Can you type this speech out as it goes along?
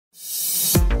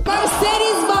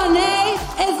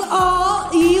are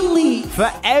elite.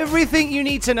 For everything you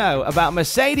need to know about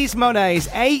Mercedes Moné's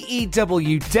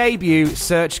AEW debut,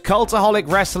 search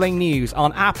Cultaholic Wrestling News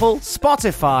on Apple,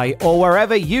 Spotify, or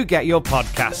wherever you get your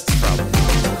podcasts from.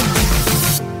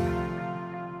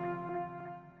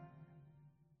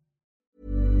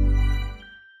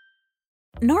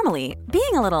 Normally, being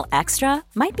a little extra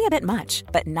might be a bit much,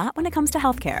 but not when it comes to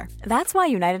healthcare. That's why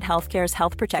United Healthcare's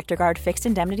Health Protector Guard fixed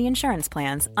indemnity insurance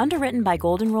plans, underwritten by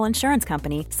Golden Rule Insurance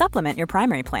Company, supplement your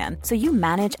primary plan so you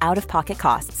manage out-of-pocket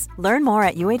costs. Learn more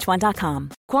at uh1.com.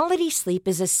 Quality sleep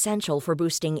is essential for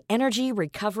boosting energy,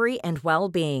 recovery, and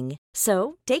well-being.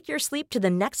 So, take your sleep to the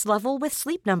next level with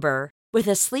Sleep Number. With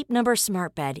a Sleep Number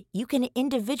smart bed, you can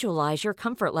individualize your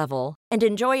comfort level and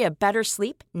enjoy a better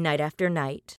sleep night after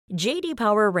night. J.D.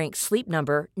 Power ranks Sleep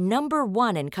Number number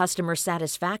one in customer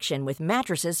satisfaction with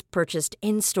mattresses purchased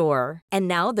in-store. And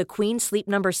now the Queen Sleep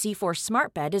Number C4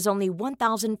 smart bed is only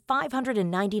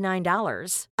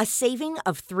 $1,599, a saving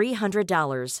of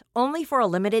 $300, only for a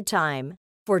limited time.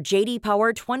 For J.D.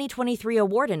 Power 2023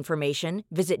 award information,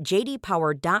 visit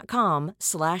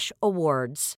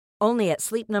jdpower.com/awards. Only at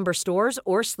Sleep Number stores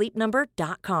or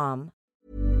sleepnumber.com.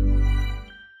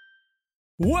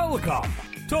 Welcome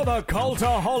to the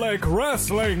Cultaholic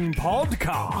Wrestling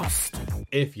Podcast.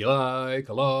 If you like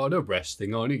a lot of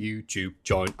wrestling on YouTube,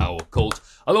 join our cult.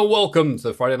 Hello, welcome to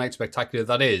the Friday Night Spectacular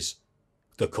that is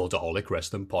the Cultaholic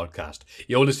Wrestling Podcast.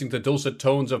 You're listening to the dulcet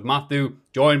tones of Matthew,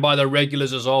 joined by the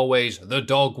regulars as always, the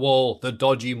Dog Wall, the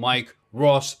Dodgy Mike,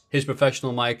 Ross, his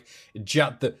professional Mike,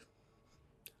 Jack the...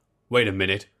 Wait a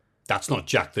minute. That's not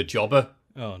Jack the Jobber.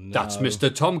 Oh, no. That's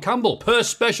Mr. Tom Campbell. Per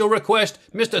special request,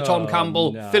 Mr. Tom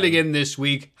Campbell filling in this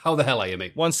week. How the hell are you,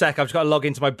 mate? 1 sec, I've just got to log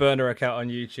into my burner account on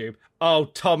YouTube. Oh,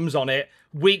 Tom's on it.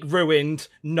 Week ruined,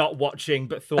 not watching,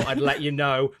 but thought I'd let you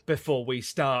know before we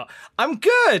start. I'm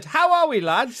good. How are we,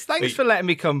 lads? Thanks for letting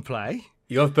me come play.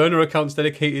 You have burner accounts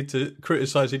dedicated to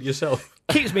criticising yourself.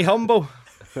 Keeps me humble.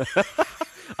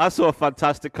 I saw a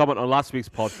fantastic comment on last week's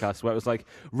podcast where it was like,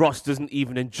 Ross doesn't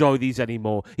even enjoy these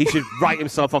anymore. He should write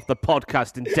himself off the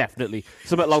podcast indefinitely.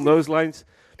 Something along those lines.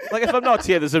 Like, if I'm not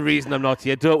here, there's a reason I'm not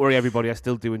here. Don't worry, everybody. I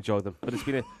still do enjoy them. But it's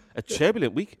been a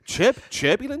turbulent week.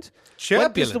 Turbulent?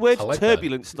 When does the word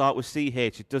turbulent start with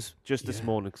CH? It does just this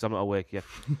morning because I'm not awake yet.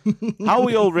 How are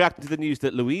we all reacting to the news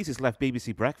that Louise has left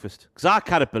BBC Breakfast? Because I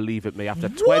cannot believe it, me. After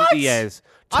 20 years.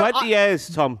 20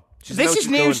 years, Tom. This is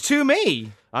news to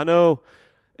me. I know.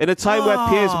 In a time where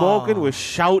Piers Morgan was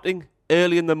shouting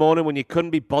early in the morning when you couldn't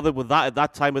be bothered with that at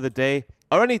that time of the day,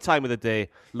 or any time of the day,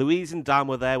 Louise and Dan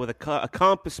were there with a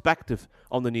calm perspective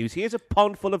on the news. Here's a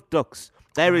pond full of ducks.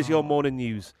 There is your morning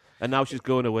news. And now she's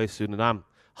going away soon, and I'm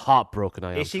heartbroken.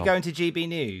 Is she going to GB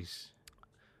News?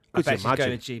 Could I you bet she's imagine?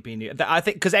 going to GB News. I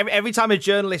think because every time a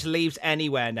journalist leaves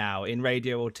anywhere now, in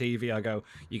radio or TV, I go,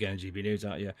 "You're going to GB News,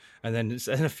 aren't you?" And then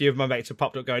a few of my mates have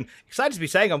popped up going, "Excited to be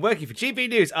saying I'm working for GB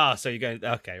News." Ah, so you're going?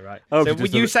 Okay, right. Oh, so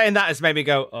you saying that has made me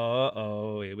go,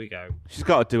 "Oh, here we go." She's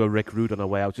got to do a Rick Rude on her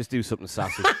way out. Just do something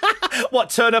sassy. What,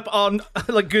 turn up on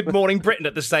like Good Morning Britain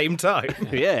at the same time?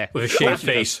 Yeah, with a shaved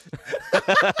face.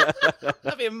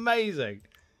 That'd be amazing.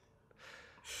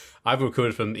 I've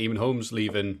recovered from Eamon Holmes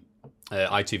leaving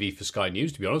ITV for Sky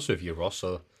News, to be honest with you, Ross.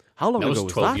 So how long ago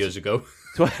was 12 years ago.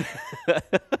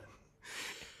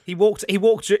 He walked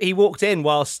in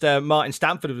whilst Martin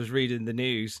Stanford was reading the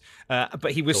news,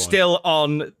 but he was still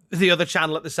on the other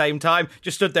channel at the same time.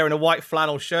 Just stood there in a white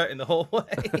flannel shirt in the hallway.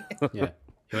 Yeah,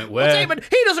 he went, where?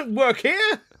 He doesn't work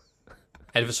here.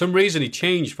 And for some reason, he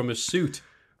changed from a suit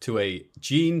to a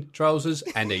jean trousers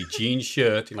and a jean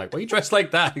shirt. You're like, why are you dressed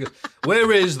like that? He goes,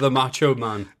 where is the macho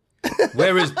man?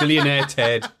 Where is billionaire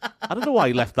Ted? I don't know why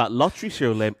he left that lottery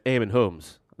show, Eamon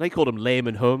Holmes. They called him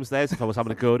Layman Holmes there, as if I was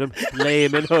having a go at him.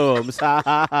 Layman Holmes, ha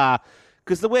ha ha.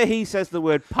 Because the way he says the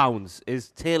word pounds is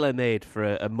tailor-made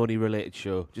for a money-related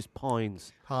show. Just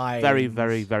points. Very,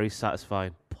 very, very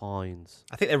satisfying. Points.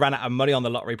 I think they ran out of money on the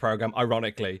lottery program,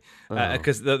 ironically,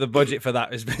 because the budget for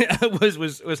that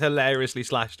was hilariously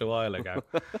slashed a while ago.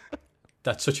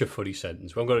 That's such a funny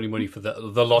sentence. We haven't got any money for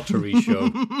the lottery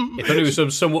show. If only it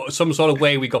was some sort of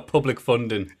way we got public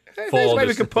funding for maybe this.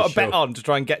 we could put a bet on to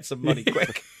try and get some money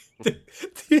quick.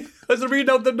 As they read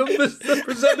out the numbers, the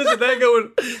presenters are there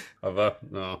going,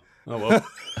 no. Oh, well.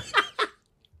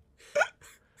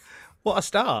 What a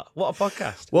start. What a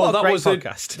podcast. Well, what a that great was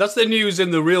podcast. That's the news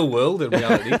in the real world, in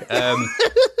reality.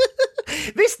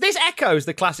 This echoes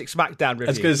the Classic SmackDown review. I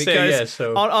was going to say, yeah.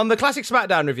 So on the Classic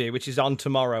SmackDown review, which is on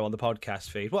tomorrow on the podcast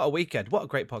feed, what a weekend. What a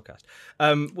great podcast.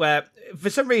 Where, for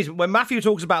some reason, when Matthew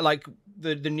talks about like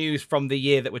the news from the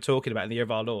year that we're talking about, in the year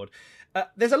of our Lord,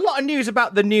 There's a lot of news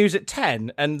about the news at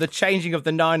 10 and the changing of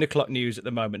the 9 o'clock news at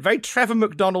the moment. Very Trevor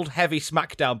McDonald heavy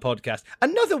SmackDown podcast.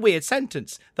 Another weird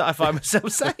sentence that I find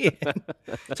myself saying.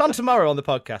 It's on tomorrow on the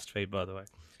podcast feed, by the way. It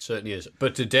certainly is.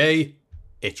 But today,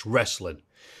 it's wrestling.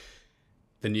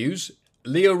 The news,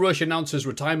 Lio Rush announces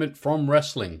retirement from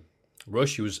wrestling.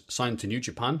 Rush, who was signed to New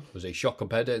Japan, was a shock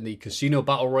competitor in the Casino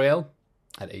Battle Royale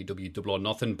at AEW Double or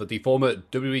Nothing, but the former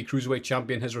WWE Cruiserweight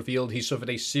Champion has revealed he suffered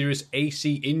a serious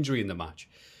AC injury in the match.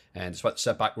 And despite the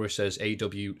setback, Rush says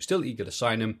AEW still eager to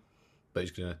sign him, but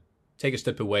he's going to take a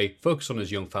step away, focus on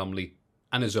his young family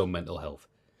and his own mental health.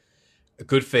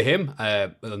 Good for him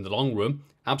in the long run.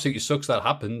 Absolutely sucks that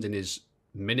happened in his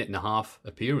minute and a half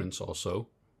appearance or so.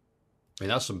 I mean,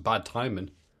 that's some bad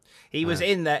timing. He was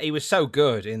in there. He was so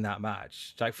good in that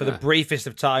match, like for the briefest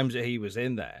of times that he was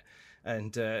in there.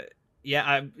 And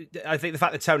I think the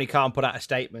fact that Tony Khan put out a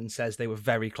statement says they were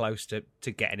very close to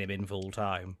getting him in full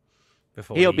time.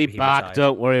 Before He'll be back. retired.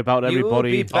 Don't worry about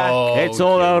everybody. You'll be back. It's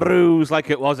all a ruse like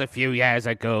it was a few years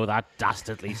ago. That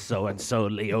dastardly so-and-so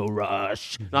Lio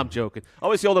Rush. No, I'm joking.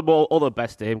 Obviously, all the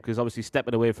best to him, because obviously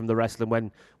stepping away from the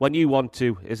wrestling when you want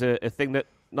to is a thing that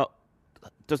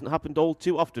doesn't happen all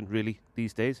too often, really,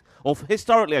 these days. Or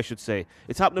historically, I should say.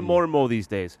 It's happening more and more these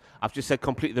days. I've just said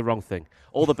completely the wrong thing.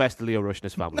 All the best to Lio Rush and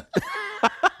his family.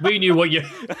 We knew what you...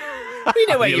 We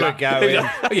know where you were going.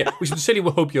 Oh, yeah, we sincerely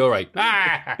hope you're all right.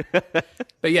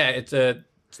 But yeah, it's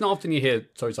not often you hear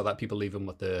stories like that, people leave them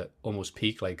at the almost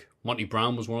peak. Like, Monty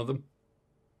Brown was one of them.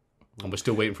 And we're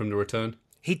still waiting for him to return.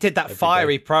 He did that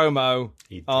fiery promo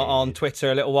on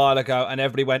Twitter a little while ago, and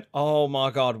everybody went, "Oh my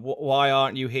God, why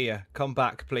aren't you here? Come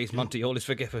back, please, Monty. All is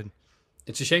forgiven."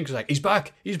 It's a shame because like he's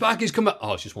back, he's come back.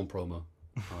 Oh, it's just one promo.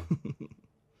 Oh.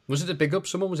 Was it to big up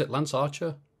someone? Was it Lance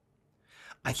Archer?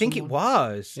 I think it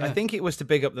was. Yeah. I think it was to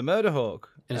big up the Murderhawk.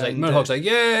 And it's like Murderhawk's like,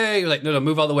 "Yay!" You're like, no,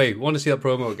 move out of the way. We want to see that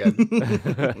promo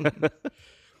again.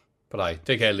 But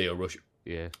take care, Lio Rush.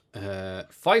 Yeah.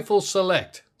 Fightful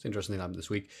Select. It's an interesting thing happened this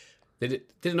week. They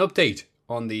did an update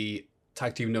on the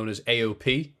tag team known as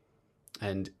AOP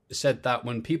and said that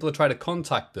when people are trying to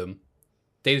contact them,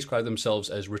 they describe themselves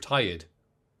as retired.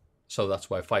 So that's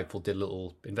why Fightful did a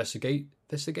little investigation,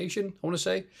 I want to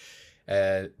say.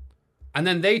 And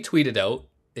then they tweeted out,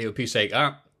 AOP saying,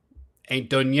 ain't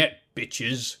done yet,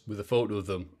 bitches, with a photo of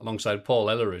them alongside Paul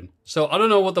Ellering. So I don't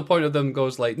know what the point of them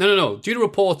goes like, no. Due to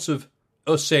reports of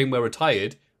us saying we're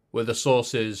retired, where the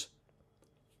source is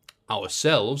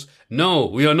ourselves, no,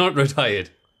 we are not retired.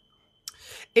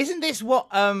 Isn't this what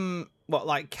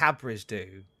like Cadbury's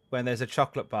do when there's a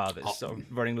chocolate bar that's sort of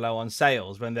running low on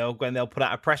sales? When they'll put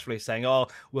out a press release saying, "Oh,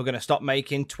 we're going to stop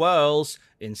making twirls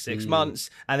in 6 months,"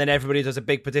 and then everybody does a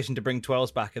big petition to bring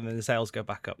twirls back, and then the sales go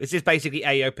back up. This is basically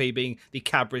AOP being the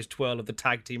Cadbury's twirl of the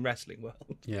tag team wrestling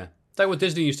world. Yeah. It's like what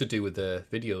Disney used to do with the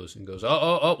videos and goes,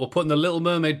 oh, we're putting the Little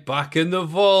Mermaid back in the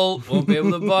vault. Won't be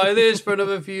able to buy this for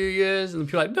another few years. And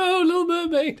people are like, no, Little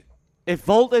Mermaid. If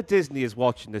Volta Disney is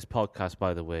watching this podcast,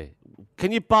 by the way,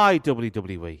 can you buy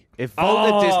WWE? If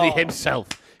Volta Disney himself,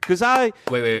 because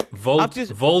Wait,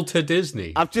 Volta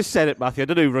Disney? I've just said it, Matthew. I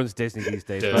don't know who runs Disney these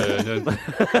days.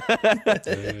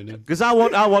 Because I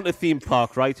want a theme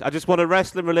park, right? I just want a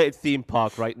wrestling-related theme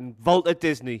park, right? And Volta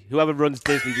Disney, whoever runs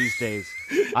Disney these days,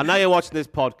 and now you're watching this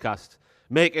podcast,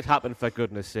 make it happen for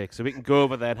goodness sake, so we can go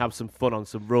over there and have some fun on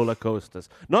some roller coasters.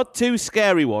 Not too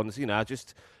scary ones,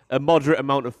 just a moderate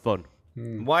amount of fun.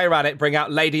 While you're at it, bring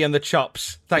out Lady and the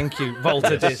Chops. Thank you,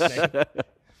 Volta Disney.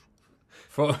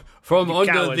 From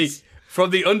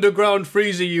the underground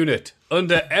freezer unit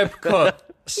under Epcot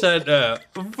Center,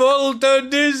 Volta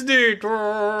Disney.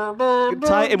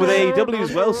 Tie it in with AEW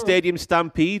as well. Stadium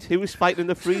Stampede. Who was fighting in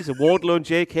the freezer? Wardlow and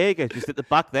Jake Hager. Just at the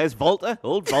back. There's Volta.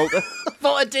 Old Volta.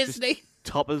 Volta Disney.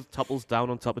 Topples down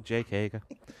on top of Jake Hager.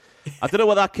 I don't know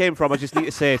where that came from. I just need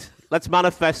to say it. Let's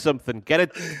manifest something. Get a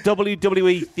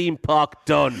WWE theme park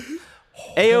done.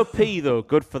 AOP, though,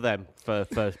 good for them for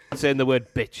saying the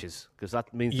word bitches, because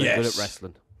that means they're good at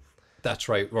wrestling. That's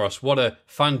right, Ross. What a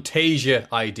Fantasia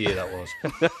idea that was.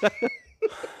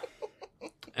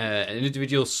 An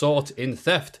individual sought in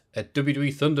theft at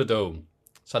WWE Thunderdome.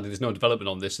 Sadly, there's no development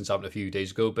on this since it happened a few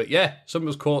days ago. But yeah, someone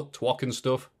was caught twocking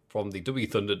stuff from the WWE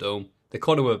Thunderdome. They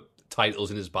caught him with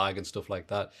titles in his bag and stuff like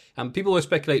that. And people were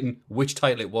speculating which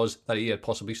title it was that he had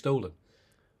possibly stolen.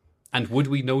 And would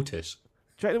we notice?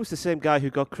 Do you reckon it was the same guy who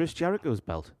got Chris Jericho's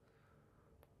belt?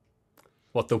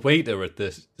 What, the waiter at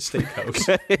the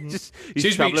steakhouse?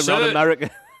 he's travelling around America.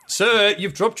 Sir,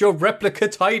 you've dropped your replica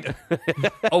title.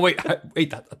 Oh, wait,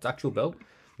 that's actual belt?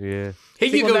 Yeah. Here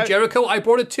you go, Jericho. I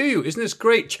brought it to you. Isn't this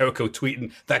great? Jericho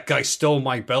tweeting, that guy stole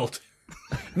my belt.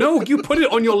 No, you put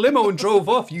it on your limo and drove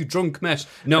off, you drunk mess.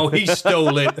 No, he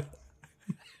stole it.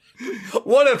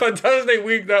 What a fantastic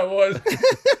week that was.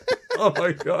 Oh,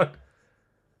 my God.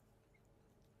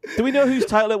 Do we know whose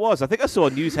title it was? I think I saw a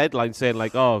news headline saying,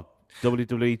 like, oh,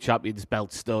 WWE Champions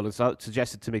belt stolen. So that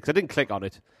suggested to me, because I didn't click on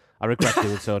it. I regret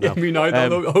doing so now. I mean, I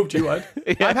hoped you had.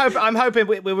 Yeah. I'm hoping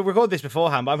we record this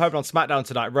beforehand, but I'm hoping on SmackDown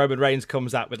tonight, Roman Reigns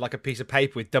comes out with like a piece of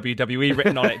paper with WWE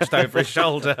written on it just over his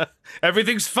shoulder.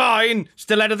 Everything's fine.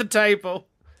 Still head of the table.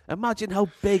 Imagine how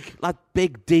big, like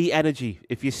big D energy,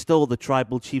 if you stole the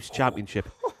Tribal Chiefs Championship.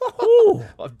 Ooh.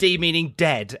 D meaning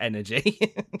dead energy.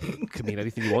 Can mean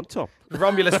anything you want, Tom.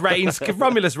 Romulus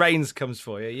Reigns comes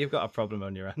for you. You've got a problem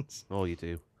on your hands. Oh, you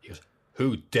do. He goes,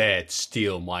 who dared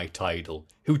steal my title?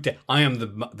 I am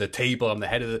the table. I'm the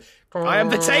head of the. I am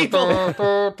the table.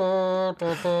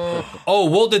 Oh,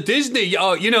 Walt Disney.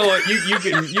 Oh, you know what? You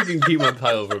can keep my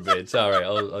title for a bit. It's all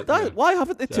right. Why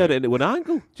haven't they turned it into an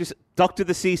angle? Just doctor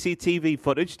the CCTV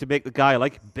footage to make the guy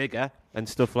like bigger and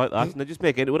stuff like that, and then just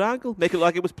make it into an angle. Make it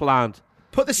like it was planned.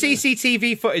 Put the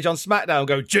CCTV footage on SmackDown and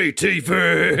go,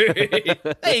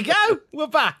 GTV. There you go. We're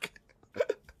back.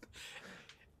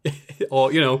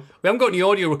 Or, you know, we haven't got any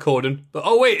audio recording, but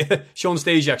oh wait, Sean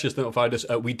Stasiak just notified us.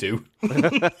 We do.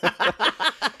 And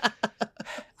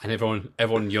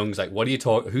everyone young's like, what are you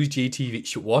talking? Who's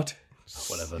GTV? What?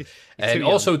 Whatever. And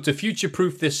also, to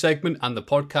future-proof this segment and the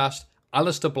podcast,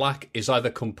 Aleister Black is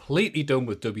either completely done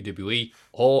with WWE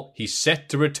or he's set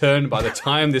to return by the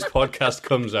time this podcast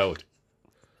comes out.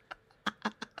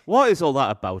 What is all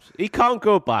that about? He can't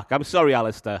go back. I'm sorry,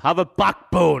 Alistair. Have a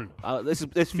backbone.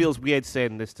 This feels weird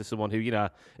saying this to someone who, you know,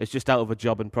 is just out of a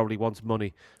job and probably wants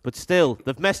money. But still,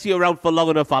 they've messed you around for long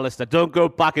enough, Alistair. Don't go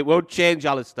back. It won't change,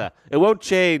 Alistair. It won't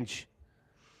change.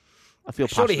 I feel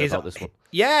passionate about this one.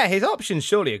 Yeah, his options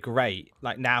surely are great.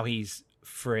 Like, now he's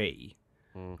free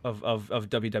of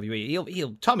WWE.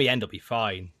 He'll Tommy End will be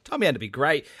fine. Tommy End will be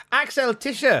great. Axel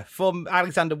Tischer from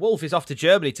Alexander Wolf is off to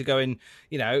Germany to go and,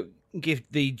 you know, give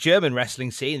the German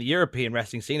wrestling scene, the European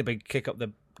wrestling scene, a big kick up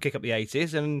the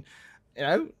 80s, and you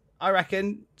know, I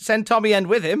reckon send Tommy End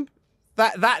with him.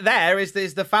 That there is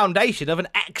the foundation of an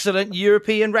excellent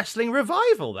European wrestling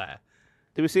revival. There.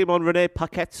 Did we see him on Renee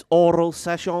Paquette's oral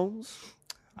sessions?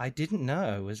 I didn't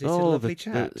know. Was it a lovely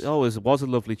chat? It was a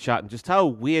lovely chat, and just how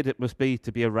weird it must be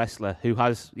to be a wrestler who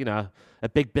has, you know, a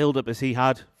big build-up as he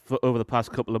had over the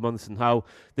past couple of months, and how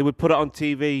they would put it on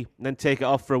TV and then take it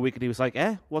off for a week, and he was like,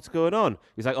 what's going on?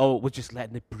 He's like, oh, we're just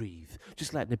letting it breathe,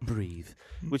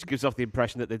 which gives off the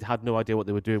impression that they had no idea what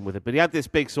they were doing with it. But he had this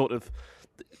big sort of,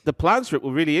 the plans for it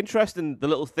were really interesting, the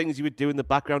little things he would do in the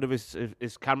background of his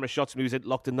camera shots when he was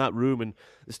locked in that room, and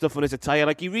the stuff on his attire.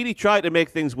 Like, he really tried to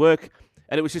make things work,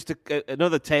 and it was just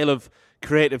another tale of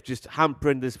creative, just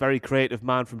hampering this very creative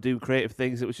man from doing creative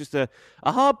things. It was just a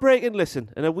heartbreaking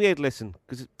listen and a weird listen,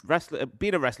 because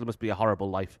being a wrestler must be a horrible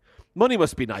life. Money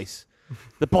must be nice.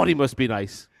 The body must be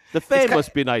nice. The fame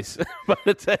must be nice. But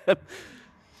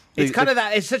it's kind of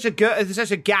that. It's such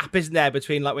a gap, isn't there,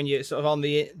 between like when you're sort of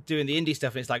doing the indie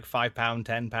stuff and it's like £5,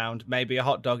 £10, maybe a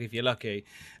hot dog if you're lucky,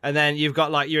 and then you've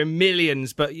got like you're in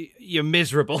millions but you're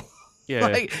miserable. Yeah.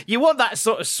 Like, you want that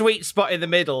sort of sweet spot in the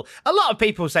middle. A lot of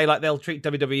people say like they'll treat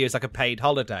WWE as like a paid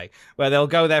holiday, where they'll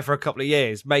go there for a couple of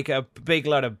years, make a big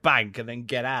load of bank, and then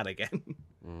get out again.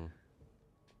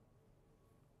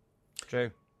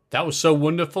 True. That was so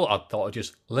wonderful. I thought I'd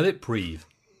just let it breathe.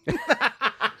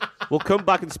 We'll come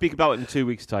back and speak about it in 2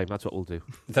 weeks' time. That's what we'll do.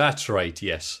 That's right,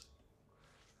 yes.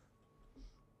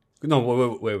 No,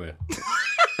 wait.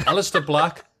 Aleister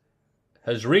Black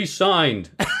has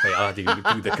re-signed. Wait, I had to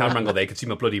do the camera angle there. You can see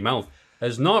my bloody mouth.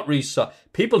 Has not re-signed.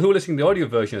 People who are listening to the audio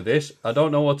version of this, I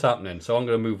don't know what's happening, so I'm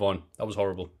going to move on. That was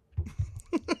horrible.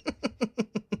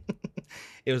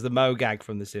 It was the Mo gag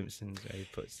from The Simpsons where he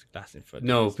puts glass in front.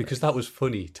 No, because that was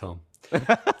funny, Tom.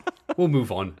 We'll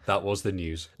move on. That was the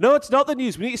news. No, it's not the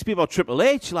news. We need to speak about Triple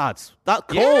H, lads. That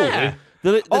call. Yeah.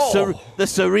 The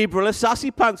cerebral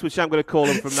assassin pants, which I'm going to call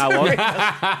him from now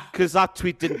on, because that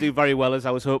tweet didn't do very well, as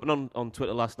I was hoping on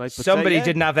Twitter last night. But somebody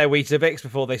didn't have their Weetabix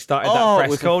before they started that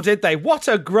press call, did they? What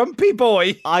a grumpy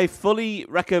boy! I fully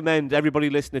recommend everybody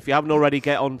listening, if you haven't already,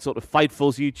 get on sort of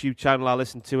Fightful's YouTube channel. I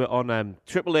listened to it on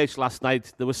Triple H last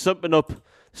night. There was something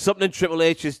in Triple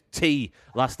H's tea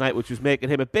last night, which was making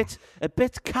him a bit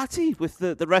catty with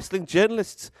the wrestling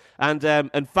journalists and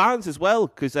fans as well.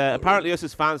 Because apparently us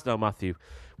as fans now, Matthew,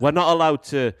 we're not allowed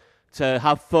to to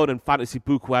have fun and fantasy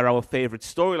book where our favourite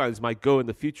storylines might go in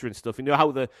the future and stuff. You know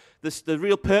how the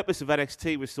real purpose of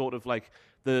NXT was sort of like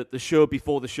the show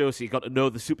before the show, so you got to know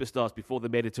the superstars before they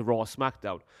made it to Raw or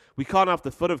SmackDown. We can't have the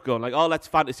fun of going like, oh, let's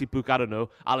fantasy book, I don't know,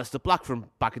 Aleister Black from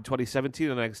back in 2017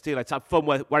 on NXT. Let's have fun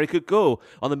where he could go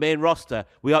on the main roster.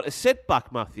 We ought to sit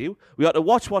back, Matthew. We ought to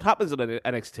watch what happens on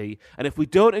NXT, and if we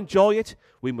don't enjoy it,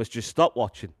 we must just stop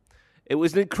watching. It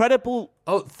was an incredible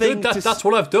thing. That's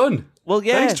what I've done. Well,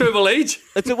 yeah. Thanks, Triple H.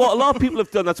 It's what a lot of people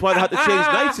have done. That's why they had to change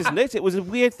nights, isn't it? It was a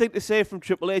weird thing to say from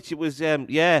Triple H. It was,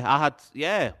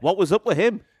 what was up with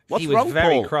him? What's wrong, He was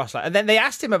very Paul? cross. And then they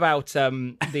asked him about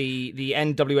the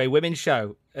NWA Women's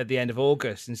Show at the end of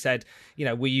August and said, you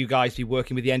know, will you guys be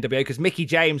working with the NWA? Because Mickie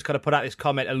James kind of put out this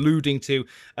comment alluding to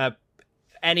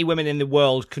any women in the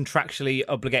world, contractually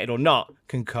obligated or not,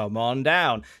 can come on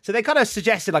down. So they kind of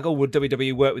suggested, like, oh, would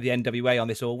WWE work with the NWA on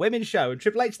this all-women show? And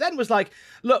Triple H then was like,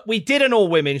 look, we did an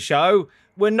all-women show.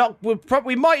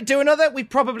 We might do another. We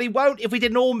probably won't. If we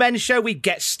did an all-men's show, we'd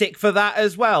get stick for that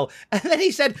as well. And then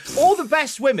he said, all the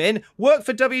best women work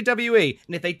for WWE.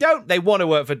 And if they don't, they want to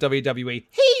work for WWE.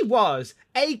 He was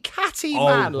a catty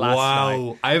man last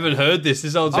night. I haven't heard this.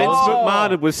 This sounds Vince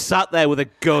McMahon was sat there with a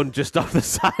gun just off the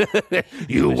side.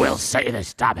 You will say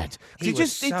this, damn it. He did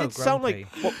sound like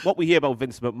what we hear about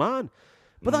Vince McMahon.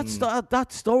 But that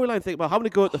storyline thing about having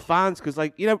to go at the fans, because,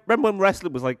 like, you know, remember when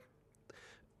wrestling was like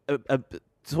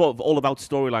sort of all about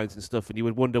storylines and stuff, and you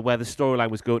would wonder where the storyline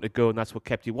was going to go, and that's what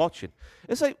kept you watching.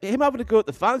 It's like him having to go at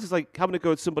the fans is like having to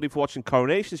go at somebody for watching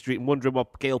Coronation Street and wondering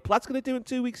what Gail Platt's going to do in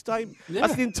 2 weeks' time. Yeah.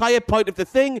 That's the entire point of the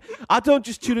thing. I don't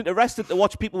just tune into wrestling to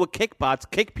watch people with kickbacks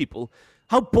kick people.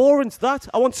 How boring's that?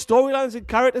 I want storylines and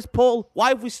characters, Paul. Why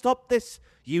have we stopped this,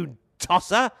 you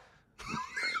tosser?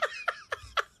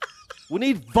 We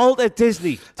need Volta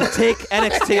Disney to take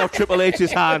NXT off Triple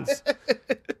H's hands.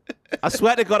 I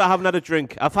swear to God, I haven't had a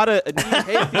drink. I've had a new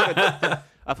hay fever.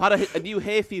 I've had a new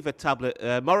hay fever tablet,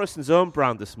 Morrison's own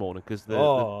brand, this morning because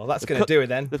that's going to do it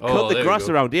then. They've cut the grass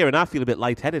around here, and I feel a bit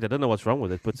lightheaded. I don't know what's wrong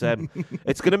with it, but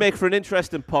it's going to make for an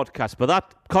interesting podcast. But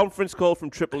that conference call from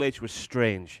Triple H was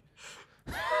strange.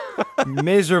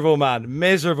 Miserable man.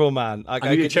 I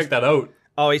need to check that out.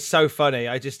 Oh, it's so funny.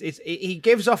 He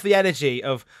gives off the energy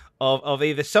of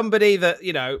either somebody that,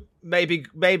 you know, maybe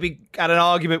had an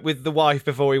argument with the wife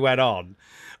before he went on,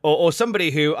 or somebody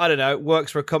who, I don't know,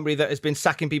 works for a company that has been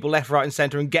sacking people left, right, and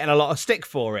centre and getting a lot of stick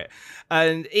for it.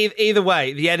 And either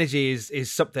way, the energy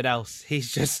is something else. He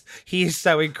is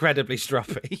so incredibly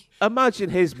stroppy.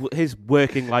 Imagine his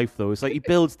working life though. It's like he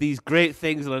builds these great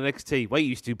things on NXT. Well, he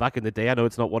used to back in the day. I know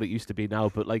it's not what it used to be now,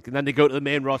 but like, and then they go to the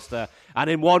main roster, and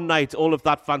in one night, all of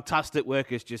that fantastic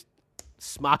work is just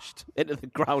smashed into the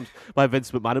ground by Vince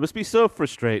McMahon. It must be so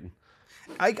frustrating.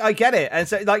 I get it, and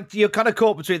so like you're kind of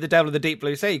caught between the devil and the deep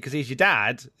blue sea because he's your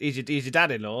dad, he's your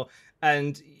dad-in-law,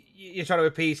 and you're trying to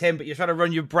appease him, but you're trying to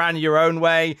run your brand your own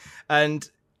way,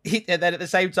 and then at the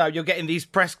same time you're getting these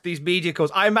media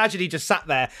calls. I imagine he just sat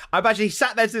there. He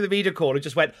sat there to the media call and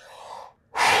just went,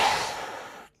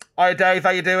 "Hi Dave,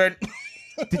 how you doing?"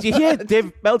 Did you hear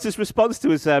Dave Meltzer's response to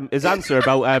his answer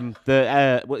about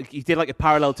he did like a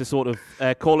parallel to sort of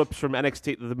call-ups from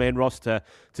NXT to the main roster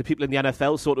to people in the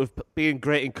NFL, sort of being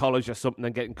great in college or something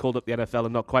and getting called up the NFL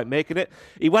and not quite making it.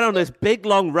 He went on this big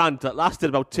long rant that lasted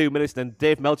about 2 minutes, then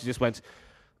Dave Meltzer just went,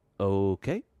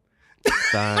 "Okay,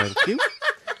 thank you."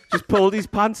 Just pulled his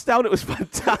pants down. It was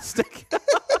fantastic.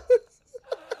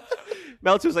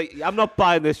 Meltzer was like, "I'm not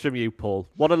buying this from you, Paul.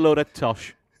 What a load of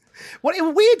tosh." What a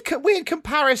weird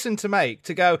comparison to make,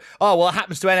 to go, oh, well, it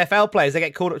happens to NFL players. They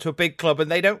get called up to a big club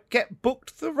and they don't get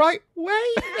booked the right way.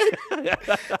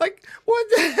 Like, what?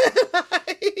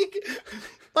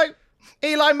 Like,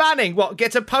 Eli Manning,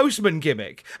 gets a postman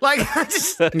gimmick? Like, I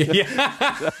just...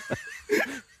 Yeah.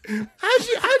 How do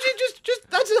you just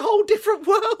that's a whole different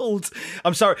world.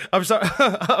 I'm sorry,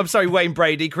 Wayne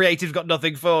Brady, creative got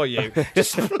nothing for you.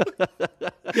 Just...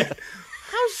 Yeah.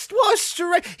 What a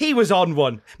strange... He was on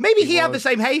one. Maybe he had the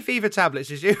same hay fever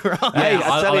tablets as you, right? Hey,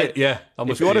 I tell you,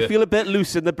 if you want to feel a bit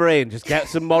loose in the brain, just get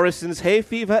some Morrison's hay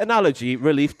fever analogy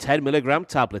relief 10 milligram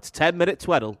tablets. 10-minute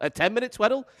twaddle. 10-minute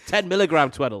twaddle? 10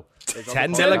 milligram twaddle.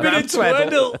 10 milligram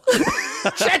twaddle.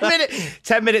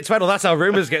 10-minute twaddle. That's how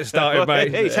rumours get started,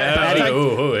 mate. Hey,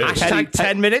 hashtag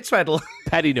 10-minute twaddle.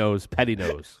 Petty nose.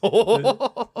 10-minute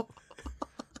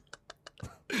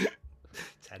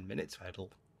twaddle.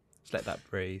 Let that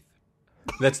breathe.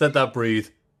 Let's let that breathe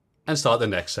and start the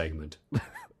next segment.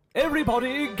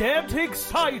 Everybody get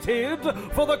excited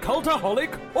for the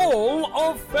Cultaholic Hall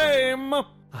of Fame. Now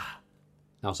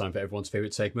it's time for everyone's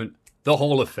favourite segment, the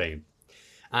Hall of Fame.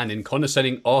 And in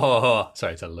condescending... Oh,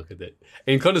 sorry to look at it.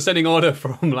 In condescending order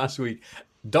from last week,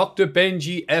 Dr.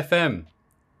 Benji FM,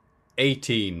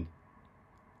 18.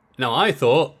 Now, I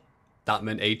thought that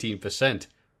meant 18%.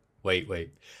 Wait.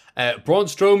 Braun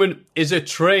Strowman is a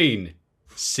train,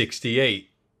 68.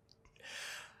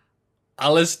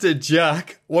 Alistair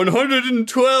Jack,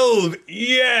 112.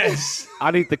 Yes.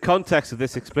 I need the context of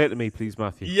this. Explain to me, please,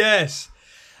 Matthew. Yes.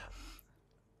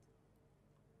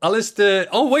 Alistair.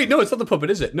 Oh wait, no, it's not the puppet,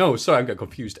 is it? No, sorry, I'm getting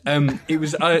confused.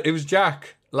 It was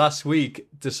Jack last week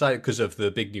decided, because of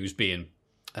the big news being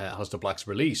Alistair Black's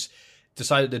release,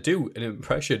 decided to do an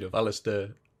impression of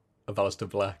Alistair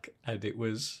Black, and it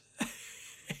was.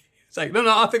 It's like, no,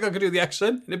 I think I could do the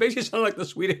accent, and it basically sounded like the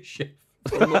Swedish chef.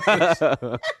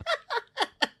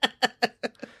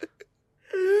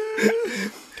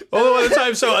 Although at the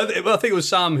time, so I think it was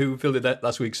Sam who filmed it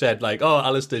last week, said like, "Oh,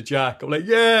 Alistair Jack." I'm like,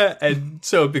 "Yeah," and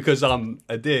so because I'm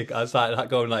a dick, I started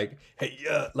going like, "Hey,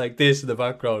 yeah," like this in the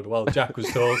background while Jack was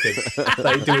talking,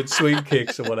 like doing swing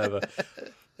kicks or whatever.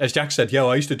 As Jack said, "Yo,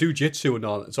 I used to do jitsu and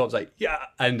all," so I was like, "Yeah,"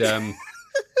 and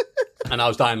I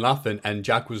was dying laughing, and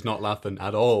Jack was not laughing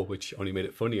at all, which only made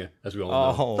it funnier, as we all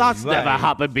know. That's never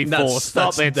happened before.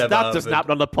 Stop it. That doesn't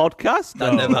happen on the podcast.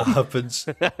 That never happens.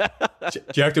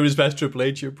 Jack doing his best Triple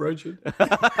H impression.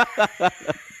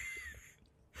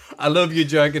 I love you,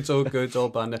 Jack. It's all good. It's all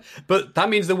banter. But that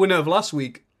means the winner of last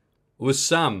week was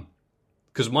Sam,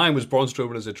 because mine was Braun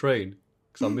Strowman as a train,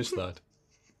 because I missed that.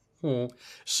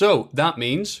 So that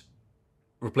means...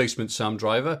 replacement Sam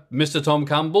Driver. Mr. Tom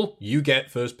Campbell, you get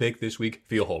first pick this week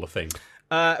for your Hall of Fame.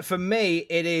 For me,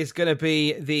 it is going to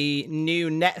be the new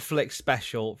Netflix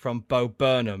special from Bo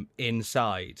Burnham,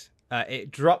 Inside.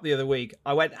 It dropped the other week.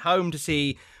 I went home to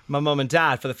see my mum and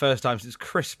dad for the first time since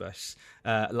Christmas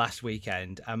last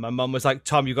weekend. And my mum was like,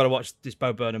 "Tom, you've got to watch this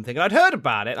Bo Burnham thing." And I'd heard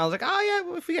about it. And I was like, "Oh, yeah,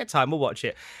 well, if we get time, we'll watch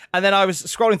it." And then I was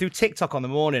scrolling through TikTok on the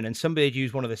morning, and somebody had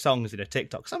used one of the songs in a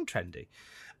TikTok. So I'm trendy.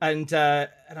 And I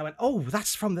went, "Oh,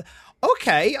 that's from the..."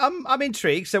 Okay, I'm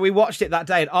intrigued. So we watched it that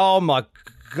day, and oh my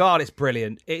God, it's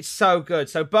brilliant. It's so good.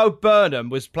 So Bo Burnham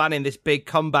was planning this big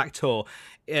comeback tour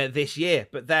this year,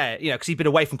 but because he'd been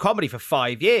away from comedy for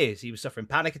 5 years. He was suffering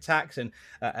panic attacks and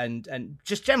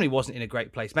just generally wasn't in a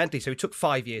great place mentally. So he took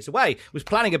 5 years away, was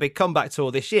planning a big comeback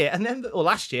tour this year, or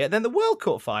last year, and then the world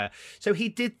caught fire. So he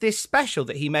did this special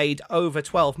that he made over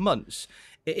 12 months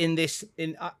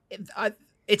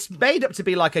it's made up to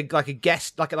be like a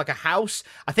guest, like a house.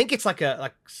 I think it's like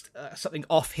something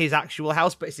off his actual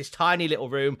house, but it's this tiny little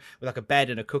room with like a bed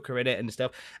and a cooker in it and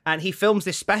stuff. And he films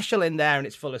this special in there, and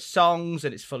it's full of songs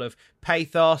and it's full of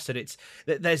pathos, and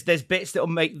there's bits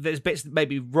that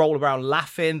maybe roll around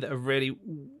laughing that are really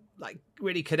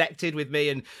connected with me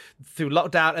and through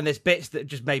lockdown, and there's bits that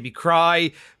just made me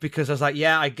cry because I was like,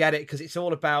 yeah, I get it, because it's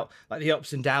all about like the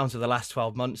ups and downs of the last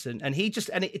 12 months, and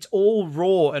it's all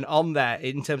raw and on there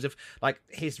in terms of like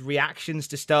his reactions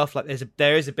to stuff. Like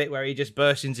there is a bit where he just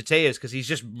bursts into tears because he's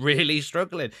just really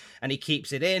struggling, and he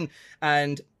keeps it in,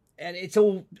 and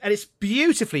it's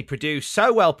beautifully produced,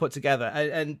 so well put together,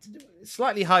 and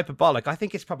slightly hyperbolic. I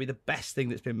think it's probably the best thing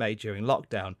that's been made during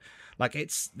lockdown. Like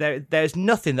there's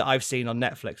nothing that I've seen on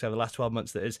Netflix over the last 12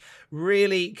 months that is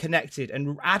really connected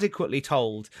and adequately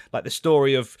told, like the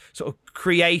story of sort of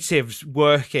creatives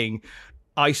working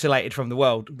isolated from the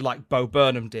world, like Bo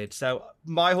Burnham did. So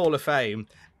my Hall of Fame,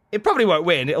 it probably won't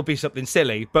win. It'll be something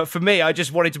silly. But for me, I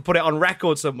just wanted to put it on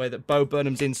record somewhere that Bo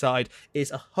Burnham's Inside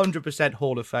is 100%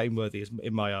 Hall of Fame worthy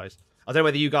in my eyes. I don't know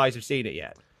whether you guys have seen it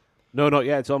yet. No, not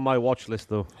yet. It's on my watch list,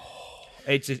 though.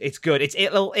 It's good.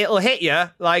 It'll hit you,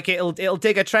 like it'll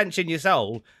dig a trench in your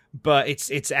soul, but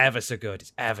it's ever so good.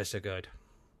 It's ever so good.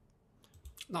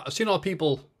 No, I've seen a lot of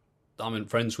people that I'm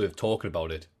friends with talking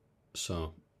about it,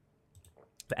 so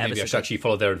maybe I should actually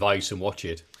follow their advice and watch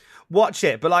it. Watch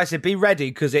it, but like I said, be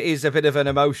ready, because it is a bit of an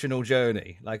emotional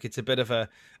journey. Like it's a bit of a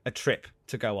trip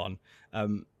to go on.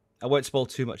 I won't spoil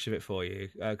too much of it for you,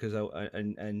 because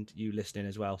and you listening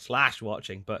as well /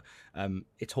 watching, but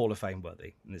it's Hall of Fame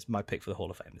worthy, and it's my pick for the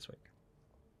Hall of Fame this week.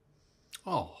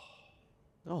 That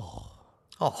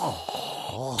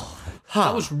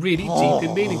was really deep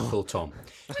and meaningful, Tom.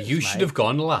 You should have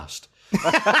gone last.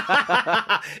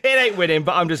 It ain't winning,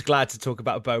 but I'm just glad to talk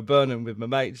about Bo Burnham with my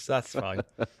mates. That's fine.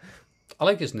 I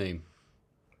like his name.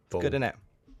 Bo. Good, isn't it?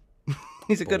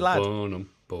 He's a good lad. Bo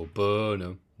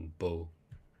Burnham, Bo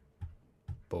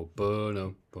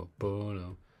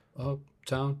Burnham,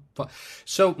 Uptown.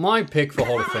 So my pick for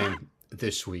Hall of Fame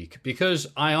this week, because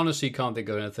I honestly can't think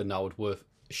of anything that would worth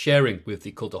sharing with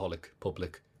the cultaholic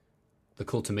public, the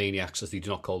cultomaniacs as they do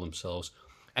not call themselves,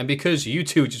 And because you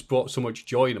two just brought so much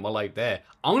joy into my life there,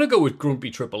 I'm going to go with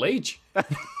Grumpy Triple H. All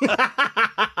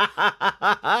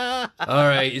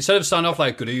right, instead of starting off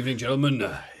like, good evening,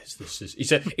 gentlemen.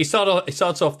 He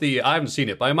starts off the, I haven't seen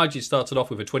it, but I imagine it started off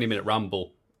with a 20-minute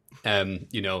ramble.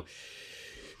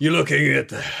 You're looking at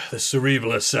the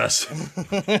cerebral assassin.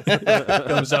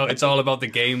 Comes out, it's all about the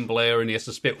game Blair, and he has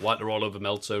to spit water all over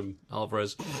Meltzer and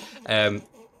Alvarez. And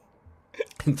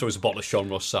throws a bottle of Sean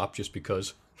Ross sap just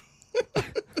because.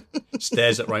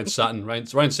 Stares at Ryan Satin.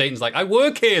 Ryan Satan's like, I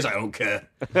work here. He's like, I don't care.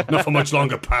 Not for much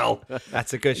longer, pal.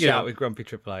 That's a good shout with Grumpy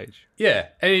Triple H. Yeah.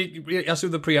 And he after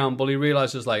the preamble, he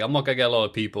realizes, like, I'm not going to get a lot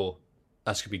of people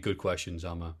asking me good questions,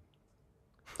 am I?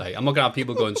 Like, I'm not going to have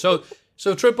people going, So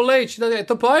Triple H,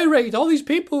 the buy rate, all these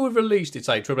people were released. It's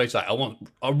like Triple H, like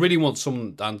I really want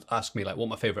someone to ask me like what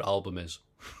my favorite album is.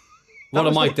 What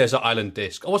are my Desert Island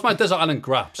disc? Or what's my Desert Island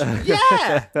Graps?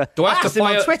 Yeah. Do I have to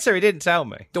on Twitter? He didn't tell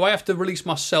me. Do I have to release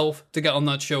myself to get on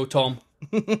that show, Tom?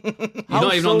 You're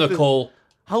not even on the call.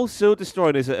 How soul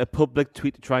destroying is it a public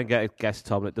tweet to try and get a guest,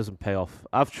 Tom, and it doesn't pay off?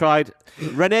 I've tried.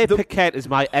 Renee Paquette is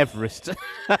my Everest.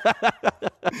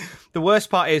 The worst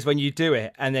part is when you do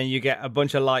it and then you get a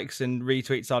bunch of likes and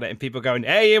retweets on it and people going,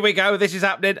 hey, here we go, this is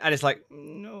happening. And it's like,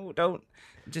 no, don't.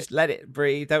 Just let it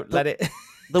breathe. Don't let it...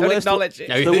 Don't acknowledge it.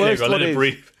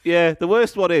 The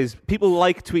worst one is people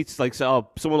like tweets like, say,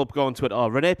 someone will go on Twitter,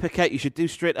 Renee Paquette, you should do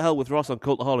Straight to Hell with Ross on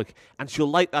Cultaholic. And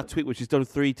she'll like that tweet, which she's done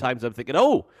 3 times. I'm thinking,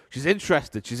 she's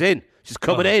interested. She's in. She's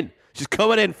coming in. She's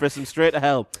coming in for some Straight to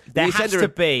Hell. There has to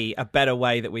be a better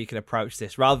way that we can approach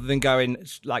this rather than going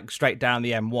like straight down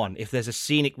the M1. If there's a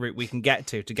scenic route we can get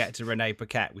to Renee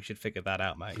Paquette, we should figure that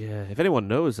out, mate. Yeah, if anyone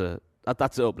knows her.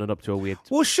 That's opening up to a weird...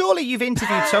 Well, surely you've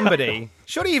interviewed somebody.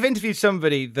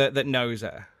 that knows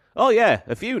her. Oh, yeah,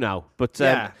 a few now. But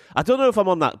I don't know if I'm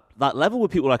on that level with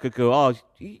people I could go,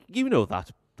 you know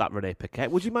that Renee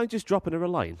Paquette. Would you mind just dropping her a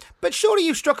line? But surely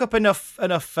you've struck up enough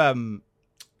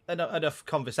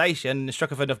conversation,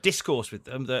 struck up enough discourse with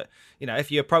them that,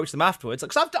 if you approach them afterwards,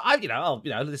 because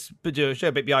let's do a show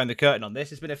a bit behind the curtain on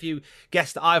this. There's been a few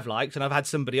guests that I've liked and I've had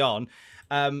somebody on.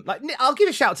 I'll give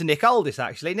a shout to Nick Aldis,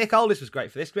 actually. Nick Aldis was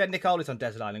great for this. We had Nick Aldis on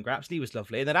Desert Island Graps, and he was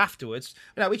lovely. And then afterwards,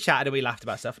 we chatted and we laughed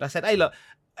about stuff. And I said, hey, look,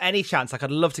 any chance, I'd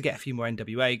love to get a few more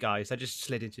NWA guys. I just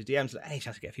slid into DMs, any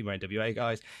chance to get a few more NWA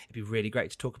guys? It'd be really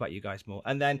great to talk about you guys more.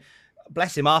 And then,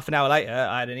 bless him, half an hour later,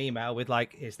 I had an email with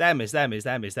it's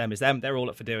them. They're all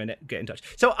up for doing it. Get in touch.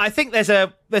 So I think there's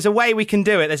a way we can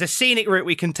do it. There's a scenic route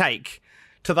we can take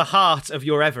to the heart of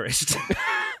your Everest.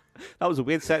 That was a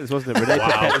weird sentence, wasn't it? Renee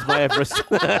Paquette is my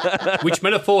Everest. Which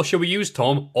metaphor shall we use,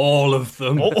 Tom? All of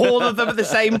them. All of them at the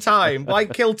same time. Why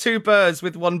kill 2 birds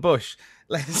with 1 bush?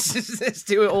 Let's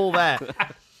do it all there.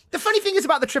 The funny thing is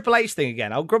about the Triple H thing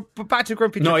again. I'll back to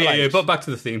Grumpy Triple H. But back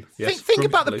to the theme. Yes, think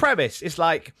about the premise. It's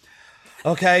like,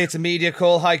 okay, it's a media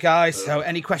call. Hi, guys. So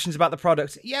any questions about the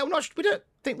product? Yeah, we don't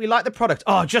think we like the product.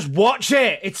 Oh, just watch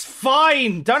it. It's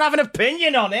fine. Don't have an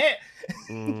opinion on it.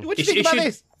 What do you think about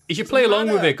this? You should play along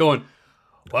with it, going,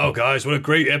 wow, guys, what a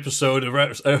great episode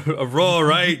of Raw,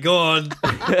 right? Go on.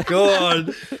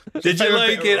 Did you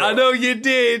like it? I know you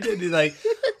did. And he's like,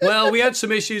 well, we had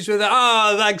some issues with it.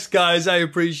 Thanks, guys. I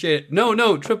appreciate it.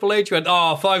 No, Triple H went,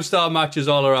 5-star matches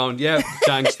all around. Yeah,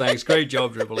 thanks. Great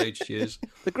job, Triple H. Cheers.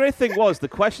 The great thing was the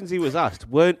questions he was asked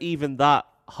weren't even that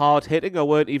hard-hitting or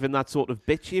weren't even that sort of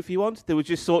bitchy, if you want. They were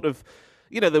just sort of...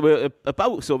 they were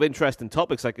about sort of interesting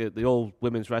topics like the old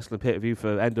women's wrestling pay-per-view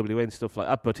for NWA and stuff like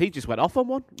that, but he just went off on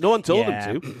one. No one told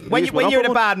him to. When you're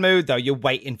in a bad mood, though, you're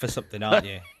waiting for something, aren't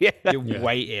you? You're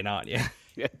waiting, aren't you?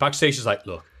 Yeah. Backstage is like,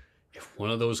 look, if one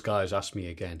of those guys asks me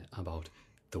again about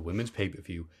the women's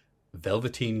pay-per-view,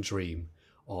 Velveteen Dream,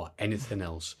 or anything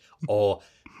else, or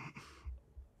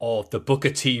the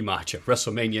Booker T match at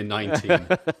WrestleMania 19,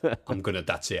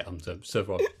 that's it. I'm so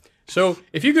wrong. So,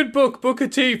 if you could book Booker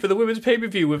T for the women's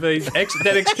pay-per-view with a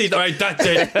NXT... All right, that's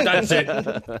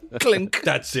it. Clink.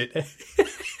 That's it.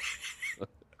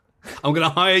 I'm going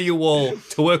to hire you all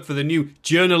to work for the new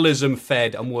journalism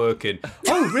fed I'm working.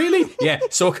 Oh, really? Yeah,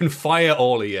 so I can fire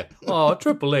all of you. Oh,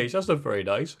 Triple H, that's not very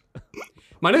nice.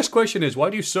 My next question is, why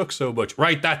do you suck so much?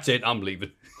 Right, that's it, I'm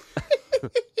leaving.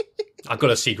 I've got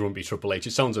to see Grumpy Triple H.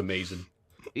 It sounds amazing.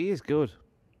 He is good.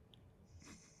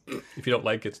 If you don't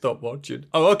like it, stop watching.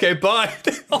 Oh, okay, bye.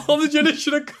 All the journalists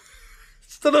should have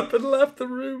stood up and left the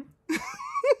room.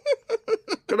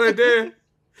 Good idea.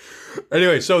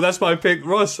 Anyway, so that's my pick.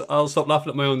 Ross, I'll stop laughing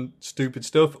at my own stupid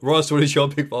stuff. Ross, what is your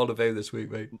pick for Hall of Fame this week,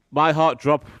 mate? My heart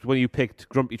dropped when you picked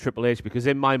Grumpy Triple H because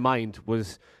in my mind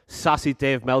was sassy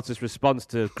Dave Meltzer's response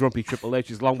to Grumpy Triple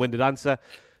H's long-winded answer.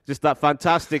 Just that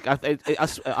fantastic. I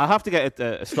have to get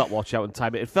a stopwatch out and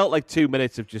time it. It felt like 2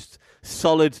 minutes of just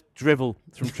solid drivel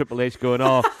from Triple H going,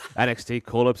 NXT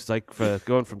call-ups, like for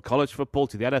going from college football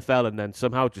to the NFL, and then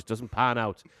somehow it just doesn't pan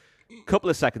out. Couple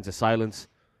of seconds of silence.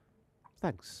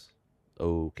 Thanks.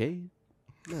 Okay.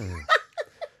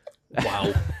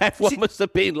 Wow. Everyone must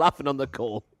have been laughing on the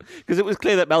call because it was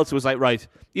clear that Meltzer was like, right,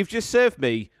 you've just served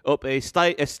me up a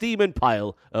steaming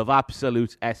pile of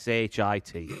absolute shit,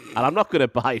 and I'm not going to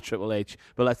buy Triple H,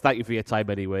 but let's thank you for your time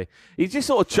anyway. He just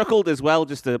sort of chuckled as well.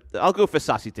 I'll go for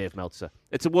sassy Dave Meltzer.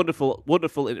 It's a wonderful,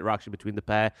 wonderful interaction between the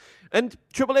pair, and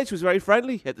Triple H was very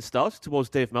friendly at the start towards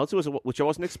Dave Meltzer, which I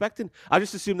wasn't expecting. I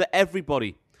just assumed that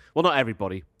everybody, well, not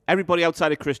everybody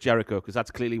outside of Chris Jericho, because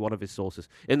that's clearly one of his sources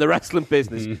in the wrestling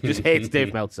business, just hates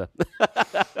Dave Meltzer.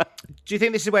 Do you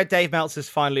think this is where Dave Meltzer's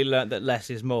finally learned that less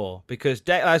is more? Because,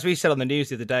 as we said on the news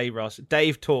the other day, Ross,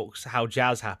 Dave talks how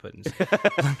jazz happens.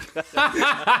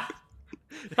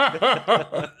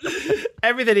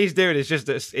 Everything he's doing is just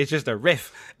a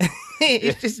riff.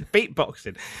 It's just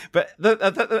beatboxing. But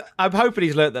I'm hoping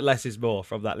he's learnt that less is more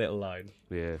from that little line.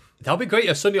 Yeah, that'll be great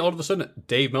if suddenly all of a sudden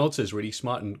Dave Meltzer's really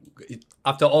smart, and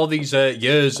after all these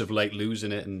years of like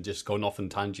losing it and just going off on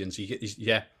tangents, he's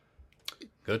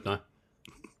good now.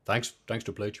 Thanks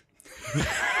Triple H.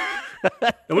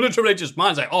 And when Triple H's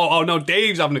mind's like, oh no,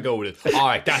 Dave's having to go with it. All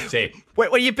right, that's it. Wait,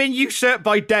 when you've been usurped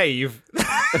by Dave,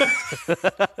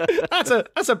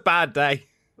 that's a bad day.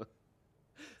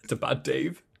 It's a bad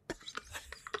Dave.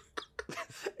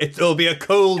 It'll be a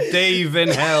cold Dave in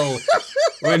hell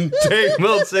when Dave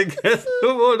Meltzer gets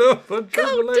the one up on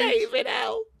Triple H. Dave in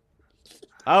hell.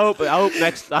 I hope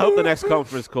the next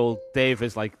conference call, Dave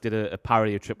is like did a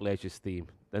parody of Triple H's theme.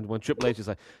 And when Triple H is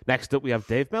like, next up we have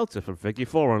Dave Meltzer from Figure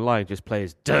 4 Online, just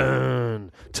plays,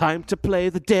 dun, time to play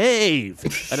the Dave.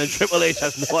 And then Triple H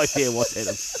has no idea what's in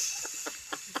him.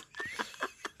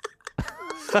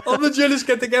 All the journalists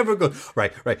get together and go,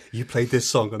 right, you played this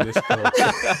song on this call.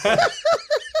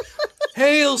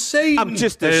 Hail Satan! I'm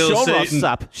just a Hail Sean Satan.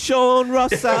 Rossap. Sean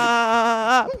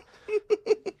Rossap!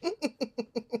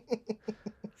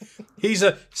 He's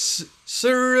a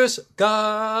serious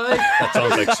guy. That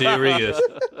sounds like serious.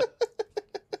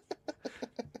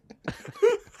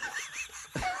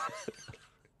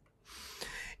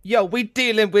 Yo, we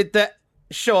dealing with the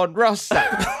Sean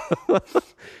Rossap.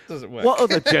 Doesn't work. What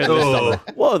other journalists are there?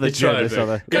 What other journalists are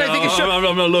there? Can I think of Sean-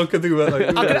 I'm not looking through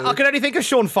it. I can only think of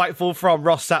Sean Fightful from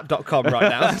rossap.com right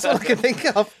now. That's all I can think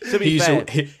of. To be fair,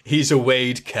 He's a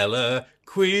Wade Keller.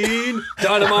 Queen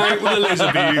Dynamite with a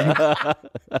laser beam.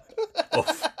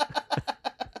 Oof.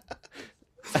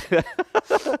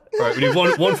 Right, we need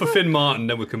one for Finn Martin,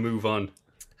 then we can move on.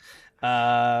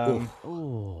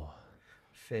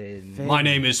 Finn. My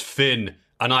name is Finn,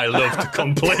 and I love to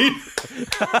complain.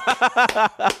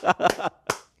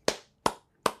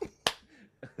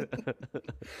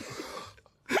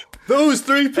 Those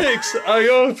 3 picks are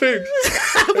your picks.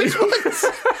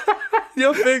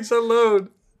 Your picks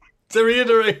alone. To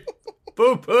reiterate,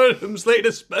 Bo Burnham's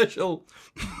latest special,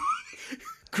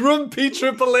 Grumpy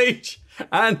Triple H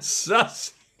and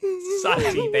Sassy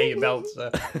Dave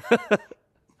Meltzer.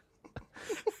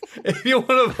 If you want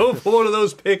to vote for one of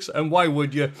those picks, and why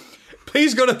would you,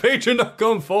 please go to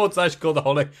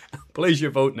patreon.com/Cultaholic and place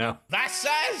your vote now. This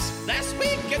is This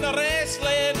Week in the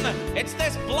Wrestling. It's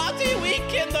this bloody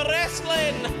week in the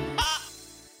wrestling.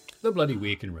 The bloody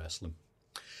week in wrestling.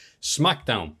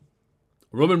 SmackDown.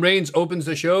 Roman Reigns opens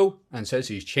the show and says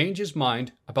he's changed his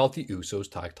mind about the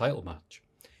Usos tag title match.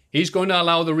 He's going to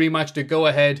allow the rematch to go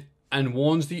ahead and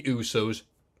warns the Usos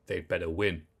they'd better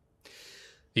win.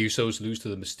 The Usos lose to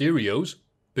the Mysterios,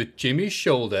 but Jimmy's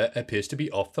shoulder appears to be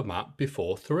off the mat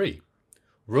before 3.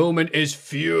 Roman is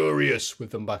furious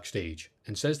with them backstage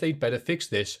and says they'd better fix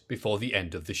this before the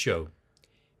end of the show.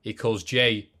 He calls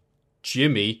Jay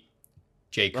Jimmy.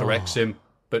 Jay corrects him,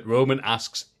 but Roman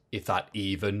asks if that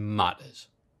even matters.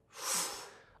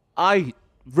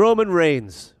 Roman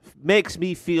Reigns makes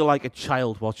me feel like a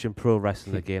child watching pro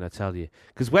wrestling again, I tell you.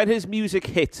 Because when his music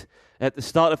hit at the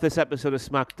start of this episode of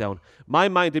SmackDown, my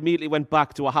mind immediately went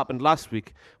back to what happened last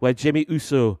week, where Jimmy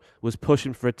Uso was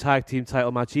pushing for a tag team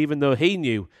title match, even though he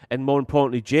knew, and more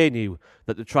importantly, Jay knew,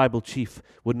 that the Tribal Chief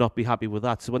would not be happy with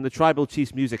that. So when the Tribal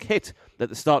Chief's music hit at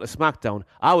the start of SmackDown,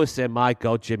 I was saying, my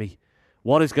God, Jimmy,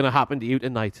 what is going to happen to you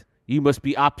tonight? You must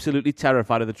be absolutely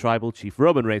terrified of the Tribal Chief.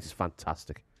 Roman Reigns is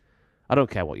fantastic. I don't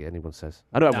care what anyone says.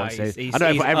 I don't know what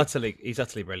everyone says. He's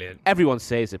utterly brilliant. Everyone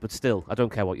says it, but still, I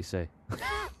don't care what you say.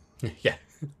 Yeah.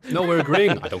 No, we're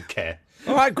agreeing. I don't care.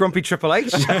 All right, Grumpy Triple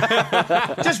H.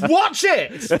 Just watch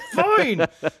it. It's fine.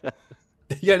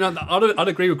 Yeah, no, I'd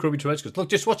agree with Grumpy Triple H because, look,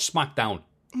 just watch SmackDown.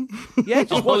 Yeah, just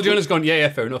Paul watch Jonas it. gone, yeah,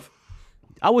 fair enough.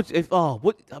 I would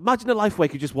imagine a life where you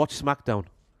could just watch SmackDown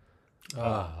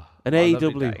and lovely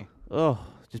AEW. day. Oh,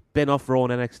 just bin off Raw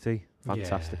and NXT.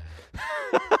 Fantastic.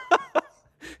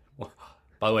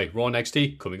 By the way, Raw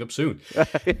NXT coming up soon.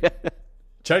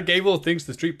 Chad Gable thinks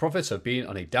the Street Profits have been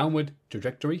on a downward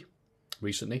trajectory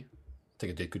recently. I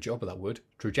think I did a good job with that word.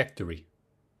 Trajectory.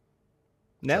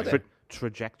 Nailed it.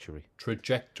 Trajectory.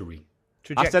 Trajectory.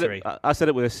 Trajectory. I said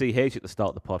it with a CH at the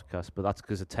start of the podcast, but that's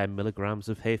because of 10 milligrams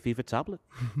of hay fever tablet.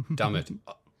 Damn it.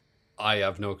 I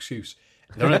have no excuse.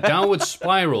 They're on a downward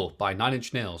spiral by Nine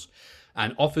Inch Nails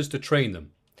and offers to train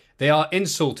them. They are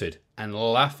insulted and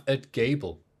laugh at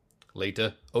Gable.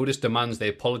 Later, Otis demands they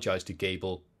apologise to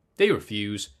Gable. They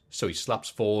refuse, so he slaps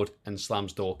forward and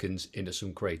slams Dawkins into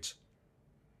some crates.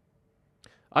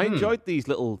 I enjoyed these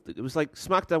little... It was like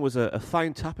SmackDown was a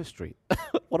fine tapestry.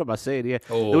 What am I saying here?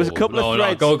 Oh, there was a couple of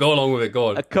threads. No, go along with it, go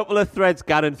on. A couple of threads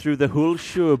gathering through the whole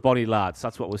show, Bonnie lads.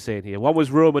 That's what we're saying here. One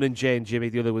was Roman and Jay and Jimmy.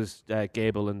 The other was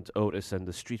Gable and Otis and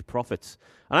the Street Profits.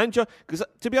 And I enjoy... Because,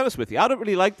 to be honest with you, I don't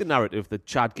really like the narrative that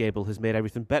Chad Gable has made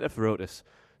everything better for Otis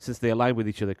since they aligned with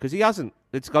each other. Because he hasn't.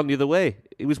 It's gone the other way.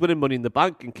 He was winning Money in the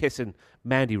Bank and kissing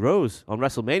Mandy Rose on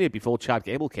WrestleMania before Chad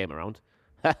Gable came around.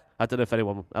 I don't know if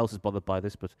anyone else is bothered by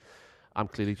this, but I'm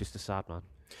clearly just a sad man.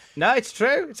 No, it's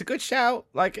true. It's a good shout.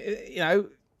 Like, you know,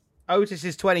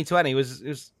 Otis's 2020 was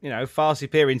you know, far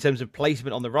superior in terms of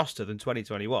placement on the roster than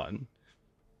 2021.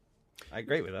 I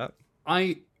agree with that.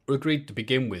 I agreed to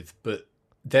begin with, but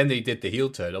then they did the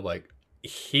heel turn. I'm like,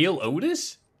 heel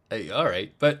Otis? Hey, all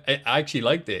right. But I actually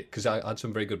liked it because I had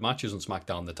some very good matches on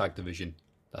SmackDown, the tag division.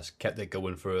 That's kept it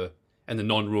going and the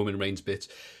non-Roman Reigns bits.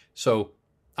 So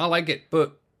I like it,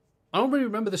 but I don't really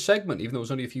remember the segment, even though it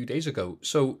was only a few days ago.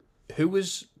 So who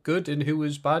was good and who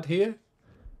was bad here?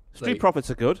 Street Profits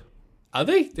are good. Are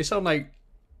they? They sound like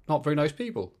not very nice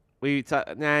people. Nah.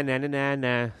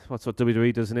 That's what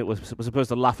WWE does, isn't it? We're supposed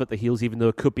to laugh at the heels, even though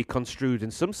it could be construed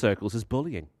in some circles as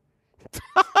bullying.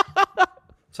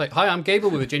 It's like, hi, I'm Gable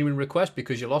with a genuine request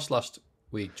because you lost last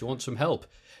week. Do you want some help?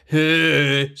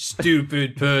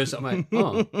 Stupid person. I'm like,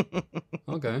 oh,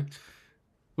 okay. I'm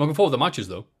looking forward to the matches,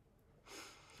 though.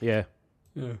 Yeah.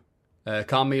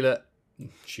 Carmella.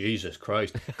 Jesus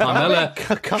Christ. Carmella.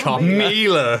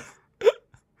 Carmella.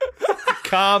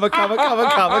 Karma.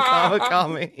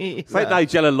 It's like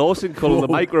Nigella Lawson calling the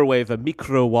microwave a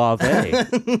microwave.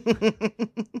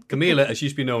 Camila, as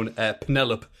she's been known,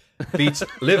 Penelope, beats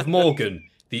Liv Morgan,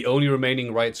 the only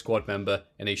remaining Riot Squad member,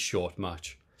 in a short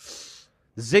match.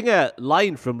 Zinger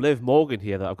line from Liv Morgan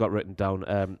here that I've got written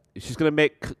down. She's going to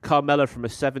make Carmella from a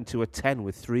 7 to a 10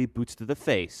 with 3 boots to the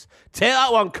face. Take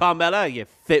that one, Carmella, you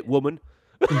fit woman.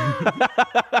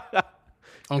 I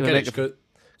don't get it. She's got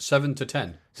 7 to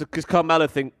 10. So, because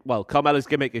Carmella's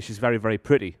gimmick is she's very, very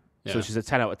pretty. So she's a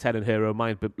 10 out of 10 in her own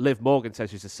mind. But Liv Morgan says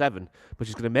she's a 7, but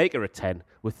she's going to make her a 10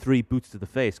 with 3 boots to the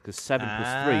face because 7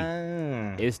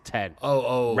 plus 3 is 10.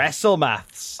 Oh. Wrestle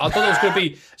maths. I thought it was going to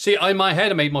be... See, in my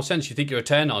head, it made more sense. You think you're a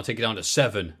 10, I'll take it down to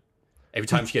 7. Every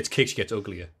time she gets kicked, she gets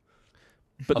uglier.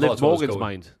 But Liv Morgan's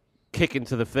mind, kicking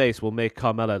to the face will make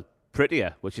Carmella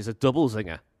prettier, which is a double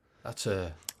zinger. That's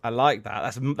a... I like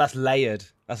that. That's layered.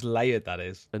 That's layered, that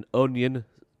is. An onion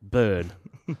burn.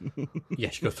 Yeah,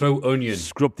 she got to throw onion.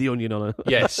 Scrub the onion on her.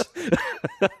 Yes.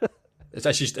 It's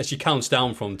as she counts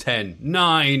down from 10,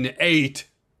 9, 8.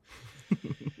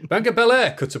 Bianca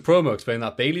Belair cuts a promo explaining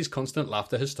that Bayley's constant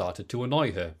laughter has started to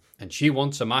annoy her, and she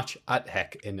wants a match at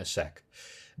Heck in a sec.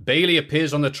 Bayley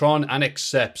appears on the Tron and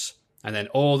accepts, and then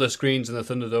all the screens in the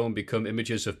Thunderdome become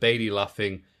images of Bayley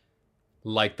laughing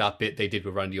like that bit they did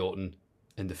with Randy Orton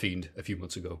and The Fiend a few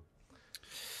months ago.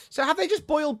 So have they just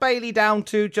boiled Bayley down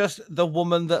to just the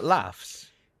woman that laughs?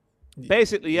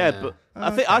 Basically, yeah. But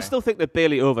I still think that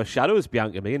Bayley overshadows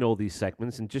Bianca in all these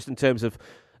segments, and just in terms of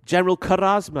general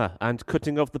charisma and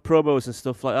cutting off the promos and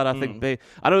stuff like that, I think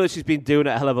I know that she's been doing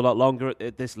it a hell of a lot longer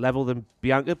at this level than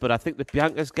Bianca, but I think that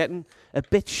Bianca's getting a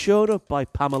bit shown up by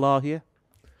Pamela here.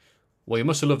 Well, you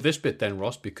must have loved this bit then,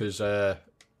 Ross, because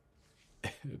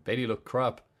Bayley looked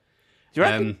crap. Do you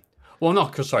reckon? Well,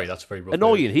 not because, sorry, that's very rough.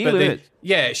 Annoying heel, isn't it?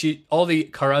 Yeah, all the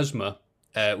charisma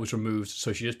was removed,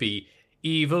 so she'd just be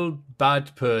evil,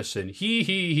 bad person.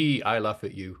 He, I laugh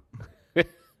at you.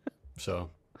 So.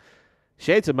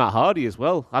 Shades of Matt Hardy as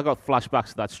well. I got flashbacks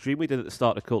to that stream we did at the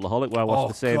start of Cultaholic where I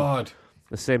watched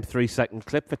the same 3-second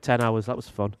clip for 10 hours. That was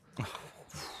fun. I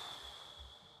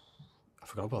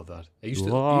forgot about that.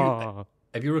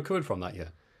 Have you recovered from that yet?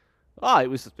 It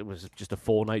was just a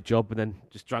 4-night job, and then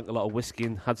just drank a lot of whiskey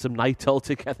and had some night all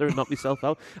together and knocked myself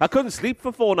out. I couldn't sleep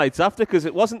for 4 nights after because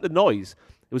it wasn't the noise.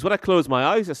 It was when I closed my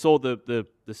eyes, I saw the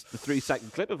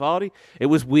 3-second clip of Hardy. It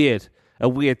was weird. A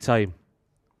weird time.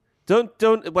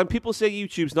 Don't. When people say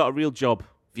YouTube's not a real job,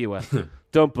 viewer,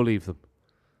 don't believe them.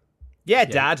 Yeah,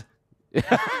 Dad.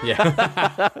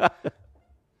 Yeah.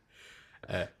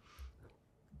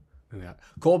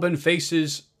 Corbin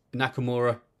faces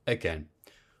Nakamura again.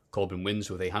 Corbin wins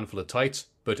with a handful of tights,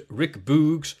 but Rick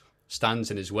Boogs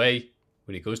stands in his way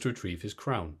when he goes to retrieve his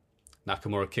crown.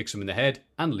 Nakamura kicks him in the head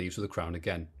and leaves with the crown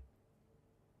again.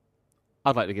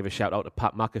 I'd like to give a shout out to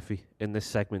Pat McAfee in this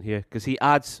segment here because he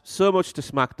adds so much to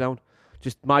SmackDown.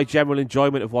 Just my general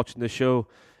enjoyment of watching the show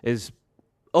is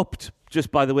upped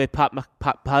just by the way Pat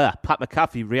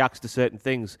McAfee reacts to certain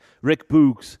things. Rick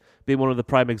Boogs being one of the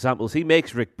prime examples. He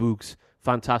makes Rick Boogs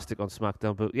fantastic on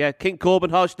SmackDown. But yeah, King Corbin,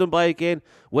 harsh done by again,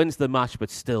 wins the match but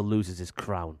still loses his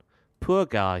crown. Poor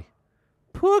guy.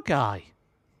 Poor guy.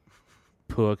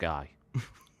 Poor guy.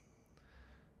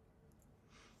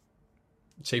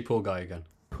 Say poor guy again.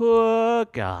 Poor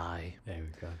guy. There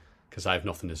we go. Because I have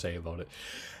nothing to say about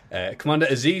it. Commander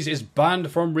Aziz is banned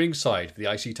from ringside for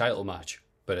the IC title match,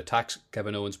 but attacks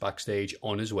Kevin Owens backstage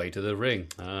on his way to the ring.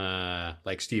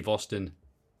 Like Steve Austin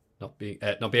not being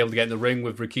able to get in the ring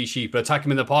with Rikishi, but attack him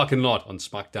in the parking lot on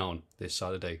SmackDown this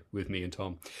Saturday with me and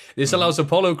Tom. This allows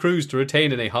Apollo Crews to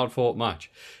retain in a hard-fought match.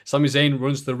 Sami Zayn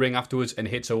runs to the ring afterwards and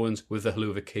hits Owens with the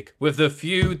Helluva Kick, with the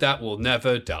feud that will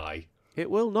never die. It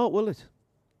will not, will it?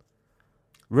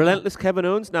 Relentless Kevin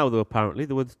Owens now, though, apparently.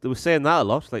 They were saying that a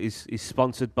lot, like he's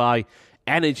sponsored by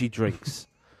energy drinks.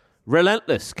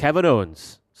 Relentless Kevin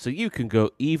Owens. So you can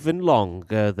go even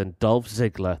longer than Dolph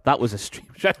Ziggler. That was a stream.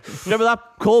 Remember that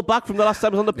call back from the last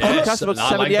time I was on the podcast about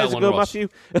 7 years ago, Matthew?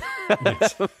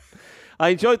 I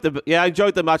enjoyed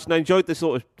the match, and I enjoyed the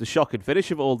sort of the shock and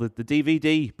finish of all the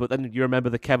DVD. But then you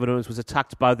remember that Kevin Owens was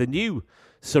attacked by the new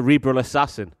cerebral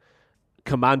assassin,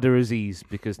 Commander Aziz,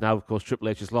 because now, of course, Triple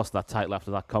H has lost that title after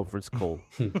that conference call.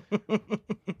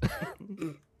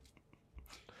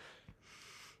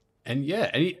 And yeah,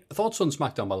 any thoughts on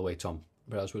SmackDown, by the way, Tom?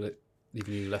 Whereas with it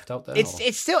leaving you left out there? It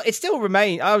still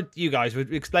remains. Oh, you guys were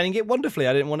explaining it wonderfully.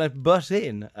 I didn't want to butt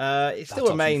in. It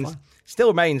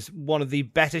still remains one of the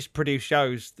better produced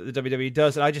shows that the WWE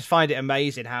does, and I just find it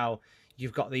amazing how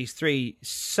you've got these three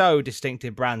so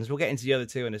distinctive brands. We'll get into the other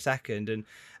two in a second, and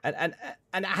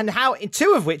how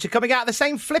two of which are coming out of the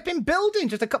same flipping building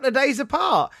just a couple of days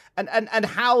apart, and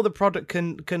how the product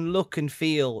can look and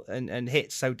feel and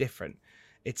hit so different.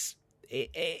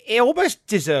 It almost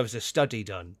deserves a study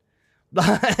done,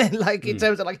 like in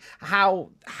terms of like how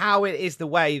it is the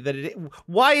way that it.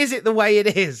 Why is it the way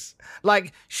it is?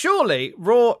 Like surely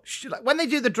Raw when they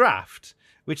do the draft,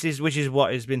 which is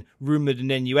what has been rumored and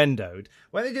innuendoed.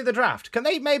 When they do the draft, can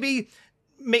they maybe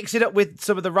mix it up with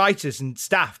some of the writers and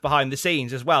staff behind the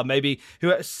scenes as well? Maybe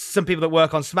some people that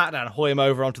work on SmackDown hoy them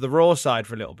over onto the Raw side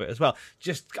for a little bit as well.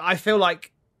 Just I feel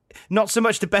like. Not so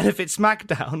much to benefit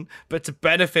SmackDown, but to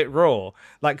benefit Raw.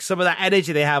 Like some of that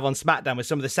energy they have on SmackDown with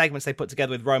some of the segments they put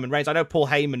together with Roman Reigns. I know Paul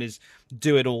Heyman is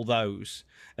doing all those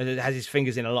and has his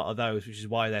fingers in a lot of those, which is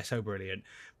why they're so brilliant.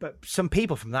 But some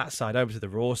people from that side over to the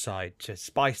Raw side to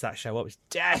spice that show up is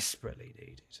desperately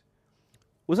needed.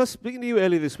 Was I speaking to you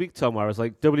earlier this week, Tom, where I was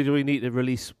like, WWE need to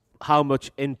release how much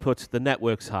input the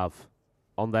networks have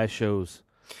on their shows?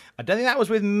 I don't think that was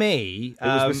with me. It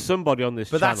was with somebody on this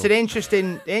channel. But that's an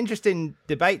interesting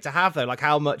debate to have, though. Like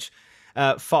how much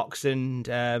Fox and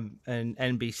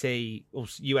NBC or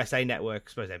USA Network, I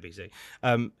suppose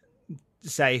NBC,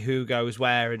 say who goes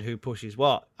where and who pushes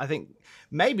what. I think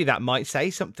maybe that might say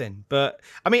something. But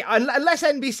I mean, unless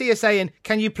NBC are saying,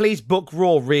 "Can you please book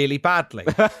Raw really badly?"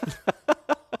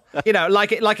 You know,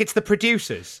 like it's the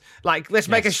producers. Like let's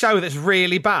make a show that's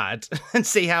really bad and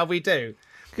see how we do.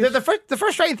 The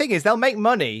frustrating thing is they'll make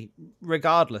money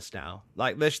regardless now.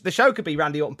 Like the show could be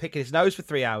Randy Orton picking his nose for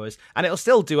 3 hours and it'll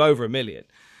still do over $1 million.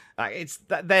 Like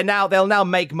they'll now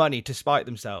make money to spite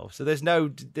themselves. So there's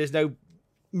no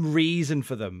reason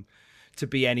for them to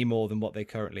be any more than what they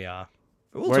currently are.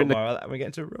 But we'll talk more about that when we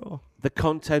get into Raw. The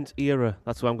content era.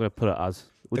 That's what I'm going to put it as.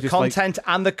 The content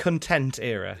and the content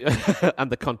era. And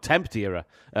the contempt era.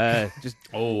 Yeah,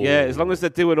 as long as they're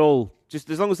doing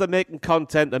as long as they're making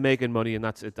content, they're making money, and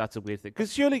that's a weird thing.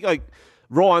 Because surely, like,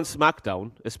 Raw and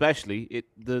SmackDown, especially,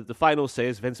 the final say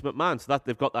is Vince McMahon. So that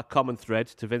they've got that common thread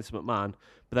to Vince McMahon,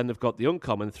 but then they've got the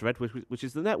uncommon thread, which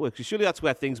is the network. So surely that's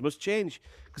where things must change.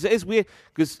 Because it is weird.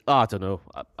 Because, I don't know.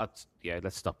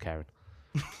 Let's stop caring.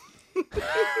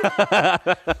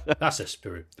 That's the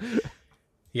spirit.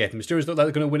 Yeah, the Mysterios look like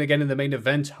they're going to win again in the main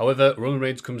event. However, Roman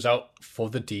Reigns comes out for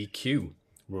the DQ.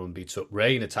 Roman beats up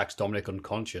Rey and attacks Dominic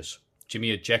unconscious.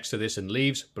 Jimmy objects to this and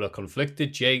leaves, but a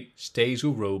conflicted Jay stays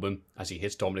with Roman as he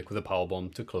hits Dominic with a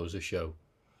powerbomb to close the show.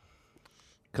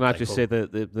 Can I just say the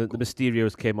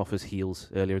Mysterios came off as heels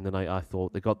earlier in the night? I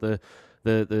thought they got the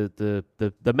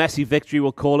messy victory,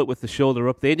 we'll call it, with the shoulder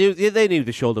up. They knew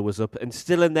the shoulder was up, and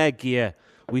still in their gear,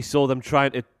 we saw them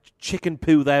trying to chicken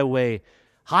poo their way,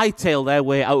 hightail their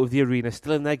way out of the arena,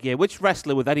 still in their gear. Which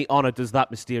wrestler with any honour does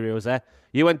that, Mysterios?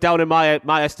 You went down in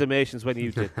my estimations when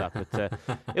you did that. But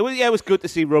it was good to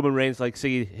see Roman Reigns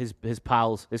see his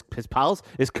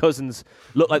cousins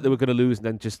look like they were going to lose, and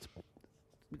then just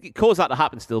cause that to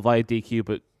happen still via DQ,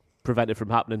 but prevent it from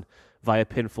happening via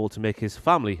pinfall to make his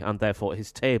family and therefore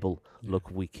his table look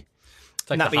weak.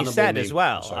 And that being said, as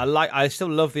well, I still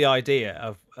love the idea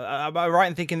of. Am I right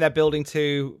in thinking they're building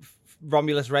to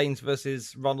Romulus Reigns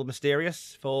versus Ronald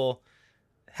Mysterious for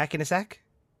Heck in a Sec?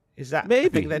 Is that maybe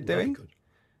the thing they're doing?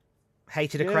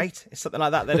 Hated a crate? It's something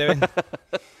like that they're doing.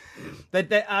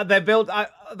 They're build.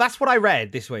 That's what I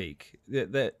read this week.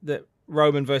 That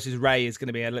Roman versus Ray is going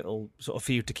to be a little sort of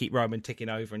feud to keep Roman ticking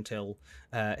over until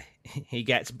he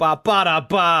gets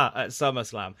ba-ba-da-ba at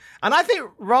SummerSlam. And I think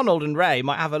Ronald and Ray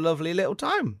might have a lovely little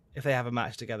time if they have a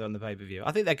match together on the pay-per-view.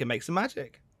 I think they can make some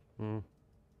magic. I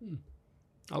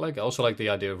also like the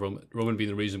idea of Roman being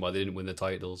the reason why they didn't win the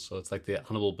titles. So it's like the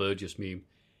Hannibal Burgess meme.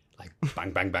 Like,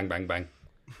 bang, bang, bang, bang, bang.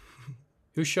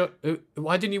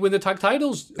 Why didn't you win the tag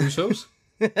titles, Usos?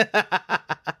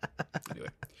 Anyway.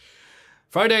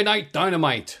 Friday Night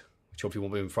Dynamite, which hopefully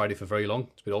won't be on Friday for very long.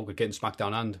 It's been awkward getting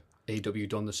SmackDown and AEW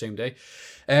done the same day.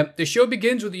 The show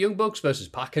begins with the Young Bucks versus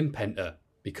Pac and Penta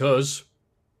because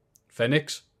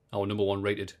Phoenix, our number 1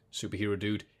 rated superhero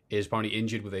dude, is apparently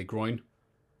injured with a groin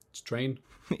strain.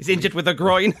 He's injured with a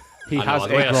groin. He has a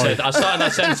groin. I started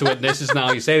that sentence with, this is now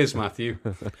how you say this, Matthew.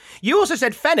 You also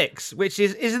said Phoenix, which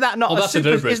isn't that not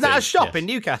isn't that a shop in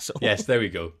Newcastle? Yes, there we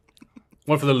go.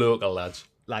 One for the local lads.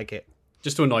 Like it.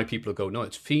 Just to annoy people who go, no,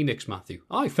 it's Phoenix, Matthew.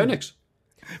 Aye, Phoenix.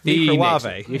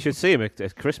 Phoenix. You should see him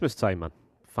at Christmas time, man.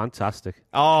 Fantastic.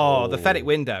 Oh, the Fenwick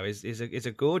window is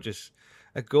a gorgeous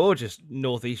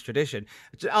Northeast tradition.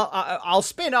 I'll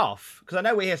spin off because I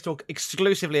know we're here to talk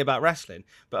exclusively about wrestling.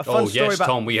 But a fun story about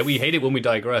Tom, we hate it when we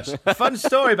digress. A fun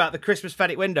story about the Christmas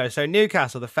Fenwick window. So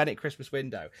Newcastle, the Fenwick Christmas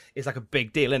window is like a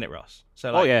big deal, isn't it, Ross?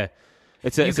 So oh yeah.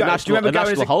 It's a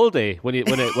national holiday when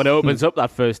it opens up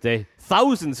that first day.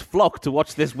 Thousands flock to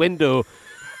watch this window.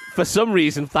 For some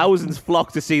reason, thousands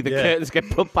flock to see the curtains get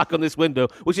put back on this window,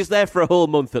 which is there for a whole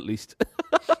month at least.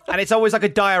 And it's always like a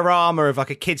diorama of like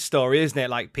a kid's story, isn't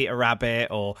it? Like Peter Rabbit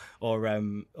or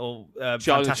Charlie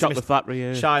the Chocolate Factory.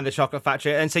 Yeah. Charlie the Chocolate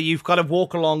Factory. And so you've got to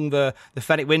walk along the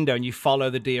Fenwick window and you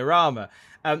follow the diorama.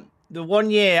 The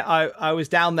one year I was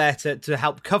down there to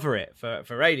help cover it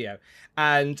for radio,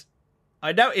 and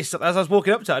I noticed, as I was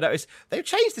walking up to it, they've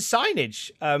changed the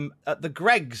signage at the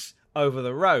Greggs over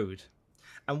the road.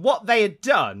 And what they had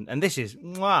done, and this is,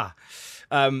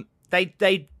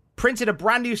 they printed a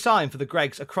brand new sign for the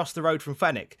Greggs across the road from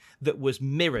Fenwick that was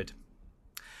mirrored.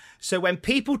 So when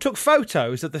people took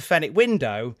photos of the Fenwick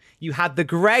window, you had the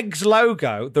Greggs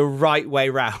logo the right way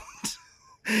round.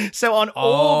 So on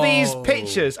all these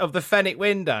pictures of the Fenwick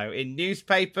window in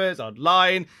newspapers,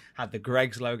 online, had the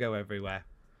Greggs logo everywhere.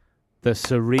 The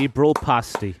cerebral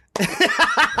pasty.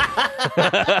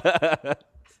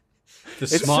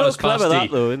 It's so clever,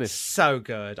 that though, isn't it? So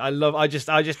good. I just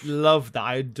loved that.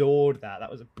 I adored that.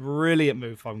 That was a brilliant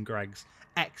move from Greggs.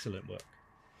 Excellent work.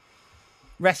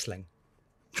 Wrestling,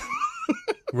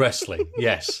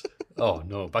 yes. Oh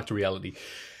no, back to reality.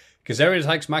 Kazarian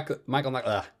attacks Michael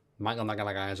McIntyre. Michael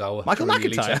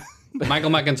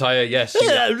McIntyre, yes.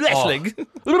 Wrestling.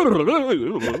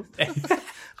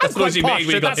 That's quite posh,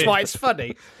 so that's why it's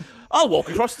funny. I'll walk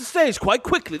across the stage quite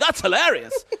quickly. That's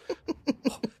hilarious.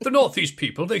 The Northeast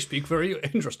people, they speak very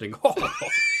interesting.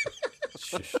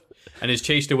 And is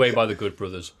chased away by the Good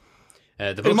Brothers.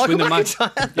 The Bucks win the match.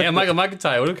 Yeah, Michael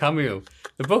McIntyre, what a cameo.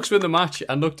 The Bucks win the match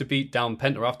and look to beat down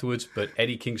Penta afterwards, but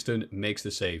Eddie Kingston makes the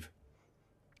save.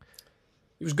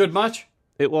 It was a good match.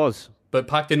 It was. But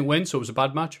Pac didn't win, so it was a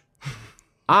bad match.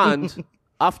 And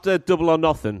after Double or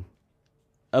Nothing,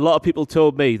 a lot of people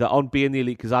told me that on Being the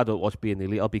Elite, because I don't watch Being the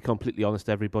Elite, I'll be completely honest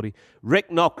to everybody,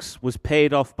 Rick Knox was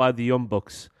paid off by the Young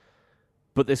Bucks,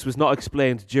 but this was not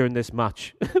explained during this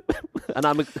match.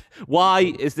 And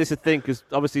why is this a thing? Because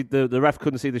obviously the ref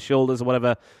couldn't see the shoulders or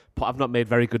whatever. I've not made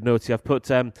very good notes here. I've put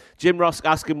Jim Ross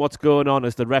asking what's going on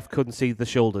as the ref couldn't see the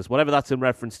shoulders, whatever that's in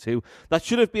reference to. That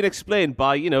should have been explained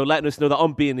by, letting us know that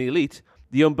on Being the Elite,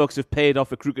 the Young Bucks have paid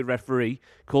off a crooked referee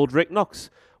called Rick Knox.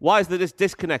 Why is there this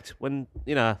disconnect when,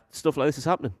 stuff like this is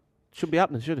happening? Shouldn't be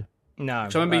happening, should it? No.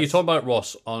 So I remember you talking about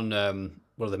Ross on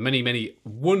one of the many, many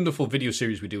wonderful video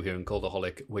series we do here in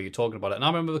Cultaholic where you're talking about it. And I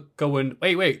remember going,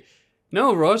 wait,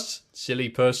 no, Ross, silly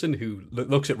person who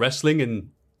looks at wrestling and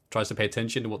tries to pay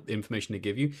attention to what information they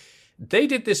give you. They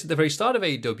did this at the very start of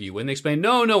AEW when they explained,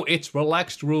 no, it's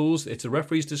relaxed rules. It's a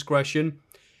referee's discretion.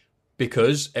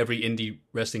 Because every indie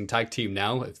wrestling tag team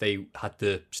now, if they had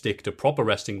to stick to proper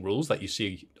wrestling rules that you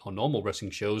see on normal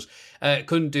wrestling shows,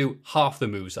 couldn't do half the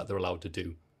moves that they're allowed to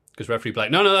do. Because referee be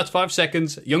like, no, that's 5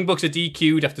 seconds. Young Bucks are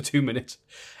DQ'd after 2 minutes.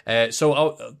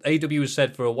 So AEW has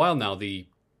said for a while now,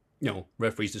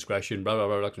 referee's discretion, blah, blah,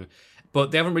 blah, blah.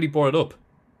 But they haven't really brought it up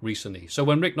recently. So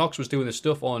when Rick Knox was doing this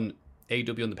stuff on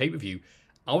AEW on the pay-per-view,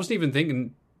 I wasn't even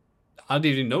thinking, I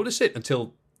didn't even notice it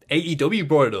until AEW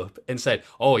brought it up and said,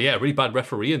 oh yeah, really bad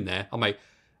referee in there. I'm like,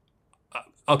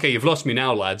 okay, you've lost me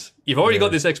now, lads. You've already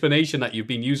got this explanation that you've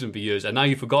been using for years, and now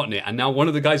you've forgotten it, and now one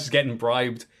of the guys is getting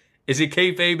bribed. Is it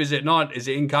kayfabe? Is it not? Is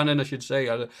it in canon, I should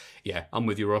say? Yeah, I'm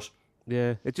with you, Ross.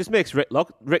 Yeah, it just makes Rick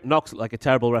Knox look like a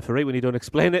terrible referee when you don't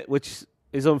explain it, which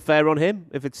is unfair on him.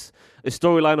 If it's a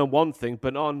storyline on one thing,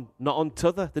 but not on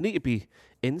t'other, they need to be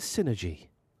in synergy.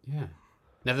 Yeah.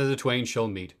 Never the twain shall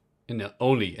meet.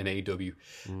 Only in AEW.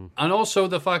 And also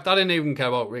the fact I didn't even care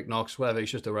about Rick Knox, whatever,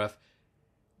 he's just a ref.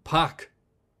 Pac,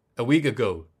 a week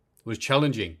ago, was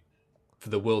challenging for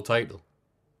the world title.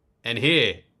 And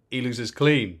here, he loses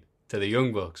clean to the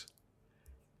Young Bucks.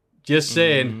 Just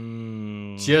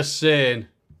saying. Just saying.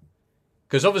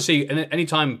 Because obviously,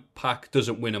 anytime Pac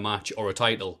doesn't win a match or a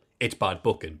title, it's bad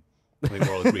booking. I think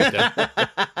we're all agreed there.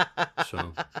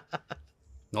 So,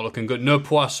 not looking good. No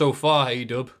pois so far,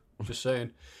 A-Dub. Just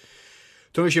saying.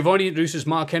 Tony Schiavone introduces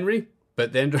Mark Henry,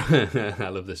 but then I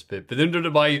love this bit. But then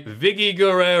done by Vicky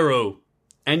Guerrero,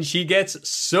 and she gets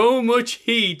so much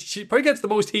heat. She probably gets the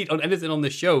most heat on anything on the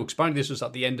show. Apparently, this was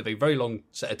at the end of a very long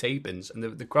set of tapings, and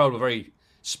the crowd were very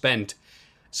spent.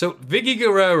 So Vicky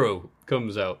Guerrero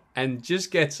comes out and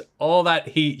just gets all that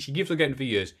heat. She keeps on getting for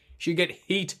years. She get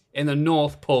heat in the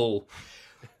North Pole.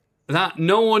 That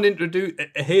no one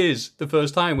introduces the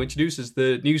first time introduces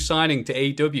the new signing to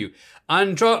AEW.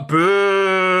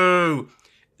 Boo!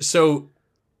 So,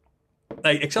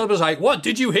 Excalibur's like, what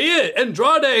did you hear?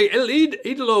 Andrade El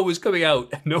Idolo was coming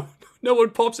out. No one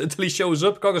pops until he shows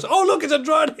up. God goes, oh look, it's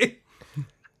Andrade.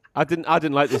 I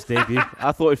didn't like this debut.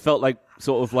 I thought it felt like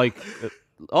sort of like,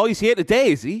 oh, he's here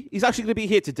today, is he? He's actually going to be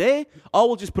here today. Oh,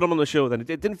 we'll just put him on the show then. It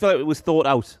didn't feel like it was thought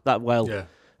out that well. Yeah.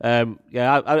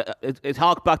 It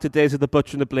harked back to Days of the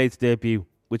Butcher and the Blades debut,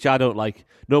 which I don't like.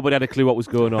 Nobody had a clue what was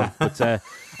going on. But I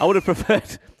would have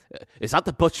preferred... Is that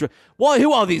the Butcher? Why?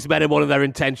 Who are these men and what are their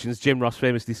intentions? Jim Ross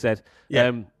famously said. Yeah.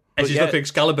 And she's looking at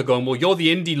Excalibur going, well, you're the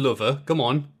indie lover. Come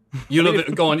on. You love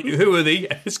it. Go on. Who are they?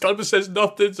 Excalibur says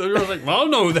nothing. So you're like, well, I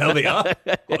don't know who the hell they are.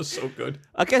 That was so good.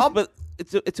 I guess, but...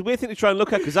 It's a weird thing to try and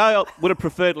look at because I would have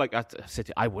preferred,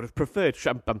 I would have preferred.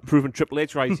 I'm proving Triple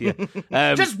H right here.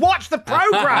 Just watch the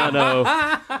program. I know.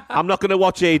 I'm not going to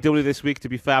watch AEW this week. To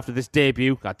be fair, after this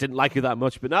debut, I didn't like it that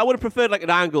much. But I would have preferred like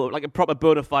an angle, like a proper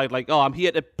bona fide, like, oh, I'm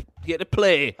here to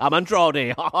play. I'm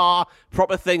Andrade.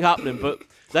 Proper thing happening. But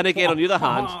then again, on the other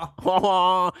hand,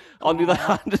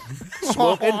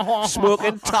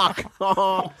 smoking tack.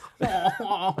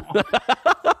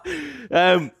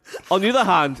 On the other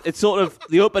hand, it's sort of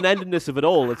the open-endedness of it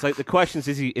all. It's like the questions: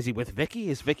 is he with Vicky?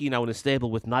 Is Vicky now in a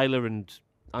stable with Nyla and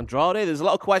Andrade? There's a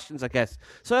lot of questions, I guess.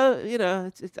 So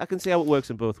I can see how it works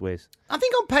in both ways. I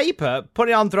think on paper,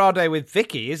 putting Andrade with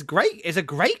Vicky is great. Is a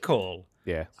great call.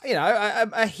 Yeah,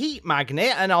 a heat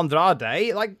magnet and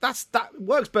Andrade, like that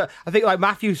works. But I think, like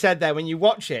Matthew said there, when you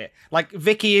watch it, like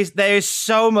Vicky there is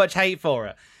so much hate for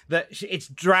her that it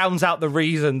drowns out the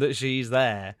reason that she's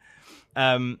there,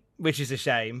 which is a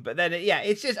shame. But then,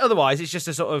 it's just otherwise, it's just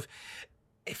a sort of,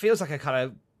 it feels like a kind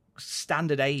of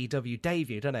standard AEW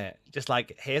debut, doesn't it? Just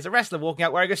like, here's a wrestler walking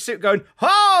out wearing a suit going,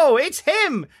 oh, it's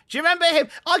him! Do you remember him?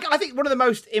 I think one of the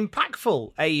most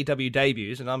impactful AEW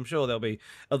debuts, and I'm sure there'll be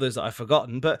others that I've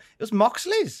forgotten, but it was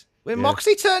Moxley's. When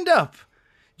Moxley turned up.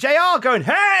 JR going,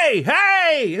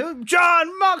 hey,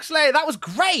 John Moxley. That was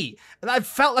great. And I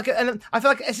felt like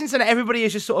since then everybody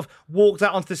has just sort of walked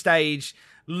out onto the stage,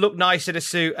 looked nice in a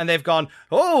suit, and they've gone,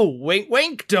 oh, wink,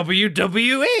 wink,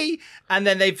 WWE. And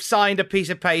then they've signed a piece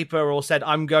of paper or said,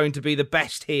 I'm going to be the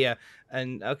best here.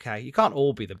 And okay, you can't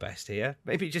all be the best here.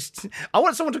 Maybe just, I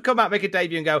want someone to come out, make a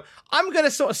debut and go, I'm going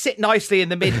to sort of sit nicely in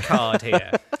the mid-card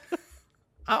here.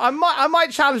 I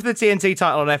might challenge the TNT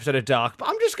title on an episode of Dark, but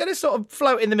I'm just going to sort of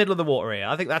float in the middle of the water here.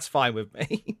 I think that's fine with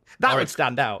me. That would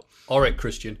stand out. All right,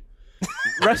 Christian.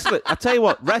 I tell you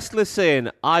what, wrestlers saying,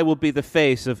 I will be the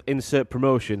face of insert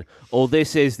promotion, or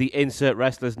this is the insert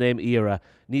wrestler's name era,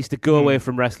 needs to go away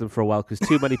from wrestling for a while, because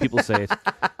too many people say it.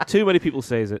 Too many people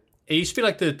say it. It used to be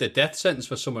like the death sentence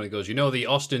for someone who goes, the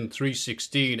Austin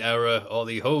 316 era or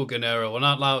the Hogan era. We're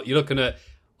not allowed. You're looking at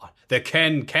the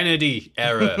Ken Kennedy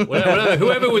era. Whatever,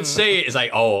 whoever would say it is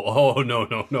like, oh,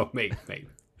 no, mate.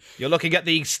 You're looking at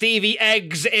the Stevie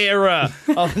Eggs era.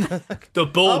 The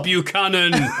Bull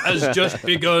Buchanan has just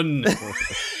begun.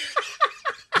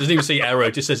 Doesn't even say era,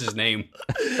 it just says his name.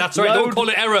 That's right, don't call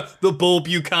it era. The Bull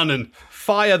Buchanan.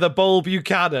 Fire the Bull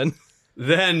Buchanan.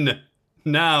 Then,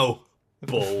 now,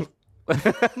 Bull.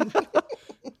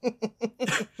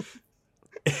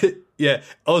 Yeah.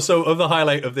 Also, other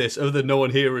highlight of this, other than no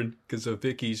one hearing because of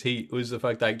Vicky's heat, was the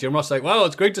fact that Jim Ross was like, wow,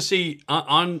 it's great to see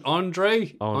Andrew,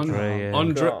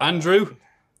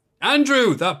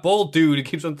 that bald dude who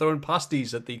keeps on throwing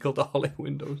pasties at the Cultaholic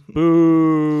windows.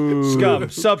 Boo. Scum.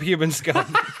 Subhuman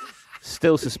scum.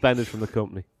 Still suspended from the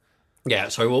company. Yeah,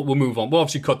 sorry, we'll move on. We'll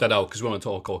obviously cut that out because we want to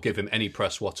talk or give him any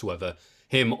press whatsoever.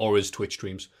 Him or his Twitch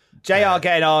streams. JR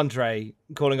getting Andre,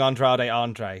 calling Andrade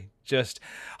Andre. Just...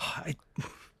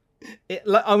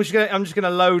 I'm just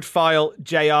gonna load file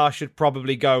JR should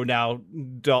probably go now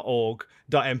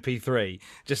 .org.mp3.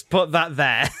 Just put that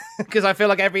there because I feel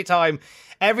like every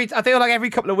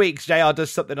couple of weeks JR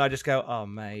does something I just go, oh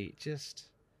mate, just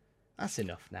that's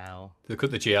enough now. Look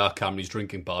at the JR camera, he's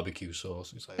drinking barbecue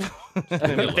sauce. It's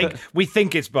like, we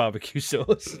think it's barbecue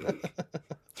sauce.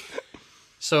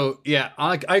 So yeah,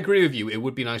 I agree with you. It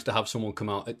would be nice to have someone come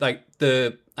out like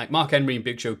Mark Henry and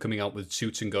Big Show coming out with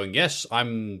suits and going, "Yes,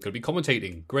 I'm going to be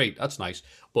commentating." Great, that's nice.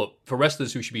 But for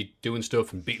wrestlers who should be doing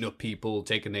stuff and beating up people,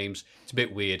 taking names, it's a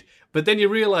bit weird. But then you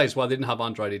realise why they didn't have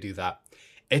Andrade do that.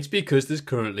 It's because there's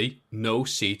currently no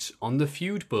seats on the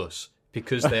feud bus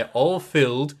because they're all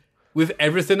filled with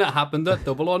everything that happened at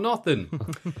Double or Nothing.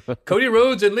 Cody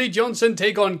Rhodes and Lee Johnson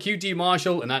take on QT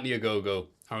Marshall and Anthony Ogogo.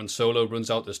 Aaron Solo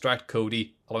runs out to distract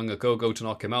Cody, allowing Ogogo to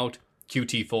knock him out.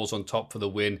 QT falls on top for the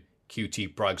win.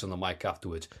 QT brags on the mic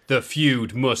afterwards. The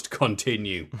feud must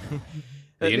continue.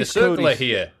 The Inner Circle are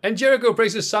here, and Jericho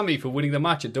praises Sammy for winning the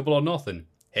match at Double or Nothing.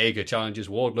 Hager challenges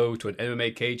Wardlow to an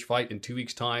MMA cage fight in 2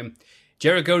 weeks' time.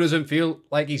 Jericho doesn't feel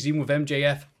like he's even with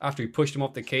MJF after he pushed him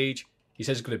off the cage. He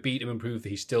says he's going to beat him and prove that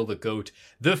he's still the GOAT.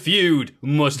 The feud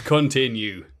must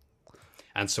continue.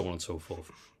 And so on and so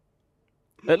forth.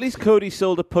 At least Cody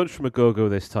sold a punch from Ogogo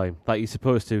this time, like he's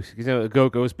supposed to. Because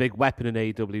Ogogo's big weapon in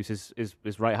AEW is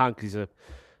his right hand, because he's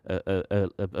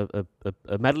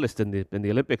a medalist in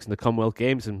the Olympics and the Commonwealth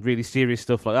Games and really serious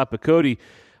stuff like that. But Cody,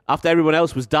 after everyone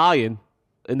else was dying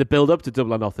in the build-up to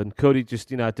Double or Nothing, Cody just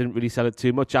didn't really sell it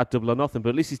too much at Double or Nothing. But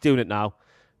at least he's doing it now.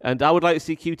 And I would like to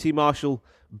see QT Marshall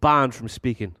banned from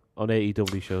speaking on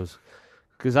AEW shows.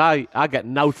 Because I get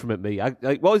nothing from it, me.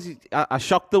 I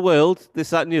shocked the world,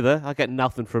 this, that, and the other. I get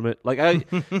nothing from it.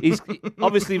 He's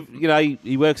obviously,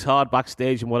 he works hard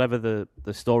backstage and whatever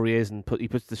the story is, and he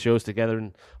puts the shows together,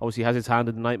 and obviously has his hand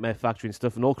in the Nightmare Factory and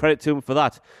stuff, and all credit to him for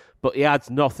that. But he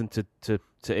adds nothing to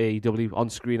AEW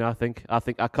on screen. I think I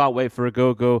can't wait for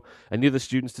Ogogo and the other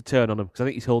students to turn on him, because I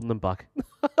think he's holding them back.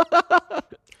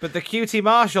 But the QT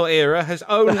Marshall era has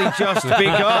only just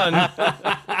begun.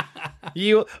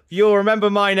 You'll remember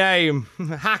my name.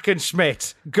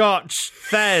 Hackenschmidt, Gotch,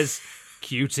 Fez,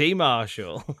 QT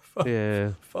Marshall.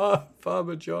 Yeah.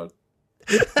 Farmer John.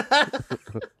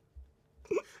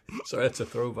 Sorry, that's a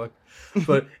throwback.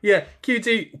 But yeah,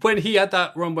 QT, when he had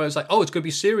that run where I was like, oh, it's going to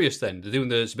be serious then. They're doing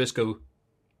the Zbyszko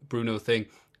Bruno thing.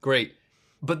 Great.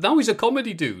 But now he's a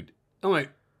comedy dude. I'm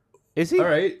like, is he? All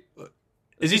right.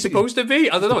 Is he supposed to be?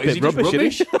 I don't know. Is he just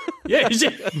rubbish? Yeah, he's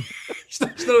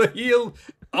not a heel.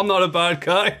 I'm not a bad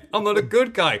guy. I'm not a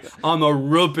good guy. I'm a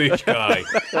rubbish guy.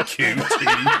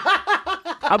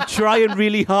 QT. I'm trying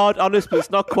really hard, honest, but it's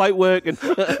not quite working.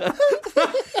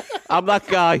 I'm that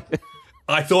guy.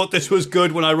 I thought this was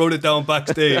good when I wrote it down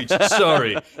backstage.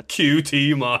 Sorry.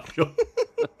 QT Marshall.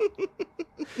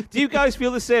 Do you guys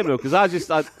feel the same though? Because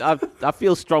I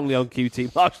feel strongly on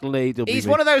QT Marshall and AEW. He's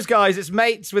one of those guys that's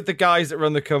mates with the guys that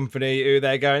run the company, who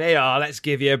they're going, hey, let's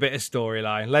give you a bit of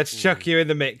storyline. Let's chuck you in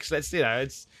the mix. Let's,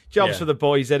 it's jobs for the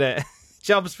boys, isn't it?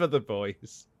 Jobs for the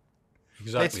boys.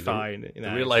 Exactly. It's fine.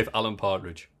 The real life Alan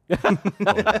Partridge.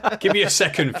 Give me a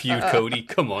second feud, Cody.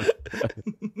 Come on.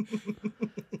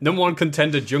 Number one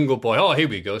contender, Jungle Boy. Oh, here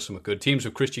we go. Some good teams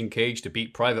with Christian Cage to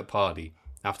beat Private Party.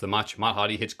 After the match, Matt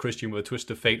Hardy hits Christian with a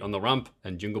twist of fate on the ramp,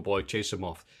 and Jungle Boy chases him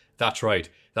off. That's right.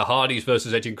 The Hardys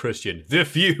versus Edge and Christian. The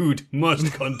feud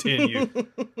must continue.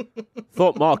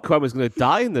 Thought Mark Quinn was going to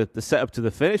die in the setup to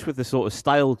the finish with the sort of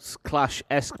Styles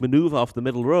Clash-esque maneuver off the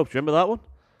middle rope. Do you remember that one?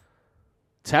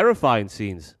 Terrifying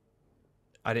scenes.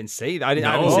 I didn't see that. I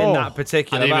haven't seen that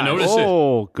particular I didn't even match. notice it.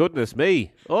 Oh, goodness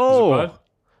me. Oh.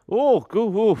 Oh,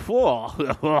 good.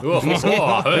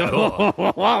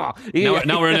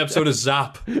 Now we're in an episode of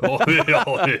Zap.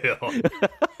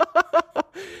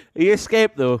 He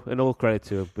escaped, though, and all credit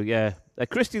to him. But yeah,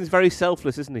 Christian's very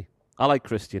selfless, isn't he? I like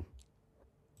Christian.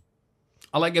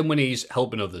 I like him when he's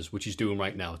helping others, which he's doing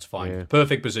right now. It's fine. Yeah.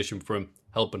 Perfect position for him,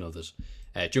 helping others.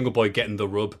 Jungle Boy getting the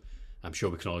rub. I'm sure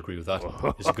we can all agree with that.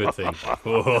 It's a good thing.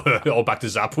 Oh, back to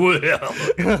Zap.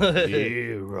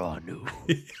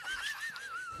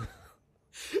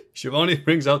 Shivani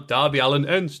brings out Darby Allin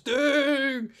and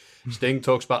Sting. Sting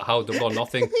talks about how Double or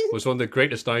Nothing was one of the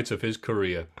greatest nights of his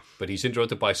career, but he's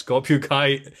interrupted by Scorpio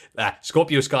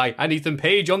Sky and Ethan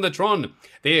Page on the Tron.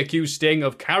 They accuse Sting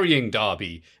of carrying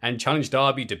Darby and challenge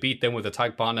Darby to beat them with a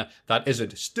tag partner that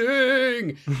isn't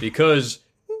Sting. Because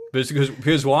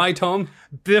why, Tom?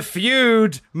 The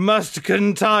feud must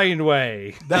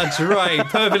continue. That's right.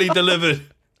 Perfectly delivered.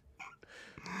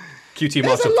 QT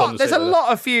Marshall. There's a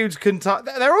lot of feuds.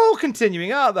 They're all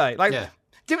continuing, aren't they? Like, yeah.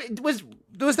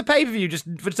 Was the pay-per-view just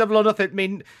for Double or Nothing? I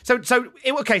mean, so the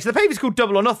pay-per-view's called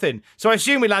Double or Nothing. So I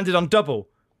assume we landed on double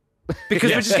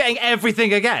because we're just getting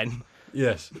everything again.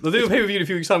 Yes, the new pay-per-view in a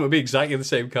few weeks' time will be exactly the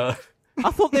same card.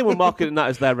 I thought they were marketing that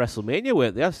as their WrestleMania,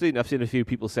 weren't they? I've seen a few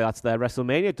people say that's their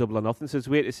WrestleMania, Double or Nothing. So it's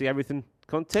weird to see everything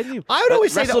continue. I would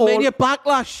always say that WrestleMania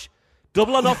Backlash,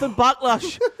 Double or Nothing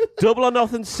Backlash, Double or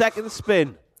Nothing Second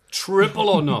Spin. Triple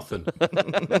or Nothing.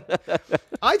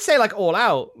 I'd say like All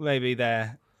Out, maybe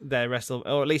their wrestle,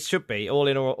 or at least should be All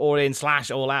In or All In /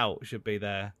 All Out should be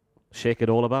there. Shake it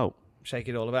all about. Shake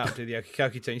it all about. Do the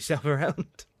okie-dokie, turn yourself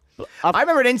around. I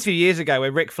remember an interview years ago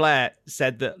where Ric Flair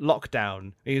said that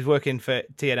Lockdown, he was working for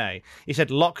TNA, he said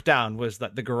Lockdown was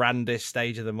like the grandest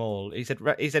stage of them all. He said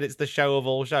it's the show of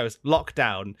all shows,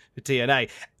 Lockdown for TNA,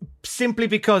 simply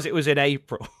because it was in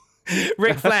April.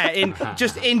 Ric Flair in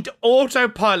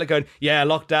autopilot going, yeah,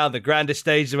 Lockdown, the grandest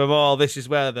stage of them all. This is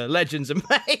where the legends are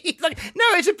made. Like, no,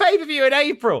 it's a pay-per-view in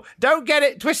April. Don't get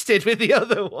it twisted with the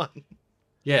other one.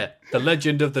 Yeah, the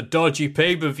legend of the dodgy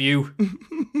pay-per-view.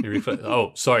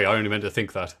 Oh, sorry, I only meant to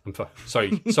think that. I'm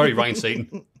sorry, Ryan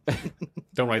Satan.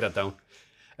 Don't write that down.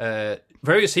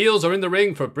 Various heels are in the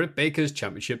ring for Britt Baker's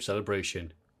championship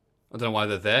celebration. I don't know why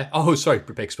they're there. Oh, sorry,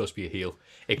 Britt Baker's supposed to be a heel.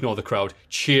 Ignore the crowd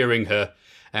cheering her.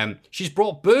 She's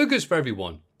brought burgers for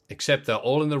everyone, except they're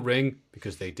all in the ring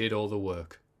because they did all the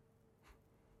work.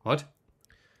 What?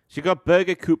 She got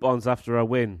burger coupons after her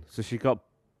win, so she got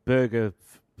burgers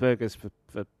for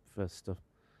stuff.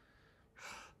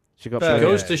 She got burgers.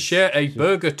 Goes to share a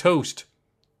burger toast.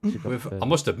 I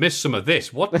must have missed some of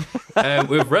this. What?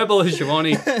 With Rebel and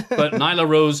Shivani, but Nyla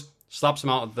Rose slaps him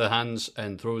out of the hands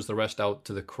and throws the rest out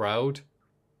to the crowd.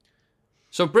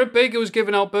 So Britt Baker was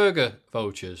giving out burger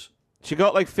vouchers. She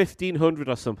got like 1,500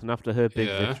 or something after her big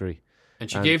victory. And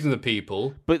she gave them to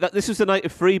people. But this was the night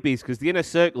of freebies because the Inner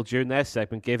Circle during their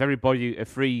segment gave everybody a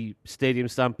free Stadium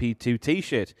Stampede 2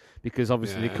 t-shirt because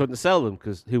obviously they couldn't sell them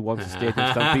because who wants a Stadium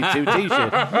Stampede 2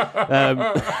 t-shirt?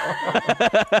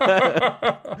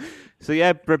 So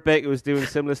yeah, Britt Baker was doing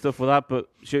similar stuff with that, but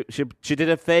she did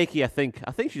a fakie, I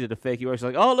think she did a fakie where she's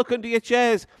like, oh, look under your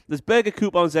chairs. There's burger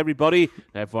coupons, everybody.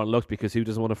 And everyone looked because who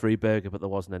doesn't want a free burger, but there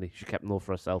wasn't any. She kept them all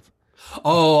for herself.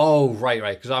 Oh, right.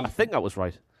 Because I think that was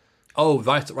right. Oh,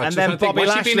 right. And then Bobby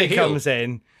Lashley comes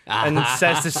in and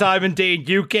says to Simon Dean,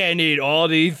 you can't eat all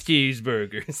these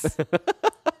cheeseburgers.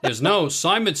 There's no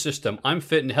Simon system. I'm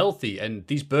fit and healthy, and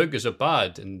these burgers are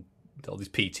bad. And all these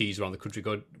PTs around the country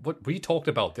going, what are you talking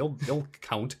about? They'll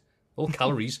count. All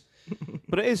calories.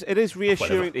 But it is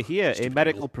reassuring to hear a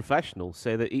medical professional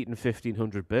say that eating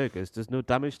 1,500 burgers does no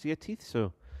damage to your teeth.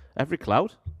 So every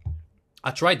cloud.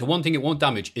 That's right. The one thing it won't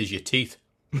damage is your teeth.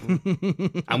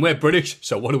 And we're British,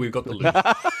 so what have we got to lose?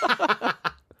 And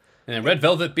then Red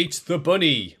Velvet beats the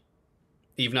Bunny.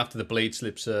 Even after the blade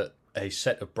slips a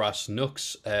set of brass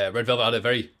knucks. Red Velvet had a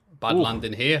very bad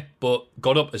landing here, but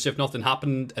got up as if nothing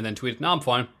happened and then tweeted, "No, I'm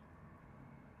fine."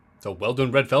 So well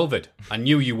done, Red Velvet. I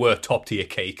knew you were top tier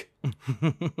cake. And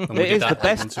we did that the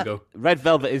best. Months ago. Red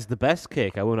Velvet is the best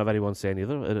cake. I won't have anyone say any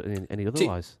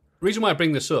otherwise. The reason why I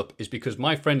bring this up is because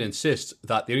my friend insists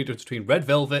that the only difference between red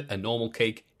velvet and normal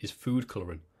cake is food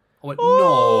colouring. I went,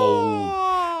 no.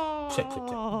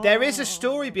 There is a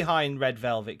story behind red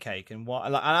velvet cake, and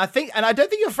I don't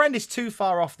think your friend is too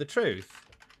far off the truth.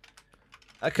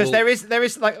 Because there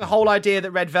is like the whole idea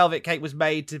that red velvet cake was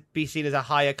made to be seen as a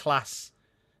higher class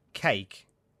cake.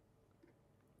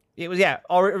 It was,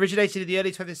 originated in the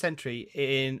early 20th century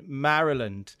in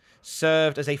Maryland,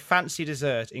 served as a fancy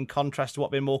dessert in contrast to what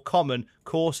had been more common,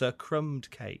 coarser, crumbed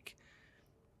cake.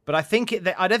 But I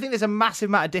don't think there's a massive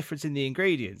amount of difference in the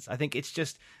ingredients. I think it's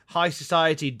just high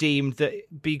society deemed that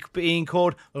being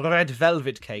called red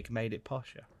velvet cake made it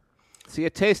posher. So you're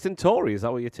tasting Tory, is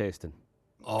that what you're tasting?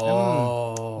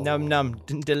 Oh. Num num.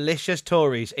 Delicious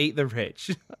Tories. Eat the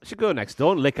rich. I should go next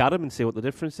door and lick at them and see what the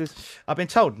difference is. I've been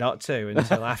told not to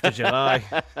until after July.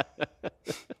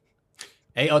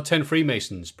 8 out of 10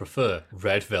 Freemasons prefer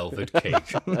red velvet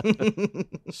cake.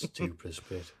 Stupid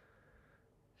bit.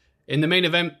 In the main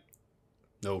event,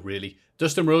 no, really.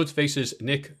 Dustin Rhodes faces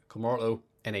Nick Comoroto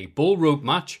in a bull rope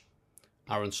match.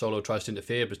 Aaron Solo tries to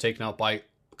interfere, but is taken out by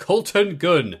Colton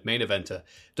Gunn, main eventer.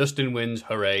 Dustin wins,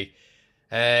 hooray.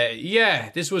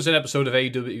 This was an episode of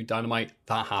AEW Dynamite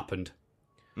that happened.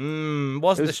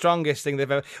 Wasn't the strongest thing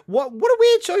they've ever. What a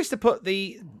weird choice to put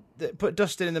put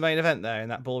Dustin in the main event there in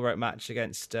that bull rope match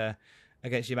against your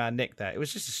man Nick there. It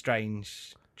was just a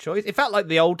strange choice. It felt like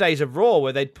the old days of Raw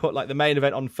where they'd put like the main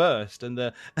event on first and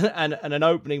an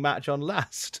opening match on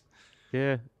last.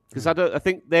 Yeah, because I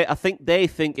think they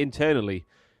think internally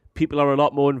people are a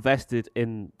lot more invested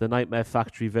in the Nightmare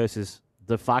Factory versus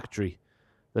the Factory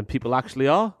than people actually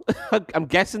are. I'm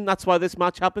guessing that's why this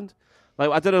match happened.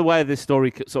 Like, I don't know where this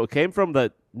story sort of came from,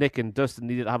 that Nick and Dustin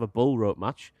needed to have a bull rope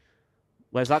match.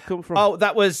 Where's that come from? Oh,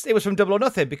 it was from Double or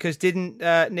Nothing, because didn't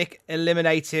Nick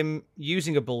eliminate him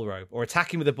using a bull rope or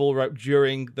attacking with a bull rope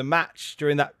during the match,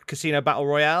 during that Casino Battle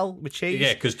Royale with Cheese?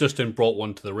 Yeah, because Dustin brought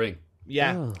one to the ring.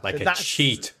 Yeah. Like a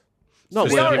cheat. Not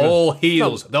So they're all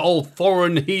heels. They're all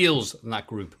foreign heels in that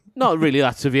group. Not really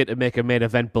that severe to make a main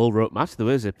event bull rope match, though,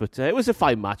 is it? But it was a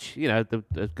fine match. You know,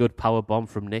 a good power bomb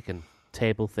from Nick and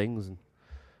table things. And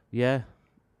yeah,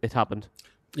 it happened.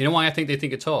 You know why I think they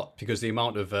think it's hot? Because the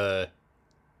amount of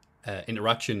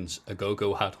interactions a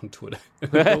Go-Go had on Twitter.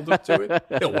 Build up to it.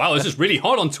 Oh, wow, this is really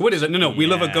hot on Twitter. It's like, no, we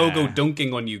love a Go-Go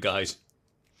dunking on you guys.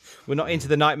 We're not into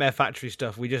the Nightmare Factory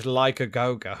stuff. We just like a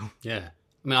Go-Go. Yeah.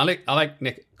 I mean, I like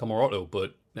Nick Comoroto,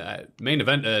 but main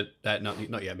event,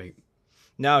 not yet, mate.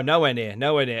 No, nowhere near.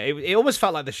 It almost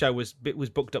felt like the show was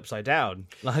booked upside down.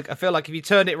 Like, I feel like if you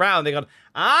turned it round, they gone,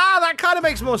 that kind of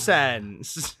makes more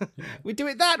sense. We do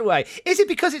it that way. Is it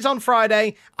because it's on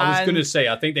Friday? I was going to say,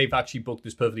 I think they've actually booked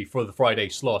this perfectly for the Friday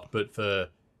slot, but for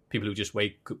people who just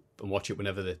wake up and watch it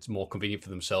whenever it's more convenient for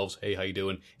themselves, hey, how you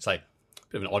doing? It's like a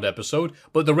bit of an odd episode.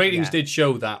 But the ratings did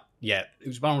show that, it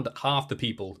was around half the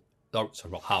people.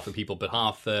 Sorry, not half the people, but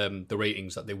half the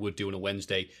ratings that they would do on a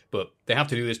Wednesday. But they have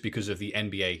to do this because of the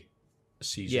NBA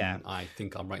season. Yeah. I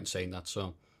think I'm right in saying that.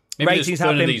 So ratings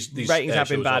have been ratings have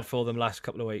been bad for them last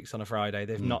couple of weeks on a Friday.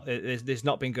 They've not. It's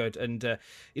not been good. And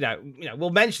we'll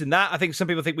mention that. I think some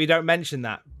people think we don't mention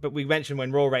that, but we mention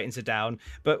when Raw ratings are down.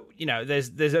 But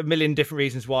there's a million different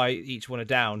reasons why each one are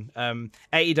down.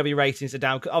 AEW ratings are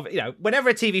down.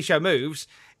 Whenever a TV show moves,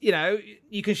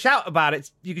 you can shout about it.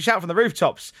 You can shout from the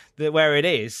rooftops where it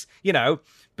is,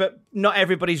 but not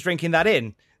everybody's drinking that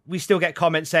in. We still get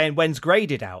comments saying, when's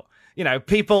graded out?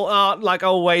 People aren't like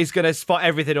always going to spot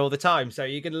everything all the time. So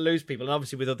you're going to lose people. And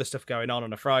obviously with other stuff going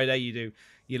on a Friday,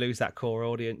 you lose that core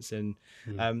audience. And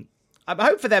I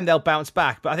hope for them they'll bounce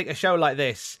back. But I think a show like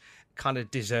this kind of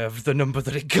deserved the number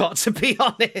that it got, to be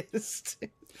honest.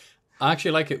 I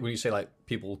actually like it when you say, like,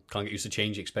 people can't get used to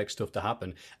change, expect stuff to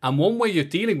happen. And one way you're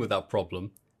dealing with that problem,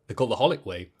 the Cultaholic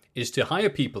way, is to hire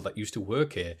people that used to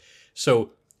work here.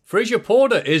 So Fraser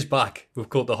Porter is back with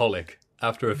Cultaholic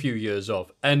after a few years off.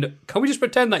 And can we just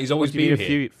pretend that he's always been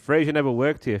here? Fraser never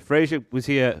worked here. Fraser was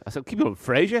here. I said, keep on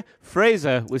Fraser.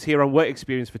 Fraser was here on work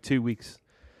experience for 2 weeks.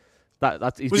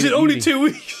 Was it only 2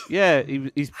 weeks? Yeah,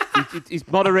 he's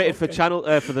moderated for channel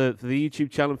for the YouTube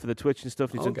channel, for the Twitch and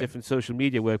stuff. He's done different social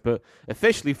media work, but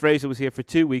officially Fraser was here for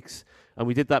 2 weeks, and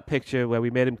we did that picture where we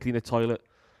made him clean a toilet.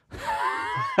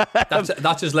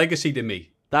 That's his legacy to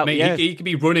me. He could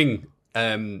be running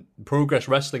Progress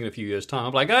Wrestling in a few years' time.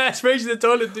 I'm like, it's Fraser the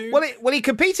toilet dude. Well, he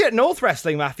competed at North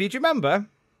Wrestling, Matthew. Do you remember?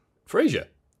 Fraser?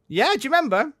 Yeah, do you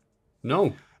remember?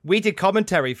 No. We did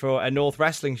commentary for a North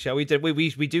Wrestling show. We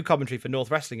do commentary for North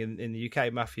Wrestling in the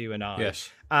UK, Matthew and I. Yes.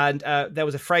 And there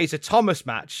was a Fraser Thomas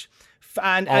match.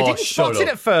 And I didn't spot it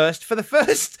at first. For the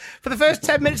first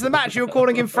 10 minutes of the match, you were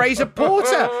calling him Fraser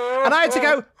Porter. And I had to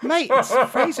go, mate, it's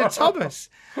Fraser Thomas.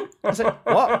 I was like,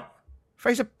 what?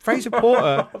 Fraser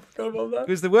Porter,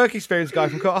 who's the work experience guy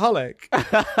from Cultaholic.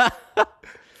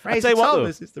 Fraser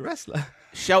Thomas is the wrestler.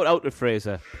 shout out to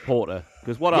Fraser Porter,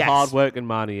 because what a Yes. hard-working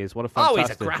man he is. What a Oh, he's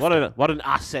a fantastic, grafter. what an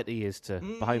asset he is to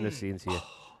behind the scenes here.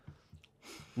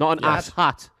 Not an ass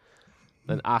hat,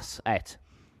 an asset.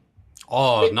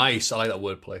 Oh, nice. I like that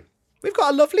wordplay. We've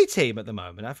got a lovely team at the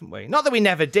moment, haven't we? Not that we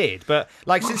never did, but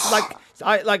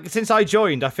since I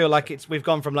joined, I feel like we've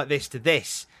gone from like this to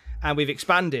this, and we've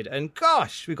expanded. And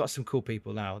gosh, we've got some cool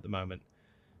people now at the moment.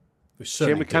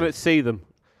 Jim, we cannot see them.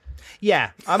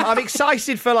 Yeah, I'm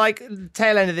excited for like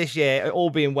tail end of this year, all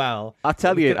being well. I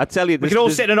tell you, We can all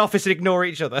sit in an office and ignore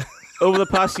each other. over the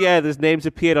past year, there's names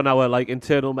appeared on our like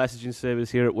internal messaging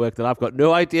service here at work that I've got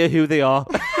no idea who they are.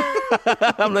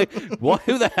 I'm like, what?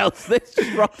 Who the hell's this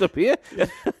just rocked up here?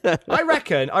 I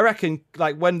reckon,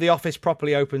 like when the office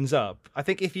properly opens up, I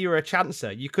think if you were a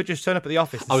chancer, you could just turn up at the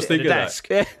office and sit at a desk,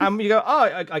 and you go,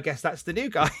 "Oh, I guess that's the new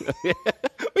guy."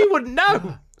 We wouldn't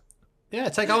know. Yeah,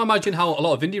 it's like I imagine how a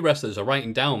lot of indie wrestlers are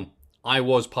writing down. I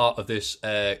was part of this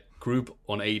group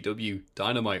on AEW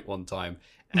Dynamite one time,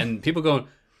 and people going,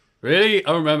 "Really?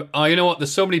 I remember. Oh, you know what?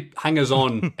 There's so many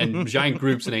hangers-on and giant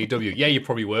groups in AEW. Yeah, you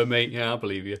probably were, mate. Yeah, I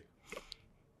believe you."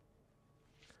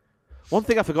 One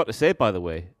thing I forgot to say, by the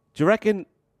way, do you reckon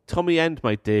Tommy End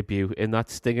might debut in that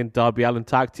Sting and Darby Allin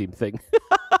tag team thing?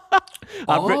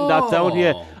 I've written that down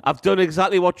here. I've done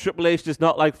exactly what Triple H does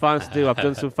not like fans to do. I've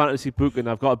done some fantasy booking.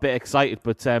 I've got a bit excited,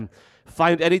 but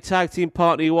find any tag team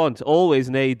partner you want. Always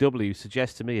in AEW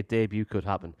suggests to me a debut could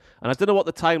happen. And I don't know what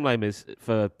the timeline is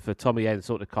for Tommy End's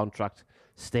sort of contract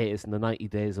status in the 90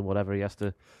 days and whatever he has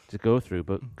to go through,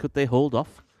 but could they hold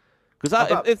off?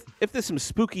 Because if there's some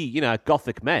spooky,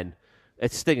 gothic men,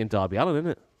 it's Sting and Darby Allin,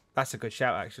 isn't it? That's a good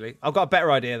shout, actually. I've got a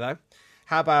better idea, though.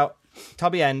 How about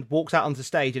Tommy End walks out onto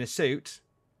stage in a suit,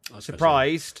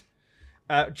 surprised.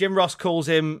 Jim Ross calls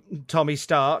him Tommy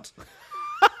Start.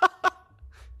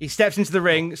 He steps into the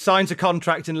ring, signs a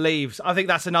contract, and leaves. I think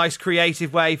that's a nice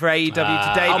creative way for AEW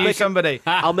to debut somebody.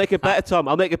 I'll make it better, Tom.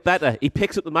 I'll make it better. He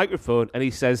picks up the microphone and he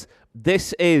says,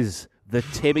 "This is the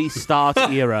Timmy Start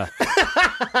era."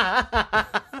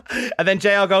 And then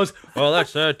JR goes, "Well,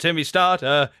 that's Timmy Start.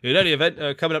 In any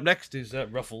event, coming up next is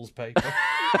Ruffles paper."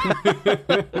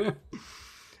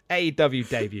 AEW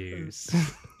debuts.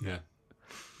 Yeah.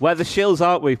 We're the shills,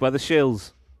 aren't we? We're the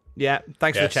shills. Yeah,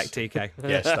 thanks Yes. for the check, TK.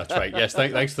 Yes, that's right. Yes,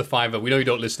 thanks to the $5. We know you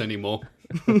don't listen anymore.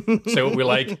 Say what we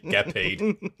like, get paid.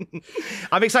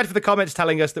 I'm excited for the comments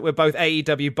telling us that we're both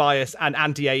AEW biased and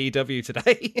anti-AEW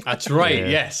today. That's right,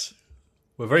 yes.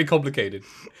 We're very complicated.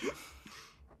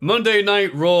 Monday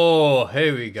Night Raw.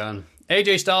 Here we go.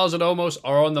 AJ Styles and Omos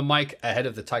are on the mic ahead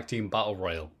of the tag team battle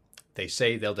royal. They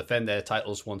say they'll defend their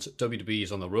titles once WWE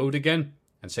is on the road again,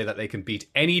 and say that they can beat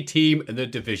any team in the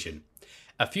division.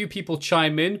 A few people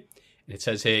chime in, and it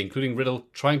says here, including Riddle,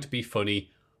 trying to be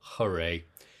funny. Hooray.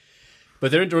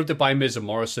 But they're interrupted by Miz and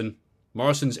Morrison.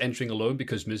 Morrison's entering alone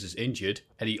because Miz is injured,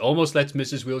 and he almost lets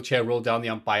Miz's wheelchair roll down the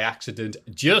amp by accident,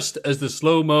 just as the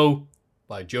slow-mo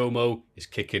by Jomo is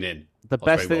kicking in. The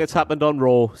best thing that's happened on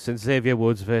Raw since Xavier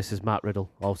Woods versus Matt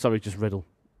Riddle. Oh, sorry, just Riddle.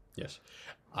 Yes.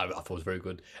 I thought it was very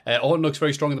good. Orton looks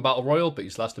very strong in the Battle Royal, but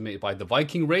he's last eliminated by the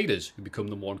Viking Raiders, who become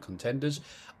the #1 contenders.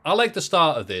 I like the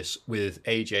start of this with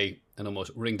AJ and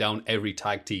almost ring down every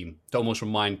tag team to almost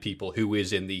remind people who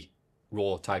is in the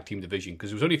Raw tag team division.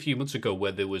 Because it was only a few months ago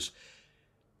where there was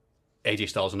AJ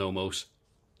Styles and Omos,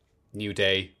 New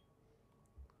Day,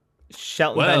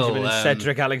 Shelton Benjamin and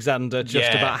Cedric Alexander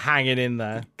just about hanging in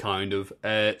there. Kind of.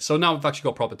 So now we've actually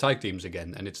got proper tag teams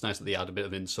again, and it's nice that they add a bit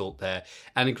of insult there.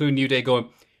 And including New Day going,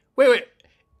 wait,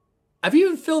 have you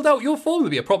even filled out your form to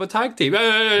be a proper tag team?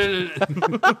 It's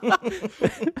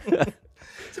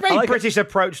a very British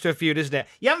approach to a feud, isn't it?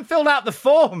 You haven't filled out the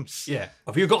forms. Yeah.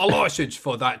 Have you got a license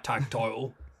for that tag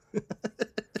title?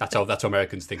 That's how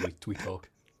Americans think we talk.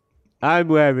 I'm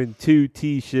wearing 2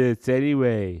 T-shirts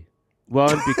anyway.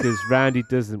 1 because Randy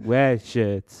doesn't wear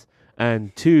shirts,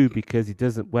 and 2 because he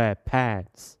doesn't wear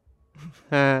pants.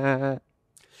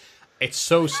 It's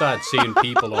so sad seeing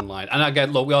people online. And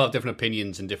again, look, we all have different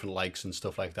opinions and different likes and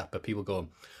stuff like that, but people going,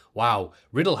 wow,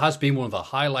 Riddle has been one of the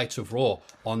highlights of Raw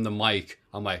on the mic.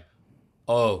 I'm like,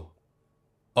 oh,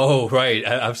 right.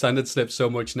 I've standard slipped so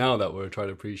much now that we're trying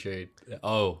to appreciate.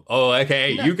 Oh,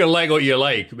 okay. No. You can like what you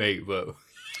like, mate, but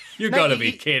you got to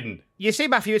be kidding. You see,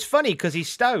 Matthew, it's funny because he's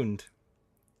stoned.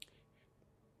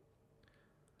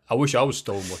 I wish I was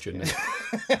stoned watching this.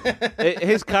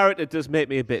 His character does make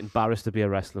me a bit embarrassed to be a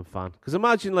wrestling fan. Because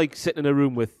imagine like sitting in a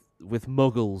room with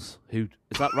muggles who...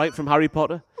 Is that right, from Harry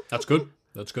Potter? That's good.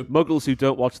 Muggles who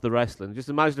don't watch the wrestling. Just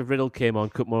imagine if Riddle came on,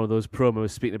 cut one of those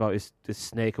promos speaking about his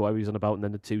snake or whatever he was on about, and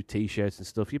then the 2 T-shirts and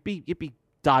stuff. You'd be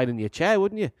dying in your chair,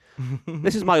 wouldn't you?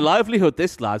 This is my livelihood,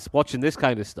 this, lads, watching this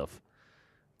kind of stuff.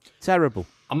 Terrible.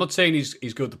 I'm not saying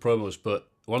he's good at the promos, but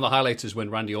one of the highlights is when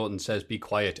Randy Orton says, "Be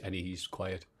quiet," and he's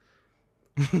quiet.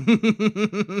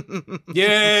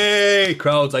 Yay!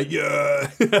 Crowd's like,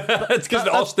 yeah. It's because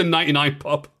the Austin 99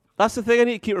 pop. That's the thing I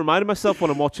need to keep reminding myself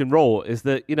when I'm watching Raw, is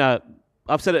that, you know,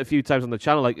 I've said it a few times on the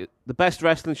channel, like, the best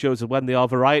wrestling shows are when they are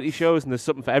variety shows and there's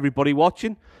something for everybody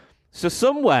watching. So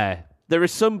somewhere, there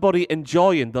is somebody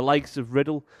enjoying the likes of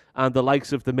Riddle and the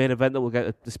likes of the main event that we'll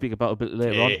get to speak about a bit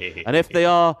later on. And if they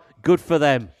are, good for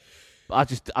them.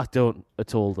 But I don't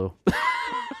at all, though.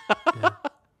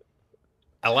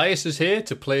 Elias is here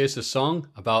to play us a song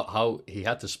about how he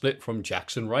had to split from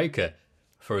Jackson Riker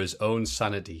for his own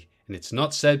sanity. And it's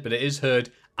not said, but it is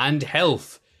heard, and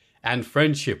health and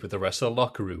friendship with the wrestler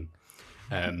locker room.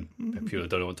 People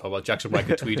don't know what I'm talking about. Jackson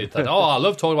Riker tweeted that, I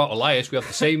love talking about Elias. We have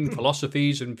the same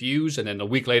philosophies and views. And then a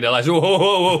week later, Elias,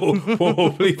 whoa,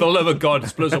 please, for the love of God,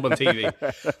 split up on TV.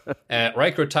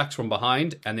 Riker attacks from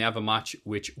behind, and they have a match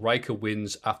which Riker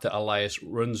wins after Elias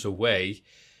runs away.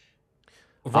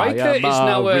 Riker I am is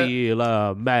now a real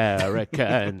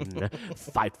American.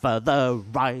 Fight for the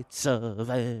rights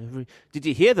of every... Did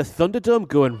you hear the Thunderdome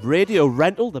going radio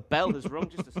rental? The bell has rung.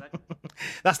 Just a second.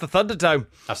 That's the Thunderdome.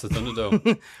 That's the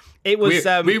Thunderdome. It was.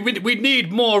 We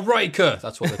need more Riker.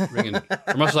 That's what they're ringing.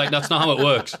 I'm just like, that's not how it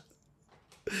works.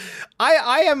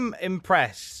 I am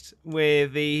impressed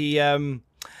with the. I'm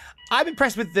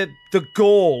impressed with the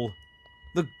gall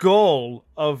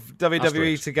of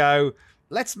WWE to go,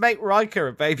 let's make Riker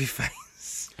a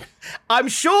babyface. I'm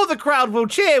sure the crowd will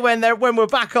cheer when we're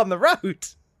back on the road.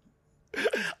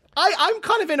 I'm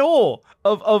kind of in awe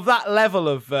of that level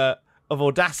of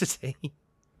audacity.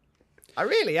 I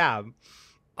really am.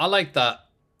 I like that.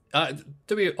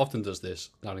 WWE often does this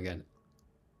now and again.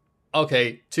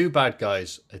 Okay, two bad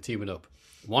guys are teaming up.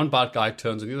 One bad guy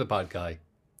turns on the other bad guy.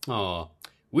 Oh,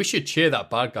 we should cheer that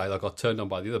bad guy that got turned on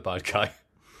by the other bad guy.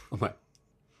 I'm like,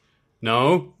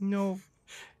 no,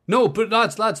 but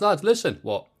lads, listen.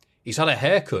 What? He's had a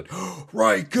haircut.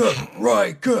 Riker.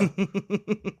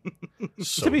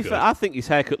 So to be good. fair, I think his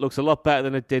haircut looks a lot better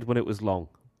than it did when it was long.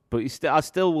 But I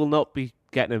still will not be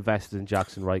getting invested in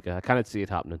Jackson Riker. I cannot see it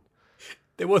happening.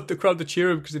 They want the crowd to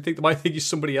cheer him because they might think he's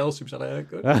somebody else who's had a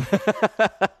haircut.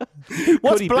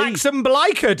 What's Blackson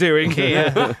Bliker doing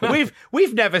here?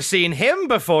 We've never seen him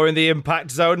before in the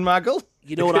Impact Zone, Maggle.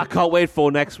 You know what I can't wait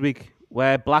for next week?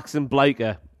 Where Blackson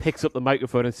Bliker picks up the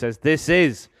microphone and says, "This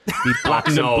is the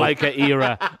Blackson Bliker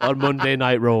era on Monday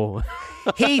Night Raw."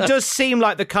 He does seem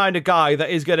like the kind of guy that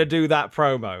is going to do that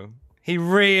promo. He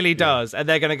really does. And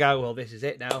they're going to go, well, this is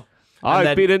it now.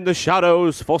 I've been in the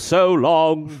shadows for so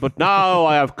long, but now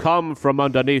I have come from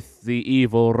underneath the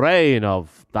evil reign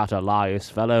of that Elias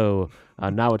fellow,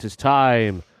 and now it is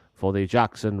time for the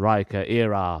Jackson Riker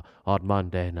era on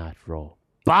Monday Night Raw.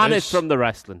 Ban it from the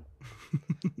wrestling.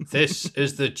 This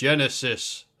is the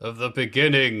genesis of the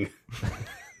beginning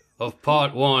of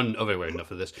part one. Oh, wait, enough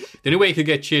of this. The only way he could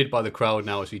get cheered by the crowd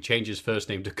now is he changed his first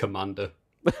name to Commander.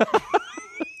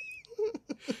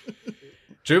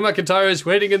 Drew McIntyre is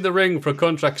waiting in the ring for a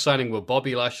contract signing with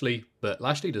Bobby Lashley, but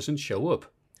Lashley doesn't show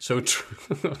up. So,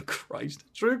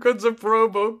 Drew cuts a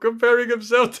promo comparing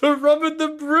himself to Robert the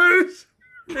Bruce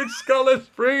in Scarlet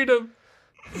Freedom.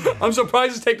 I'm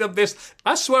surprised it's taken up this.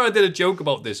 I swear I did a joke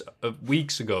about this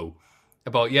weeks ago.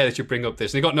 About, they should bring up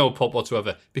this. And they got no pop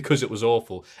whatsoever because it was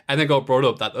awful. And then got brought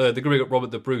up that they're going to bring up Robert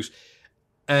the Bruce.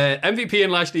 MVP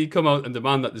and Lashley come out and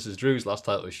demand that this is Drew's last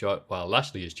title shot while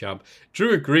Lashley is champ.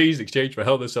 Drew agrees in exchange for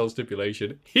Hell in a Cell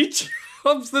stipulation. He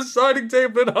chops the signing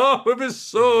table in half with his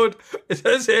sword. It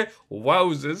says here,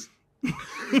 wowzers.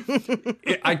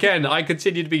 Again, I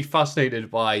continue to be fascinated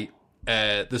by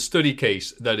the study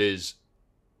case that is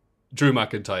Drew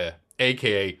McIntyre,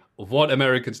 a.k.a. what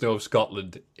Americans know of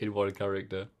Scotland in one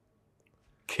character.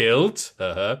 Kilt,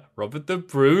 Robert the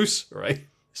Bruce, right?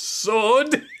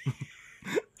 Sword.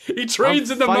 He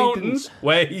trains in the mountains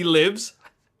where he lives.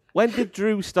 When did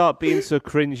Drew start being so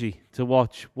cringy to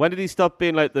watch? When did he stop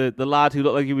being like the lad who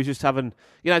looked like he was just having,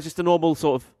 just a normal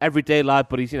sort of everyday lad,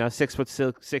 but he's,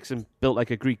 6'6" and built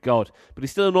like a Greek god. But he's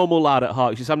still a normal lad at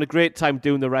heart. He's just having a great time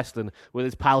doing the wrestling with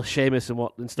his pal Sheamus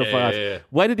and stuff like that. Yeah.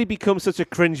 When did he become such a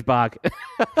cringe bag?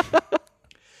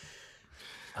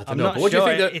 I'm not sure.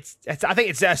 I think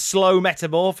it's a slow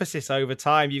metamorphosis over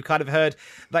time. You've kind of heard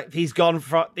like he's gone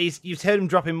from these. You've heard him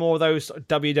dropping more of those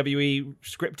WWE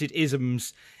scripted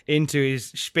isms into his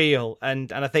spiel,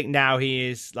 and I think now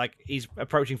he's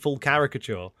approaching full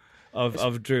caricature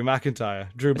of Drew McIntyre,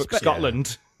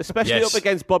 Scotland, especially up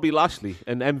against Bobby Lashley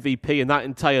and MVP and that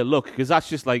entire look, because that's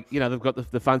just like they've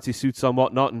got the fancy suits on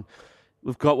whatnot, and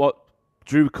we've got what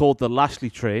Drew called the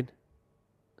Lashley train.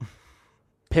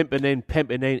 Pimping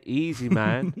ain't easy,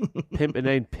 man. Pimping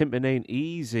ain't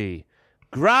easy.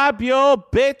 Grab your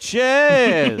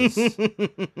bitches.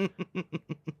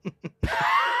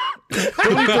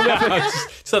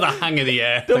 Sort of hang in the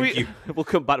air. Thank you. We'll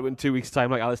come back to it in 2 weeks'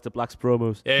 time, like Alistair Black's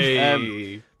promos.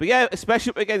 Hey. But yeah,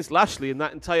 especially up against Lashley and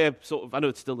that entire sort of, I know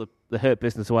it's still the Hurt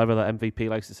Business or whatever that MVP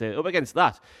likes to say, up against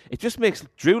that, it just makes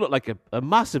Drew look like a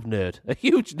massive nerd, a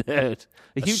huge nerd,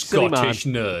 a huge Scottish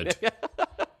nerd.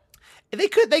 They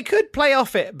could play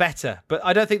off it better, but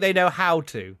I don't think they know how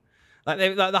to. Like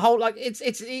the whole it's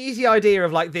an easy idea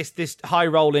of like this high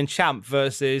rolling champ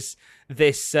versus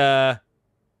this sort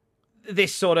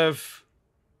of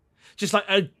just like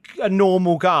a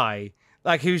normal guy,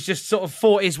 like who's just sort of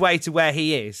fought his way to where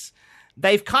he is.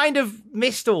 They've kind of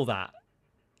missed all that,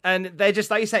 and they're just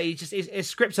like you say. His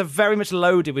scripts are very much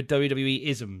loaded with WWE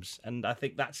isms, and I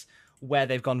think that's where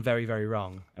they've gone very, very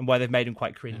wrong, and where they've made him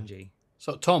quite cringy. Yeah.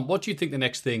 So, Tom, what do you think the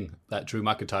next thing that Drew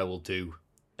McIntyre will do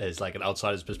is like an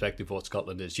outsider's perspective of what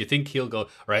Scotland is? Do you think he'll go,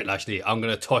 right, Lashley, I'm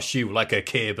going to toss you like a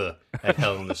caber at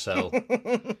Hell in a Cell?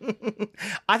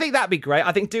 I think that'd be great.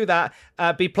 I think do that.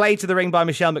 Be played to the ring by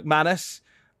Michelle McManus.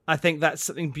 I think that's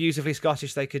something beautifully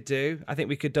Scottish they could do. I think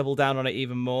we could double down on it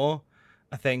even more.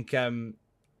 I think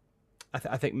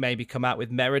I think maybe come out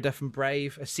with Merida from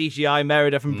Brave, a CGI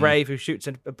Merida from Brave who shoots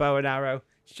a bow and arrow.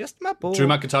 It's just my ball. Drew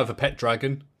McIntyre for Pet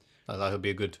Dragon. That would be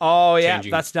a good. Oh yeah,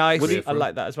 that's nice. I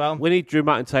like that as well. We need Drew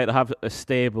McIntyre to have a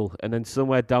stable, and then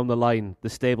somewhere down the line, the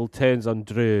stable turns on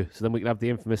Drew, so then we can have the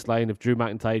infamous line of Drew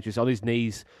McIntyre just on his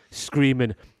knees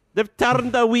screaming, "They've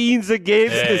turned the weens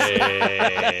against us."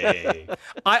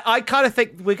 I kind of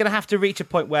think we're going to have to reach a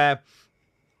point where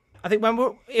I think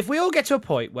if we all get to a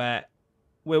point where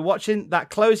we're watching that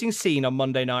closing scene on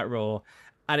Monday Night Raw,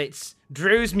 and it's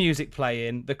Drew's music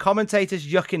playing, the commentators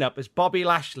yucking up as Bobby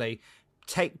Lashley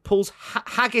pulls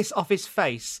haggis off his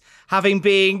face, having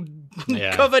been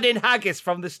covered in haggis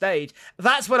from the stage.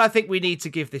 That's when I think we need to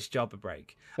give this job a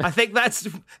break. I think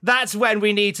that's when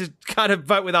we need to kind of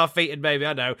vote with our feet and maybe,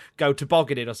 I don't know, go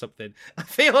tobogganing or something. I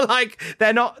feel like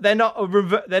they're not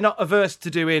averse to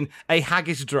doing a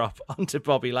haggis drop onto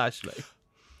Bobby Lashley.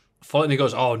 Finally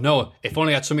goes, oh no, if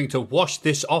only I had something to wash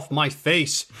this off my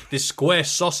face. This square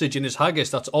sausage in his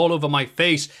haggis, that's all over my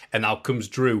face. And out comes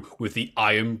Drew with the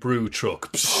Iron Brew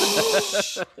truck.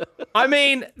 I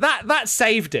mean, that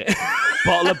saved it.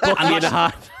 Bottle of Bucky in a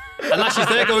hat. And Lashley's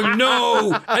there going,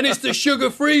 no! And it's the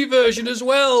sugar-free version as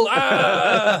well.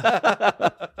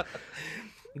 Ah!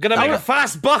 I'm going to make a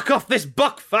fast buck off this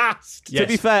buck fast. Yes. To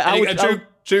be fair,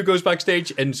 Drew goes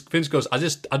backstage and Vince goes, I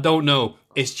don't know.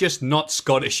 It's just not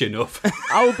Scottish enough.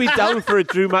 I would be down for a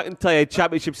Drew McIntyre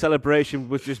championship celebration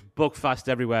with just Buckfast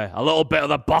everywhere. A little bit of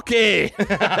the Bucky.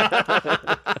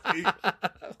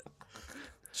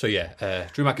 So yeah,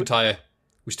 Drew McIntyre,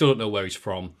 we still don't know where he's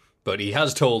from, but he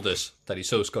has told us that he's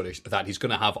so Scottish that he's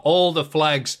going to have all the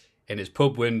flags in his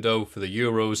pub window for the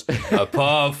Euros,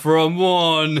 apart from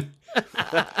one.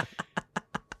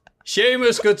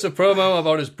 Sheamus cuts a promo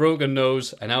about his broken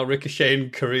nose, and how Ricochet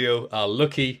and Carrillo are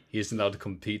lucky he isn't allowed to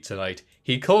compete tonight.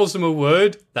 He calls them a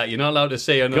word that you're not allowed to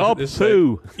say on this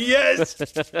poo. Yes,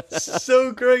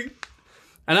 so great.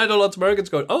 And I know lots of Americans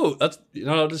going, "Oh, that's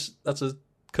that's a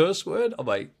curse word." I'm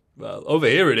like, well, over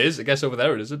here it is. I guess over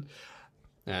there it isn't.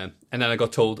 And then I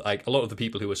got told, like, a lot of the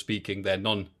people who are speaking their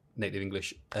non-native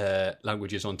English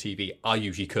languages on TV are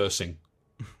usually cursing.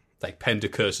 Like Penta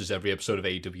curses every episode of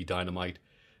AEW Dynamite.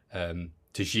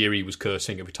 Tajiri was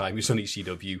cursing every time he was on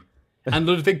ECW. And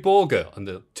Ludwig Borger on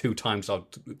the 2 times I'd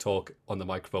talk on the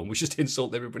microphone, which just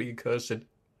insult everybody in cursing.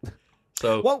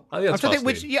 So, well, I'm trying to think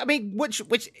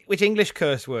which English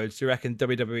curse words do you reckon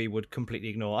WWE would completely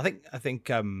ignore? I think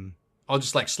I'll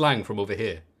just like slang from over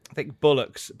here. I think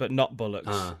bullocks, but not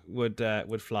bullocks,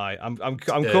 would fly. I'm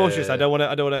cautious. I don't want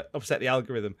to upset the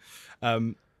algorithm.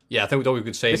 Yeah, I think we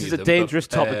could say this is a dangerous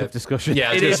topic of discussion.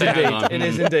 Yeah, it is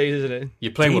indeed, isn't it?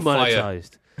 You're playing with fire.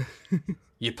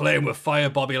 You're playing with fire,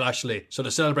 Bobby Lashley. So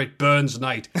to celebrate Burns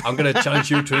Night, I'm going to challenge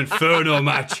you to an Inferno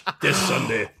match this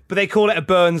Sunday. But they call it a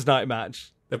Burns Night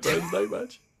match. A Burns Night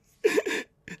match.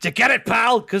 Did you get it,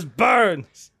 pal? Because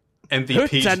Burns.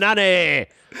 MVP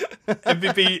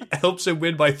helps him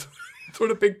win by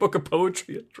throwing a big book of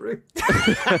poetry at Drew.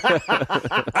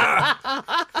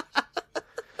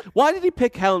 Why did he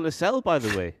pick Hell in a Cell, by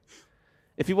the way?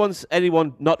 If he wants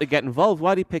anyone not to get involved,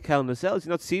 why did he pick Hell in a Cell? Has he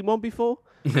not seen one before?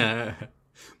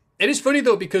 It is funny,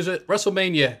 though, because at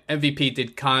WrestleMania, MVP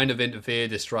did kind of interfere,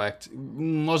 distract.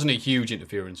 Wasn't a huge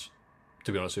interference,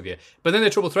 to be honest with you. But then the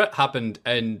Triple Threat happened,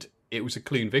 and it was a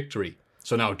clean victory.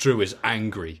 So now Drew is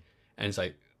angry. And it's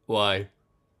like, why?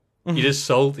 You're just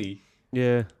salty.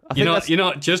 Yeah. You're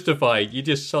not justified. You're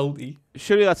just salty.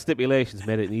 Surely that stipulation's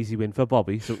made it an easy win for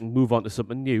Bobby, so we can move on to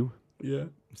something new. Yeah.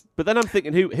 But then I'm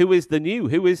thinking, who is the new?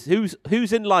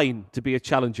 Who's in line to be a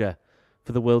challenger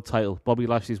for the world title, Bobby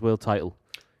Lashley's world title?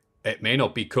 It may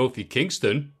not be Kofi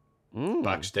Kingston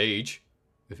backstage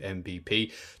with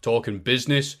MVP talking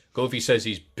business. Kofi says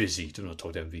he's busy. Do not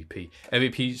talk to MVP.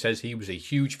 MVP says he was a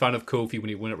huge fan of Kofi when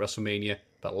he won at WrestleMania,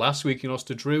 but last week he lost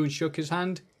to Drew and shook his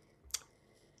hand.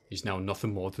 He's now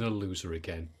nothing more than a loser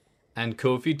again. And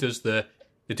Kofi does they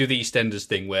do the EastEnders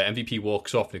thing where MVP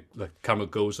walks off, the camera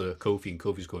goes to Kofi, and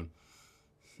Kofi's going,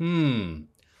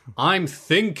 I'm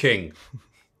thinking.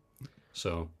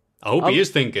 So I hope he is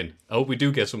thinking. I hope we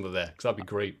do get some of that, because that'd be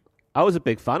great. I was a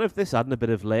big fan of this, adding a bit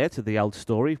of layer to the old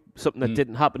story. Something that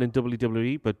didn't happen in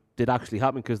WWE, but did actually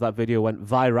happen because that video went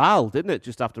viral, didn't it?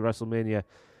 Just after WrestleMania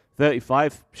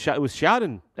 35. It was Shad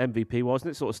and MVP,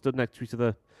 wasn't it? Sort of stood next to each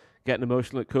other, getting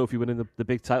emotional at Kofi winning the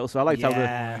big title. So I liked how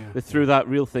they threw that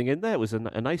real thing in there. It was a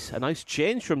nice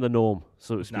change from the norm,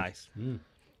 so to speak. Nice.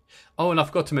 Oh, and I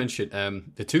forgot to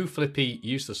mention, the two flippy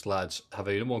useless lads have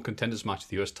a number one contenders match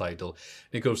for the US title.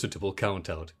 And it goes to double count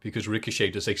out because Ricochet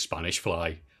does a Spanish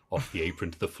fly off the apron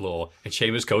to the floor, and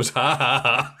Sheamus goes, ha ha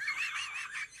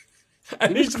ha.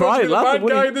 And he's crying, the bad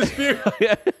guy in this view.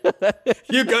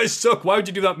 You guys suck. Why would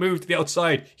you do that move to the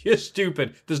outside? You're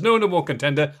stupid. There's no number one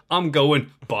contender. I'm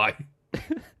going. Bye.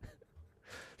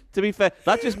 To be fair,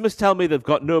 that just must tell me they've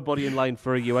got nobody in line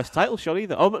for a US title shot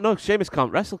either. Oh, no, Sheamus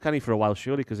can't wrestle, can he, for a while,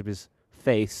 surely, because of his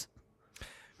face?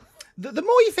 The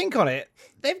more you think on it,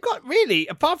 they've got really,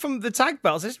 apart from the tag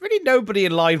belts, there's really nobody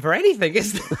in line for anything,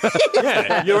 is there?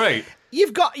 Yeah, you're right.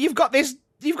 You've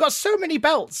got so many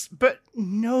belts, but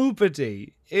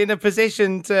nobody in a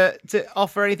position to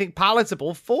offer anything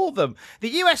palatable for them. The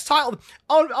US title,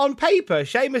 on paper,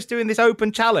 Sheamus doing this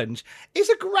open challenge is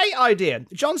a great idea.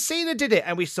 John Cena did it,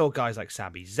 and we saw guys like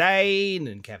Sami Zayn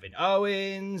and Kevin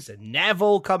Owens and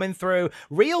Neville coming through.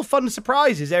 Real fun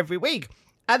surprises every week.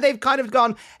 And they've kind of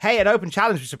gone, hey, an open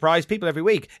challenge to surprise people every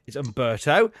week. It's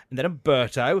Humberto, and then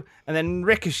Humberto, and then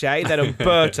Ricochet, then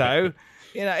Humberto.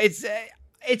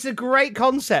 It's a great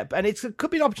concept, and it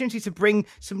could be an opportunity to bring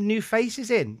some new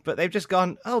faces in. But they've just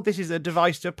gone, oh, this is a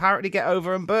device to apparently get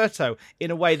over Humberto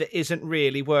in a way that isn't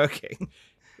really working.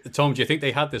 Tom, do you think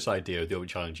they had this idea of the open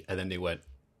challenge, and then they went,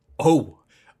 oh,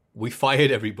 we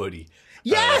fired everybody?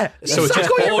 Yeah! So it's just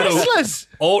all your wrestlers!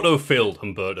 Auto-filled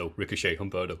Humberto, Ricochet,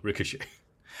 Humberto, Ricochet.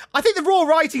 I think the Raw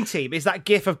writing team is that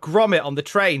gif of Gromit on the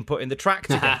train putting the track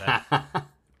together.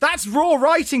 That's Raw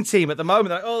writing team at the moment.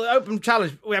 Like, oh, open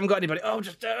challenge. We haven't got anybody. Oh,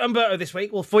 just Humberto this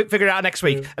week. We'll figure it out next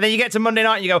week. And then you get to Monday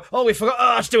night and you go, oh, we forgot.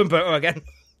 Oh, let's do Humberto again.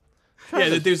 Yeah,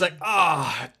 the dude's like,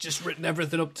 just written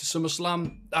everything up to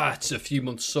SummerSlam. It's a few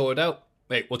months sorted out.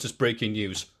 Wait, what's this breaking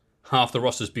news? Half the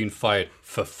roster's been fired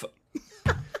for...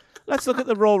 Let's look at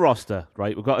the Raw roster,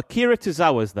 right? We've got Akira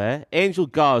Tozawa's there. Angel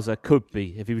Garza could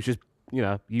be, if he was just,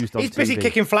 used on TV. He's busy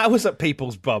kicking flowers at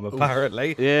people's bum,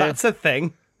 apparently. Yeah. That's a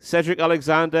thing. Cedric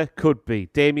Alexander could be.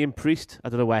 Damian Priest, I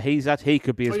don't know where he's at. He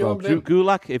could be as well. Drew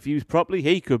Gulak, if used properly,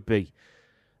 he could be.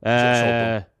 We've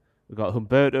got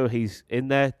Humberto, he's in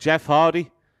there. Jeff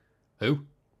Hardy. Who?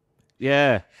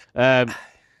 Yeah.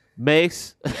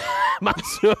 Mace.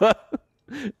 Mansoor.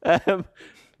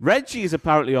 Reggie is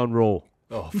apparently on Raw.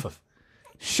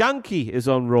 Shanky is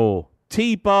on Raw.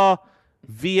 T-Bar,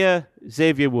 Via,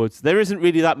 Xavier Woods. There isn't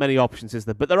really that many options, is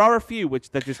there? But there are a few which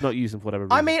they're just not using for whatever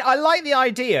reason. I mean, I like the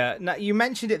idea. Now, you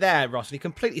mentioned it there, Ross, and it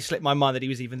completely slipped my mind that he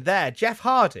was even there. Jeff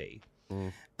Hardy.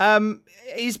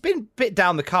 He's been a bit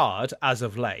down the card as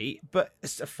of late, but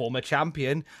it's a former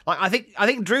champion. Like I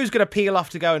think Drew's going to peel off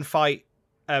to go and fight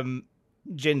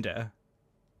Jinder.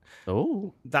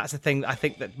 Oh, that's a thing that I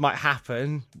think that might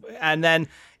happen, and then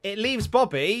it leaves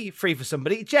Bobby free for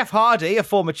somebody. Jeff Hardy, a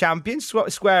former champion,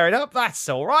 squaring up. That's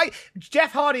all right.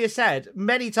 Jeff Hardy has said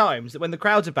many times that when the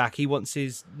crowds are back, he wants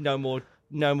his no more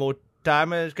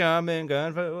time is coming,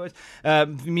 going forward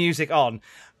music on.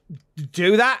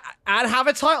 Do that and have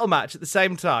a title match at the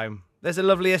same time. There's a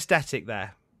lovely aesthetic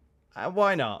there.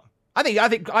 Why not? I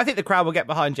think the crowd will get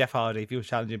behind Jeff Hardy if he was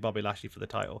challenging Bobby Lashley for the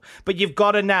title. But you've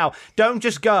got to now. Don't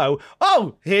just go,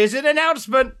 oh, here's an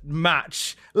announcement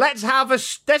match. Here's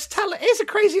a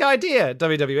crazy idea,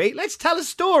 WWE. Let's tell a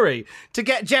story to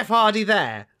get Jeff Hardy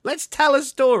there. Let's tell a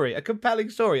story, a compelling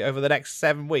story over the next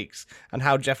 7 weeks and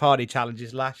how Jeff Hardy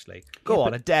challenges Lashley. Go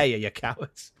on, I dare you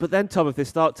cowards. But then, Tom, if they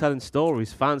start telling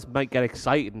stories, fans might get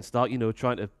excited and start,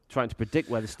 trying to predict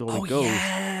where the story goes.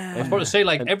 Yeah. I was about to say,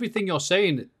 everything you're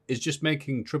saying is just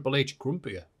making Triple H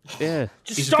grumpier. Yeah.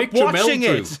 Just stop watching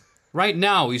it. Right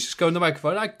now, he's just going to the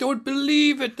microphone. I don't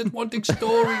believe it. They're wanting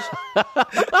stories.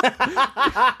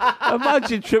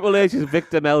 Imagine Triple H's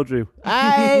Victor Meldrew.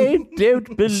 I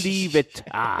don't believe it.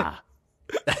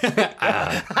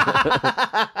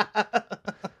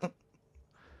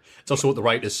 It's also what the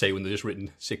writers say when they're just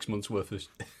written 6 months worth of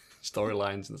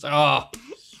storylines. And it's like, all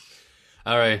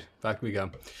right, back we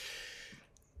go.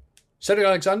 Cedric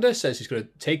Alexander says he's going to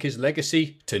take his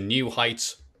legacy to new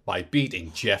heights by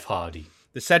beating Jeff Hardy.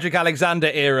 The Cedric Alexander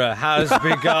era has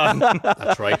begun.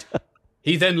 That's right.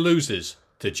 He then loses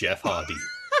to Jeff Hardy.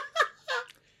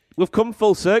 We've come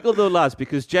full circle, though, lads,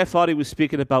 because Jeff Hardy was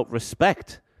speaking about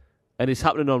respect, and it's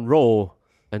happening on Raw,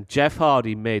 and Jeff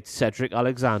Hardy made Cedric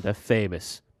Alexander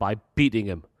famous by beating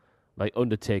him, like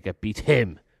Undertaker beat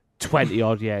him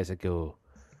 20-odd years ago.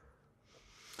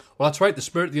 Well, that's right. The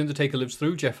spirit of The Undertaker lives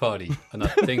through Jeff Hardy, and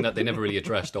that thing that they never really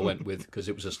addressed or went with because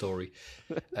it was a story.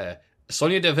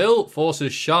 Sonya Deville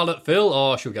forces Charlotte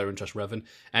Flair, she'll get her interest revving,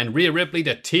 and Rhea Ripley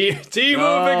to team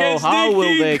up against how Nikki.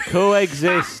 will they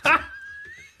coexist?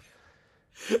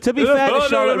 To be fair to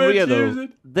Charlotte and Rhea, though,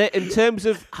 in terms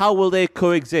of how will they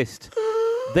coexist,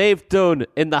 they've done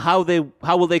in the how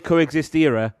will they coexist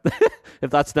era, if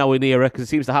that's now an era, because it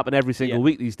seems to happen every single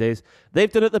week these days,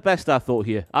 they've done it the best, I thought,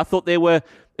 here. I thought they were,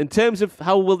 in terms of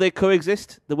how will they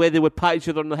coexist, the way they would pat each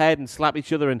other on the head and slap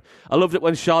each other, and I loved it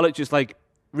when Charlotte just like,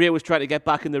 Rhea was trying to get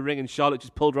back in the ring and Charlotte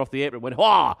just pulled her off the apron and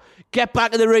went, get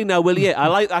back in the ring now, will you? I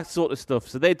like that sort of stuff.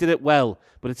 So they did it well,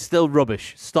 but it's still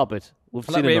rubbish. Stop it. We've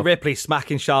seen Rhea enough. Ripley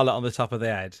smacking Charlotte on the top of the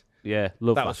head. Yeah,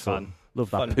 love that. That was fun.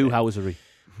 Love that Fun poo-housery.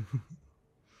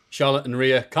 Charlotte and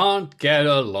Rhea can't get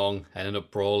along and end up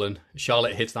brawling.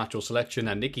 Charlotte hits natural selection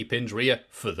and Nikki pins Rhea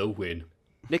for the win.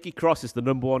 Nikki Cross is the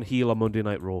number one heel on Monday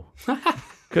Night Raw.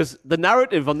 Because the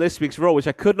narrative on this week's Raw, which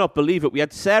I could not believe it, we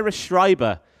had Sarah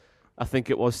Schreiber, I think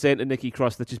it was, saying to Nikki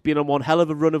Cross that she's been on one hell of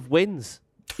a run of wins,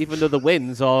 even though the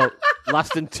wins are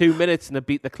lasting 2 minutes in a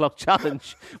beat the clock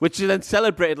challenge, which she then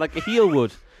celebrated like a heel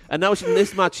would. And now in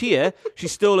this match here, she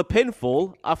stole a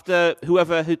pinfall after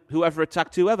whoever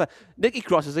attacked whoever. Nikki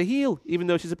Cross is a heel, even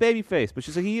though she's a babyface, but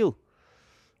she's a heel.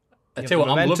 I tell you what,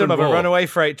 I'm Momentum loving of Raw. a runaway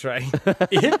freight train.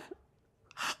 Yeah.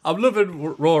 I'm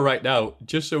loving Raw right now,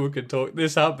 just so we can talk.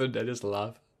 This happened, I just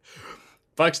laugh.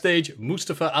 Backstage,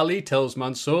 Mustafa Ali tells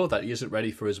Mansoor that he isn't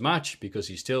ready for his match because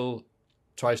he still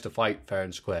tries to fight fair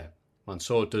and square.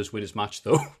 Mansoor does win his match,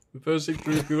 though. Reversing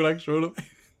through people like Schroeder.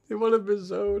 They want him his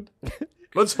zone.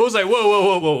 Mansoor's like,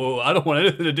 whoa. I don't want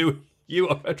anything to do with you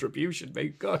or Retribution,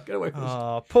 mate. God, get away from us.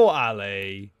 Oh, poor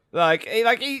Ali.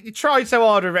 He tried so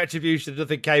hard with Retribution,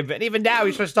 nothing came of it. And even now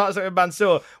he's trying to start something with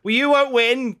Mansoor. Well, you won't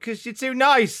win because you're too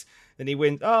nice. Then he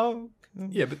wins.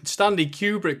 Yeah, but Stanley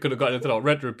Kubrick could have got anything on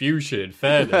Retribution, in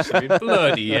fairness. I mean,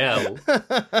 bloody hell.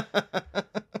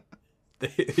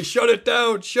 Shut it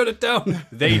down.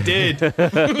 They did.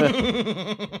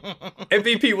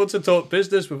 MVP wants to talk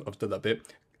business. I've done that bit.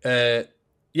 Then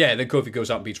Kofi goes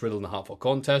out and beats Riddle in the Hardcore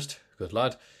contest. Good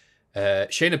lad.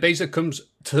 Shayna Baszler comes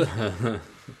to...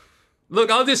 Look,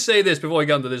 I'll just say this before I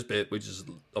get into this bit, which is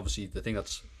obviously the thing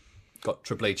that's got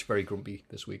Triple H very grumpy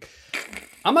this week.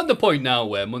 I'm at the point now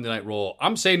where Monday Night Raw,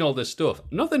 I'm saying all this stuff.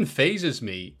 Nothing phases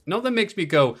me. Nothing makes me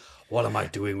go, what am I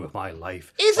doing with my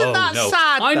life? Isn't that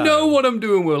sad, I though? know what I'm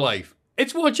doing with life.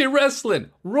 It's watching wrestling.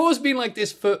 Raw's been like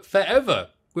this for forever.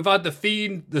 We've had The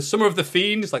Fiend, the Summer of the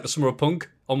Fiend, like the Summer of Punk,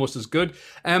 almost as good.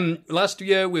 Last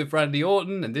year with Randy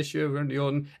Orton, and this year with Randy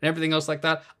Orton, and everything else like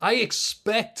that. I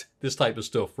expect this type of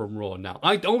stuff from Raw now.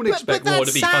 I don't expect Raw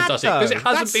to be fantastic, because it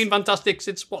hasn't been fantastic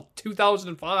since,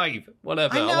 2005?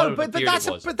 Whatever. I know, but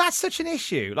that's such an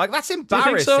issue. Like, that's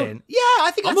embarrassing. so? Yeah,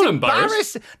 I think I'm that's not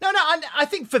embarrassing. No, I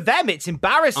think for them it's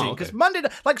embarrassing Oh, okay. because Monday,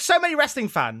 like so many wrestling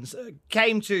fans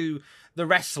came to the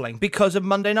wrestling because of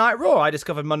Monday Night Raw. I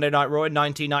discovered Monday Night Raw in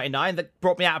 1999. That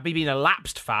brought me out of me being a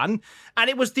lapsed fan, and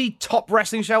it was the top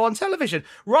wrestling show on television.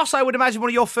 Ross, I would imagine one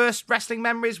of your first wrestling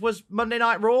memories was Monday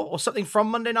Night Raw or something from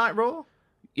Monday Night Raw.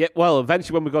 Yeah, well,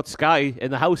 eventually when we got Sky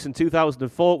in the house in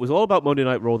 2004, it was all about Monday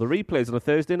Night Raw. The replays on a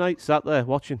Thursday night, sat there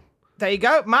watching. There you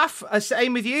go, Maff.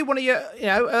 Same with you. One of your,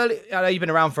 early. I know you've been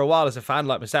around for a while as a fan,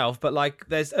 like myself, but like,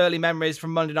 there's early memories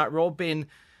from Monday Night Raw being,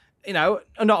 not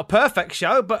a perfect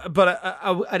show, but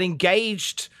an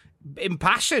engaged,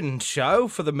 impassioned show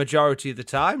for the majority of the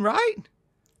time, right?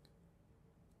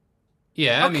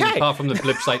 Yeah, I mean, Okay. apart from the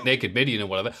blips like Naked Midian or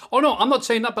whatever. Oh, no, I'm not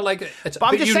saying that, but like, I'm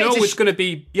but just you saying know it's it's going to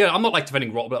be... Yeah, I'm not like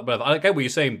defending Raw, whatever. I get what you're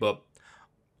saying, but...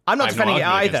 I'm not I have defending no it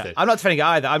argument either. against it. I'm not defending it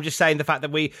either. I'm just saying the fact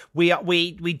that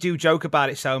we do joke about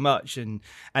it so much, and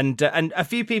a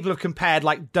few people have compared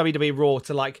like WWE Raw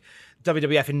to like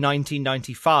WWF in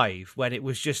 1995, when it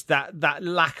was just that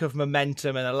lack of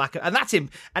momentum and and that's him.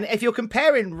 And if you're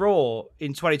comparing Raw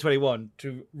in 2021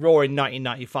 to Raw in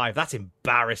 1995, that's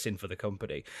embarrassing for the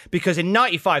company, because in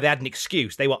 95 they had an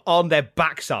excuse. They were on their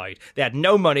backside. They had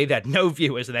no money, they had no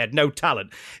viewers, and they had no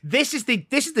talent. This is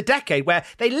the decade where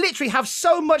they literally have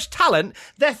so much talent,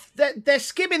 they're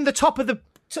skimming the top of the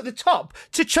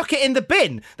to chuck it in the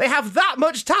bin. They have that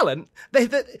much talent.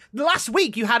 The last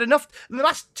week you had enough. In the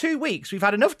last 2 weeks we've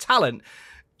had enough talent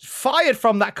fired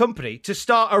from that company to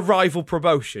start a rival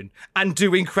promotion and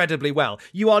do incredibly well.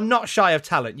 You are not shy of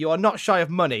talent. You are not shy of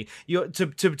money. You're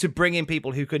to bring in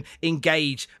people who can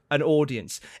engage an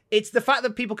audience. It's the fact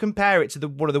that people compare it to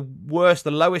one of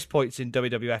the lowest points in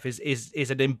WWF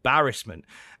is an embarrassment.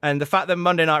 And the fact that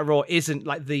Monday Night Raw isn't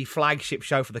like the flagship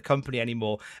show for the company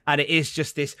anymore, and it is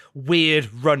just this weird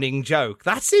running joke.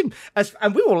 That's him.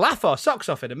 And we will laugh our socks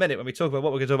off in a minute when we talk about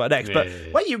what we're going to talk about next. But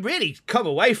when you really come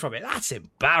away from it, that's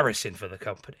embarrassing for the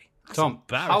company. That's Tom,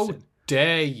 how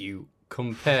dare you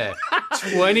compare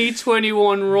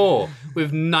 2021 Raw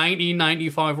with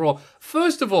 1995 Raw?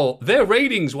 First of all, their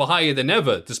ratings were higher than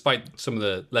ever, despite some of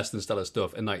the less than stellar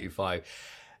stuff in 95.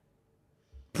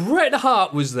 Bret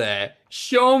Hart was there,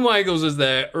 Shawn Michaels was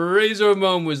there, Razor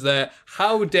Ramon was there.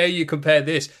 How dare you compare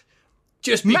this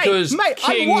just because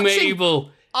King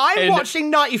Mabel... I'm watching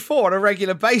 94 on a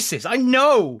regular basis. I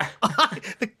know.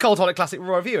 The Cultaholic Classic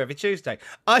Raw Review every Tuesday.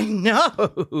 I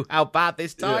know how bad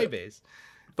this time is.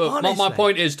 But my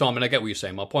point is, Tom, and I get what you're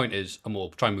saying, my point is, and we'll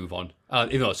try and move on,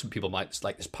 even though some people might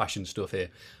like this passion stuff here.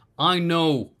 I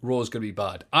know Raw's going to be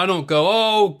bad. I don't go,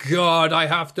 oh, God, I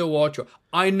have to watch it.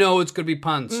 I know it's going to be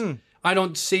pants. I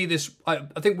don't see this. I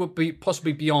think we'll be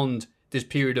possibly beyond this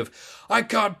period of, I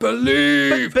can't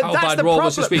believe how bad Raw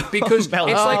was this week. Because it's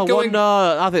like going...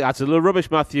 no, I think that's a little rubbish,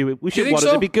 Matthew. We should want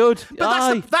it to be good.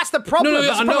 But that's the problem.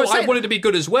 No, I know. I want it to be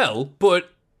good as well, but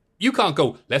you can't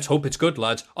go, let's hope it's good,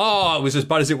 lads. Oh, it was as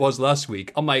bad as it was last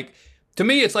week. I'm like, to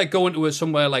me, it's like going to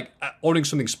somewhere like ordering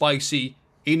something spicy,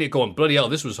 eating it going, bloody hell,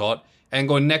 this was hot, and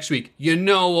going next week, you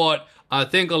know what? I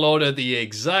think I'll order the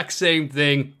exact same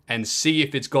thing and see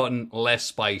if it's gotten less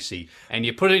spicy. And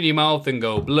you put it in your mouth and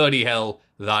go, bloody hell,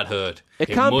 that hurt. It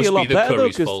can't must be a lot the better,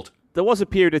 curry's though, fault. There was a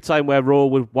period of time where Raw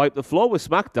would wipe the floor with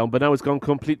SmackDown, but now it's gone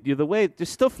completely the other way.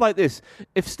 Just stuff like this.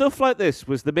 If stuff like this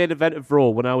was the main event of Raw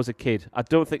when I was a kid, I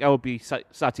don't think I would be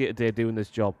sat here today doing this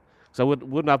job. So I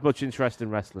wouldn't have much interest in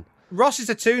wrestling. Ross is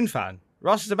a Toon fan.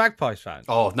 Ross is a Magpies fan.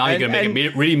 Oh, now you're going to make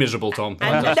it really miserable, Tom. But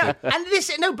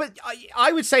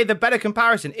I would say the better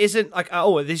comparison isn't like,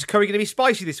 oh, is curry going to be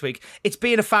spicy this week? It's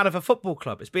being a fan of a football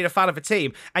club. It's being a fan of a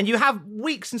team. And you have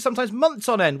weeks and sometimes months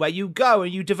on end where you go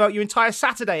and you devote your entire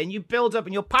Saturday and you build up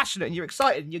and you're passionate and you're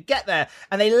excited and you get there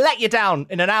and they let you down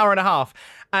in an hour and a half.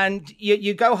 And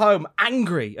you go home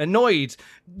angry, annoyed,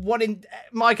 wanting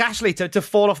Mike Ashley to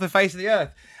fall off the face of the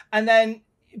earth. And then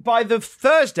by the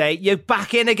Thursday, you're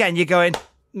back in again. You're going,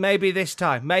 maybe this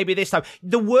time.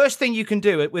 The worst thing you can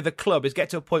do with a club is get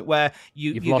to a point where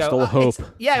you've lost all hope.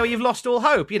 Well, you've lost all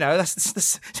hope. You know,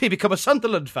 that's you become a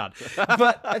Sunderland fan.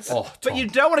 But you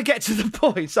don't want to get to the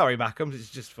point. Sorry, Malcolm, it's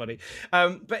just funny.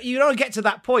 But you don't want to get to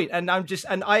that point. And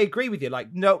I agree with you.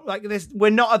 Like, no, like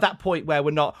we're not at that point where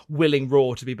we're not willing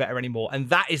Raw to be better anymore, and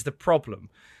that is the problem.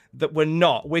 That we're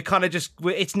not. We're kind of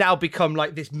it's now become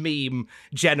like this meme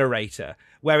generator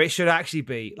where it should actually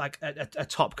be like a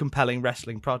top compelling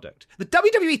wrestling product. The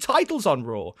WWE title's on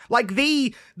Raw. Like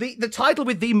the title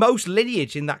with the most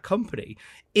lineage in that company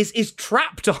is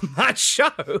trapped on that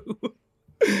show.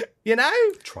 You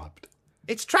know? Trapped.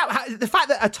 It's trapped. The fact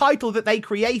that a title that they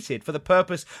created for the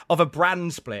purpose of a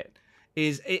brand split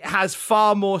it has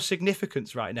far more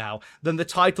significance right now than the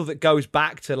title that goes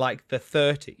back to like the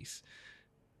 30s.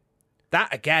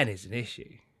 That, again, is an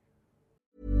issue.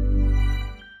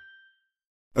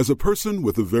 As a person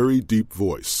with a very deep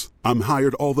voice, I'm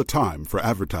hired all the time for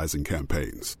advertising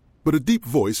campaigns. But a deep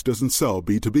voice doesn't sell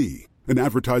B2B, and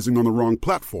advertising on the wrong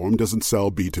platform doesn't sell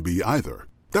B2B either.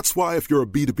 That's why if you're a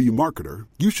B2B marketer,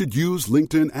 you should use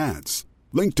LinkedIn ads.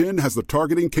 LinkedIn has the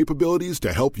targeting capabilities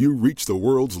to help you reach the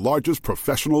world's largest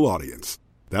professional audience.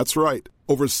 That's right,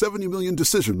 over 70 million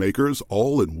decision makers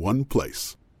all in one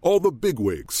place. All the big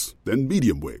wigs, then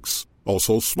medium wigs.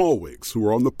 Also small wigs who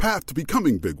are on the path to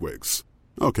becoming big wigs.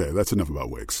 Okay, that's enough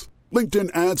about wigs. LinkedIn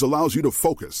ads allows you to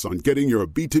focus on getting your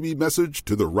B2B message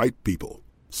to the right people.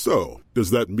 So,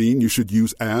 does that mean you should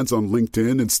use ads on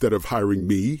LinkedIn instead of hiring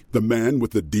me, the man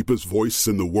with the deepest voice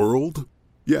in the world?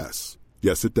 Yes.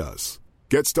 Yes, it does.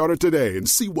 Get started today and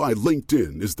see why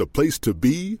LinkedIn is the place to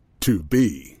be to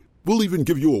be. We'll even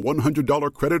give you a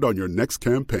 $100 credit on your next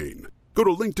campaign. Go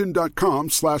to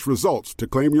linkedin.com/results to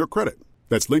claim your credit.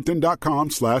 That's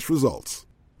linkedin.com/results.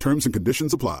 Terms and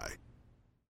conditions apply.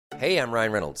 Hey, I'm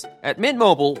Ryan Reynolds. At Mint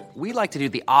Mobile, we like to do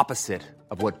the opposite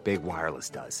of what Big Wireless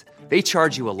does. They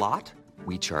charge you a lot,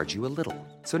 we charge you a little.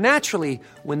 So naturally,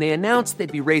 when they announced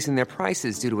they'd be raising their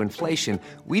prices due to inflation,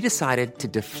 we decided to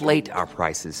deflate our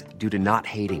prices due to not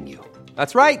hating you.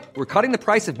 That's right. We're cutting the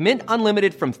price of Mint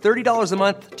Unlimited from $30 a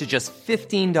month to just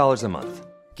 $15 a month.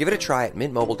 Give it a try at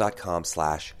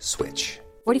mintmobile.com/switch.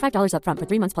 $45 up front for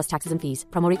 3 months plus taxes and fees.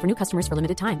 Promo rate for new customers for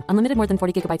limited time. Unlimited more than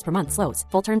 40 gigabytes per month. Slows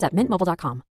full terms at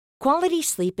mintmobile.com. Quality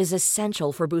sleep is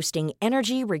essential for boosting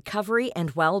energy, recovery,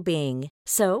 and well-being.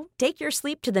 So, take your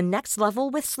sleep to the next level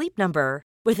with Sleep Number.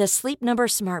 With a Sleep Number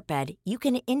smart bed, you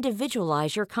can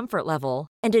individualize your comfort level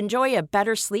and enjoy a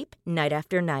better sleep night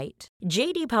after night.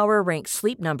 J.D. Power ranks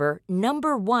Sleep Number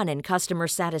number 1 in customer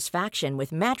satisfaction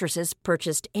with mattresses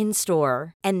purchased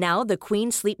in-store. And now the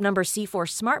Queen Sleep Number C4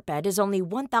 smart bed is only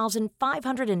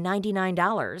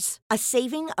 $1,599, a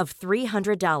saving of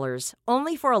 $300,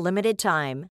 only for a limited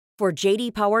time. For J.D.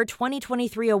 Power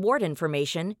 2023 award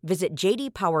information, visit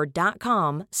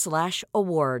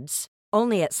jdpower.com/awards.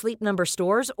 Only at Sleep Number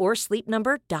stores or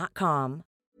sleepnumber.com.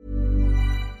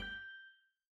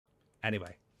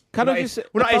 Anyway, Can we're I not, just say-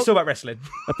 we're not here to about- talk about wrestling.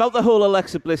 About the whole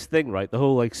Alexa Bliss thing, right? The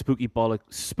whole like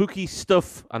spooky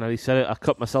stuff. I know he said it. I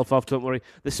cut myself off. Don't worry.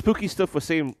 The spooky stuff we're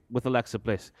seeing with Alexa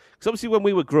Bliss. Because obviously, when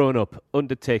we were growing up,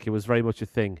 Undertaker was very much a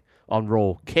thing on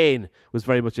Raw. Kane was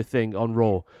very much a thing on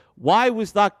Raw. Why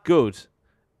was that good?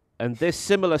 And this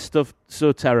similar stuff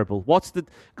so terrible.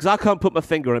 Because I can't put my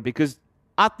finger on it. Because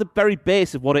at the very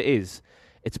base of what it is,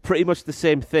 it's pretty much the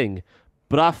same thing.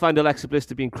 But I find Alexa Bliss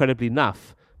to be incredibly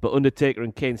naff. But Undertaker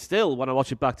and Kane still, when I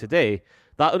watch it back today,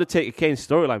 that Undertaker-Kane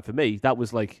storyline for me, that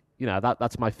was like,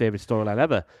 that's my favourite storyline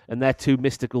ever. And they're two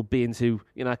mystical beings who,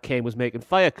 Kane was making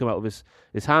fire come out of his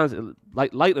hands,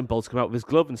 like lightning bolts come out of his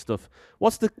glove and stuff.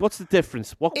 What's the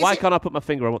difference? Why can't I put my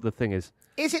finger on what the thing is?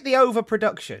 Is it the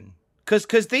overproduction?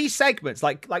 Because these segments,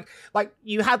 like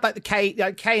you had like the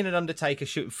Kane and Undertaker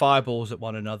shooting fireballs at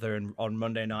one another on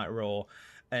Monday Night Raw,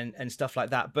 and stuff like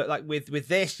that. But like with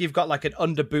this, you've got like an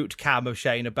underboot cam of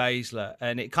Shayna Baszler,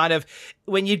 and it kind of,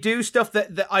 when you do stuff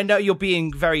that I know you're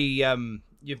being very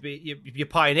you're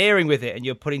pioneering with it, and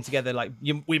you're putting together like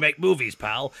we make movies,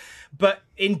 pal. But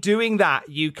in doing that,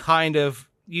 you kind of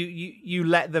you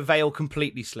let the veil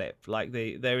completely slip. Like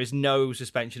there is no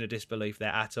suspension of disbelief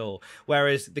there at all.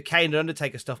 Whereas the Kane and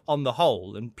Undertaker stuff, on the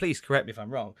whole, and please correct me if I'm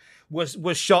wrong, was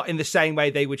shot in the same way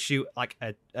they would shoot like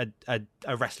a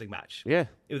wrestling match. Yeah,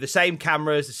 with the same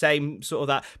cameras, the same sort of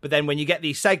that. But then when you get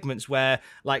these segments where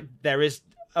like there is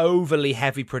overly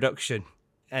heavy production,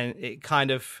 and it kind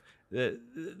of the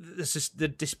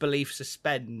disbelief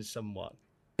suspends somewhat.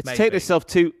 It's taking itself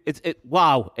too.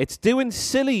 It's doing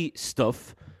silly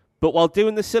stuff, but while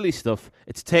doing the silly stuff,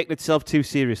 it's taking itself too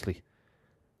seriously.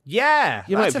 Yeah,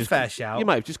 that's a fair shout. You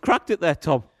might have just cracked it there,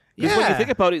 Tom. Because when you think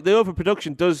about it, the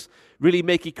overproduction does really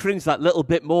make you cringe that little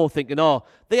bit more, thinking, "Oh,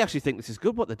 they actually think this is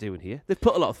good what they're doing here. They've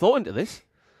put a lot of thought into this."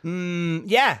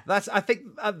 Yeah, I think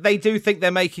they do think they're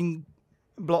making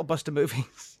blockbuster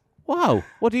movies. Wow,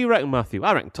 what do you reckon, Matthew?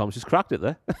 I reckon Tom's just cracked it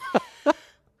there.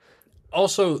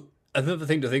 Also, another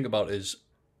thing to think about is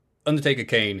Undertaker,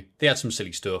 Kane, they had some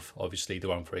silly stuff. Obviously, they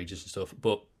were on for ages and stuff.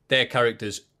 But their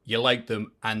characters, you liked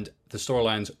them, and the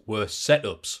storylines were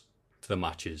setups to the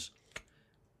matches.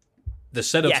 The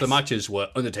setups to the matches were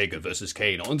Undertaker versus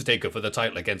Kane, or Undertaker for the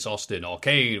title against Austin, or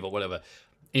Kane, or whatever.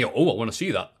 And you go, I want to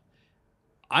see that.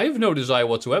 I have no desire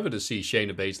whatsoever to see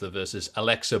Shayna Baszler versus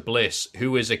Alexa Bliss,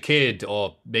 who is a kid,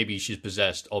 or maybe she's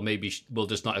possessed, or maybe will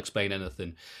just not explain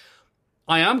anything.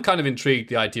 I am kind of intrigued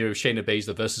the idea of Shayna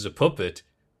Baszler versus a puppet,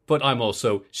 but I'm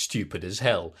also stupid as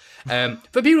hell.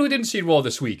 For people who didn't see Raw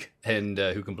this week, and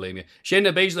who can blame you,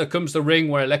 Shayna Baszler comes to the ring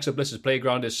where Alexa Bliss's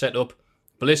playground is set up.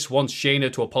 Bliss wants Shayna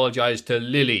to apologise to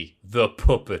Lily, the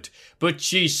puppet, but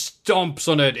she stomps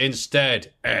on it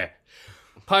instead.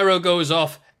 Pyro goes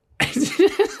off.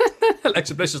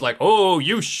 Alexa Bliss is like, oh,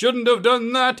 you shouldn't have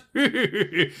done that.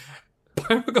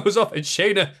 Pyro goes off and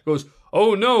Shayna goes,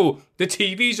 oh no, the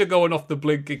TVs are going off the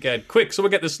blink again. Quick, someone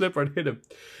get the slipper and hit him.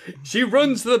 She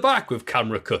runs to the back with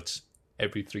camera cuts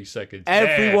every 3 seconds.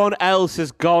 Everyone else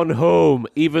has gone home,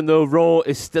 even though Raw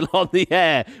is still on the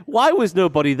air. Why was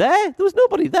nobody there? There was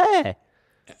nobody there.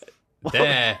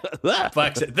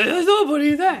 There's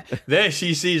nobody there. There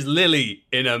she sees Lily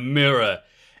in a mirror,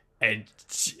 and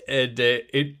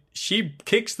she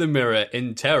kicks the mirror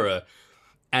in terror,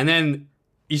 and then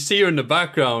you see her in the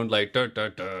background like dur, dur,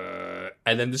 dur,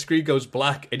 and then the screen goes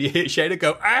black, and you hear Shayna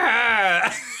go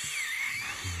ah,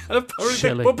 and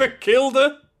apparently the puppet killed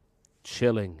her.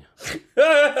 chilling.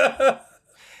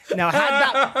 Now,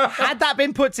 had that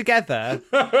been put together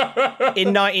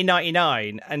in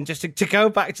 1999, and just to go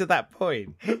back to that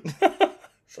point,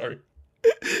 Sorry.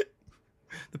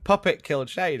 the puppet killed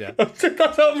Shayna.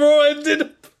 That's how Raw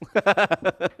ended.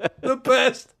 The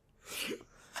best.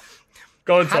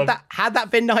 Go on, Tom. Had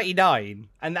that been 99,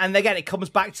 and again, it comes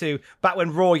back to back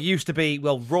when Raw used to be,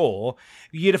 well, Raw,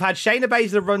 you'd have had Shayna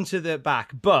Baszler run to the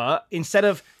back, but instead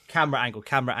of camera angle,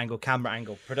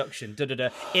 production, it'd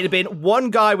have been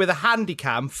one guy with a handy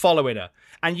cam following her,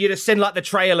 and you'd have seen like the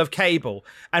trail of cable,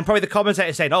 and probably the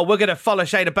commentator saying, oh, we're going to follow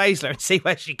Shayna Baszler and see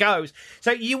where she goes.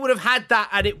 So you would have had that,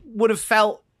 and it would have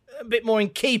felt a bit more in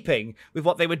keeping with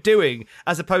what they were doing,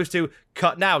 as opposed to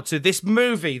cut now to this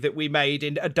movie that we made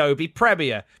in Adobe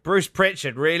Premiere. Bruce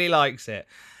Pritchard really likes it.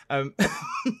 But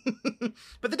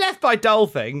the Death by Doll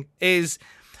thing is,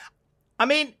 I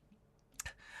mean,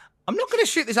 I'm not going to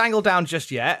shoot this angle down just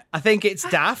yet. I think it's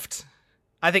daft.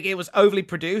 I think it was overly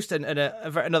produced and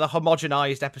another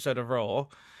homogenized episode of Raw.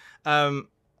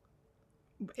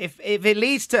 If it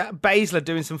leads to Baszler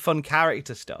doing some fun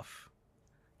character stuff,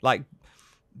 like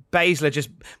Baszler just...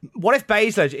 What if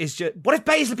Baszler is just... What if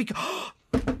Baszler...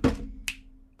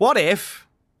 What if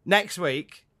next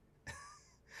week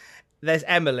there's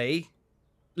Lily.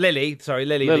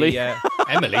 The,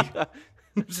 Emily?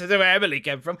 This is where Emily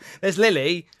came from. There's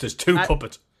Lily. There's two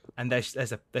puppets. And there's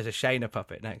a Shayna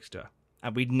puppet next to her.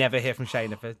 And we'd never hear from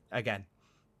Shayna again.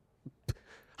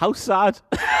 How sad.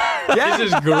 Yeah.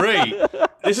 This is great.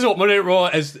 This is what Monday Night Raw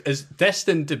is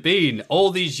destined to be.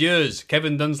 All these years,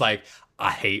 Kevin Dunn's like, I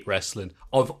hate wrestling.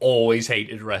 I've always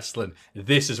hated wrestling.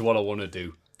 This is what I want to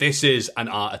do. This is an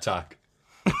art attack.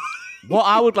 What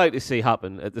I would like to see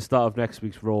happen at the start of next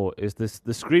week's Raw is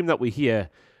the scream that we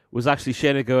hear was actually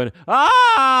Shayna going,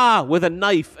 ah, with a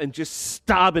knife and just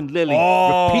stabbing Lily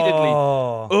repeatedly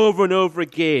over and over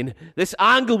again. This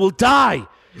angle will die.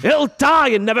 It'll die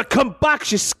and never come back.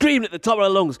 She's screaming at the top of her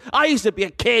lungs. I used to be a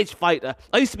cage fighter.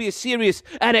 I used to be a serious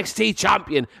NXT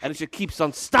champion. And she keeps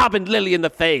on stabbing Lily in the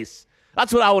face.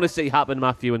 That's what I want to see happen,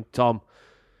 Matthew and Tom.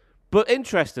 But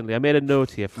interestingly, I made a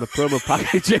note here from a promo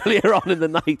package earlier on in the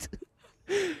night.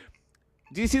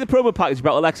 Do you see the promo package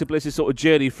about Alexa Bliss's sort of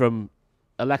journey from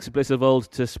Alexa Bliss of old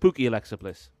to spooky Alexa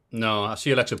Bliss? No, I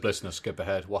see Alexa Bliss and I skip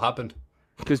ahead. What happened?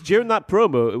 Because during that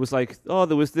promo, it was like, oh,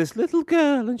 there was this little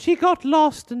girl and she got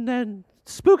lost and then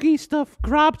spooky stuff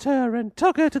grabbed her and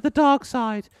took her to the dark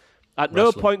side. At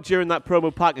no point during that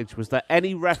promo package was there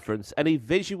any reference, any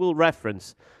visual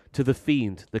reference to The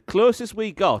Fiend. The closest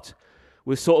we got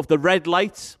was sort of the red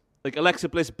lights, like Alexa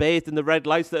Bliss bathed in the red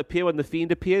lights that appear when The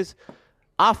Fiend appears.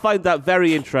 I find that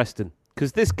very interesting,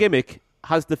 because this gimmick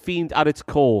has The Fiend at its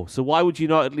core, so why would you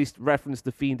not at least reference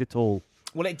The Fiend at all?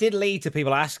 Well, it did lead to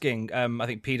people asking, I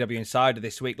think PW Insider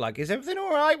this week, like, is everything all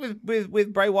right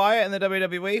with Bray Wyatt and the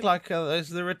WWE? Like, is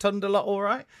the Rotunda lot all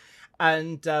right?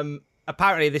 And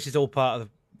apparently this is all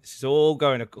this is all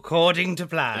going according to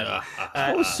plan.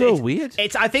 That was so weird.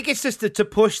 I think it's just to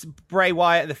push Bray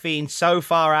Wyatt and the Fiend so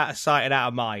far out of sight and out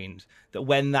of mind that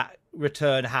when that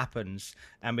return happens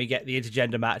and we get the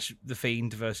intergender match, The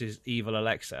Fiend versus Evil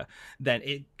Alexa, then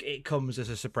it comes as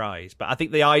a surprise. But I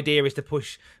think the idea is to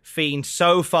push Fiend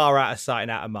so far out of sight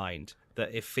and out of mind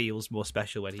that it feels more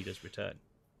special when he does return.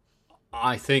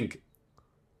 I think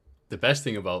the best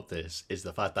thing about this is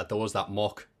the fact that there was that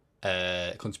mock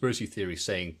conspiracy theory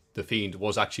saying The Fiend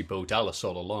was actually Bo Dallas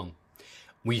all along.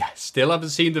 We still haven't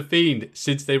seen The Fiend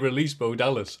since they released Bo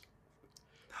Dallas.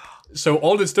 So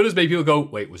all it's done is make people go,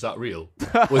 wait, was that real?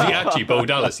 Was he actually Bo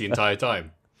Dallas the entire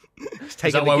time?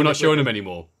 Is that why we're not showing him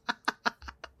anymore?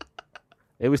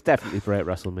 It was definitely Bray at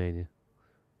WrestleMania.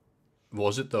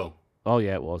 Was it, though? Oh,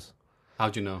 yeah, it was.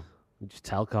 How'd you know? You just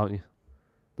tell, can't you?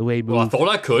 The way he moved. Well, I thought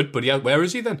I could, but where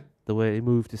is he then? The way he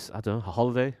moved is, I don't know, a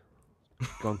holiday.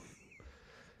 Gone.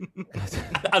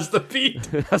 As the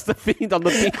Fiend. As the Fiend on the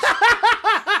beach.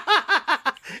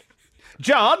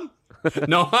 John?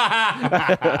 No.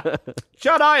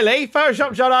 John Eiley,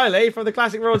 Photoshop John Eiley from the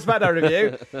Classic Raw and SmackDown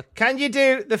review. Can you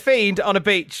do The Fiend on a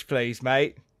beach, please,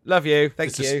 mate? Love you.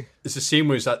 Thank you. It's a scene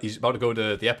where he's about to go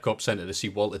to the Epcot Center to see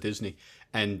Walter Disney.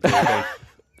 And they're going,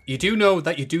 you do know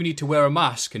that you do need to wear a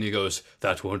mask. And he goes,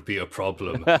 that won't be a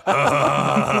problem.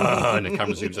 And the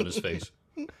camera zooms on his face.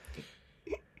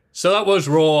 So that was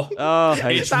Raw. Oh,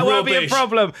 that won't be a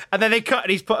problem. And then they cut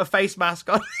and he's put a face mask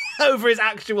on over his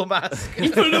actual mask.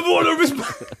 He's put another one over his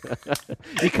mask.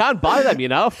 You can't buy them, you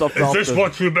know. Is this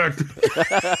what you meant?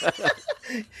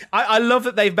 I love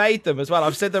that they've made them as well.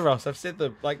 I've seen them, Ross. I've seen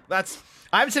them. Like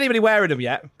I haven't seen anybody wearing them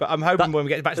yet, but I'm hoping when we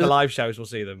get back to the live shows, we'll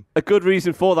see them. A good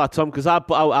reason for that, Tom, because I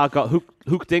got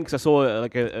hooked in because I saw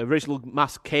like an original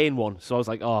Mask Kane one, so I was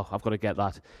like, oh, I've got to get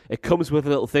that. It comes with a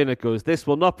little thing that goes, "This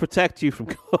will not protect you from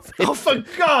COVID." Oh, for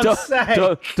God's sake!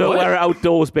 Don't wear it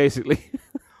outdoors, basically.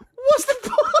 What's the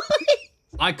point?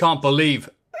 I can't believe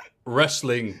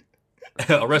wrestling.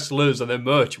 Wrestlers and their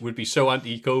merch would be so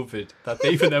anti-COVID that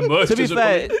even their merch. To be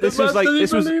fair, this was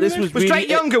Was really Drake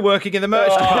Younger working in the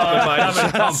merch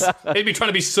department? He'd be trying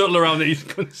to be subtle around these.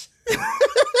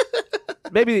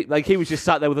 Maybe like he was just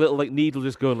sat there with a little like needle,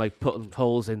 just going like putting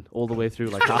holes in all the way through,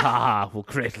 like ha ha ha. We'll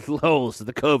create little holes so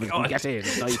the COVID can get in.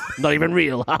 It's not even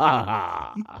real. Ha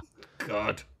ha ha.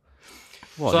 God.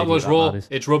 So that was Raw.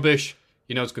 It's rubbish.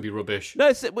 You know it's gonna be rubbish. No,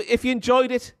 if you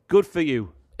enjoyed it, good for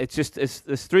you. It's just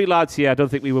there's three lads here. I don't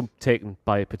think we were taken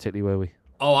by it particularly, were we?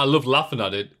 Oh, I love laughing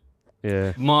at it.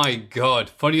 Yeah. My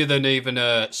God, funnier than even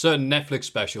a certain Netflix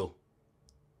special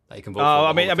that you can vote for.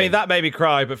 I mean that made me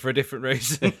cry, but for a different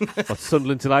reason. What's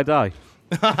Sunderland Till I Die?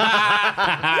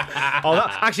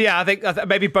 Actually, yeah, I think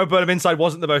maybe Bo Burnham Inside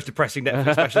wasn't the most depressing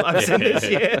Netflix special I've seen this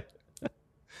year.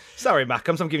 Sorry,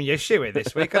 Mackhams, I'm giving you a shoe in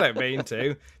this week. I don't mean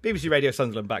to. BBC Radio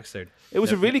Sunderland back soon. It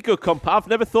was a really good comp. I've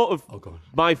never thought of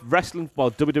my wrestling,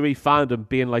 WWE fandom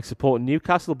being like supporting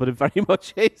Newcastle, but it very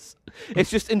much is.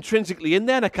 It's just intrinsically in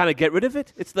there, and I can't get rid of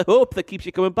it. It's the hope that keeps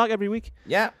you coming back every week.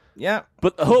 Yeah.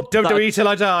 But the hope WWE Till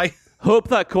I Die. Hope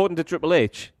that, according to Triple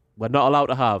H, we're not allowed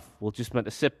to have. We're just meant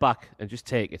to sit back and just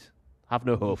take it. Have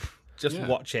no hope. Just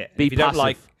watch it. Be if you passive. don't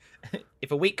like, if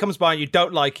a week comes by and you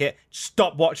don't like it,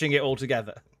 stop watching it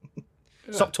altogether.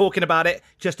 Stop talking about it.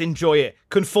 Just enjoy it.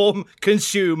 Conform,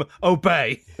 consume,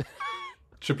 obey.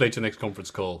 Triple H, the next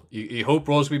conference call. You hope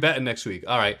Raw's will be better next week.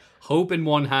 All right. Hope in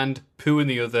one hand, poo in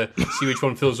the other. See which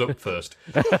one fills up first.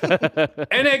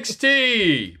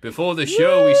 NXT! Before the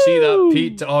show, we see that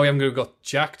Pete... Oh, we haven't got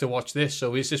Jack to watch this,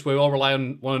 so is this where we all rely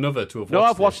on one another to have watched No,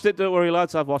 I've watched it. Don't worry,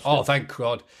 lads. I've watched it. Oh, thank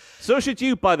God. So should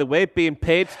you, by the way, being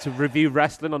paid to review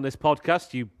wrestling on this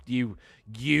podcast. You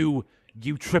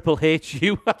Triple H,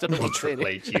 you. I don't know what Triple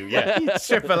H, you, yeah.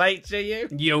 Triple H, you.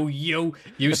 Yo.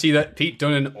 You see that Pete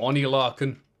Dunne and Onnie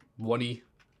Larkin,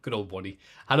 good old Onnie,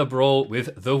 had a brawl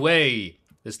with The Way.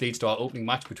 This leads to our opening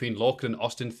match between Larkin and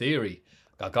Austin Theory.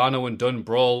 Gargano and Dunne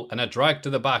brawl and a drag to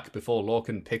the back before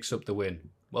Larkin picks up the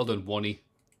win. Well done, Onnie.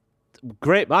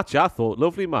 Great match, I thought.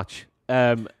 Lovely match.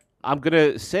 I'm going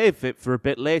to save it for a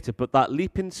bit later, but that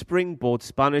leaping springboard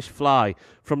Spanish fly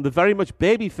from the very much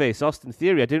babyface Austin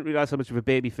Theory, I didn't realise how much of a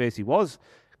babyface he was,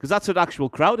 because that's an actual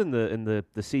crowd in the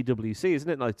CWC,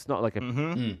 isn't it? Like, it's not like a...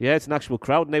 Mm-hmm. Yeah, it's an actual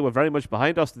crowd, and they were very much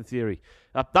behind Austin Theory.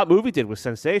 That movie did was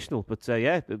sensational, but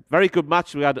yeah, very good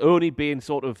match. We had Oni being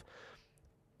sort of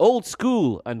old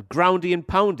school and groundy and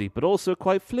poundy, but also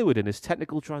quite fluid in his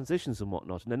technical transitions and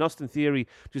whatnot. And then Austin Theory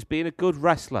just being a good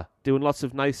wrestler, doing lots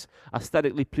of nice,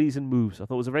 aesthetically pleasing moves. I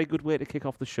thought it was a very good way to kick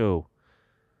off the show.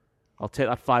 I'll take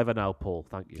that $5 now, Paul.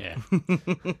 Thank you. Yeah.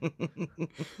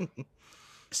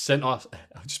 Santos,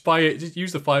 just buy it. Just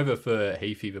use the $5 for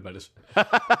hay fever medicine.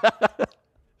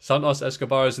 Santos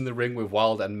Escobar is in the ring with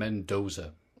Wilde and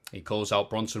Mendoza. He calls out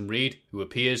Bronson Reed, who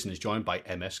appears and is joined by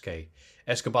MSK.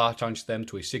 Escobar challenges them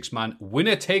to a 6-man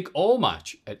winner-take-all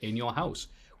match at In Your House,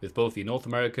 with both the North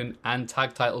American and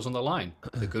tag titles on the line.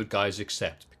 The good guys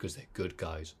accept, because they're good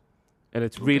guys. And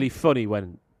it's really funny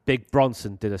when Big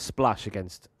Bronson did a splash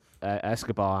against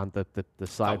Escobar and the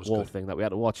side wall thing that we had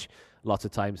to watch lots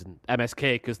of times. And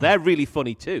MSK, because they're really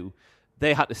funny too,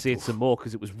 they had to see it some more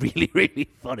because it was really, really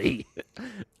funny.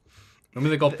 Remember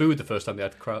they got booed the first time they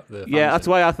had yeah, that's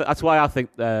why I think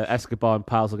Escobar and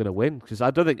Pals are going to win, because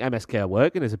I don't think MSK are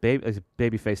working as a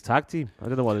babyface tag team. I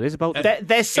don't know what it is about them.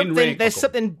 There's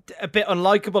something a bit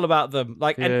unlikable about them.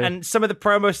 Like, and some of the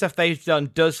promo stuff they've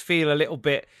done does feel a little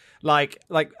bit like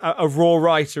a Raw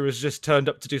writer has just turned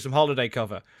up to do some holiday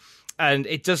cover. And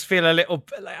it does feel a little,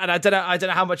 and I don't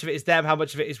know how much of it is them, how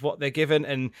much of it is what they're given,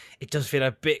 and it does feel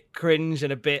a bit cringe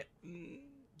and a bit.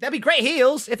 They'll be great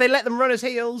heels if they let them run as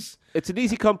heels. It's an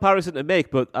easy comparison to make,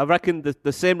 but I reckon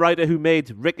the same writer who made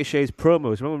Ricochet's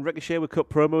promos. Remember when Ricochet would cut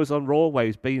promos on Raw where he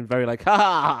was being very like, ha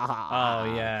ha ha ha.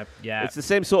 Oh, yeah. It's the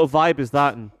same sort of vibe as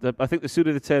that, and I think the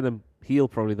sooner they turn them heel,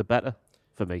 probably the better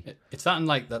for me. It's that and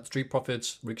like that Street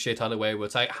Profits, Ricochet Tyler way where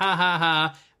it's like, ha ha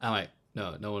ha. I'm like,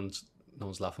 no one's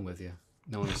laughing with you.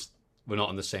 No one's we're not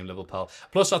on the same level, pal.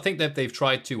 Plus, I think that they've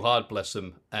tried too hard, bless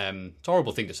them. It's a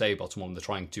horrible thing to say about someone when they're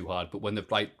trying too hard, but when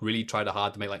they've like really tried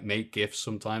hard to make gifts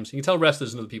sometimes, you can tell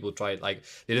wrestlers and other people try it. Like,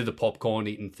 they did the popcorn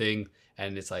eating thing,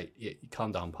 and it's like, yeah,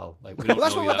 calm down, pal. Like, we don't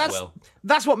know you that well.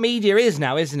 That's what media is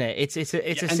now, isn't it? It's a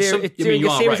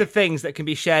series of things that can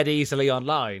be shared easily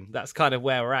online. That's kind of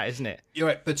where we're at, isn't it? You're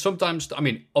right, but sometimes, I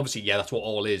mean, obviously, yeah, that's what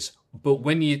all is. But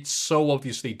when it's so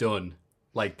obviously done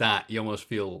like that, you almost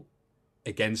feel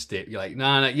against it. You're like,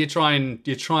 nah, you're trying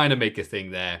to make a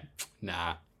thing there.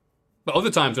 Nah. But other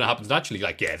times when it happens naturally, you're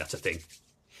like, yeah, that's a thing.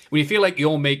 When you feel like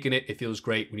you're making it, it feels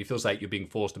great. When you feel like you're being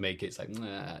forced to make it, it's like,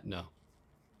 nah, no.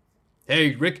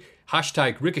 Hey, Rick,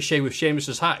 hashtag Ricochet with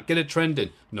Sheamus's hat. Get it trending.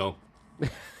 No.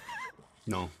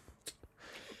 No.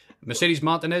 Mercedes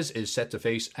Martinez is set to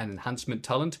face an enhancement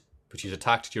talent, but she's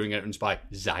attacked during entrance by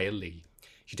Xia Li.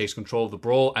 She takes control of the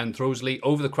brawl and throws Li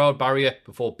over the crowd barrier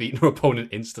before beating her opponent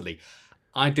instantly.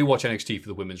 I do watch NXT for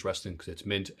the women's wrestling because it's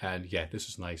mint, and yeah, this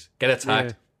is nice. Get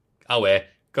attacked, away,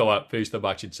 go out, finish the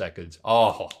match in seconds.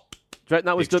 Oh, do you reckon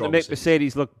that was done to make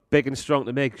Mercedes look big and strong,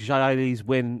 to make Xia Li's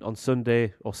win on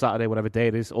Sunday or Saturday, whatever day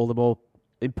it is, all the more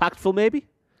impactful, maybe?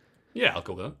 Yeah, I'll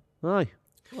go with that. Aye.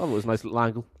 Well, it was a nice little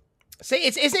angle. See,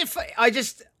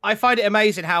 I find it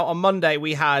amazing how on Monday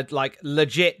we had like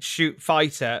legit shoot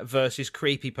fighter versus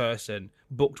creepy person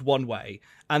booked one way,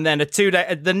 and then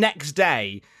the next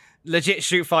day, legit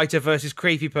shoot fighter versus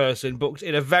creepy person booked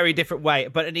in a very different way,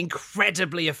 but an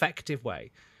incredibly effective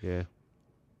way. Yeah.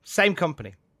 Same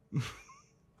company. Do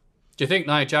you think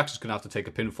Nia Jax is going to have to take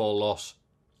a pinfall loss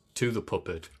to the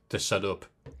puppet to set up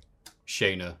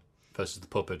Shayna versus the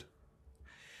puppet?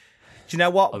 Do you know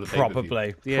what?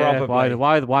 Probably. Yeah, probably.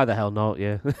 Why the hell not?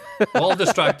 Yeah. All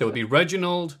distract. There would be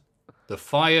Reginald, the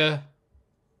fire,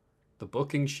 the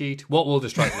booking sheet. What will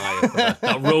distract Nia for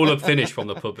that roll-up finish from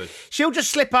the puppet? She'll just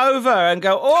slip over and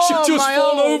go, oh, she'll just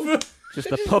fall over. Just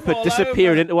the puppet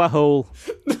disappearing into a hole.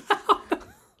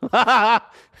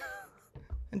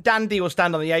 And Dandy will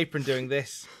stand on the apron doing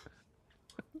this.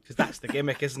 Because that's the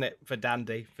gimmick, isn't it, for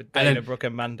Dandy, for Dana Brooke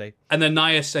and Mandy. And then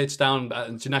Nia sits down,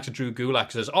 and next to Drew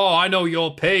Gulak says, oh, I know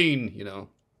your pain. You know,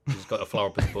 he's got a flower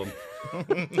up his bum.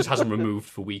 Just hasn't removed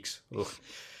for weeks.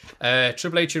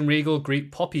 Triple H and Regal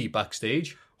greet Poppy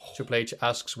backstage. Triple H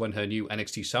asks when her new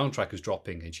NXT soundtrack is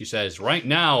dropping, and she says, right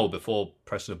now, before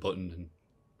pressing a button.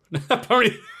 And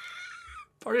apparently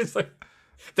it's like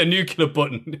the nuclear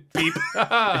button. Beep.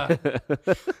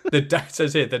 The dad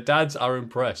says here, the dads are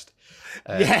impressed.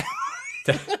 Yeah.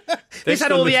 This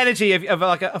had all the energy of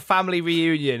like a family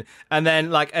reunion, and then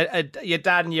like your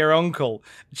dad and your uncle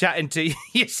chatting to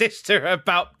your sister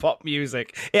about pop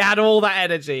music. It had all that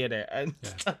energy in it, and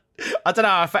I don't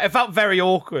know. It felt very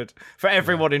awkward for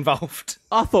everyone involved.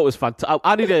 I thought it was fantastic.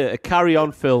 I need a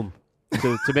carry-on film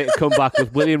to make a comeback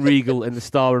with William Regal in the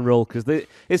starring role, because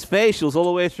his facials all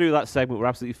the way through that segment were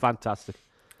absolutely fantastic.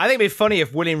 I think it'd be funny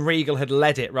if William Regal had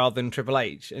led it rather than Triple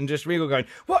H, and just Regal going,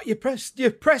 what, you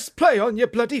press play on your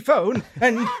bloody phone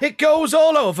and it goes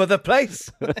all over the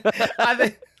place. I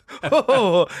think,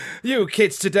 oh, you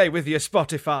kids today with your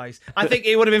Spotifys. I think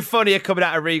it would have been funnier coming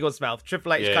out of Regal's mouth.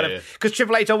 Triple H because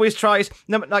Triple H always tries,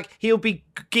 like, he'll be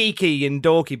geeky and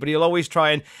dorky, but he'll always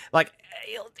try and, like,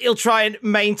 he'll try and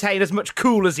maintain as much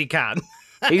cool as he can.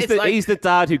 He's the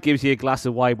dad who gives you a glass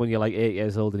of wine when you're like 8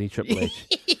 years old and he's Triple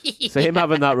H. So him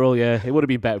having that role, yeah, it would have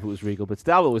been better if it was Regal. But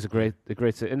still, it was a great.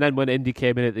 And then when Indy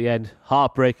came in at the end,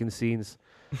 heartbreaking scenes.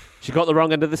 She got the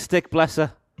wrong end of the stick, bless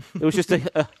her. It was just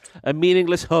a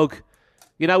meaningless hug.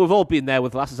 You know, we've all been there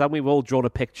with lasses, haven't we? We've all drawn a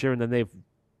picture and then they've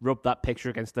rubbed that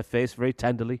picture against their face very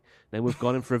tenderly. Then we've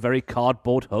gone in for a very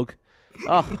cardboard hug.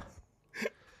 Oh,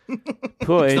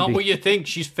 poor Indy. It's not what you think.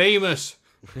 She's famous.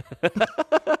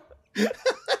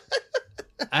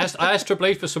 I asked Triple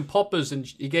H for some poppers and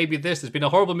he gave me this. There's been a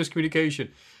horrible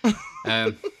miscommunication.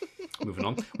 Moving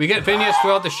on. We get vignettes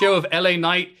throughout the show of LA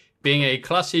Knight being a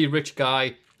classy rich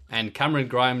guy and Cameron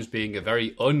Grimes being a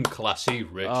very unclassy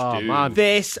rich dude. Man.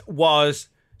 This was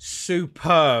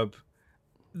superb.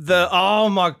 It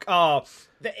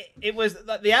was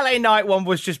the LA Knight one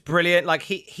was just brilliant. Like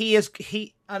he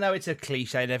I know it's a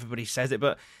cliche and everybody says it,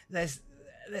 but there's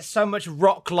so much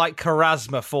rock-like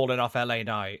charisma falling off LA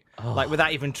Knight, like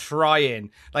without even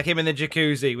trying. Like him in the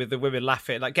jacuzzi with the women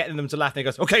laughing, like getting them to laugh. And he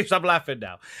goes, "Okay, stop laughing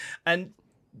now." And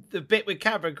the bit with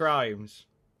Cameron Grimes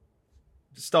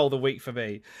stole the week for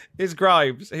me. Is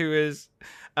Grimes, who is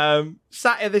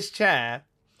sat in this chair,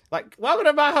 like, welcome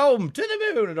to my home, to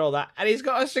the moon and all that, and he's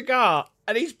got a cigar.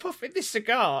 And he's puffing this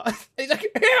cigar. He's like,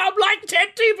 here, I'm like Ted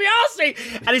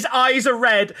DiBiase. And his eyes are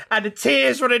red and the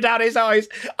tears running down his eyes.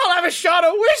 I'll have a shot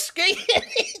of whiskey.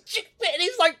 And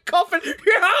he's like coughing.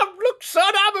 Yeah, look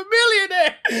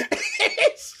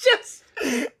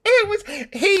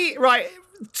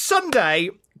Sunday,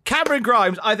 Cameron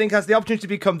Grimes, I think, has the opportunity to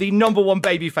become the number one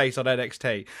babyface on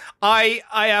NXT. I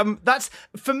am. That's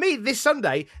for me this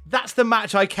Sunday. That's the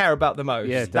match I care about the most.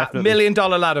 Yeah, that $1 definitely. million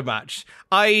ladder match.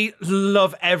 I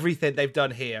love everything they've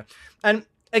done here, and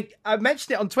I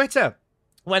mentioned it on Twitter.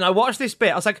 When I watched this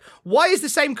bit, I was like, why is the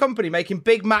same company making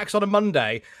Big Macs on a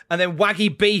Monday and then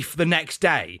Wagyu beef the next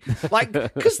day? Like,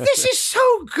 because this is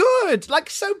so good, like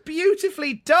so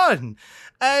beautifully done.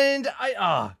 And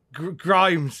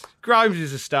Grimes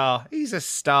is a star. He's a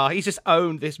star. He's just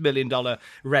owned this $1 million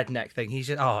redneck thing. He's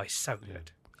so good.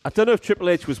 I don't know if Triple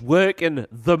H was working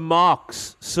the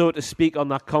marks, so to speak, on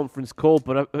that conference call,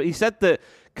 but he said that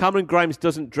Cameron Grimes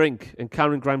doesn't drink and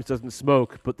Cameron Grimes doesn't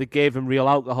smoke, but they gave him real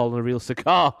alcohol and a real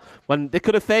cigar when they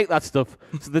could have faked that stuff.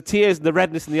 So the tears and the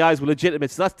redness in the eyes were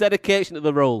legitimate. So that's dedication to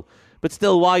the role. But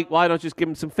still, why not just give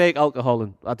him some fake alcohol?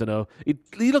 And I don't know.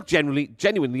 He looked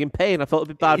genuinely in pain. I felt a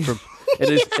bit bad for him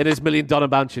in his $1 million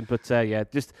mansion. But yeah,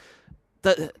 just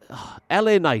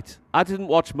LA Knight. I didn't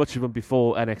watch much of him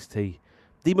before NXT.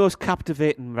 The most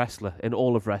captivating wrestler in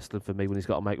all of wrestling for me when he's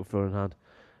got a microphone in hand.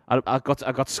 I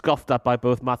got scoffed at by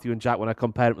both Matthew and Jack when I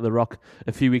compared him to The Rock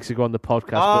a few weeks ago on the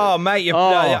podcast. Mate,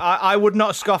 I would not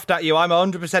have scoffed at you. I'm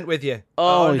 100% with you.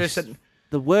 Oh,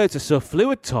 the words are so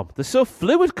fluid, Tom. They're so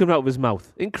fluid coming out of his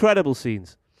mouth. Incredible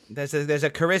scenes. There's a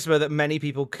charisma that many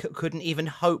people couldn't even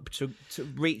hope to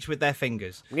reach with their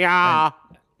fingers. Yeah.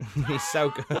 He's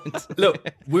so good. Look,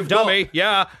 we've Dummy,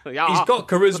 got, he's got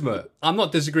charisma. I'm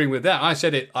not disagreeing with that. I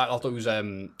said it. I thought it was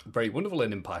very wonderful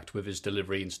in Impact with his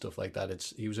delivery and stuff like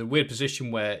that. He was in a weird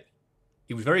position where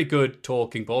he was very good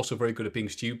talking, but also very good at being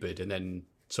stupid. And then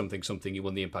something, he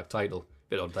won the Impact title.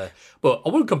 Bit on there, but I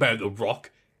wouldn't compare it to The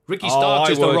Rock. Ricky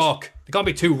Starks is The Rock. There can't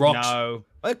be two Rocks. No.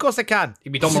 Of course I can. He'd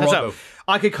be Don Morocco.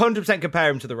 I could 100% compare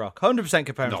him to The Rock. 100%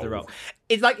 compare him to The Rock.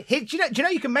 It's like, do you know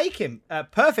you can make him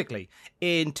perfectly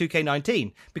in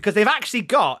 2K19 because they've actually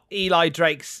got Eli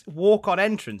Drake's walk-on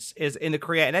entrance is in the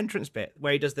create an entrance bit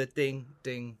where he does the ding,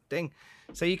 ding, ding.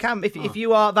 So you can, if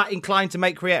you are that inclined to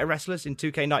make creator wrestlers in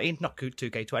 2K19, not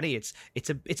 2K20,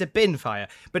 it's a bin fire.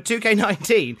 But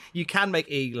 2K19, you can make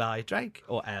Eli Drake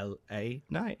or LA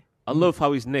Knight. I love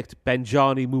how he's nicked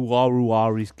Benjani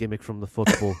Muaruari's gimmick from the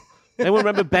football. Anyone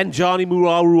remember Benjani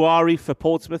Muaruari for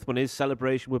Portsmouth when his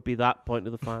celebration would be that point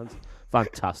to the fans?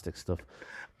 Fantastic stuff.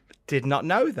 Did not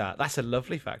know that. That's a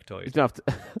lovely factoid. You don't have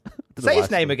to say his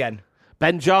name again.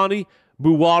 Benjani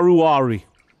Muaruari.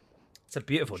 It's a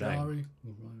beautiful name.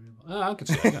 I can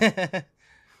see that.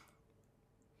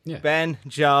 Yeah. Ben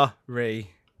Jari.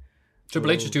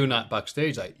 Triple H is doing that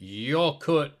backstage, like, your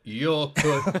cut. I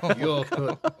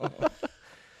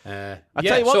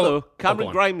tell you what, though,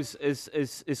 Cameron Grimes,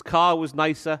 his car was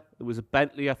nicer. It was a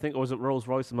Bentley, I think, or was it Rolls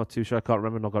Royce? I'm not too sure. I can't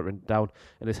remember. Not got it written down.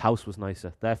 And his house was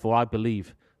nicer. Therefore, I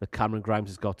believe that Cameron Grimes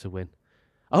has got to win.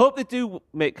 I hope they do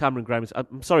make Cameron Grimes.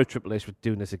 I'm sorry, Triple H, for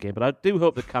doing this again, but I do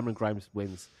hope that Cameron Grimes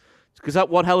wins. Because that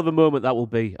one hell of a moment that will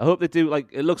be. I hope they do. Like,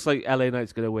 it looks like LA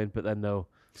Knight's going to win, but then no,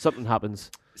 something happens.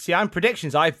 See, I'm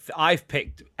predictions. I've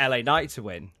picked LA Knight to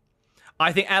win.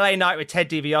 I think LA Knight with Ted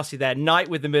DiBiase there, Knight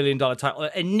with the $1 million title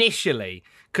initially,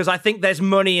 because I think there's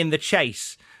money in the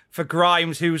chase for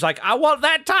Grimes, who's like, I want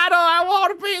that title, I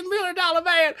want to be a $1 million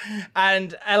man.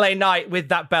 And LA Knight with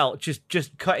that belt,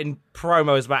 just cutting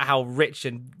promos about how rich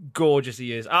and gorgeous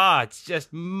he is. It's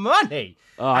just money.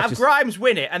 Have Grimes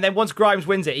win it, and then once Grimes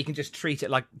wins it, he can just treat it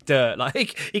like dirt. Like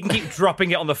he can keep dropping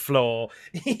it on the floor.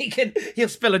 He'll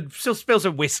spill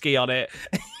some whiskey on it.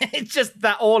 It's just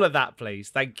that, all of that, please.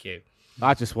 Thank you.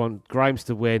 I just want Grimes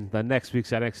to win. Then next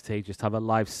week's NXT, just have a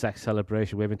live sex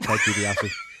celebration with him and Ted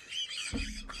DiBiase.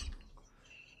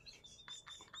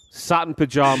 Satin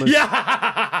pajamas.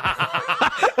 Yeah.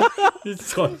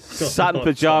 Satin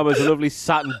pajamas, a lovely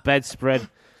satin bedspread.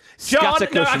 John,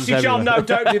 no,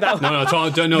 don't do that. No,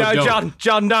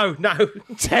 John, no.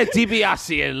 Ted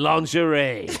DiBiase in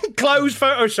lingerie. Close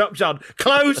Photoshop, John.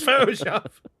 Close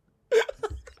Photoshop.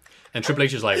 And Triple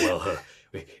H is like, well,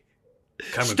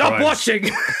 Stop watching.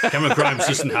 Cameron Grimes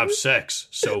doesn't have sex,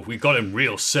 so we got him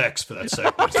real sex for that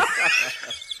segment.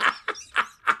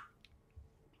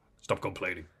 Stop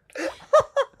complaining.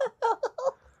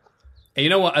 And you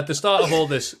know what? At the start of all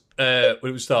this, when it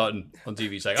was starting on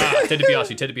TV, it's like, Ted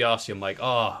DiBiase. I'm like,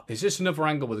 is this another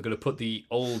angle where they're going to put the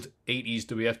old 80s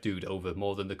WF dude over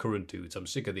more than the current dudes? I'm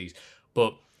sick of these.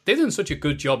 But they've done such a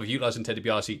good job of utilising Ted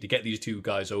DiBiase to get these two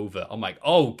guys over. I'm like,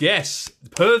 yes,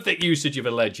 perfect usage of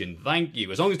a legend. Thank you.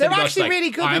 As long as they're Ted DiBiase's actually like, really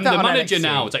good I'm with that the on manager NXT.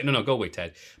 now. It's like, no, go away,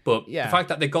 Ted. But the fact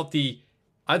that they got I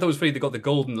thought it was funny they got the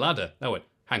golden ladder. I went,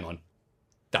 hang on.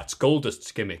 That's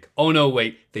Goldust's gimmick. Oh, no,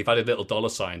 wait. They've added little dollar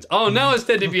signs. Oh, now it's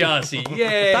Ted DiBiase.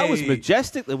 Yay. That was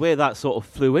majestic, the way that sort of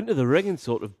flew into the ring and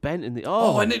sort of bent in the...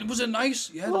 Oh, and it was a nice...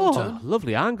 Yeah, little turn.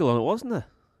 Lovely angle on it, wasn't there?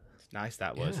 Nice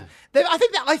that was. Yeah.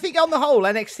 I think on the whole,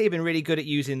 NXT have been really good at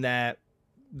using their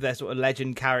sort of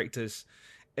legend characters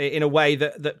in a way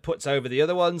that puts over the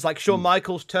other ones. Like Shawn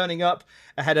Michaels turning up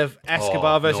ahead of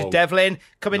Escobar versus Devlin,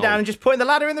 coming down and just putting the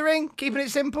ladder in the ring, keeping it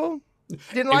simple.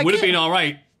 Didn't like it. It would have been all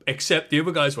right, except the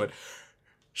other guys went,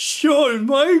 Shawn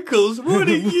Michaels, what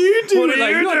are you doing? What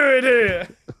are you doing here?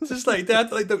 It's just like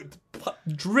that, like the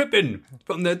dripping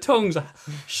from their tongues.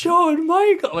 Shawn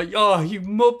Michaels, like, oh, you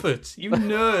muppets, you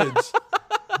nerds.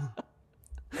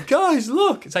 Guys,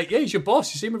 look. It's like, yeah, he's your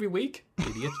boss. You see him every week.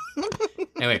 Idiot.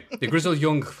 Anyway, the Grizzled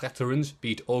Young Veterans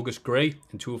beat August Grey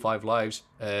in 205 Live's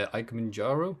Ike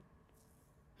Manjaro.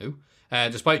 Who?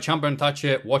 Despite Ciampa and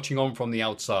Thatcher watching on from the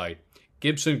outside.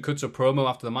 Gibson cuts a promo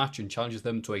after the match and challenges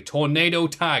them to a tornado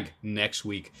tag next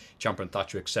week. Ciampa and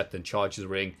Thatcher accept and charge the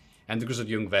ring, and the Grizzled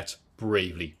Young Vets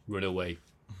bravely run away.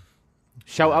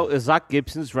 Shout out to Zach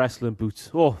Gibson's wrestling boots.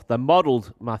 Oh, they're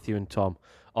modelled, Matthew and Tom,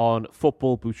 on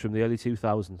football boots from the early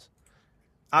 2000s.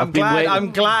 I'm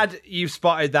glad you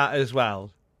spotted that as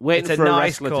well. Waiting for a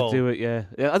wrestler to do it, yeah.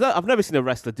 I've never seen a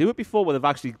wrestler do it before where they've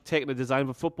actually taken a design of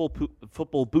a football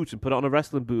boot and put it on a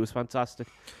wrestling boot. It was fantastic.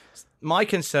 My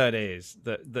concern is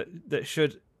that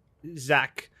should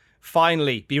Zach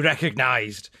finally be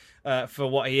recognised for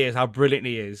what he is, how brilliant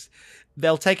he is,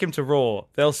 they'll take him to Raw,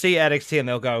 they'll see NXT and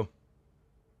they'll go,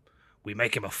 we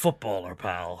make him a footballer,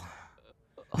 pal.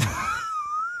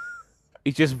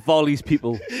 He just volleys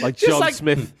people like John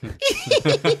Smith.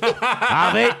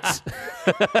 Have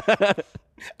it.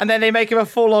 And then they make him a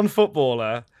full-on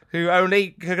footballer who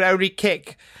can only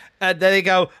kick. And then they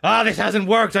go, this hasn't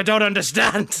worked. I don't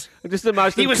understand. Just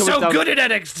imagine he was so good at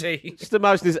NXT. Just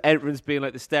imagine his entrance being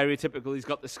like the stereotypical. He's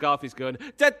got the scarf. He's going.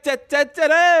 Da, da, da, da,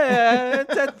 da,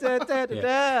 da, da, da,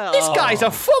 da. This guy's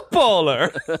a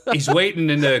footballer. He's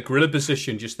waiting in the gorilla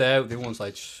position just there. The one's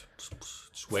like.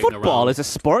 Football is a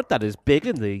sport that is big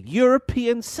in the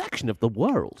European section of the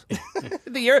world.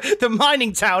 the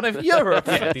mining town of Europe.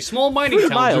 Yeah, the small mining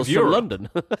towns miles of Europe. from London.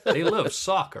 They love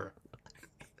soccer.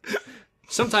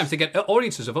 Sometimes they get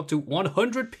audiences of up to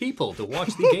 100 people to watch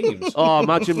the games. Oh,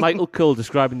 imagine Michael Cole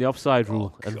describing the offside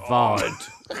rule and VAR.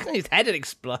 His head would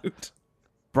explode.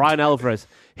 Brian Alvarez.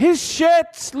 His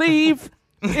shirt sleeve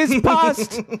is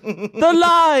past the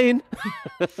line.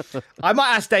 I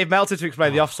might ask Dave Meltzer to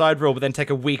explain the offside rule, but then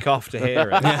take a week off to hear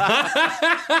it.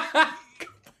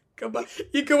 Come back.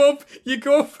 You go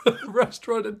up from a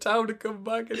restaurant in town to come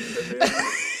back.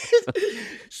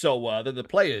 So then the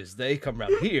players, they come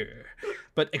round here,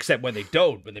 but except when they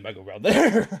don't, when they might go round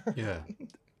there. Yeah.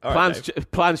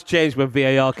 Plans changed when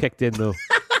VAR kicked in, though.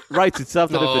 Writes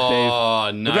itself to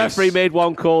Dave. Nice. The referee made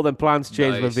one call, then plans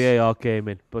changed when VAR came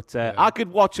in. But I could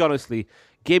watch, honestly,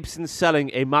 Gibson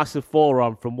selling a massive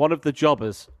forearm from one of the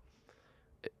jobbers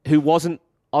who wasn't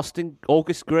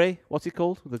August Grey. What's he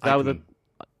called? The guy with the...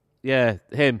 Yeah,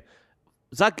 him.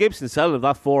 Zach Gibson selling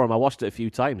that forearm, I watched it a few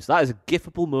times. That is a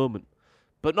gifable moment.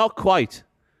 But not quite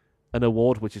an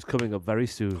award which is coming up very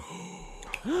soon.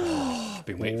 I've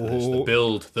been waiting for this.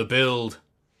 The build.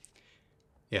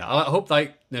 Yeah, I hope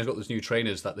they've got those new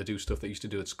trainers that they do stuff they used to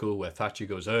do at school where Thatcher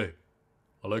goes, hey,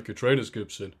 I like your trainers,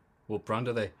 Gibson. What brand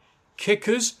are they?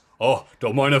 Kickers? Oh,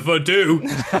 don't mind if I do.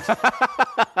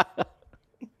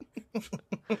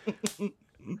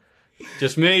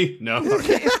 Just me? No.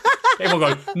 Everyone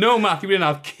going, no, Matthew, we didn't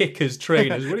have Kickers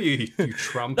trainers. What are you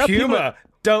tramp? Puma,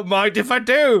 don't mind if I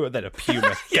do. And then a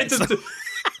Puma.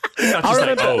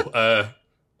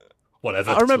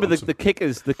 Whatever. I remember the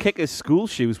Kickers school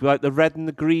shoes with like the red and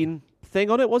the green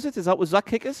thing on it, was it? Was that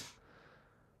Kickers?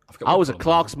 I was a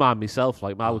Clark's man myself.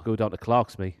 Like, I would go down to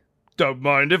Clark's, me. Don't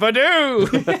mind if I do.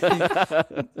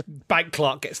 Bank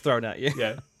clock gets thrown at you.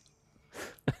 Yeah.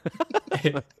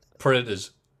 Predators.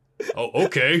 Oh,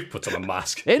 okay. Puts on a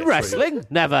mask. In wrestling?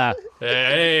 Never.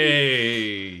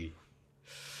 Hey.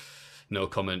 No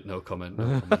comment.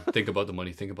 Think about the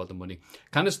money.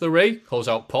 Candice LeRae calls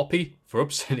out Poppy for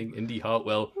upsetting Indy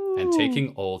Hartwell and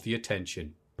taking all the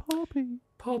attention.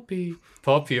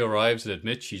 Poppy arrives and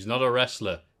admits she's not a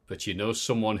wrestler, but she knows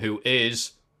someone who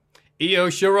is. Io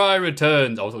Shirai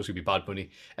returns. I thought it was going to be Bad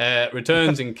Bunny.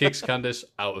 Returns and kicks Candice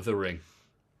out of the ring.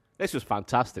 This was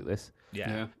fantastic, this.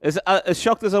 Yeah. As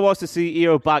shocked as I was to see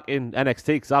Io back in NXT,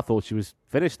 because I thought she was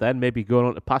finished then, maybe going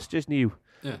on to pastures new.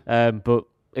 Yeah. But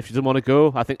if she doesn't want to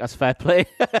go, I think that's fair play.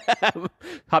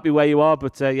 Happy where you are,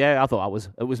 but I thought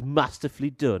it was masterfully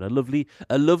done. A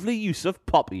lovely use of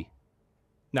Poppy.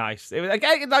 Nice. It was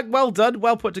again like well done,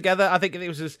 well put together. I think it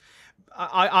was just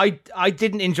I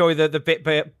didn't enjoy the bit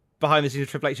behind the scenes of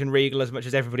Triple H and Regal as much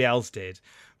as everybody else did,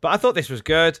 but I thought this was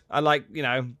good. I like, you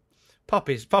know, Pop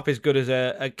is good as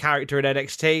a character in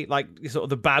NXT, like sort of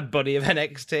the Bad Bunny of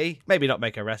NXT. Maybe not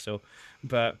make her wrestle,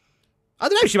 but I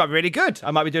don't know. She might be really good.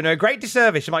 I might be doing her a great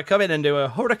disservice. She might come in and do a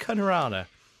Hurricane Rana.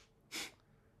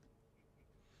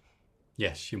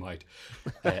 Yes, she might.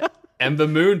 Ember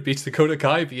Moon beats Dakota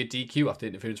Kai via DQ after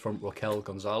interference from Raquel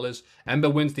Gonzalez.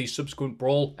 Ember wins the subsequent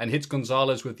brawl and hits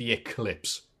Gonzalez with the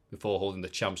Eclipse before holding the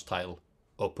champ's title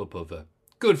up above her.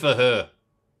 Good for her.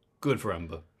 Good for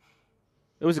Ember.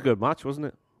 It was a good match, wasn't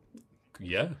it?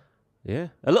 Yeah. Yeah.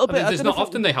 A little bit. It's not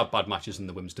often they have bad matches in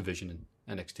the women's division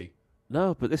in NXT.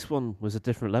 No, but this one was a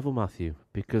different level, Matthew,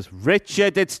 because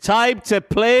Richard, it's time to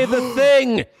play the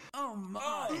thing. Oh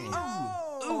my.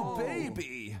 Oh,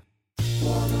 baby.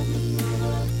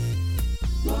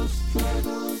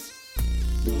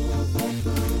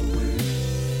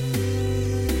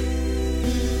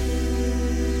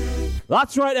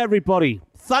 That's right, everybody.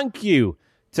 Thank you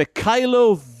to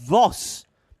Kylo Voss.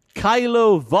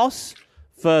 Kylo Voss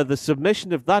for the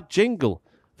submission of that jingle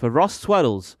for Ross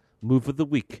Tweddle's Move of the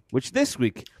Week, which this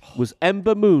week was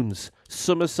Ember Moon's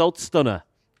Somersault Stunner.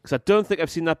 Because I don't think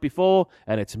I've seen that before,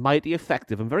 and it's mighty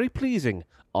effective and very pleasing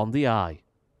on the eye.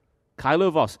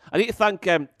 Kylo Voss. I need to thank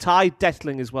Ty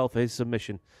Detling as well for his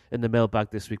submission in the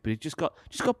mailbag this week, but he just got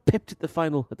pipped at the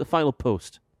final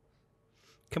post.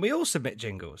 Can we all submit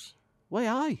jingles? Why,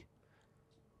 aye.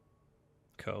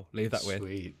 Cool. Leave that with.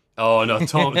 Sweet. Oh no,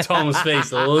 Tom's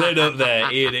face lit up there,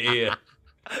 ear to ear.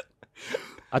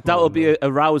 I doubt it'll be as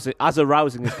arousing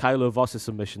as Kylo Voss's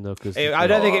submission, though. Because I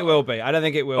don't think it will be.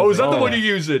 Oh, is that the one you're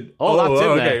using? Oh, that's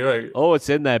in there. Right. Oh, it's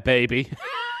in there, baby.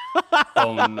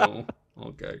 Oh no.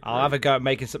 Okay. Great. I'll have a go at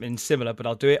making something similar, but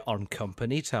I'll do it on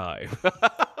company time.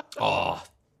 Oh,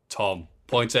 Tom,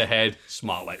 points ahead,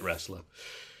 smart like wrestler.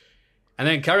 And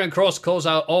then Karrion Kross calls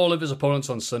out all of his opponents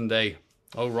on Sunday.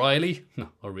 O'Reilly? No,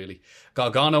 not really.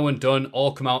 Gargano and Dunn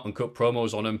all come out and cut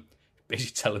promos on him,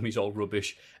 basically tell him he's all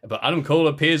rubbish. But Adam Cole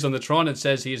appears on the Tron and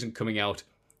says he isn't coming out.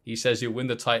 He says he'll win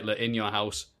the title in your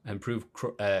house and prove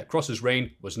Kross's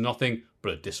reign was nothing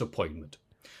but a disappointment.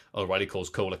 O'Reilly calls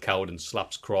Cole a coward and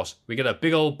slaps Kross. We get a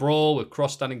big old brawl with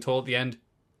Kross standing tall at the end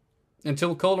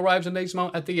until Cole arrives and takes him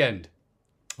out at the end.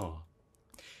 Oh.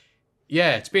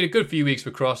 Yeah, it's been a good few weeks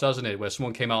for Kross, hasn't it? Where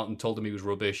someone came out and told him he was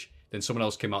rubbish, then someone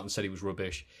else came out and said he was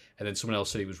rubbish, and then someone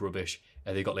else said he was rubbish,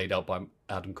 and they got laid out by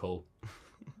Adam Cole.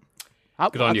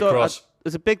 Good on you, Kross.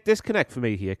 There's a big disconnect for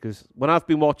me here, because when I've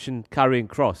been watching Karrion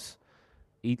Kross,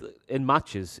 in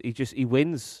matches, he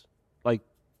wins like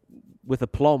with a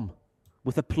plum.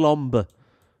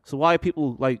 So why are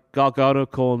people like Gargano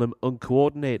calling him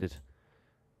uncoordinated?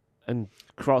 And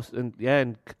Kross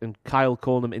and Kyle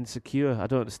calling him insecure. I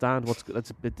don't understand.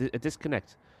 That's a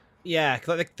disconnect. Yeah,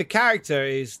 the character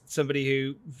is somebody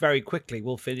who very quickly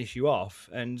will finish you off,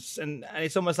 and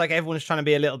it's almost like everyone's trying to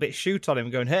be a little bit shoot on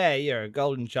him, going, "Hey, you're a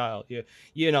golden child.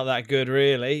 You're not that good,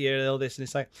 really. You're all this." And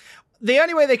it's like the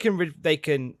only way they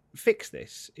can fix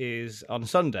this is on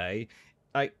Sunday,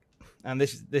 like. And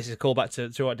this is a callback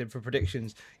to what I did for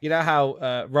predictions. You know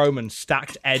how Roman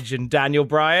stacked Edge and Daniel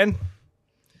Bryan?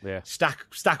 Yeah.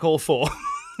 Stack all four.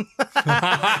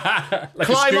 Like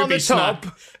Climb on the snap.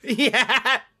 top.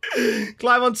 Yeah.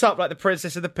 Climb on top like the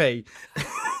Princess of the Pea.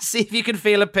 See if you can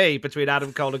feel a pea between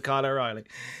Adam Cole and Kyle O'Reilly.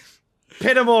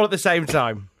 Pin them all at the same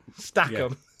time. Stack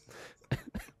them.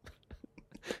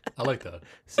 I like that.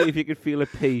 See if you can feel a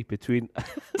pea between...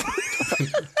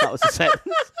 That was a sentence.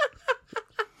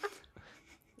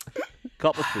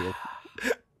 Copperfield.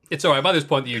 It's all right. By this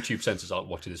point, the YouTube censors aren't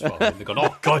watching this far. They're going,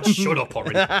 "Oh God, shut up,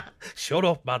 Orange." Shut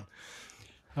up, man.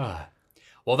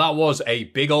 Well, that was a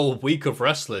big old week of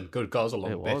wrestling. Good God, it was a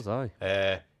long bit. It was,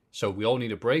 aye. So we all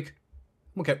need a break.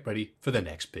 We'll get ready for the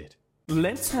next bit.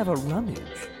 Let's have a rummage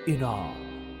in our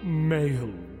mail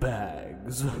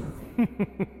bags.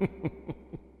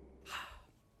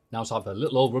 Now let's have a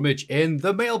little old rummage in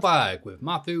the mailbag with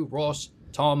Matthew, Ross,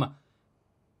 Tom,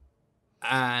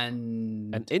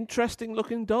 and... An interesting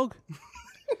looking dog.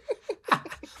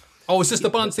 Oh, is this to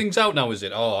balance things out now, is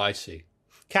it? Oh, I see.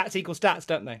 Cats equal stats,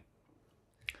 don't they?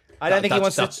 I don't think he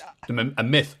wants to... That's a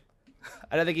myth.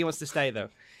 I don't think he wants to stay, though.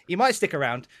 He might stick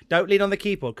around. Don't lean on the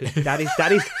keyboard, because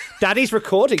Daddy's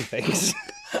recording things.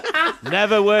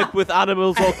 Never work with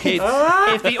animals or kids.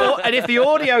 If the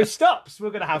audio stops,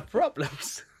 we're going to have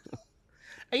problems.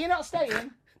 Are you not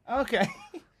staying? Okay.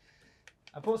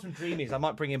 I bought some Dreamies. I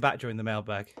might bring him back during the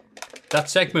mailbag. That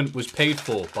segment was paid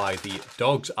for by the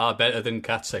Dogs Are Better Than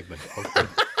Cats segment. Okay.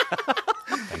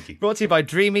 Thank you. Brought to you by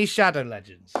Dreamy Shadow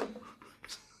Legends.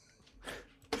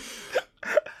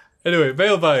 Anyway,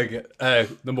 mailbag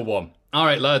number 1. All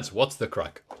right, lads, what's the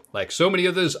crack? Like so many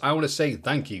others, I want to say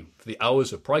thank you for the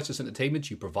hours of priceless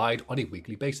entertainment you provide on a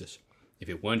weekly basis. If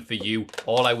it weren't for you,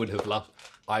 I would have lost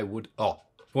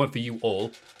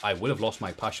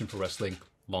my passion for wrestling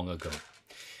long ago.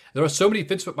 There are so many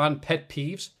Vince McMahon pet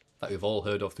peeves that we've all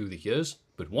heard of through the years,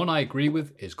 but one I agree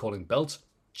with is calling belts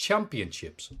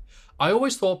championships. I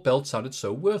always thought belts sounded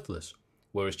so worthless,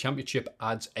 whereas championship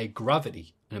adds a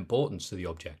gravity and importance to the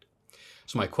object.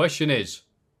 So my question is,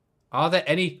 are there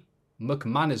any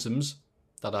McMahonisms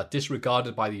that are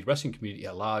disregarded by the wrestling community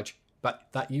at large, but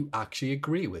that you actually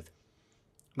agree with?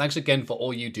 Thanks again for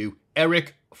all you do,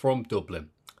 Eric from Dublin.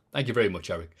 Thank you very much,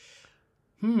 Eric.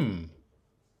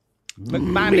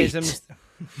 McMahonisms.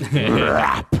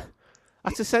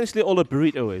 That's essentially all a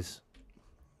burrito is.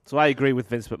 So I agree with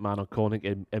Vince McMahon on calling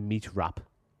it a meat wrap.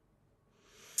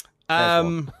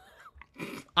 I'm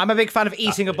a big fan of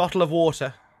eating a bottle of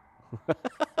water.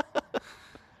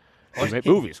 We make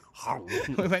movies.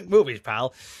 We make movies,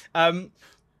 pal. I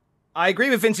agree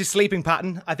with Vince's sleeping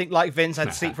pattern. I think, like Vince,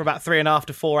 I'd sleep for about 3.5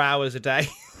 to 4 hours a day.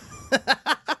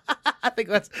 I think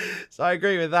so I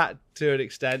agree with that to an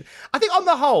extent. I think on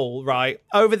the whole, right,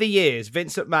 over the years,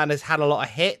 Vince McMahon has had a lot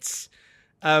of hits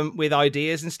with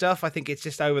ideas and stuff. I think it's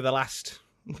just over the last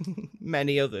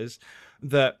many others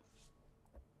that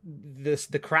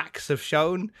the cracks have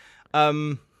shown.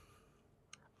 I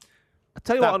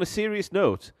tell you what, on a serious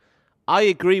note, I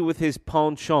agree with his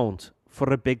penchant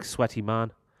for a big sweaty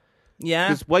man. Yeah.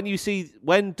 Because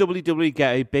when WWE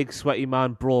get a big sweaty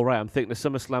man brawl, right, I'm thinking of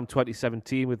SummerSlam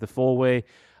 2017 with the 4-way.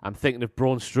 I'm thinking of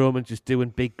Braun Strowman just doing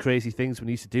big crazy things when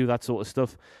he used to do that sort of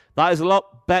stuff. That is a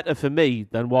lot better for me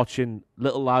than watching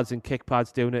little lads in kick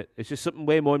pads doing it. It's just something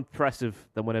way more impressive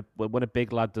than when a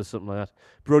big lad does something like that.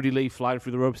 Brody Lee flying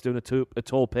through the ropes doing a tope,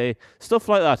 stuff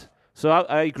like that. So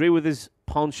I agree with his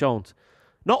penchant.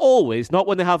 Not always, not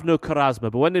when they have no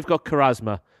charisma, but when they've got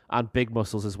charisma and big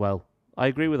muscles as well. I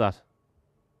agree with that.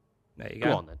 There you go.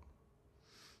 Go on then.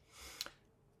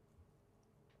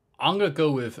 I'm going to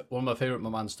go with one of my favourite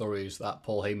McMahon stories that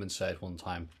Paul Heyman said one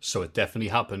time, so it definitely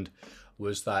happened,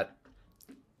 was that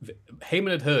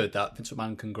Heyman had heard that Vince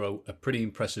McMahon can grow a pretty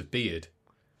impressive beard,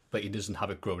 but he doesn't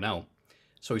have it grown out.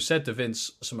 So he said to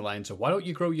Vince something lines of, why don't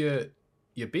you grow your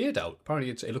beard out?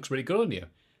 Apparently it looks really good on you.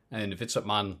 And Vince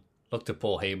McMahon looked at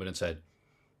Paul Heyman and said,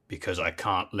 because I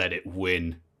can't let it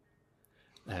win.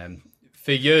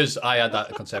 For years, I had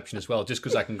that conception as well, just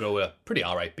because I can grow a pretty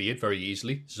alright beard very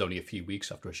easily. This is only a few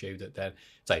weeks after I shaved it then.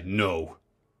 It's like, no,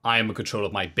 I am in control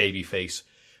of my baby face.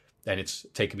 And it's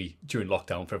taken me during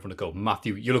lockdown for everyone to go,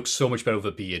 Matthew, you look so much better with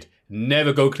a beard.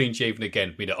 Never go clean shaven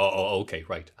again. Me to, okay,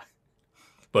 right.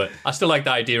 But I still like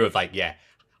the idea of like, yeah,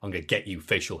 I'm going to get you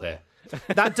facial hair.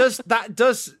 That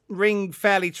does ring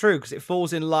fairly true because it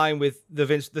falls in line with the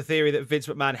theory that Vince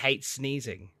McMahon hates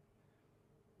sneezing.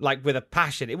 Like with a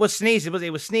passion. It was sneezes he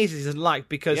doesn't like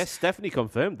because... Yes, Stephanie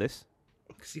confirmed this.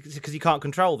 Because he can't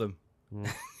control them.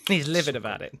 He's livid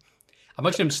about it.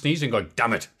 Imagine him sneezing going,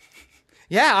 damn it.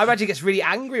 Yeah, I imagine he gets really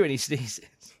angry when he sneezes.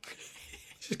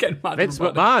 Just getting mad. Vince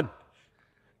McMahon.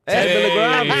 10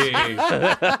 milligrams.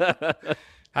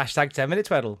 Hashtag 10-minute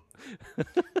twaddle.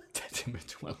 10-minute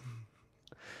twaddle.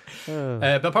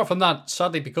 But apart from that,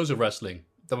 sadly, because of wrestling,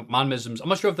 the McMahonisms, I'm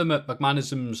not sure if the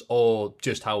McMahonisms or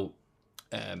just how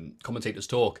commentators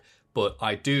talk, but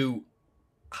I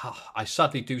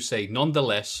sadly do say,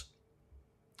 nonetheless,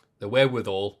 the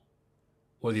wherewithal,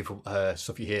 or the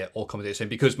stuff you hear all commentators saying,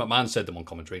 because McMahon said them on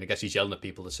commentary, and I guess he's yelling at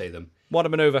people to say them. What a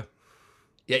maneuver.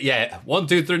 Yeah. 1,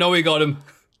 2, 3, no, we got him.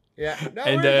 Yeah. No,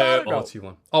 and, we got him. 1, 2,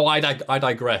 1. Oh, I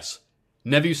digress.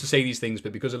 Never used to say these things,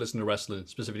 but because I listen to wrestling,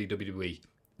 specifically WWE,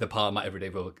 they're part of my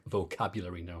everyday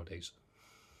vocabulary nowadays.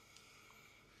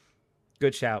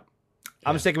 Good shout.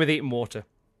 I'm sticking with eating water.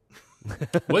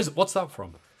 What's that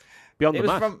from? Beyond the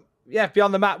Mat.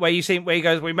 Beyond the Mat, where he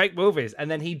goes, we make movies,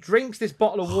 and then he drinks this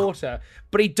bottle of water,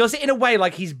 but he does it in a way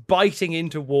like he's biting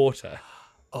into water.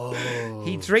 Oh.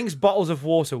 He drinks bottles of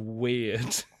water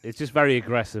weird. It's just very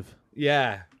aggressive.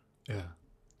 Yeah. Yeah.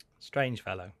 Strange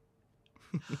fellow.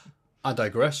 I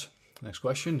digress. Next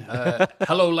question.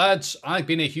 Hello, lads. I've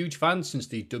been a huge fan since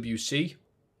the WC.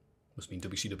 Must mean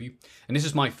WCW. And this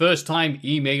is my first time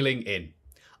emailing in.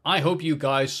 I hope you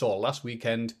guys saw last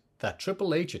weekend that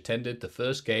Triple H attended the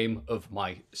first game of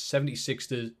my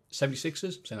 76ers, saying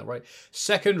that right,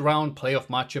 second round playoff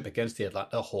matchup against the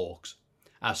Atlanta Hawks.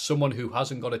 As someone who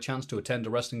hasn't got a chance to attend a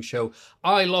wrestling show,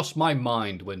 I lost my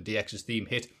mind when DX's theme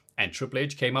hit and Triple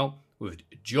H came out with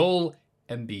Joel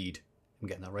Embiid. I'm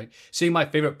getting that right. Seeing my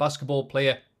favourite basketball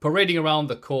player parading around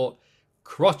the court,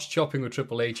 crotch-chopping with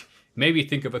Triple H, made me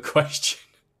think of a question.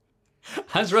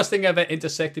 Has wrestling ever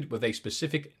intersected with a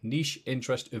specific niche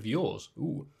interest of yours?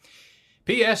 Ooh.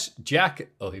 P.S. Jack,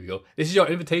 oh, here we go. This is your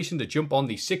invitation to jump on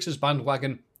the Sixers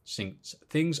bandwagon since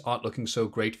things aren't looking so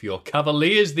great for your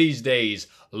Cavaliers these days.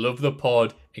 Love the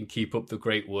pod and keep up the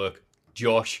great work.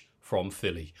 Josh from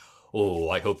Philly. Oh,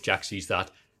 I hope Jack sees that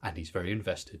and he's very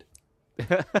invested.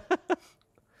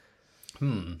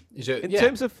 In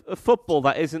terms of football,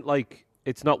 that isn't like,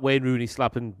 it's not Wayne Rooney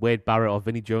slapping Wade Barrett or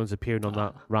Vinnie Jones appearing on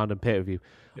that random pay-per-view.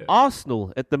 Yeah.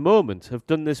 Arsenal, at the moment, have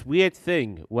done this weird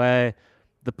thing where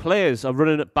the players are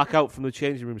running it back out from the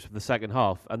changing rooms for the second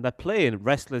half, and they're playing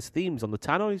wrestlers' themes on the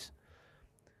tannoys.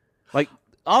 Like,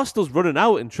 Arsenal's running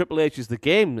out, and Triple H's The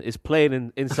Game is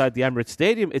playing inside the Emirates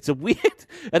Stadium. It's a weird...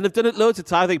 And they've done it loads of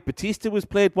times. I think Batista was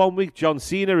played one week, John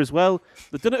Cena as well.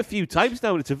 They've done it a few times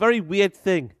now, and it's a very weird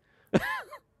thing.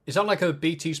 Is that like a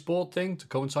BT Sport thing to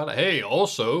coincide? Like, hey,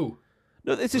 also...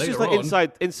 No, this is just like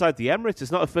inside the Emirates.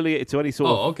 It's not affiliated to any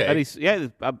sort of... Oh, okay.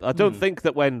 I don't think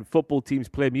that when football teams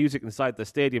play music inside the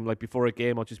stadium, like before a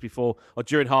game or just before or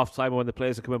during half-time or when the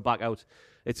players are coming back out,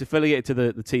 it's affiliated to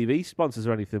the TV sponsors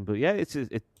or anything. But yeah, it's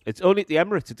only at the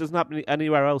Emirates. It doesn't happen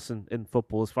anywhere else in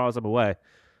football as far as I'm aware.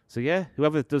 So yeah,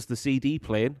 whoever does the CD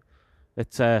playing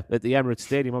at the Emirates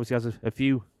Stadium obviously has a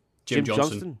few... Jim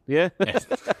Johnston. Yeah.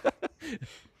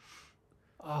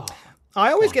 Oh,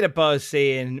 I always get a buzz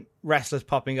seeing wrestlers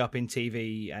popping up in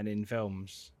TV and in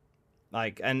films.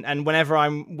 Like, and whenever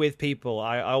I'm with people,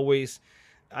 I always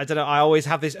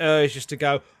have this urge just to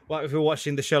go, well, if we're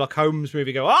watching the Sherlock Holmes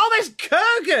movie, go, oh, there's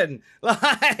Kurgan!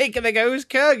 Like, and they go, who's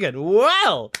Kurgan?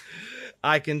 Well,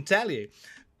 I can tell you.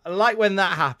 I like when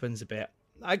that happens a bit.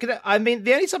 I mean,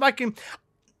 the only time I can...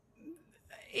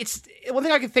 It's one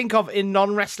thing I can think of in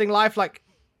non-wrestling life, like,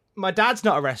 my dad's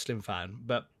not a wrestling fan,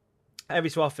 but every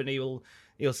so often he'll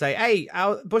say, hey,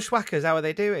 Bushwhackers, how are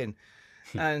they doing?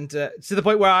 And to the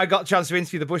point where I got a chance to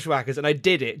interview the Bushwhackers, and I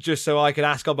did it just so I could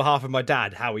ask on behalf of my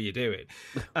dad, how are you doing?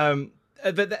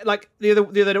 But like the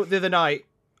other night,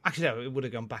 actually no, it would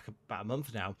have gone back about a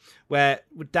month now, where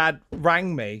Dad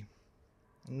rang me.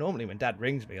 Normally when Dad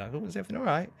rings me, like, oh, is everything all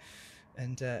right?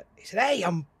 And he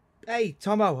said, hey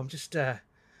Tomo, I'm just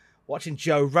watching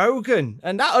Joe Rogan,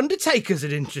 and that Undertaker's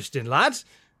an interesting lad.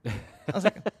 I was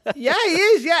like, yeah, he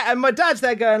is, yeah. And my dad's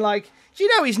there going like, do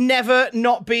you know he's never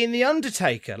not been the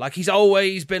Undertaker? Like, he's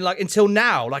always been like, until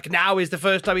now. Like, now is the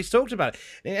first time he's talked about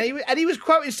it. And he was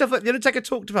quoting stuff like the Undertaker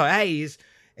talked about.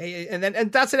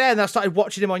 And that's it. And I started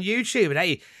watching him on YouTube. And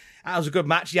hey, that was a good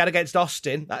match he had against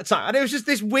Austin that time. And it was just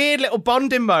this weird little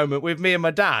bonding moment with me and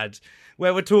my dad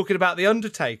where we're talking about the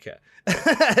Undertaker.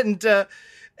 And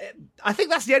I think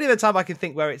that's the only other time I can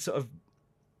think where it's sort of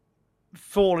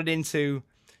fallen into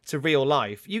real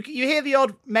life. You hear the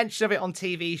odd mention of it on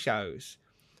TV shows,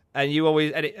 and you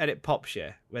always and it pops you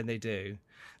when they do.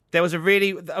 There was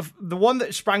the one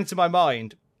that sprang to my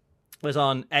mind was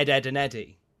on Ed, Edd and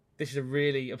Eddy. This is a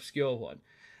really obscure one.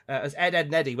 It was Ed, Edd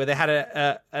and Eddy, where they had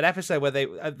an episode where they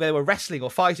were wrestling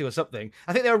or fighting or something.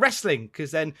 I think they were wrestling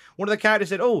because then one of the characters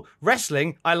said, "Oh,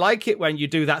 wrestling! I like it when you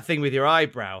do that thing with your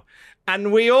eyebrow."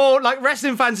 And we all, like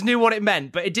wrestling fans, knew what it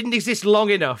meant, but it didn't exist long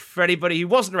enough for anybody who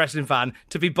wasn't a wrestling fan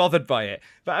to be bothered by it.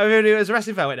 But everybody who was a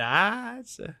wrestling fan went,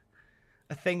 it's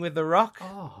a thing with The Rock.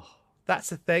 Oh,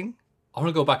 that's a thing. I want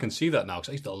to go back and see that now because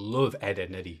I used to love Ed, Edd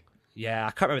and Eddy. Yeah,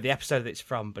 I can't remember the episode that it's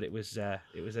from, but it was a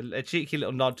cheeky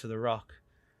little nod to The Rock.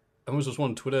 And there was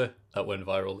one on Twitter that went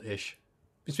viral-ish.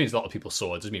 Which means a lot of people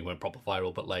saw it. It doesn't mean it went proper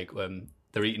viral, but like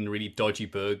they're eating really dodgy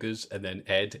burgers and then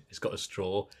Ed has got a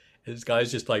straw. And this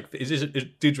guy's just like, is this a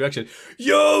dude's reaction?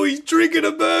 Yo, he's drinking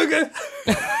a burger!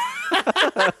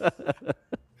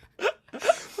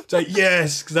 It's like,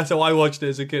 yes, because that's how I watched it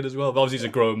as a kid as well. But obviously he's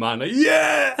a grown man. Like,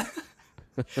 yeah!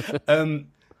 I'm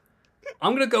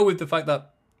going to go with the fact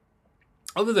that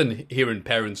other than hearing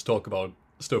parents talk about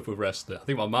stuff with wrestling, I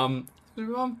think my mum,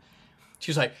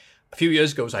 she was like, a few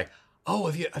years ago, was like, oh,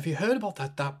 have you heard about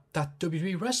that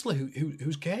WWE wrestler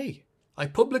who's gay?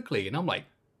 Like, publicly. And I'm like,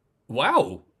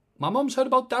 wow, my mum's heard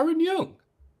about Darren Young.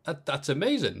 That's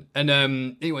amazing.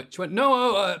 And she went,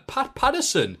 no, Pat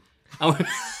Patterson. I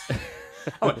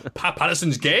went, Pat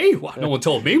Patterson's gay? What? No one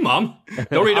told me, Mum.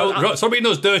 Stop reading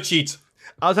those dirt sheets.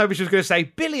 I was hoping she was going to say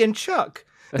Billy and Chuck.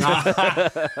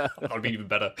 That would be even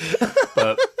better.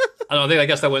 But I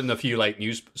guess that went in a few like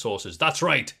news sources. That's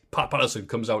right. Pat Patterson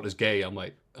comes out as gay. I'm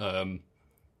like,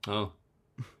 oh,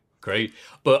 great.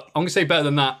 But I'm going to say better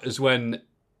than that is when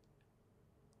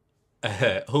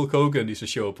Hulk Hogan used to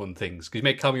show up on things because he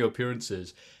made cameo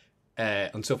appearances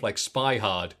on stuff like Spy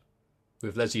Hard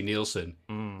with Leslie Nielsen.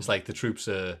 It's like the troops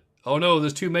are oh no,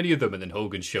 there's too many of them. And then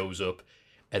Hogan shows up.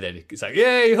 And then it's like,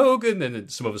 yay, Hogan. And then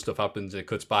some other stuff happens and it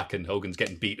cuts back and Hogan's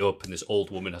getting beat up and this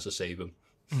old woman has to save him.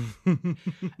 And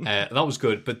that was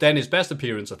good. But then his best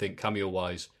appearance, I think,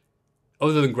 cameo-wise,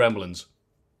 other than Gremlins,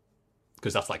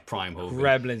 because that's like prime Hogan.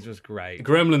 Gremlins was great.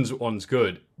 Gremlins one's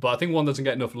good. But I think one that doesn't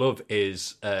get enough love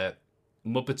is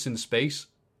Muppets in Space.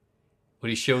 When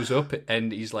he shows up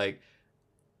and he's like...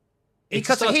 He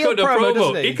cuts a heel promo,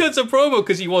 doesn't he? He cuts a promo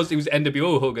because he was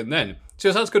NWO Hogan then. So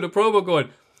he starts cutting a promo going,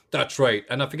 that's right.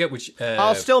 And I forget which...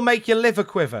 I'll still make your liver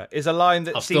quiver is a line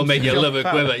that I'll still make your liver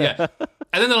quiver, yeah.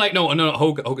 And then they're like, no,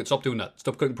 Hogan, stop doing that.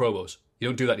 Stop cutting promos. You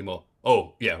don't do that anymore.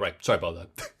 Oh, yeah, right. Sorry about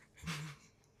that.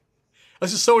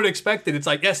 That's just so unexpected. It's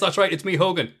like, yes, that's right. It's me,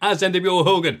 Hogan. As NWO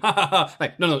Hogan. Ha, ha, ha.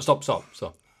 Like, no, stop.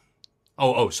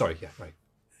 Oh, sorry. Yeah, right.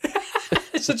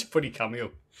 It's such a funny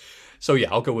cameo. So,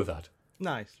 yeah, I'll go with that.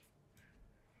 Nice.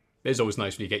 It's always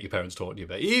nice when you get your parents talking to you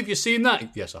about, have you seen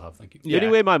that? Yes, I have, thank you. The only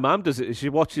way my mum does it is she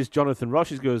watches Jonathan Ross.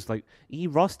 She goes like,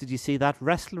 Ross, did you see that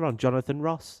wrestler on Jonathan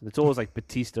Ross? And it's always like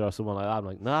Batista or someone like that. I'm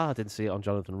like, nah, I didn't see it on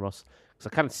Jonathan Ross.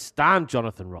 Because I can't stand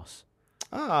Jonathan Ross.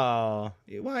 Oh,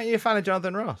 why aren't you a fan of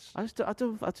Jonathan Ross? I just,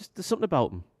 there's something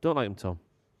about him. Don't like him, Tom.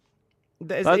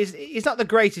 He's not the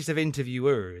greatest of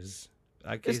interviewers.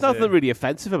 Like, there's nothing really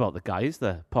offensive about the guy, is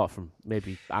there? Apart from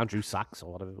maybe Andrew Sachs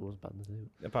or whatever it was.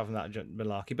 Apart from that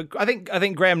malarkey, but I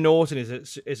think Graham Norton is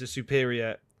a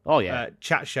superior. Oh yeah,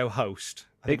 chat show host.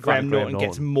 I think Graham Norton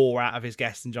gets more out of his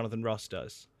guests than Jonathan Ross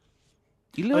does.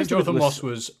 I think Jonathan Ross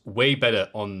was way better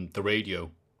on the radio.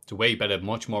 It's way better,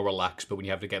 much more relaxed. But when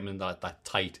you have to get him in that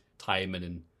tight timing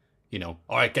and, all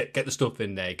right, get the stuff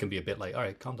in there, it can be a bit like, all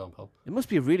right, calm down, pal. It must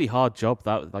be a really hard job,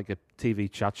 that, like a TV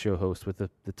chat show host with the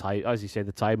as you say,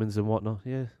 the timings and whatnot.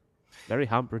 Yeah, very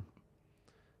hampering.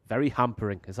 Very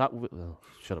hampering. Is that... Oh,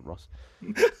 shut up, Ross.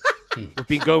 We've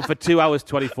been going for 2 hours,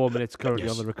 24 minutes currently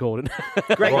on the recording.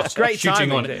 Great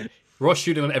timing. Ross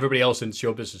shooting on everybody else in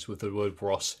show business with the word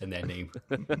Ross in their name.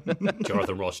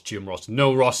 Jonathan Ross, Jim Ross.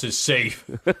 No Ross is safe.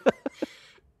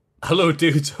 Hello,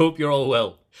 dudes. Hope you're all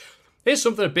well. Here's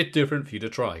something a bit different for you to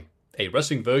try. A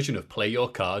wrestling version of Play Your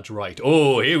Cards Right.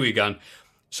 Oh, here we go.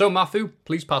 So, Matthew,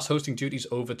 please pass hosting duties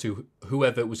over to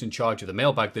whoever was in charge of the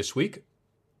mailbag this week.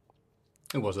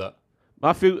 Who was that?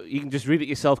 Matthew, you can just read it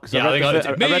yourself. Cause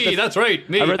that's right.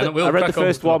 Me. I read the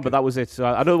first one, but that was it. So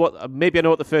I know what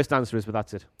the first answer is, but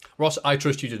that's it. Ross, I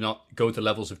trust you to not go to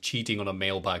levels of cheating on a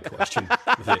mailbag question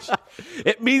with this.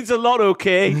 It means a lot,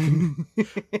 okay?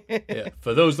 Yeah.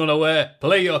 For those not aware,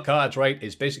 Play Your Cards Right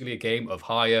is basically a game of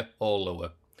higher or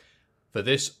lower. For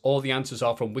this, all the answers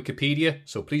are from Wikipedia,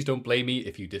 so please don't blame me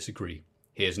if you disagree.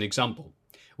 Here's an example.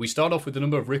 We start off with the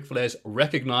number of Ric Flair's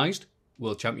recognised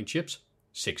World Championships,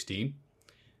 16.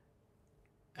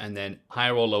 And then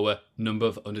higher or lower number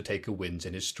of Undertaker wins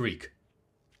in his streak,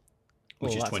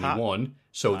 which is 21.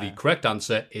 So the correct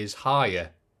answer is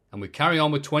higher. And we carry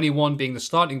on with 21 being the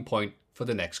starting point for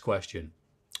the next question.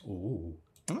 Ooh.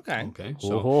 Okay.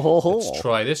 So let's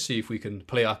try this, see if we can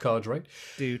play our cards right.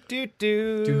 Do.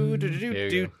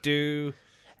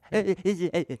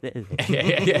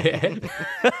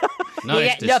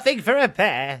 Nice. Nothing for a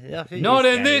pair. Not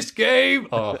in this game.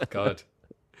 Oh, God.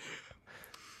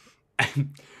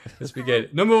 Let's begin.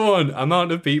 Number 1,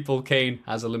 amount of people Kane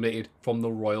has eliminated from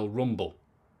the Royal Rumble.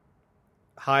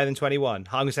 Higher than 21.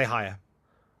 I'm going to say higher.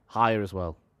 Higher as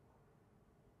well.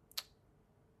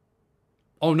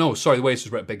 Oh, no, sorry, the way this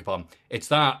is written, beg your pardon. It's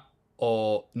that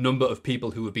or number of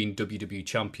people who have been WWE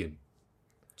champion.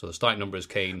 So the starting number is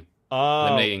Kane.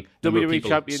 Eliminating WWE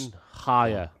champion,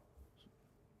 higher.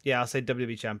 Yeah, I'll say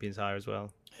WWE champion's higher as well.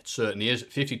 It certainly is.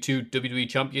 52 WWE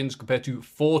champions compared to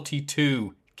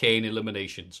 42 Kane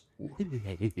eliminations.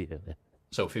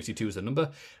 So 52 is the number.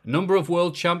 Number of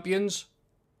world champions.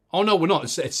 Oh, no, we're not.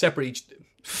 It's separate each.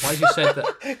 Why have you said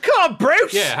that? Come on,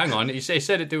 Bruce! Yeah, hang on. He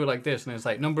said it, do it like this, and it's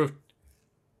like number of...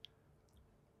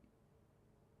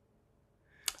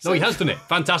 No, he has done it.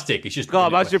 Fantastic. He's just...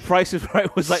 God, imagine Price is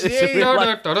Right was like this.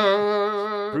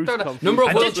 Number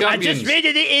of world champions. I'm just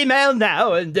reading the email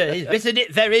now, and he's written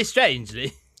it very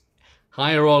strangely.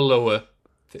 Higher or lower,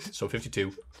 so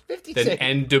 52. 52. Then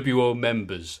NWO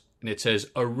members. And it says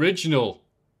original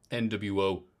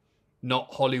NWO,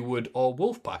 not Hollywood or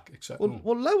Wolfpack. Except, well,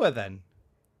 lower then.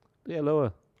 Yeah,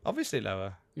 lower. Obviously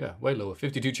lower. Yeah, way lower.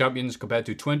 52 champions compared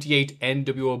to 28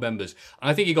 NWO members. And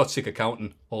I think he got sick of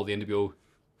counting all the NWO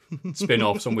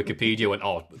spin-offs on Wikipedia. Went,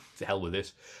 oh, to hell with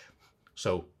this.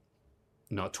 So,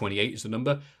 not 28 is the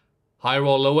number. Higher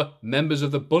or lower, members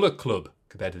of the Bullet Club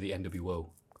compared to the NWO.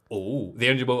 Oh, the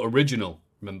NWO original,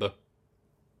 remember?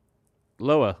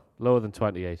 Lower than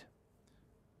 28.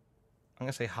 I'm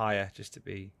going to say higher, just to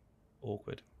be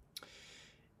awkward.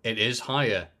 It is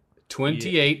higher.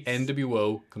 28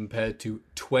 NWO compared to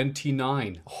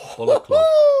 29 Bullet Club.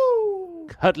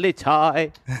 Cuddly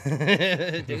tie.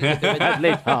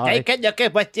 Cuddly tie. Take a look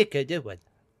at what you could do.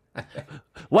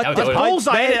 What Now the it's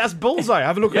Bullseye, innit? That's bullseye.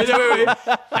 Have a look at it.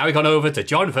 Now we've gone over to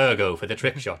John Virgo for the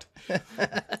trick shot.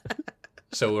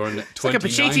 So we're on 29. It's like a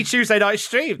Pacitti Tuesday night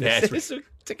stream. Yeah, This is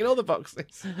ticking all the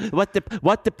boxes. What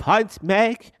the pints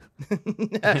make?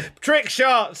 Trick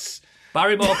shots.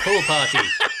 Barrymore Pool Party.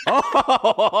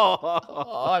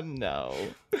 Oh, no.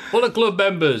 Bullet Club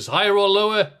members, higher or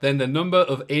lower than the number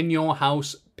of In Your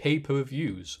House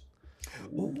pay-per-views?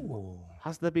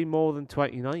 Has there been more than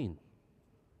 29?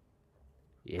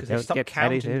 You Because they don't stopped get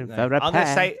counting. anything didn't they? for a I'm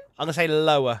pair. gonna say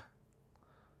lower.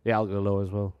 Yeah, I'll go low as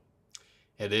well.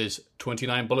 It is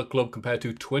 29 Bullet Club compared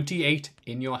to 28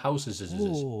 In Your Houses.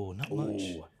 Ooh, not much.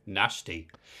 Ooh, nasty.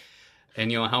 In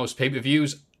Your House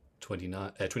pay-per-views,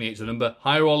 28 is the number.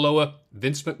 Higher or lower,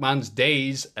 Vince McMahon's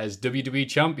days as WWE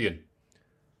Champion?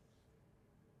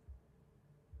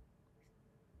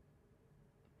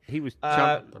 He was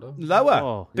Lower.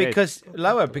 Oh, yeah. because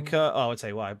lower because I would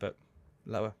say why, but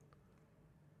lower.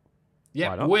 Yeah,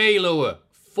 Why not? way lower.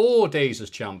 4 days as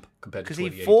champ compared to Because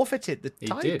 28. he forfeited the He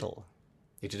title.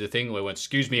 He did a thing where he went,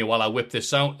 excuse me while I whip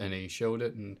this out, and he showed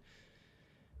it, and it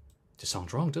just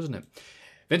sounds wrong, doesn't it?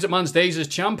 Vince McMahon's days as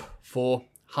champ for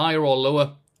higher or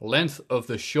lower length of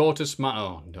the shortest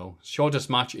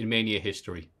match in Mania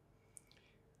history.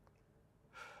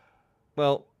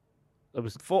 Well, It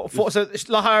was four, so it's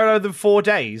higher than 4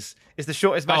 days. Is the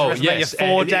shortest match of WrestleMania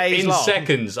 4 days in long?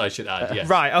 seconds, I should add. Yes.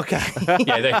 Right, okay.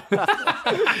 Yeah,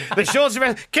 The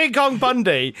shortest King Kong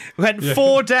Bundy went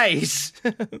 4 days.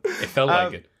 it felt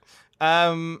like it.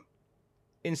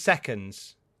 In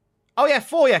seconds. Oh yeah,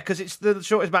 4. Yeah, because it's the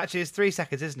shortest match is 3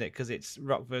 seconds, isn't it? Because it's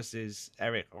Rock versus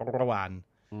Eric Rowan.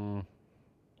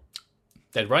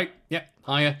 Dead right. Yeah,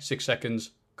 higher, 6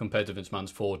 seconds compared to Vince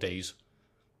McMahon's 4 days.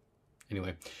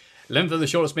 Anyway, length of the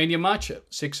shortest Mania match,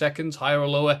 6 seconds, higher or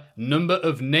lower. Number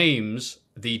of names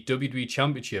the WWE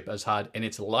Championship has had in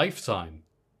its lifetime.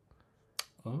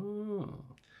 Oh.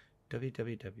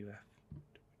 WWF.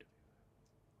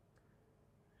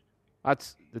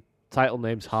 That's the title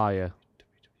name's higher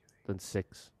than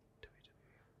 6.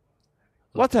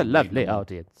 What a lovely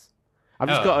audience! I've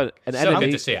just got an so enemy.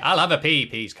 good to see it. I'll have a pee,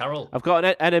 please, Carol. I've got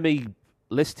an enemy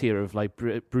list here of like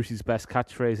Bruce's best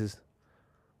catchphrases.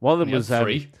 One of them was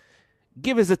 3.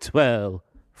 "Give us a twirl."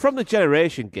 From the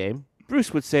Generation game,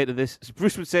 Bruce would say this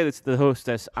to the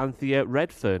hostess Anthea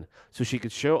Redfern so she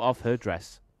could show off her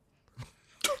dress.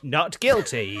 Not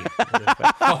guilty.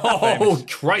 Oh,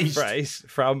 Christ. Phrase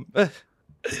from.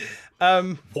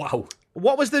 Wow.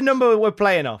 What was the number we're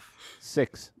playing off?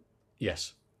 6.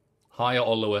 Yes. Higher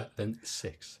or lower than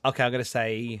 6? Okay, I'm going to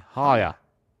say Higher.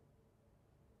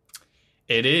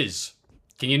 It is.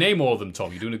 Can you name all of them,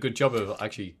 Tom? You're doing a good job of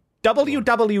actually...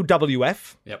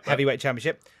 WWF Yep. Heavyweight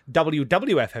Championship,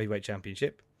 WWF Heavyweight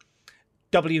Championship,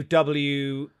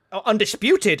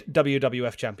 Undisputed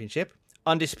WWF Championship,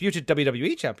 Undisputed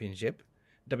WWE Championship,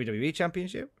 WWE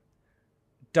Championship,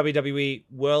 WWE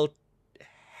World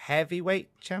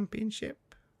Heavyweight Championship,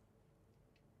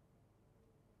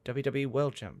 WWE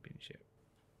World Championship.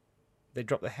 They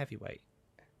dropped the heavyweight.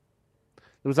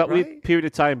 There was that weird Right? period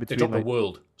of time They between dropped like, the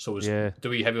world. So it was Yeah.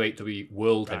 WWE Heavyweight, WWE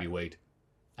World Heavyweight.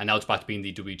 And now it's back to being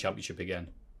the WWE Championship again.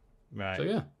 Right. So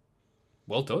yeah.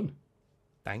 Well done.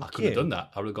 Thank I you. could have done that.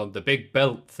 I would have gone the big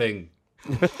belt thing.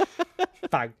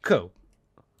 Thank you.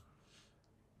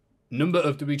 Number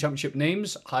of WWE Championship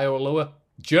names, higher or lower?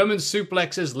 German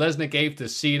suplexes Lesnar gave to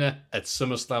Cena at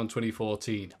SummerSlam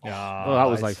 2014. Oh, that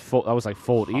was like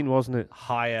 14, wasn't it?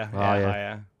 Higher. Oh, Yeah, yeah.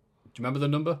 higher. Do you remember the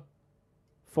number,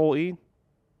 14.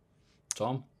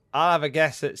 Tom? I'll have a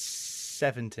guess at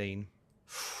 17.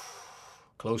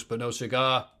 Close but no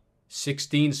cigar.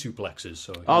 16 suplexes.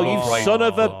 So Oh, you right. son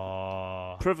of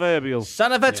a proverbial.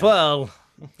 Son of a twirl.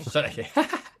 So,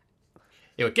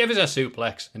 he would give us a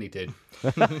suplex, and he did.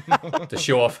 To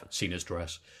show off Cena's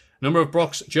dress. Number of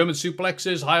Brock's German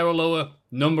suplexes, higher or lower?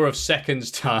 Number of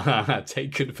seconds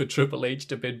taken for Triple H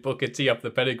to pin Booker T up the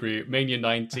pedigree at Mania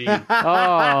 19. Oh.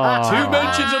 2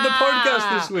 mentions on the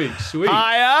podcast this week. Sweet.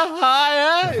 Higher.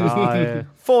 Higher.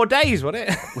 4 days, wasn't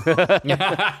it?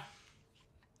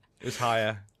 It was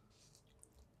higher.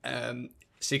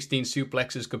 16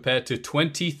 suplexes compared to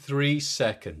 23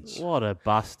 seconds. What a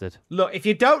bastard. Look, if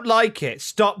you don't like it,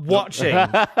 stop watching.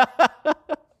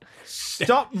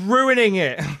 Stop ruining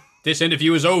it. This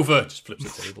interview is over. Just flips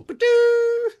the table.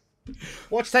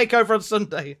 Watch Takeover on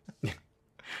Sunday.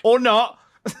 Or not.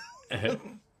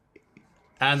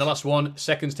 And the last one,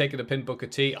 seconds taken to pin Booker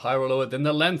T, higher or lower than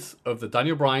the length of the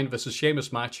Daniel Bryan versus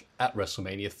Sheamus match at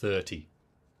WrestleMania 30.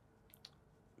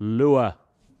 Lower.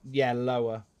 Yeah,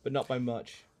 lower, but not by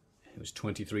much. It was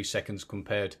 23 seconds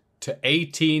compared to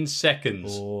 18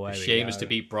 seconds for Sheamus to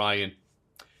beat Bryan.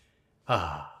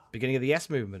 Beginning of the Yes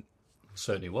movement.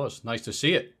 Certainly was. Nice to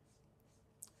see it.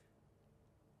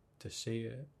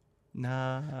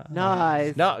 Nah.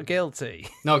 Nice. Not guilty.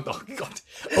 No, oh God.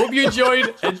 Hope you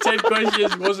enjoyed, and 10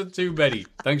 questions wasn't too many.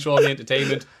 Thanks for all the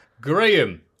entertainment.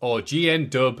 Graham, or GN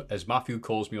Dub, as Matthew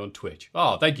calls me on Twitch.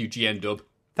 Oh, thank you, GN Dub.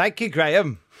 Thank you,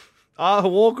 Graham. Oh,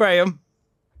 War Graham.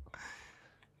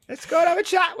 Let's go and have a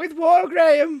chat with War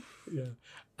Graham. Yeah.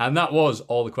 And that was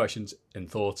all the questions and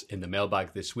thoughts in the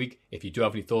mailbag this week. If you do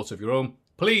have any thoughts of your own,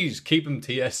 please keep them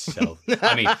to yourself.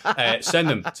 Send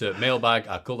them to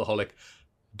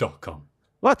mailbag@cultaholic.com.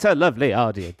 What a lovely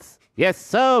audience. Yes,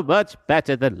 so much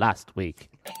better than last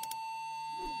week.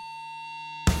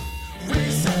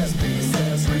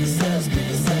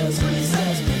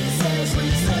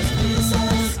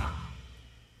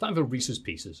 Time for Reese's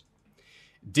Pieces.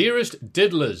 Dearest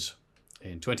Diddlers,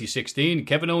 in 2016,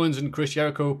 Kevin Owens and Chris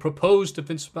Jericho proposed to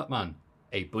Vince McMahon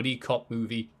a buddy cop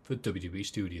movie for WWE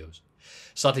Studios.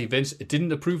 Sadly, Vince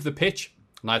didn't approve the pitch,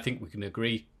 and I think we can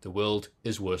agree the world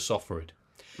is worse off for it.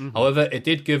 However, it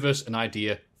did give us an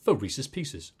idea for Reese's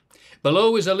Pieces.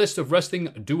 Below is a list of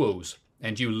wrestling duos,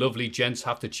 and you lovely gents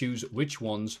have to choose which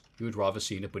ones you would rather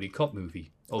see in a buddy cop movie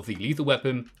of the Lethal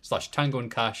Weapon / Tango and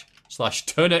Cash /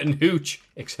 Turner and Hooch,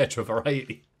 etc.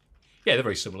 variety. Yeah, they're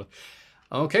very similar.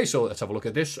 Okay, so let's have a look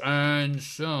at this. And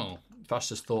so,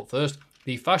 fastest thought first.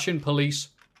 The Fashion Police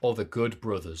or the Good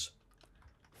Brothers?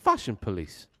 Fashion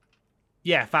Police.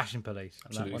 Yeah, Fashion Police.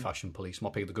 Absolutely Fashion Police. I'm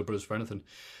not picking the Good Brothers for anything.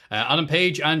 Adam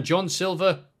Page and John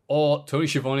Silver or Tony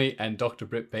Schiavone and Dr.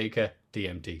 Britt Baker,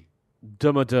 DMD?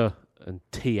 Dummerder and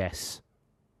TS.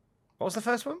 What was the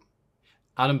first one?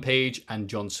 Adam Page and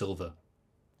John Silver.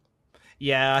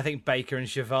 Yeah, I think Baker and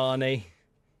Schiavone.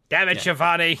 Damn it,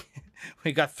 Schiavone.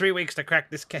 We got 3 weeks to crack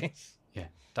this case. Yeah,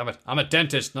 damn it. I'm a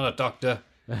dentist, not a doctor.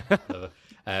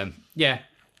 Yeah,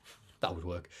 that would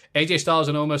work. AJ Styles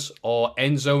and Omos or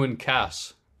Enzo and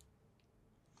Cass?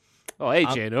 Oh,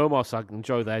 AJ and Omos, I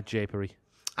enjoy their japery.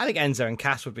 I think Enzo and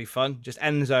Cass would be fun. Just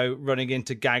Enzo running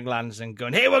into ganglands and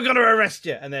going, "Hey, we're going to arrest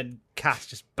you." And then Cass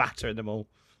just battering them all.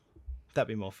 That'd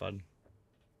be more fun.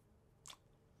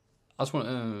 I just want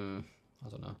I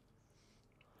don't know.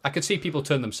 I could see people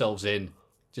turn themselves in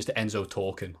just to Enzo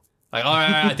talking. Like, all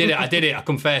right, I did it, I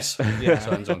confess. Yeah.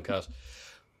 So Enzo and Cass.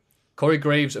 Corey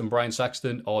Graves and Brian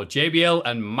Saxton or JBL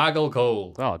and Maggle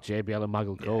Cole? Oh, JBL and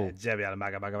Maggle Cole. Yeah, JBL and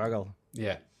Maggle.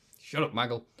 Yeah. Shut up,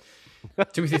 Maggle.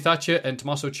 Timothy Thatcher and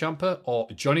Tommaso Ciampa or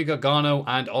Johnny Gargano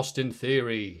and Austin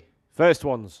Theory? First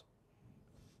ones.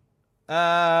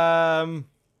 I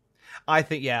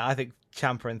think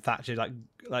Ciampa and Thatcher,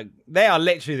 like they are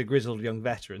literally the grizzled young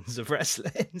veterans of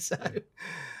wrestling, so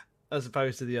as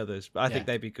opposed to the others. But I think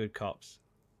they'd be good cops.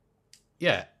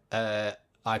 Yeah.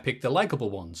 I picked the likeable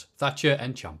ones, Thatcher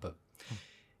and Ciampa.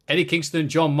 Eddie Kingston,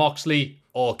 John Moxley,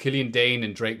 or Killian Dane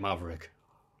and Drake Maverick?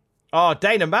 Oh,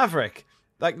 Dane and Maverick.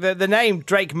 Like, the name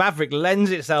Drake Maverick lends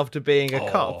itself to being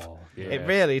a cop. Yeah. It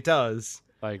really does.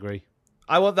 I agree.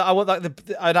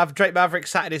 I'd have Drake Maverick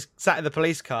sat in the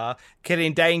police car,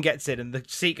 Killian Dane gets in, and the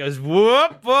seat goes,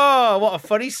 whoop, whoa, what a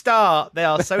funny start. They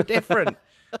are so different.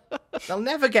 They'll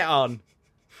never get on.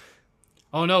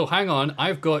 Oh no, hang on.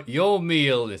 I've got your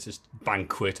meal. It's just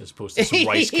banquet as opposed to some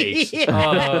rice cakes.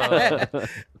 Yeah,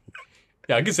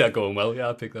 I can see that going well. Yeah,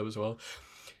 I'll pick them as well.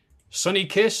 Sonny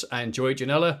Kiss and Joey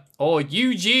Janela or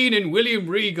Eugene and William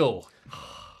Regal?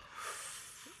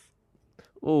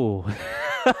 Oh.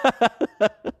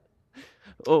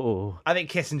 Oh. I think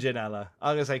Kiss and Janela.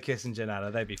 I'm going to say Kiss and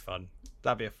Janela. They'd be fun.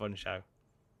 That'd be a fun show.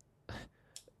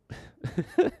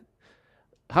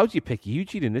 How do you pick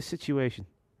Eugene in this situation?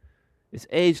 It's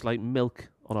aged like milk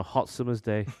on a hot summer's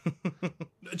day.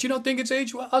 Do you not think it's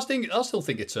aged well? I still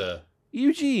think it's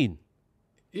Eugene.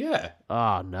 Yeah.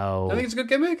 Oh, no. I think it's a good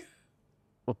gimmick.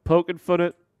 We're poking fun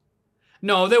at...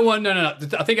 No, they weren't. No.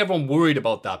 I think everyone worried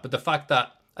about that. But the fact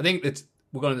that... I think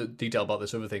we're going to detail about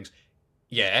this other things.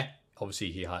 Yeah,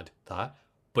 obviously he had that.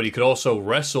 But he could also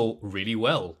wrestle really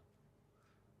well.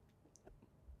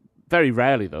 Very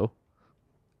rarely, though.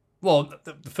 Well,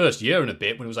 the first year and a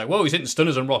bit, when it was like, whoa, he's hitting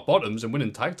stunners and rock bottoms and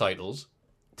winning tag titles.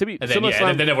 And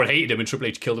then everyone hated him and Triple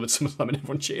H killed him at SummerSlam and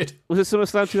everyone cheered. Was it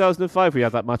SummerSlam 2005 where you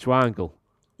had that match with Angle?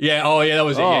 Yeah, that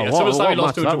was it. Yeah. SummerSlam he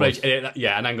lost to Triple H.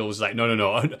 Yeah, and Angle was like,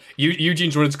 no.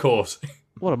 Eugene's run its course.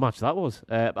 What a match that was.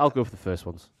 I'll go for the first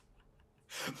ones.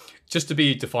 Just to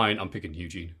be defiant, I'm picking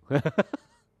Eugene.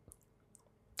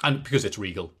 And because it's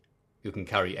Regal, you can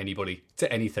carry anybody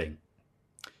to anything.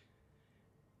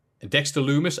 Dexter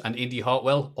Lumis and Indy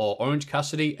Hartwell, or Orange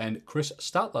Cassidy and Chris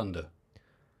Statlander?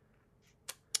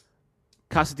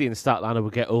 Cassidy and Statlander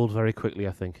would get old very quickly,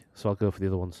 I think. So I'll go for the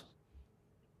other ones.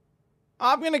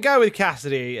 I'm going to go with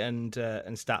Cassidy and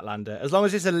Statlander, as long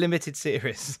as it's a limited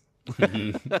series.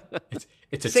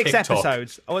 It's a 6 TikTok.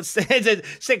 episodes. I want 6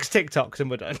 TikToks and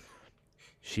we're done.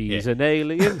 She's an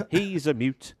alien, he's a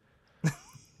mute.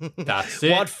 That's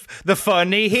it. The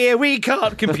funny here we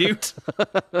can't compute.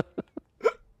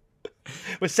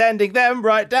 We're sending them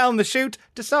right down the chute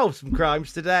to solve some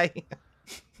crimes today.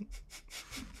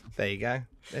 There you go.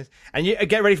 And you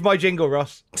get ready for my jingle,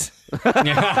 Ross.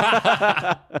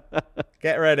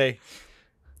 Get ready.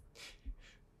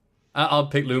 I'll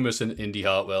pick Loomis and Indy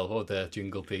Hartwell, or their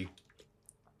Jingle P.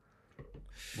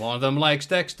 One of them likes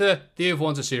Dexter, the other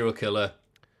one's a serial killer.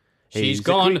 She's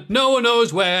gone, no one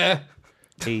knows where.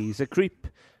 He's a creep,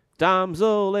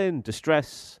 damsel in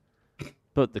distress,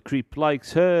 but the creep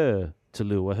likes her to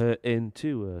lure her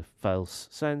into a false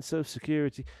sense of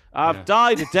security. I've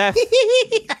died a death.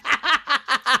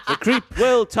 The creep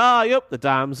will tie up the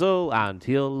damsel and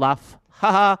he'll laugh.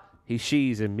 Ha ha,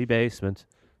 she's in me basement.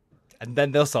 And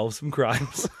then they'll solve some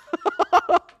crimes.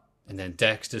 And then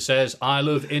Dexter says, I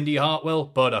love Indy Hartwell,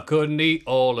 but I couldn't eat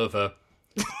all of her.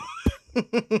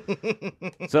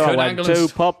 So I went to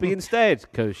Poppy instead,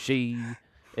 because she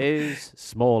is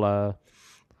smaller.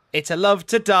 It's a love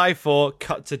to die for.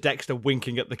 Cut to Dexter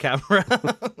winking at the camera.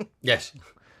 Yes.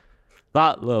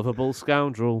 That lovable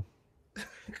scoundrel.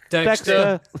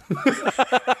 Dexter.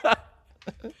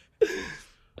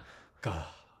 God,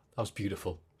 that was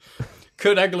beautiful.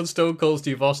 Kurt Angle and Stone Cold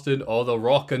Steve Austin, or the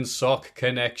Rock and Sock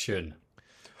Connection?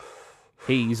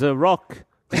 He's a rock.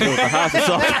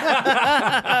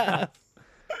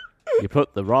 You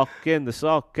put the rock in the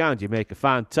sock and you make a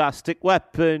fantastic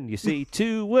weapon. You see,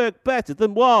 2 work better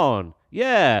than 1.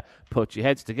 Yeah, put your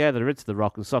heads together. It's the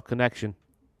Rock and Sock Connection.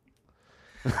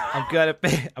 I'm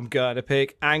gonna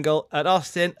pick Angle and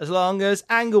Austin, as long as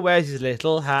Angle wears his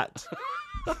little hat.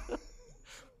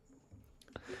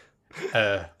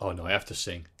 Oh no, I have to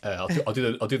sing. I'll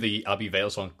do the Abbey Vale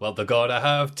song. Well, they gotta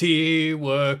have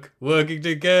teamwork, working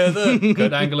together.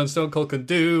 Kurt Angle and Stone Cold can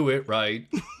do it right.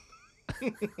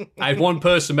 I had one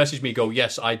person message me, go,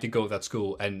 yes, I did go to that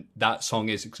school, and that song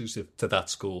is exclusive to that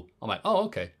school. I'm like, oh,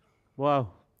 okay. Wow.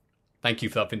 Thank you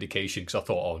for that vindication, because I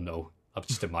thought, oh no, I've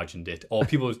just imagined it. Or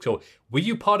people would go, were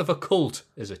you part of a cult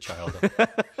as a child?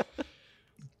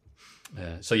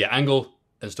 So yeah, Angle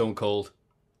and Stone Cold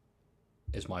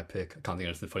is my pick. I can't think of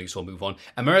anything funny, so I'll move on.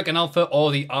 American Alpha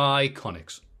or the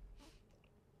Iconics?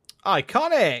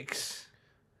 Iconics.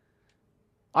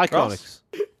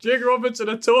 Jake Roberts and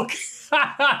a talking...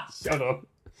 Shut up.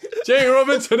 Jake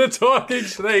Roberts and a talking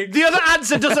snake. The other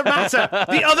answer doesn't matter.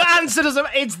 The other answer doesn't...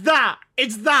 It's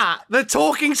that. The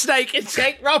talking snake is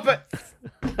Jake Roberts.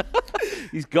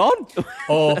 He's gone.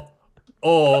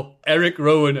 Or Eric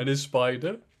Rowan and his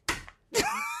spider.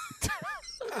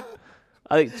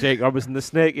 I think Jake Roberts and the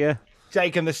snake, yeah.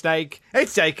 Jake and the snake.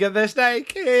 It's Jake and the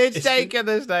snake. It's Jake and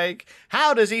the snake.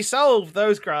 How does he solve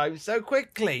those crimes so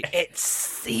quickly?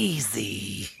 It's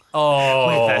easy.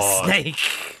 Oh. With a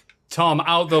snake. Tom,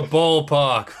 out the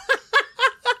ballpark.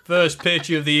 First pitch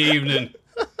of the evening.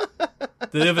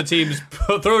 The other teams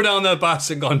throw down their bats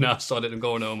and go, nah, sod it, I'm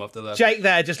going home after that. Jake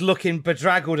there just looking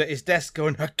bedraggled at his desk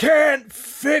going, I can't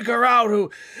figure out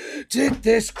who did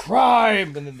this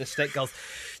crime. And then the snake goes,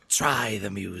 try the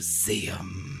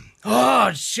museum.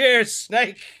 Oh, cheers,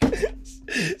 snake.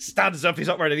 Stands up, he's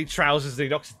not wearing any trousers and he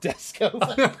knocks his desk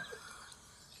over.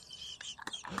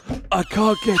 I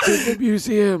can't get in the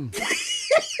museum.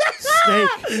 Snake,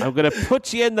 I'm going to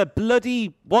put you in the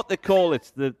bloody, what they call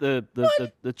it,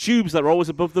 the tubes that are always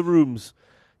above the rooms.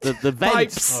 The vents.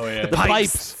 Pipes. Oh, yeah. The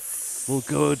pipes will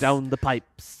go down the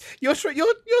pipes. Your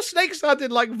snake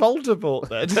sounded like Voldemort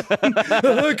then.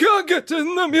 I can't get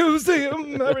in the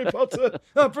museum, Harry Potter,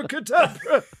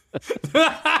 abracadabra.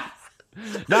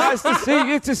 Nice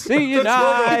to see you,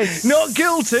 nice. Not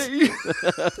guilty.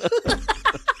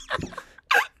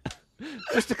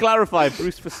 Just to clarify,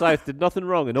 Bruce Forsyth did nothing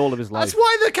wrong in all of his life. That's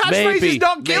why the catchphrase is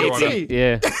not guilty.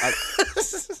 Yeah.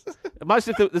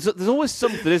 Imagine if there's always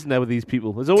something, isn't there, with these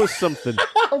people? There's always something.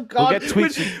 Oh, God. We'll get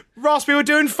tweets. Ross, we were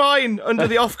doing fine under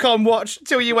the Ofcom watch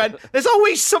until you went, there's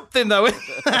always something, though.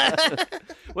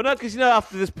 Well, no, because,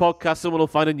 after this podcast, someone will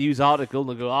find a news article and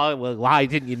they'll go, oh, well, why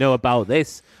didn't you know about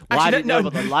this? Why didn't you know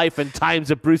about the life and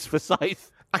times of Bruce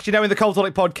Forsyth? Actually, no, in the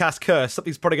Cultaholic podcast curse,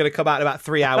 something's probably going to come out in about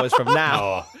 3 hours from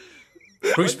now.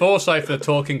 Bruce Forsyth, the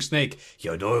talking snake.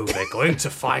 You know, they're going to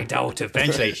find out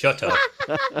eventually. Shut up.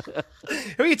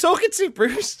 Who are you talking to,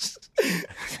 Bruce?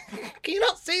 Can you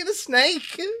not see the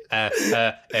snake?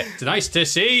 It's nice to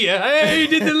see you. Hey,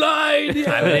 did the line.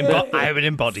 I'm an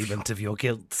embodiment of your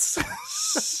guilt.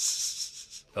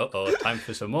 Uh-oh, time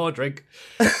for some more drink.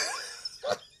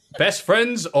 Best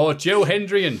friends or Joe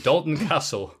Hendry and Dalton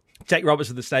Castle? Jake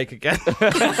Robertson, the snake again.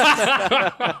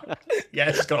 Yeah,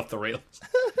 it's got off the rails.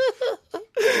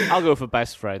 I'll go for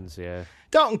best friends, yeah.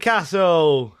 Dalton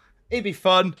Castle. He'd be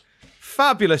fun.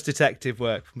 Fabulous detective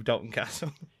work from Dalton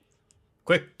Castle.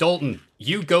 Quick, Dalton,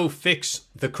 you go fix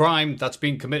the crime that's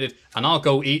been committed, and I'll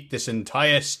go eat this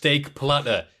entire steak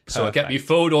platter. So I get me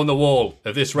photo on the wall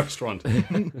of this restaurant.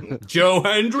 Joe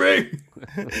Hendry.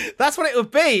 That's what it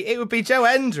would be. It would be Joe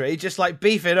Hendry just like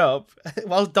beefing up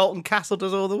while Dalton Castle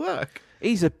does all the work.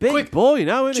 He's a big boy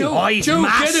now, isn't he? Joe, he's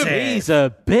massive. Get him. He's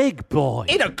a big boy.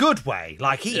 In a good way.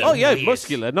 Like he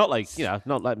muscular, not like,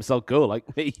 not letting himself go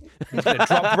like me.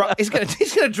 He's going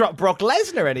to drop Brock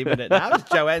Lesnar any minute now,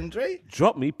 Joe Hendry.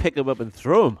 Drop me, pick him up and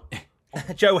throw him.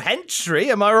 Joe Hendry,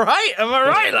 am I right? Am I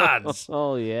right, lads?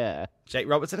 Oh, yeah. Jake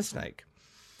Robertson, a snake.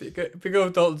 Big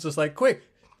old Dalton's just like, quick,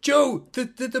 Joe,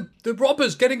 the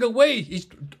robber's getting away. He's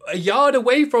a yard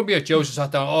away from you. Joe's just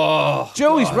sat down. Oh,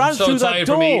 Joe, he's God, ran I'm so through that tired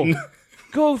from door. eating.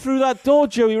 Go through that door,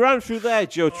 Joe. He ran through there.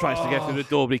 Joe tries to get through the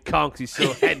door, but he can't because he's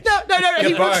so hench. No.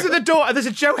 He runs through the door and there's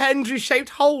a Joe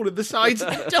Hendry-shaped hole in the side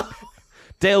of the door.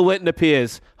 Dale Whitten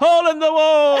appears. Hole in the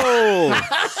wall!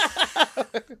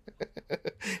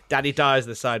 Danny Dyer's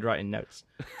the side writing notes.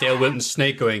 Dale Wilton's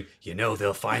snake going, you know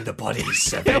they'll find the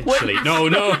bodies eventually. No.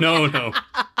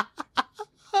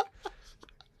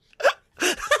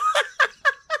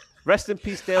 Rest in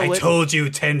peace, Dale Whitten. I told you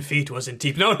 10 feet wasn't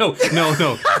deep. No.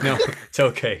 It's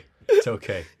okay.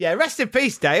 Yeah, rest in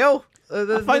peace, Dale.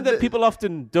 I find that people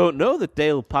often don't know that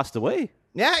Dale passed away.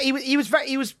 Yeah, he was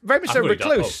very much so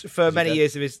recluse for many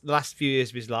years of the last few years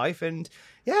of his life, and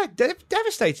yeah,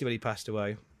 devastating when he passed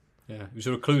away. Yeah, he was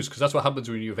a recluse because that's what happens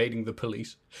when you're evading the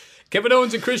police. Kevin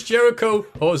Owens and Chris Jericho,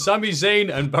 or Sami Zayn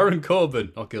and Baron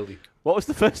Corbin. Not guilty. What was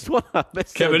the first one?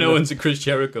 Kevin Owens and Chris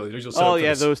Jericho. The original oh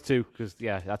yeah, those two. Because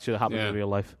that should have happened in real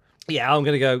life. Yeah, I'm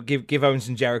gonna go give Owens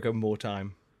and Jericho more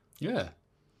time. Yeah.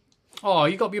 Oh,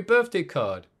 you got me a birthday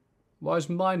card. Why is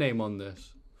my name on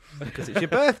this? Because it's your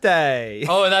birthday.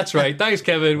 Oh, that's right. Thanks,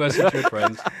 Kevin. We're such good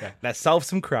friends. Yeah. Let's solve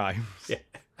some crimes. Yeah.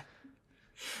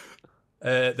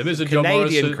 The Miz and John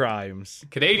Morrison.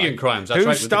 Canadian crimes. That's who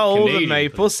right. Who stole the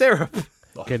maple syrup?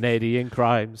 Canadian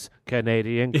crimes.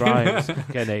 Canadian crimes.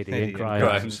 Canadian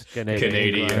crimes.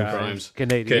 Canadian crimes.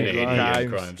 Canadian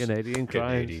crimes. Canadian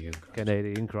crimes.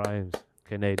 Canadian crimes.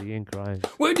 Canadian crimes.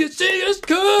 When you see us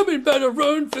coming, better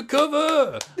run for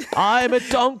cover. I'm a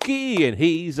donkey and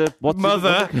he's a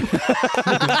mother.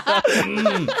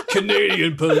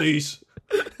 Canadian police.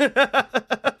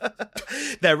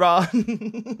 They're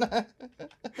on.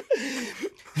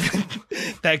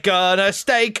 They're gonna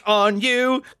steak on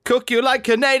you, cook you like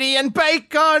Canadian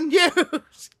bacon. You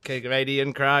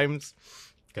Canadian crimes.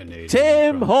 Canadian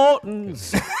Tim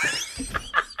crimes. Hortons.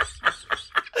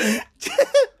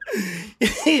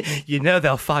 You know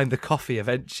they'll find the coffee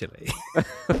eventually.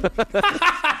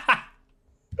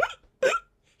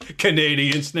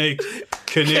 Canadian snakes.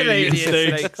 Canadian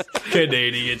snakes.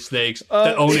 Canadian snakes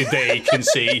that only they can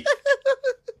see.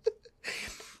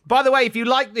 By the way, if you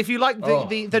like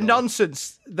the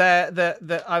nonsense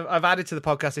that I've added to the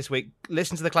podcast this week,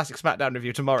 listen to the Classic SmackDown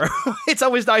review tomorrow. It's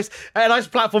always a nice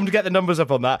platform to get the numbers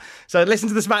up on that. So listen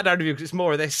to the SmackDown review because it's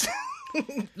more of this.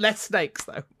 Less snakes,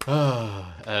 though.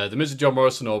 The Miz and John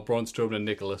Morrison or Braun Strowman and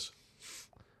Nicholas.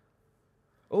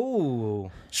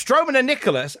 Ooh. Strowman and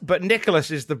Nicholas, but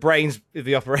Nicholas is the brains of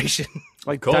the operation.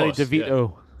 Like Danny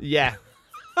DeVito. Yeah.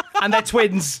 And they're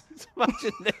twins.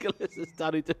 Imagine Nicholas as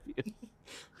Danny DeVito.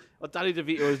 Or Danny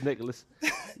DeVito as Nicholas.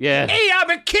 Yeah. Hey, I'm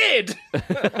a kid!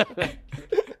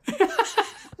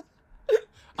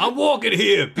 I'm walking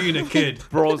here being a kid.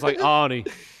 Braun's like Arnie.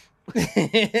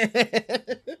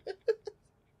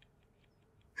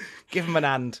 Give him an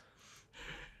hand.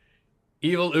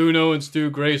 Evil Uno and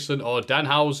Stu Grayson or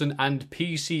Danhausen and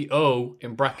PCO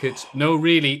in brackets. No,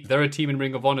 really, they're a team in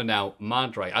Ring of Honor now.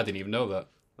 Mad right. I didn't even know that.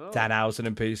 Danhausen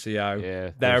and PCO. Yeah,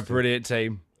 they're a brilliant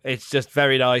team. It's just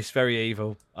very nice, very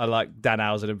evil. I like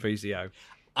Danhausen and PCO.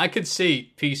 I could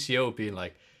see PCO being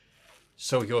like,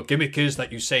 so your gimmick is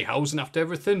that you say Hausen after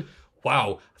everything?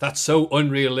 Wow, that's so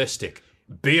unrealistic.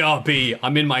 BRB,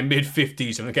 I'm in my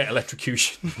mid-50s and I get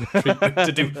electrocution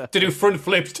to do front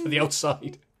flips to the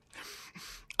outside.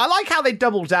 I like how they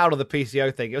doubled down on the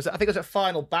PCO thing. I think it was at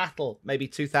Final Battle, maybe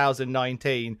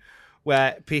 2019,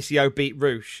 where PCO beat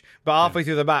Roosh, but halfway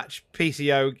through the match,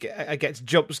 PCO gets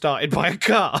jump-started by a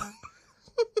car.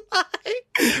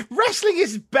 Wrestling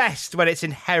is best when it's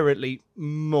inherently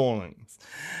mornings.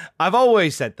 I've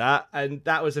always said that, and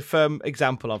that was a firm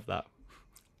example of that.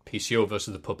 PCO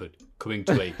versus the Puppet, coming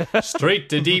to a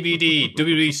straight-to-DVD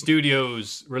WWE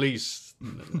Studios release.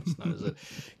 That's not, is it?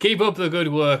 Keep up the good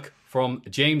work from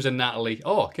James and Natalie.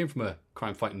 Oh, it came from a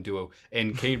crime-fighting duo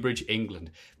in Cambridge,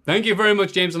 England. Thank you very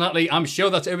much, James and Natalie. I'm sure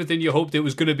that's everything you hoped it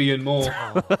was going to be and more.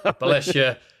 Bless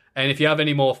you. And if you have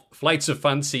any more flights of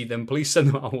fancy, then please send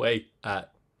them our way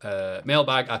at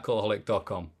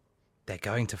mailbag@cultaholic.com. They're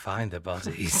going to find the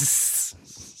bodies.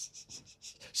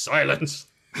 Silence.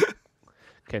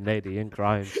 Canadian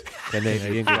crimes.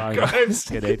 Canadian crimes.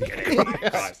 Canadian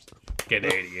crimes.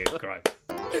 Canadian crimes.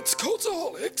 It's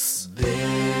Cultaholics.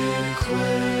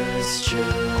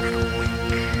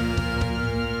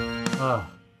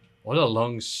 What a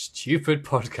long, stupid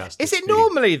podcast. Is it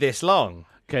normally this long?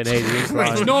 Canadian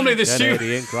crimes. It's normally this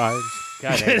Canadian crimes.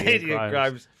 Canadian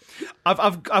crimes.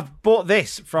 I've bought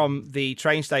this from the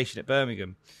train station at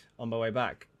Birmingham on my way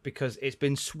back because it's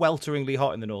been swelteringly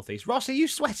hot in the northeast. Ross, are you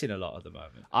sweating a lot at the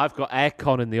moment? I've got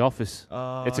aircon in the office.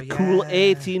 Oh, it's a cool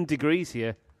 18 degrees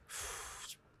here.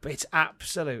 It's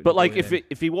absolutely. But like, brilliant.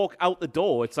 if you walk out the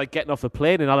door, it's like getting off a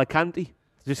plane in Alicante.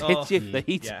 It just hits you, the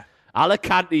heat. Yeah.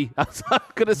 Alicante. I'm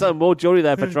going to sound more Jory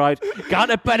there if I tried. Get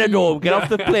to Benidorm. Get off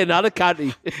the plane in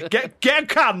Alicante. Get a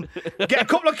can. Get a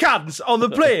couple of cans on the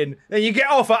plane, and you get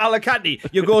off at Alicante.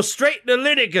 You go straight to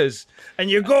Lineker's,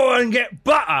 and you go and get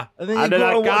butter. And then you And go then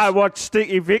that and guy watch... watched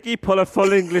Sticky Vicky pull a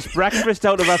full English breakfast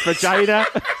out of her vagina.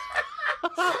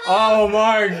 Oh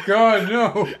my God,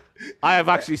 no. I have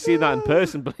actually seen that in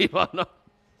person, believe it or not.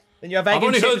 And you have I've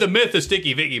only heard the myth of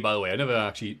Sticky Vicky, by the way. I never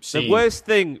actually seen. The worst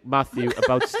thing, Matthew,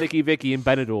 about Sticky Vicky in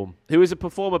Benidorm, who is a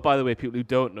performer, by the way, people who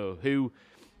don't know, who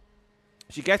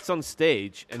she gets on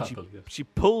stage and she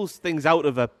pulls things out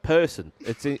of a person.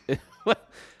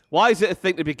 Why is it a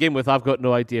thing to begin with? I've got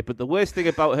no idea. But the worst thing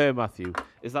about her, Matthew,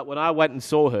 is that when I went and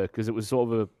saw her, because it was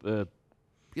sort of a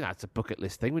it's a bucket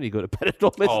list thing when you go to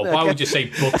Benidorm. Oh, why would you say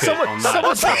bucket on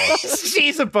that?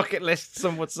 She's a bucket list,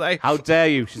 some would say. How dare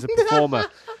you? She's a performer.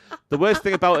 The worst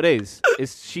thing about it is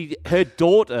her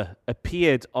daughter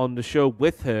appeared on the show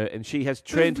with her, and she has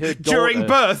trained her daughter During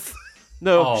birth.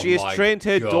 No, she has trained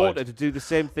her God. daughter to do the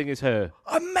same thing as her.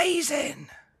 Amazing.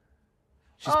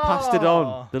 She's passed it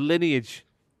on, the lineage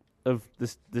of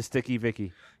the Sticky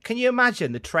Vicky. Can you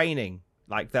imagine the training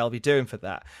like they'll be doing for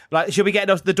that? Like, she'll be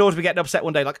getting the daughter will be getting upset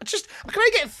one day, like, can I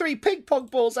get 3 ping pong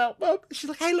balls out, Mum? She's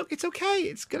like, hey, look, it's okay.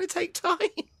 It's going to take time.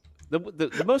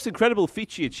 The most incredible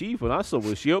feat she achieved when I saw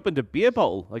was she opened a beer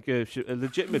bottle, like a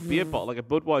legitimate beer bottle, like a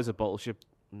Budweiser bottle.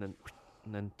 And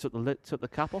then took the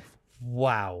cap off.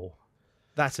 Wow,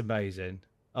 that's amazing.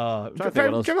 Do you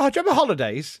else. remember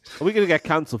holidays? Are we going to get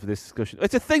cancelled for this discussion?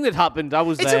 It's a thing that happened. I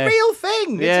was It's there. a real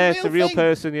thing. It's a real thing.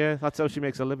 person. Yeah, that's how she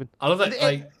makes a living. I love that.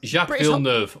 Like Jacques British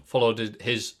Villeneuve followed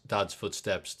his dad's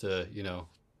footsteps to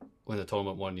win the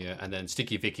tournament one year, and then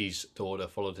Sticky Vicky's daughter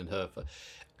followed in her.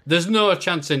 There's no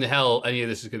chance in hell any of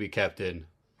this is going to be kept in.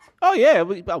 Oh yeah,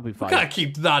 that'll be fine. We can't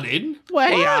keep that in.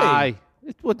 Why? I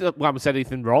haven't said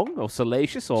anything wrong or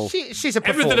salacious or She's a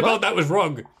performer. Everything about that was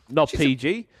wrong. not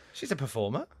PG. She's a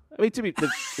performer. I mean,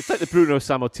 it's like the Bruno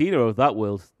Sammartino of that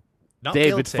world. Not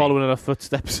David guilty. following in her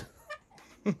footsteps.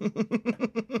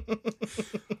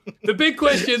 The big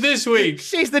question this week.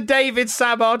 She's the David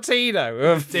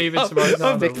Sammartino of David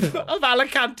Sammartino. of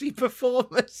Alicante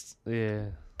performers. Yeah.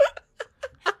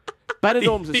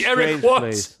 Benidorm's a The strange Eric Watts.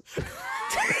 place.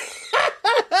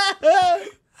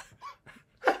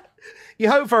 You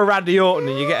hope for a Randy Orton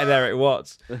and you get an Eric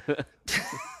Watts.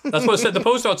 That's what it said. The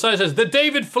poster outside says the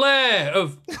David Flair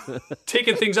of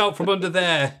taking things out from under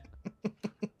there.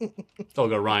 It's all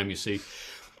got to rhyme, you see.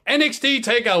 NXT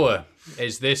TakeOver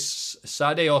is this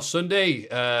Saturday or Sunday.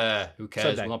 Who cares?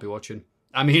 Sunday. We'll not be watching.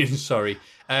 I mean, sorry.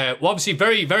 We're obviously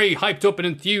very, very hyped up and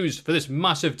enthused for this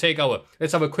massive takeover.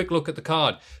 Let's have a quick look at the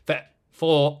card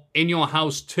for In Your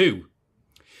House 2.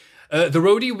 The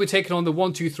Roadie will be taking on the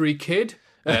 1-2-3 Kid.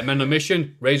 Men on a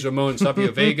Mission, Razor Ramon,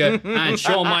 Savio Vega, and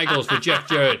Shawn Michaels for Jeff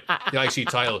Jarrett, the IC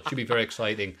title. Should be very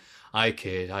exciting. I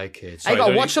kid. Hey, Sorry, got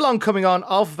a don't watch along coming on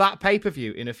of that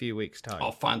pay-per-view in a few weeks' time. Oh,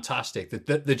 fantastic.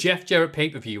 The Jeff Jarrett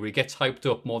pay-per-view where he gets hyped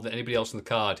up more than anybody else on the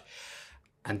card,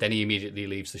 and then he immediately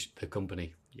leaves the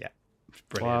company. Yeah. It's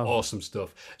brilliant. Wow. Awesome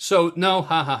stuff. So, no,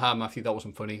 Matthew, that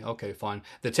wasn't funny. Okay, fine.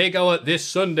 The takeover this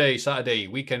Saturday,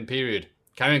 weekend period.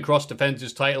 Karrion Kross defends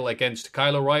his title against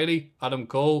Kyle O'Reilly, Adam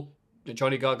Cole,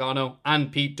 Johnny Gargano,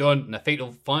 and Pete Dunne in a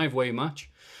fatal 5-way match.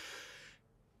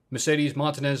 Mercedes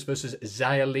Martinez versus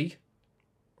Xia Li.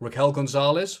 Raquel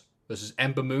Gonzalez versus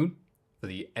Ember Moon for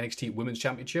the NXT Women's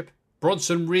Championship.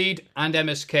 Bronson Reed and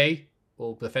MSK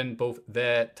will defend both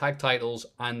their tag titles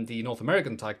and the North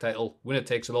American tag title. Winner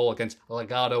takes it all against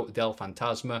Legado del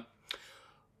Fantasma.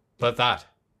 But that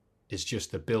is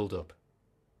just the build-up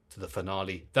to the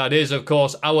finale. That is, of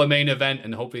course, our main event,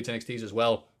 and hopefully it's NXT's as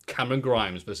well. Cameron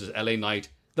Grimes versus LA Knight,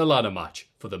 the ladder match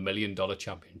for the $1 Million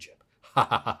Championship. Ha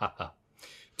ha ha ha ha.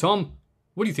 Tom,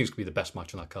 what do you think is going to be the best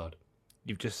match on that card?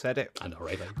 You've just said it. I know,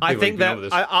 right? I think that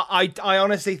I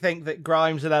honestly think that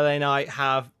Grimes and LA Knight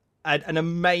have an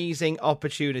amazing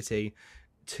opportunity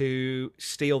to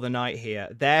steal the night here.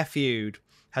 Their feud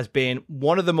has been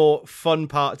one of the more fun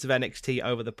parts of NXT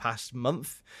over the past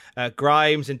month.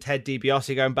 Grimes and Ted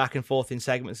DiBiase going back and forth in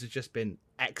segments has just been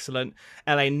excellent.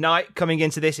 LA Knight coming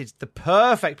into this, it's the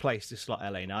perfect place to slot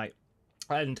LA Knight.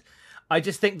 And I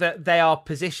just think that they are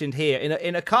positioned here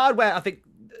in a card where I think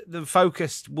the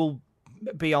focus will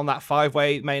be on that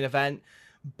 5-way main event.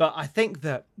 But I think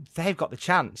that they've got the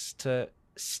chance to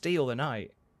steal the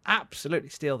night. Absolutely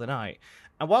steal the night.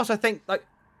 And whilst I think,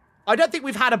 I don't think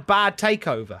we've had a bad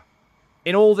takeover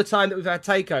in all the time that we've had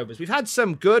takeovers. We've had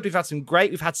some good, we've had some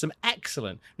great, we've had some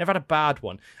excellent. Never had a bad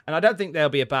one. And I don't think there'll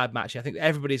be a bad match. I think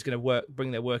everybody's going to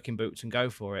bring their working boots and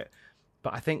go for it.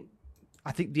 But I think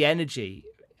the energy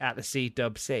at the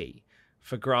CWC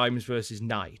for Grimes versus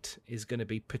Knight is going to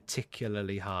be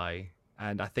particularly high.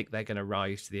 And I think they're going to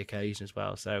rise to the occasion as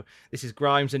well. So this is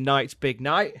Grimes and Knight's big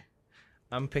night.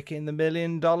 I'm picking the $1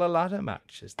 Million Ladder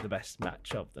match as the best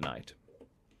match of the night.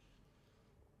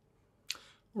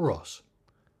 Ross.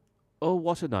 Oh,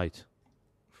 what a night.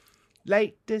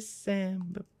 Late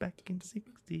December back in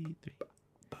 63.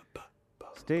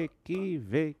 Sticky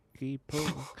Vicky Pull.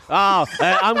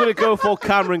 I'm going to go for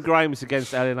Cameron Grimes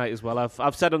against LA Knight as well.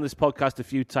 I've said on this podcast a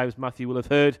few times, Matthew will have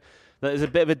heard, that there's a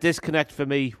bit of a disconnect for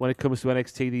me when it comes to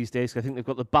NXT these days. I think they've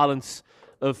got the balance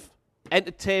of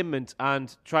entertainment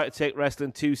and try to take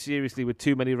wrestling too seriously with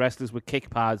too many wrestlers with kick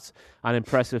pads and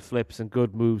impressive flips and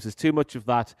good moves. There's too much of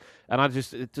that, and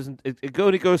it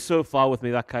only goes so far with me,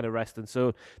 that kind of wrestling.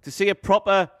 So to see a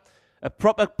proper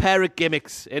pair of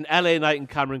gimmicks in LA Knight and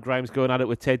Cameron Grimes going at it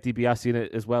with Ted DiBiase in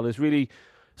it as well is really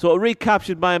sort of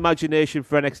recaptured my imagination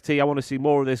for NXT. I want to see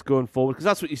more of this going forward, because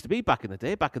that's what it used to be back in the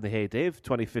day, back in the heyday of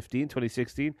 2015,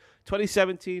 2016,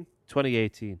 2017,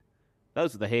 2018.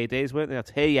 Those are the heydays, weren't they?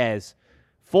 That's hey years.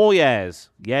 4 years.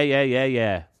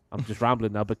 Yeah. I'm just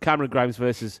rambling now. But Cameron Grimes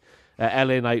versus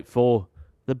LA Knight for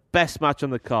the best match on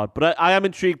the card. But I am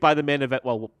intrigued by the main event.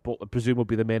 Well, I presume will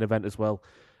be the main event as well.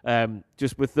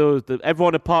 Just with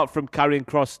everyone apart from Karrion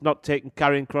Kross not taking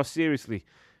Karrion Kross seriously.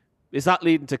 Is that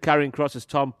leading to Karrion Kross, as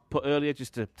Tom put earlier,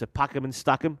 just to pack him and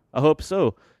stack him? I hope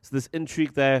so. So there's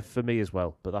intrigue there for me as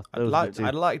well. But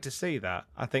I'd like to see that.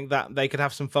 I think that they could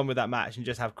have some fun with that match and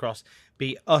just have Kross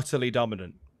be utterly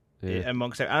dominant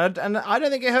amongst it. And I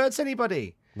don't think it hurts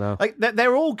anybody. No,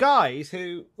 they're all guys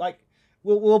who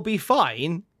will be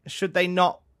fine should they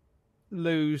not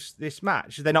lose this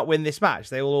match. Should they not win this match,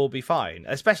 they will all be fine.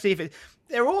 Especially if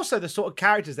they're also the sort of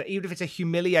characters that even if it's a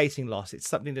humiliating loss, it's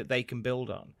something that they can build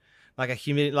on. I don't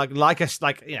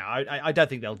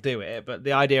think they'll do it, but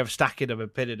the idea of stacking them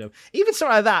and pinning them, even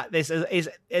something like that, this is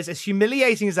as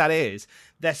humiliating as that is,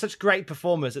 they're such great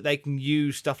performers that they can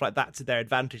use stuff like that to their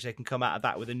advantage. They can come out of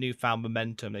that with a newfound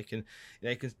momentum. They can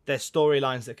there's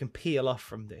storylines that can peel off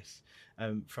from this,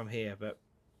 from here. But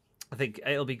I think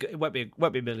it'll be good. It won't be a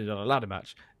 $1 million ladder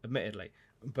match, admittedly,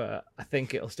 but I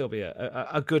think it'll still be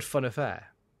a good fun affair.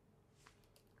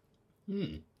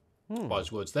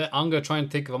 Wise words there. I'm going to try and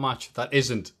think of a match that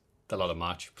isn't the ladder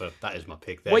match, but that is my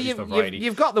pick there. Well, just for variety.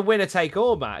 You've got the winner take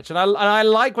all match, and I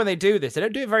like when they do this. They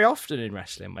don't do it very often in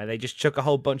wrestling, where they just chuck a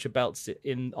whole bunch of belts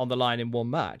on the line in one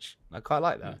match. I quite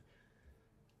like that.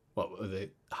 What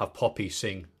they have Poppy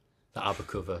sing the ABBA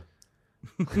cover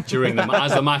during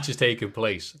as the match is taking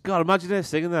place. God, imagine her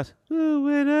singing that. The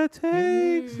winner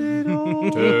takes it all.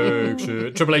 Takes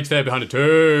it. Triple H there behind it.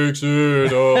 Takes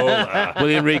it all.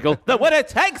 William Regal. The winner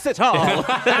takes it all.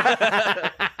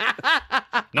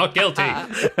 Not guilty.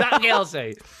 Not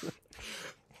guilty.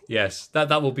 Yes,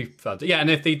 that will be fun. Yeah, and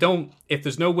if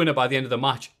there's no winner by the end of the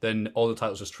match, then all the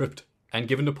titles are stripped and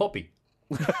given to Poppy.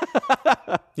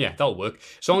 Yeah, that'll work.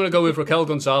 So I'm going to go with Raquel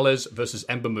Gonzalez versus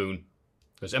Ember Moon.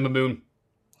 Because Ember Moon,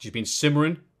 she's been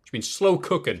simmering. She's been slow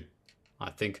cooking,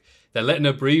 I think. They're letting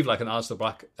her breathe like an Aleister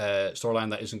Black storyline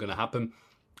that isn't going to happen.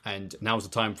 And now's the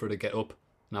time for her to get up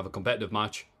and have a competitive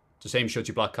match. It's the same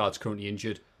Shotzi Blackheart's currently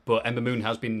injured. But Ember Moon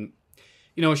has been,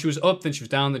 she was up, then she was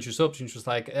down, then she was up. She was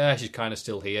like, she's kind of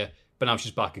still here. But now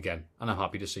she's back again. And I'm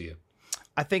happy to see her.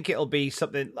 I think it'll be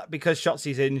something, because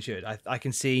Shotzi's injured, I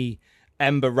can see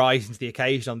Ember rising to the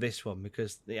occasion on this one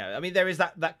because, I mean, there is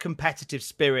that competitive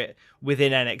spirit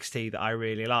within NXT that I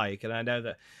really like. And I know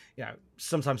that,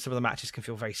 sometimes some of the matches can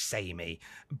feel very samey,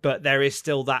 but there is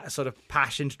still that sort of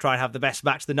passion to try and have the best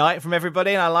match of the night from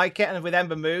everybody. And I like it. And with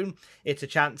Ember Moon, it's a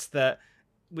chance that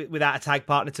without a tag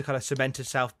partner to kind of cement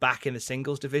herself back in the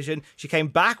singles division. She came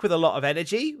back with a lot of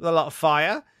energy, with a lot of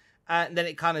fire. And then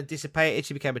it kind of dissipated.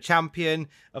 She became a champion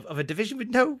of a division with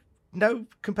no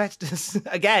competitors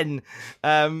again.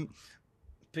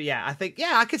 But yeah, I think,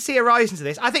 I could see her rising to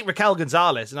this. I think Raquel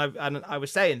Gonzalez, and I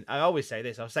was saying, I always say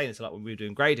this, I was saying this a lot when we were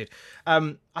doing Graded.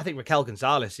 I think Raquel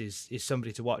Gonzalez is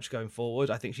somebody to watch going forward.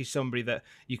 I think she's somebody that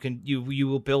you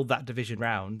will build that division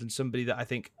round, and somebody that I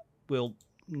think will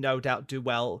no doubt do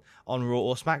well on Raw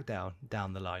or SmackDown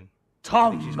down the line.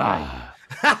 Tom,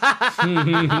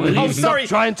 sorry.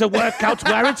 Trying to work out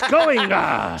where it's going.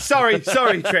 Sorry,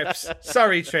 Trips.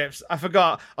 Sorry, Trips. I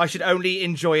forgot. I should only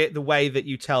enjoy it the way that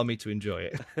you tell me to enjoy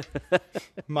it.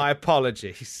 My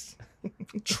apologies.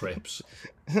 Trips.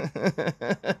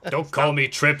 Don't call me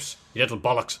Trips, you little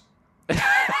bollocks.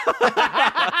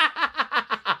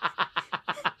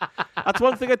 That's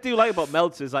one thing I do like about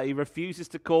Meltzer is that he refuses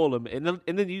to call him in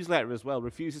the newsletter as well.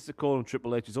 Refuses to call him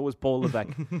Triple H. It's always Paul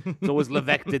Levesque. It's always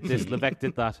Levesque did this, Levesque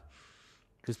did that.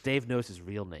 Because Dave knows his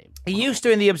real name. He used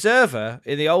to in the Observer,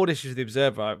 in the old issues of the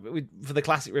Observer. For the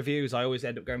classic reviews, I always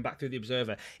end up going back through the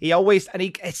Observer. He's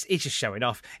just showing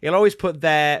off. He'll always put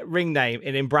their ring name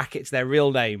in brackets their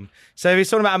real name. So if he's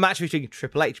talking about a match between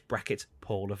Triple H brackets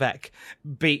Paul Levesque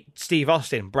beat Steve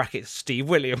Austin brackets Steve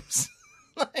Williams.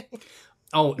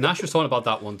 Oh, Nash was talking about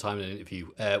that one time in an interview.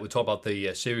 We talked about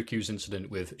the Syracuse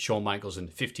incident with Shawn Michaels and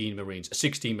 15 Marines,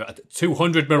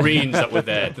 200 Marines that were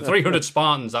there, the 300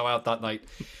 Spartans that were out that night.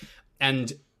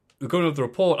 And we're going over the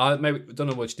report. I don't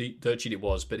know which dirt sheet it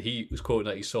was, but he was quoting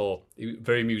that it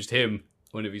very amused him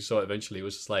whenever he saw it eventually. It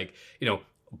was just like,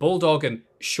 Bulldog and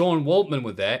Sean Waltman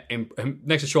were there. And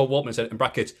next to Sean Waltman said, in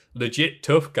brackets, legit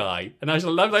tough guy. And I was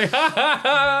like, ha ha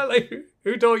ha, like,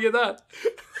 who told you that?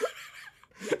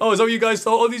 Oh, is that what you guys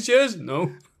thought all these years?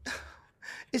 No.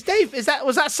 Was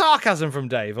that sarcasm from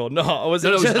Dave or not? Or was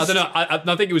it I just... don't know.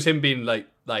 I think it was him being like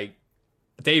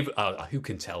Dave. Who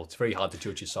can tell? It's very hard to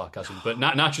judge his sarcasm. But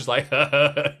Natch was like,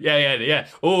 yeah.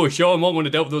 Oh, Sean won't want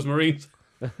to deal with those Marines.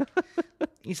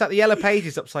 He's like the Yellow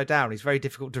Pages upside down. He's very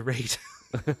difficult to read.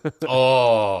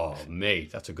 Oh,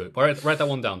 mate, that's a good. Write that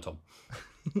one down, Tom.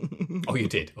 Oh, you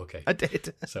did. Okay, I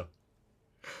did. So.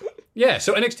 Yeah,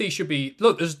 so NXT should be...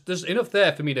 Look, there's enough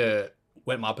there for me to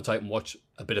whet my appetite and watch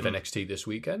a bit of NXT this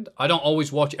weekend. I don't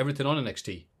always watch everything on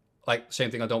NXT. Like,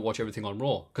 same thing, I don't watch everything on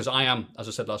Raw. Because I am, as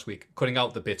I said last week, cutting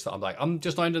out the bits that I'm like, I'm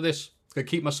just not into this. It's going to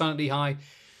keep my sanity high.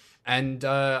 And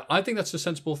I think that's a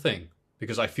sensible thing.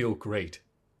 Because I feel great.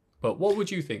 But what would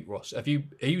you think, Ross? Are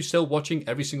you still watching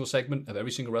every single segment of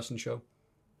every single wrestling show?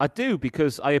 I do,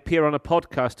 because I appear on a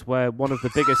podcast where one of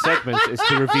the biggest segments is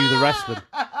to review the wrestling.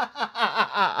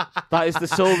 That is the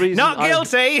sole reason. Not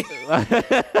guilty.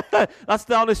 That's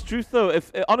the honest truth, though.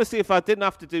 If I didn't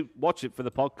have to watch it for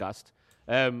the podcast,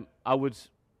 I would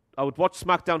watch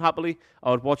SmackDown happily.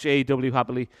 I would watch AEW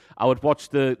happily. I would watch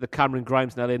the Cameron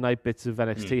Grimes and LA Knight bits of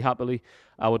NXT happily.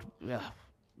 I would,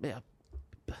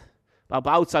 But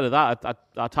outside of that,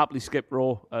 I'd happily skip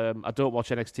Raw. I don't watch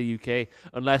NXT UK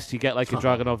unless you get like a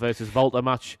Dragunov versus Volta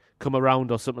match come around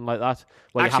or something like that.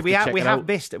 Actually,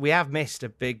 we have missed a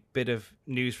big bit of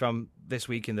news from this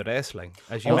week in the wrestling,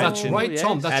 as you mentioned. That's right,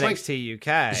 Tom. That's NXT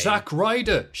UK. Zack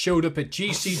Ryder showed up at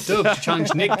GC Dub to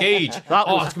challenge Nick Gage. That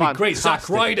was it's gonna be great. Zack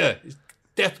Ryder,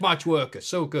 deathmatch worker,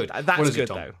 so good. That's good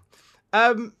though.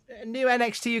 New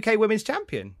NXT UK Women's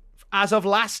Champion as of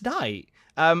last night.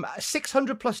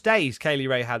 600 plus days Kaylee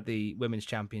Ray had the Women's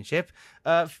Championship,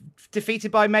 defeated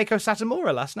by Meiko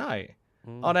Satomura last night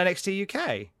on NXT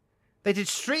UK. They did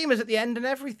streamers at the end and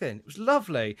everything. It was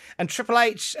lovely. And Triple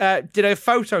H did a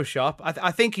Photoshop.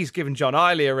 I think he's given John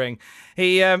Eiley a ring.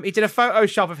 He did a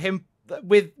Photoshop of him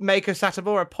with Meiko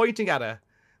Satomura pointing at her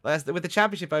with the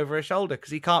championship over her shoulder because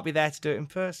he can't be there to do it in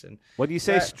person. When you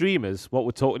say streamers, what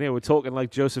we're talking here, we're talking like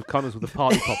Joseph Connors with a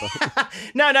party popper.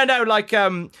 No, like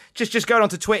just going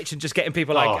onto Twitch and just getting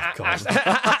people like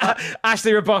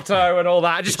Ashley Roboto and all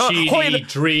that. Just Chidi,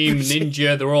 Dream,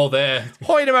 Ninja, they're all there.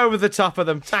 Hoying him over the top of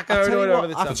them. Taco over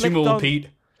the top. Consumable Pete.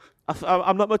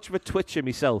 I'm not much of a Twitcher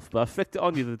myself, but I flicked it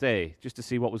on the other day just to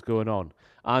see what was going on.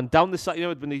 And down the side,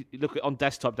 when you look on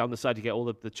desktop, down the side, you get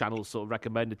all the channels sort of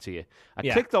recommended to you. I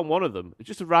clicked on one of them,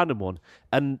 just a random one,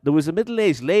 and there was a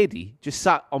middle-aged lady just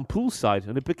sat on poolside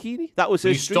in a bikini. That was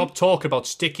her stream. Stop talking about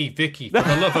Sticky Vicky, for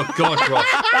the love of God, Ross.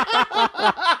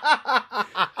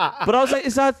 But I was like,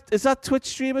 is that Twitch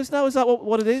streamers now? Is that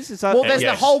what it is? Is that? Well, there's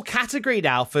the whole category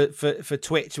now for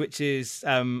Twitch, which is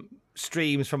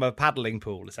streams from a paddling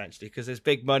pool, essentially, because there's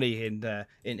big money in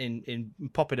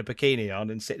popping a bikini on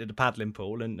and sitting at a paddling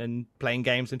pool and playing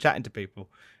games and chatting to people.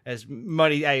 There's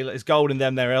money, there's gold in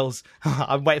them there else.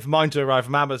 I'm waiting for mine to arrive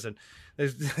from Amazon.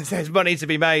 There's money to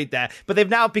be made there. But they've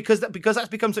now, because that's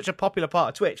become such a popular part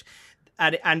of Twitch,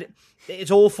 and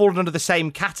it's all fallen under the same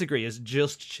category as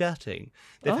just chatting.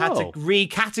 They've had to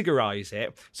recategorize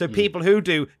it. So people who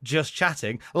do just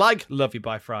chatting, like Love You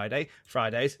by Fridays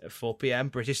at 4 p.m.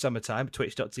 British summertime,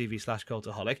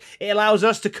 twitch.tv/cultaholic, it allows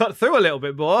us to cut through a little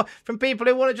bit more from people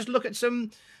who want to just look at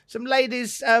some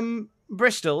ladies'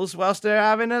 Bristols whilst they're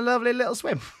having a lovely little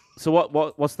swim. So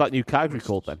what's that new category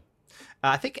called then?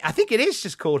 I think it is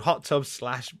just called hot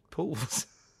tubs/pools.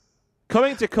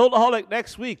 Coming to Cultaholic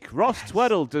next week, Ross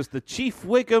Tweddle does the Chief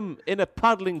Wiggum in a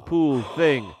paddling pool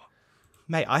thing.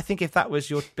 Mate, I think if that was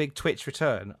your big Twitch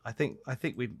return, I think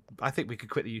we could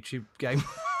quit the YouTube game.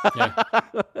 Yeah.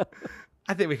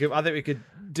 I think we could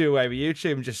do away with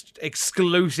YouTube and just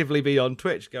exclusively be on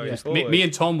Twitch going forward. Me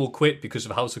and Tom will quit because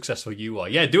of how successful you are.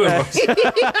 Yeah, do it, Ross.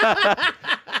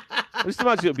 I just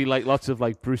imagine it would be like lots of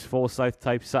like Bruce Forsyth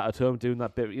type sat at home doing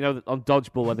that bit, on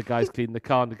Dodgeball when the guy's cleaning the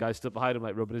car and the guy stood behind him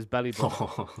like rubbing his belly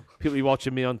button. People be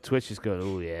watching me on Twitch just going,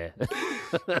 oh yeah.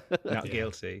 Not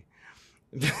guilty.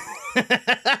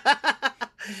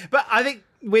 But I think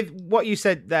with what you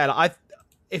said there,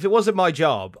 if it wasn't my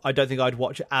job, I don't think I'd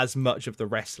watch as much of the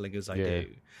wrestling as I do.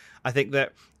 I think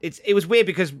that it was weird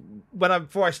because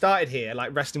before I started here, like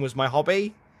wrestling was my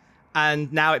hobby.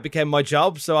 And now it became my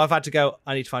job, so I've had to go,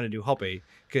 I need to find a new hobby,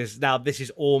 because now this is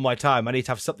all my time. I need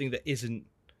to have something that isn't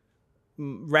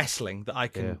wrestling that I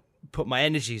can put my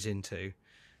energies into.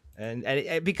 And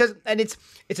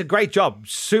it's a great job,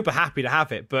 super happy to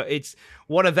have it, but it's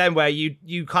one of them where you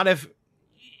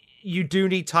do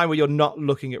need time where you're not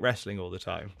looking at wrestling all the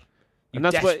time. You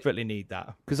desperately need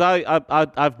that. Because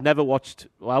I've never watched.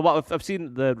 Well, I've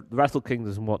seen the Wrestle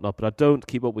Kingdoms and whatnot, but I don't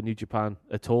keep up with New Japan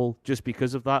at all, just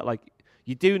because of that. Like,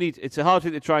 you do need. It's a hard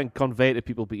thing to try and convey to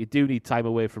people, but you do need time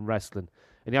away from wrestling,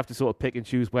 and you have to sort of pick and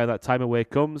choose where that time away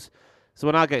comes. So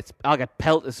when I'll get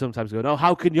pelted sometimes, going, "Oh,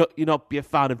 how can you not be a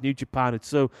fan of New Japan?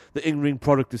 The in-ring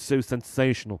product is so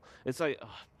sensational." It's like, I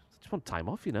just want time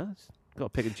off, It's got to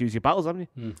pick and choose your battles, haven't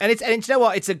you? And you know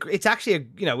what? It's actually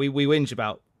we whinge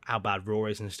about how bad Raw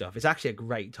is and stuff. It's actually a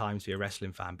great time to be a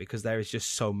wrestling fan because there is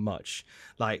just so much.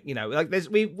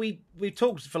 We've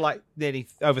talked for like nearly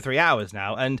over 3 hours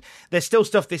now, and there's still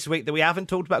stuff this week that we haven't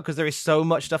talked about because there is so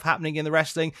much stuff happening in the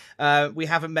wrestling. We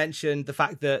haven't mentioned the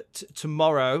fact that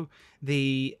tomorrow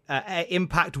the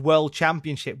Impact World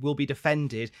Championship will be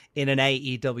defended in an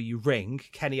AEW ring.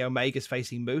 Kenny Omega's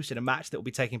facing Moose in a match that will be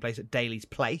taking place at Daly's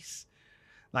Place.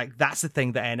 Like, that's the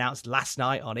thing that I announced last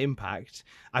night on Impact.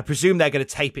 I presume they're going to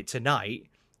tape it tonight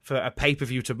for a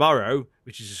pay-per-view tomorrow,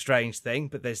 which is a strange thing,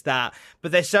 but there's that.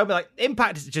 But there's so many,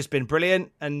 Impact has just been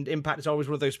brilliant, and Impact is always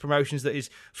one of those promotions that is,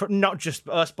 for not just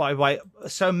us, by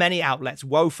so many outlets,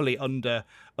 woefully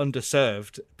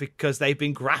underserved because they've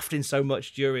been grafting so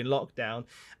much during lockdown.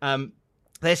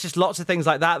 There's just lots of things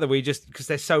like that because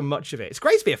there's so much of it. It's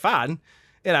great to be a fan.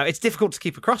 It's difficult to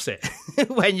keep across it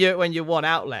when you're one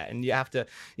outlet and you have to,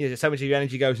 so much of your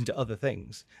energy goes into other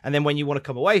things. And then when you want to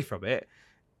come away from it,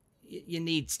 you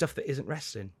need stuff that isn't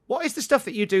wrestling. What is the stuff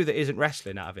that you do that isn't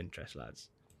wrestling out of interest, lads?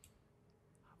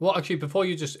 Well, actually, before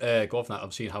you just go off that,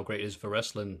 I've seen how great it is for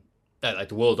wrestling, like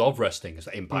the world of wrestling, is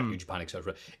Impact, New Japan,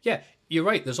 etc. Yeah, you're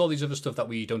right. There's all these other stuff that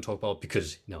we don't talk about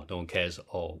because no one cares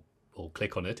or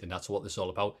click on it, and that's what this is all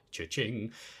about.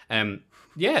 Cha-ching.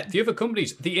 The other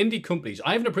companies, the indie companies,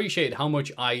 I haven't appreciated how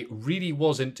much I really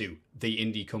was into the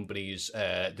indie companies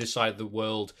this side of the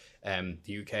world, the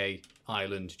UK,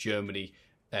 Ireland, Germany,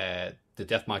 the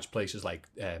deathmatch places like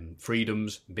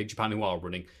Freedoms, Big Japan who are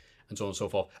running, and so on and so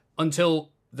forth, until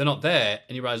they're not there,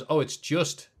 and you realize, it's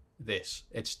just this.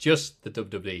 It's just the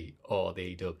WWE or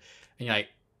the AEW. And you're like,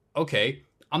 okay,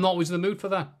 I'm not always in the mood for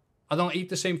that. I don't eat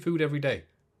the same food every day.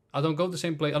 I don't go to the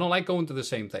same place. I don't like going to the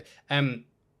same thing.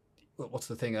 What's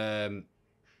the thing?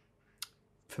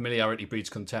 Familiarity breeds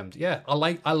contempt. Yeah,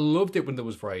 I loved it when there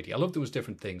was variety. I loved there was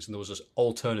different things and there was this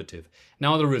alternative.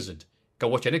 Now there isn't. Go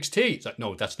watch NXT. It's like,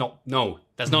 no, that's not an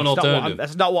alternative.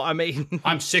 That's not what I mean.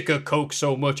 I'm sick of Coke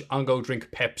so much, I'll go drink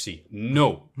Pepsi.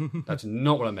 No, that's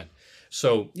not what I meant.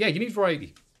 So, yeah, you need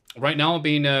variety. Right now, I've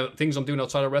been, things I'm doing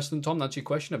outside of wrestling, Tom, that's your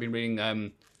question. I've been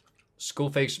reading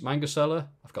Skullface Manga Seller.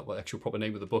 I forgot what the actual proper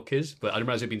name of the book is, but I didn't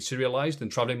realize it'd been serialized,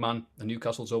 and Traveling Man and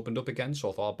Newcastle's opened up again,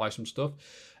 so I thought I'll buy some stuff.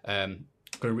 Going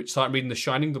to start reading The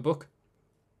Shining, the book.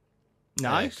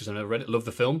 Nice. Because I never read it. Love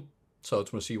the film. So I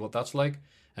just want to see what that's like.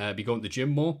 Be going to the gym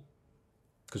more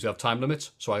because we have time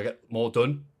limits. So I get more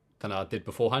done than I did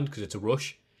beforehand because it's a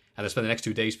rush. And I spend the next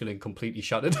 2 days feeling completely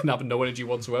shattered and having no energy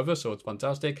whatsoever. So it's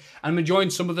fantastic. And I'm enjoying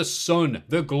some of the sun,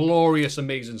 the glorious,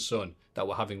 amazing sun that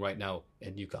we're having right now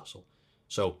in Newcastle.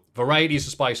 So variety is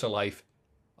the spice of life.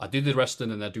 I do the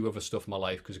wrestling and I do other stuff in my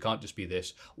life because it can't just be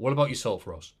this. What about yourself,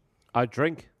 Ross? I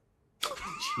drink.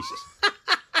 Jesus.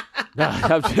 No,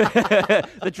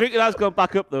 the drinking has gone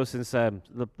back up though since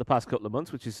the past couple of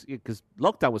months, which is because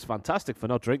lockdown was fantastic for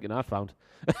not drinking. I found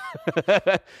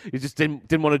you just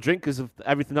didn't want to drink because of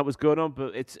everything that was going on.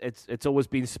 But it's always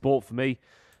been sport for me.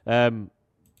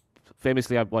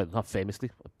 Famously, not famously,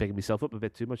 I'm bigging myself up a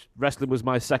bit too much. Wrestling was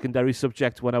my secondary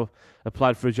subject when I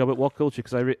applied for a job at What Culture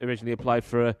because I originally applied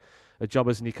for a job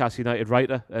as a Newcastle United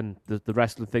writer, and the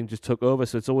wrestling thing just took over.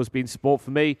 So it's always been sport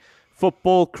for me.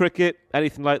 Football, cricket,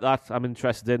 anything like that I'm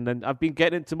interested in. And I've been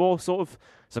getting into more sort of...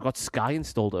 So I've got Sky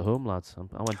installed at home, lads.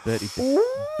 I went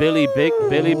Billy Big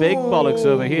bollocks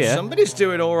over here. Somebody's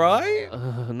doing all right.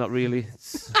 Not really.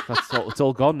 It's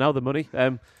all gone now, the money.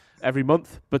 Every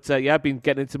month. But yeah, I've been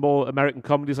getting into more American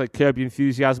comedies like Curb Your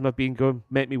Enthusiasm. I've been going,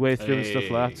 make me way through and stuff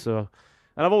like that. So...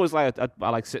 And I've always liked, I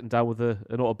like sitting down with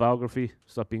an autobiography,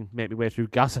 so I've been making my way through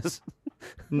Gazza's.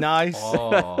 Nice.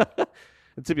 Oh.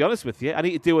 And to be honest with you, I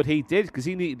need to do what he did, because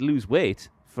he needed to lose weight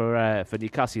for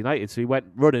Newcastle United, so he went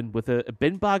running with a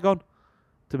bin bag on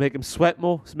to make him sweat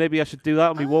more. So maybe I should do that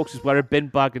on my walks, just wear a bin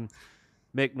bag and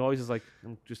make noises like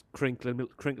I'm just crinkling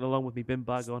along with my bin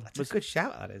bag on. That's a good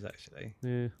shout, that is, actually.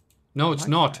 Yeah. No, it's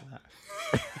not.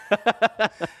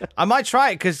 I might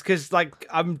try it because like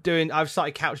I've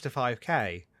started Couch to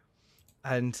 5K,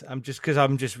 and I'm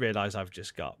just realised I've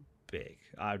just got big.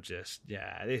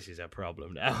 This is a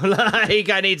problem now. Like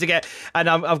I need to get, and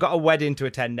I've got a wedding to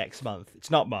attend next month.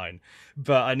 It's not mine,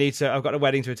 but I've got a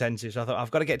wedding to attend to, so I thought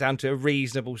I've got to get down to a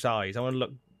reasonable size. I want to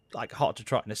look like hot to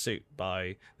trot in a suit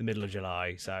by the middle of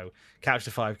July. So Couch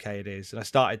to 5K it is, and I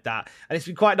started that, and it's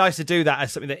been quite nice to do that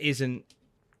as something that isn't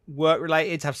work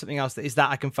related, to have something else that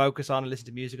I can focus on and listen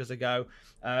to music as I go.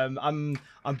 I'm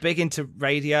big into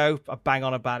radio. I bang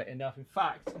on about it enough. In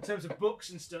fact, in terms of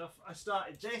books and stuff, I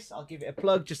started this. I'll give it a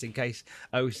plug just in case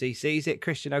OC sees it.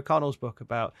 Christian O'Connell's book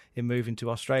about him moving to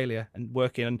Australia and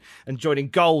working and joining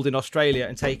Gold in Australia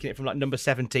and taking it from like number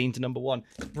 17 to number 1.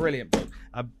 It's a brilliant book.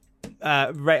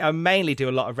 I mainly do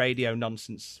a lot of radio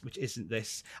nonsense, which isn't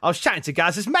this. I was chatting to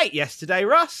Gaz's mate yesterday,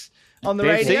 Ross, on the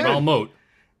radio. Malmote.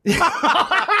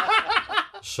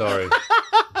 Sorry.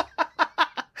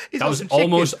 That was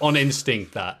almost on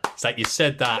instinct. It's like you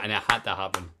said that and it had to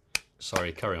happen.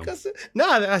 Sorry, carry on.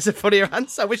 No, that's a funnier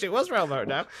answer. I wish it was Realmo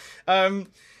now. On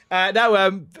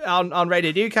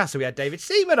Radio Newcastle, we had David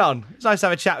Seaman on. It's nice to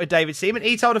have a chat with David Seaman.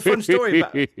 He told a fun story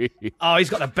about... Oh, he's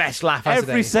got the best laugh, hasn't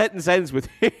he? Every sentence ends with...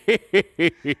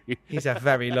 He's a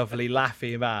very lovely,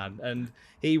 laughy man. And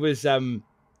he was telling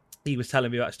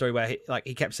me about a story where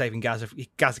he kept saving Gaza.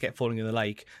 Gaza kept falling in the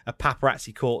lake. A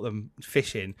paparazzi caught them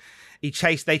fishing. They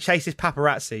chased this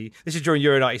paparazzi. This is during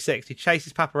Euro '96. He chased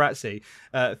this paparazzi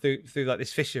through like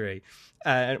this fishery.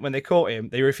 And when they caught him,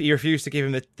 he refused to give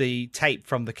him the tape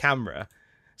from the camera.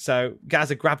 So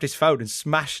Gaza grabbed his phone and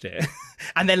smashed it,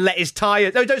 and then let his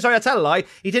tires. No, sorry, I tell a lie.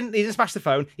 He didn't smash the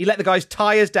phone. He let the guy's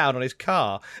tires down on his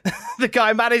car. The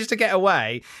guy managed to get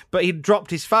away, but he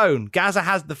dropped his phone. Gaza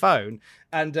has the phone,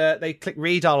 and they clicked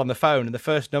redial on the phone, and the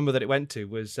first number that it went to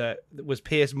was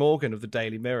Piers Morgan of the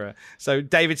Daily Mirror. So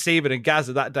David Seaman and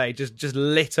Gaza that day just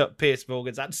lit up Piers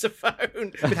Morgan's answer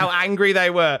phone with how angry they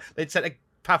were. They'd sent a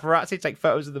paparazzi to take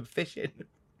photos of them fishing.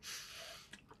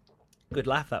 Good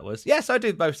laugh that was. Yes, I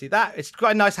do mostly that. It's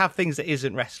quite nice to have things that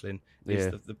isn't wrestling, is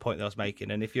the point that I was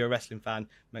making. And if you're a wrestling fan,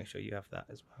 make sure you have that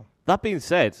as well. That being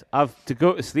said, to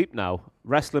go to sleep now,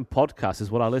 wrestling podcast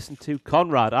is what I listen to.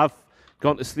 Conrad, I've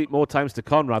gone to sleep more times to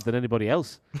Conrad than anybody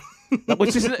else.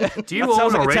 Which isn't... Do you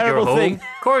own a radio home? Of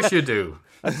course you do.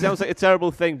 That sounds like a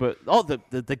terrible thing, but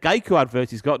the Geico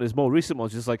advert he's got in his more recent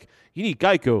ones, just like, you need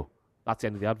Geico. That's the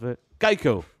end of the advert.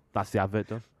 Geico. That's the advert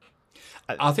done.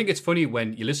 I think it's funny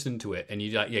when you listen to it and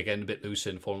you're getting a bit loose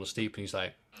and falling asleep, and he's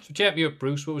like, "So check me up,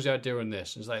 Bruce. What was the idea on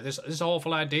this?" And it's like, "This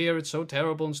awful idea. It's so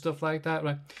terrible and stuff like that."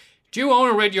 Right? Do you own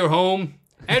a radio home?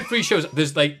 Every show's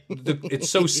there's like it's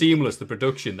so seamless, the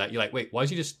production, that you're like, wait, why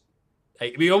is he just?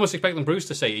 Like, we almost expect Bruce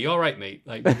to say, "Are you all right, mate?"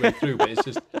 Like midway through, but it's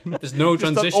just there's no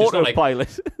transition. It's not like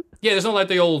pilot. Yeah, it's not like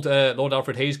the old Lord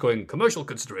Alfred Hayes going, "Commercial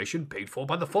consideration paid for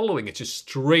by the following." It's just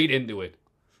straight into it.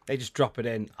 They just drop it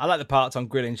in. I like the parts on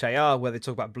Grilling JR where they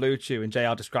talk about Blue Chew and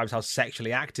JR describes how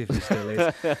sexually active he still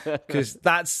is. Because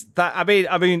that's that. I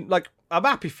mean, like I'm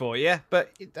happy for you,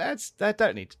 but they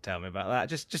don't need to tell me about that.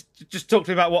 Just talk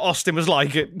to me about what Austin was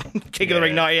like at King of the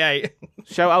Ring 98.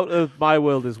 Shout out to My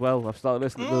World as well. I've started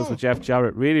listening to those with Jeff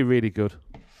Jarrett. Really, really good.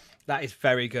 That is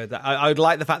very good. I would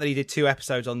like the fact that he did 2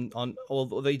 episodes on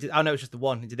although he did, I know it's just the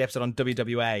one. He did the episode on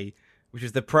WWA, which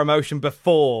was the promotion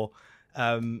before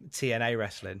TNA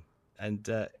wrestling, and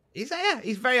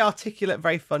he's very articulate,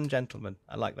 very fun gentleman.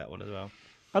 I like that one as well.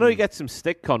 I know he gets some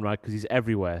stick, Conrad, because he's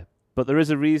everywhere, but there is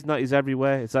a reason that he's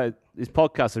everywhere. It's like his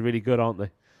podcasts are really good, aren't they?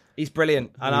 He's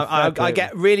brilliant, and I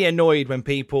get really annoyed when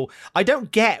people. I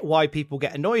don't get why people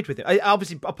get annoyed with it.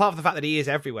 Obviously, apart from the fact that he is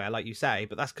everywhere, like you say,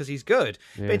 but that's because he's good.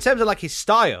 Yeah. But in terms of like his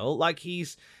style, like he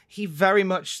very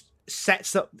much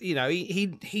sets up. You know,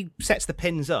 he sets the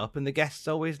pins up, and the guests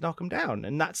always knock him down,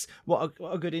 and that's what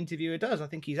a good interviewer does. I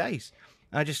think he's ace.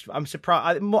 I'm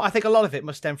surprised. I think a lot of it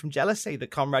must stem from jealousy that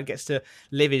Conrad gets to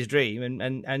live his dream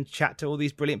and chat to all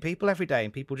these brilliant people every day,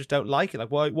 and people just don't like it.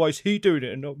 Like, why is he doing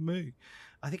it and not me?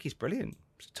 I think he's brilliant.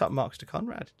 Top marks to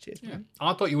Conrad. Cheers, man.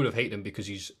 I thought you would have hated him because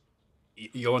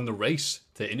you're on the race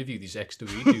to interview these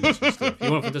ex-WWE dudes and stuff.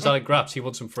 You want for Desert Graps, he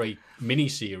wants some free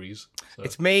mini-series. So.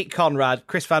 It's me, Conrad,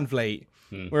 Chris Van Vliet.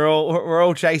 We're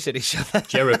all chasing each other.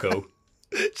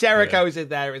 Jericho's in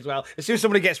there as well. As soon as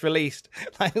somebody gets released,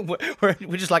 like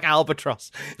we're just like albatross,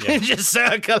 just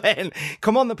circling.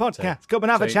 Come on the podcast, come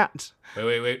and have a chat.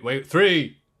 Wait!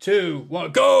 3, 2,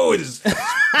 1, go! It's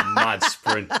mad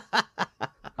sprint.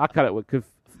 I can't. Because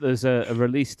there's a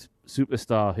released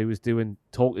superstar who was doing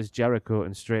Talk Is Jericho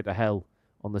and Straight to Hell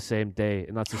on the same day,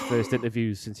 and that's his first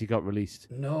interview since he got released.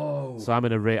 No. So I'm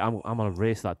in a race. I'm on a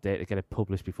race that day to get it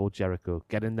published before Jericho.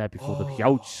 Get in there before the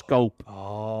huge scope.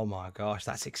 Oh my gosh,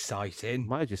 that's exciting.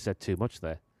 Might have just said too much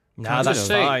there. No, that's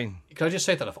fine. Can I just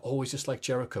say that I've always disliked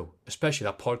Jericho, especially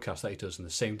that podcast that he does on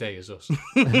the same day as us.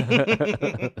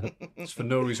 It's for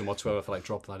no reason whatsoever. I feel like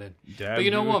drop that in. Damn, but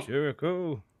you know what?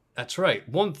 Jericho. That's right.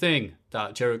 One thing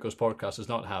that Jericho's podcast does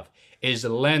not have is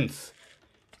length.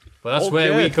 But that's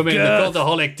where we come in. The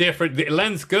Cultaholic, different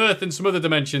length, girth, and some other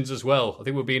dimensions as well. I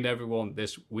think we'll be in everyone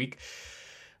this week.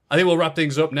 I think we'll wrap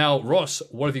things up now. Ross,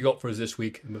 what have you got for us this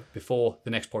week before the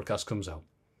next podcast comes out?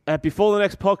 Before the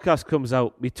next podcast comes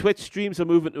out, my Twitch streams are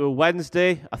moving to a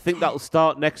Wednesday. I think that'll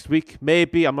start next week.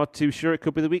 Maybe. I'm not too sure. It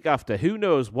could be the week after. Who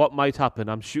knows what might happen?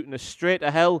 I'm shooting a Straight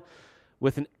to Hell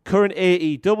with a current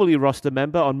AEW roster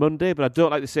member on Monday, but I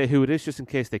don't like to say who it is just in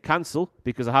case they cancel,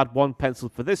 because I had one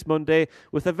penciled for this Monday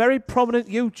with a very prominent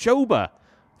YouTuber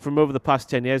from over the past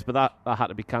 10 years, but that had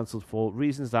to be cancelled for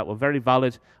reasons that were very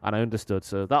valid and I understood.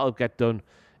 So that'll get done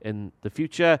in the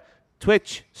future.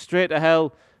 Twitch, Straight to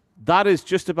Hell. That is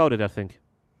just about it, I think.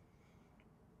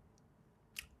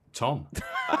 Tom.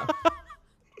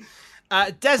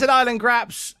 Desert Island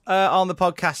Graps on the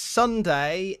podcast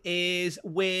Sunday is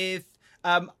with...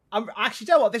 I'm actually,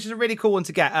 you know what? This is a really cool one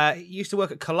to get. He used to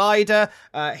work at Collider.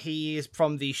 He is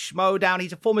from the Schmodown.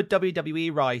 He's a former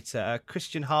WWE writer.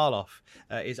 Christian Harloff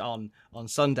is on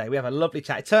Sunday. We have a lovely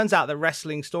chat. It turns out that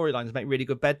wrestling storylines make really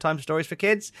good bedtime stories for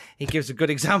kids. He gives a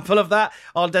good example of that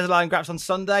on Desert Island Graps on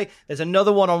Sunday. There's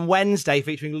another one on Wednesday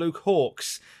featuring Luke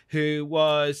Hawks, who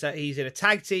was, he's in a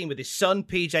tag team with his son,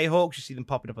 PJ Hawks. You see them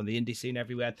popping up on the indie scene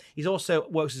everywhere. He's also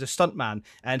works as a stuntman,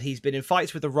 and he's been in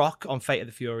fights with The Rock on Fate of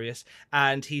the Furious,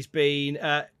 and he's been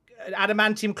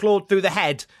adamantium clawed through the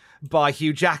head by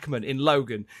Hugh Jackman in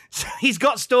Logan. So he's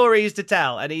got stories to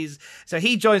tell, and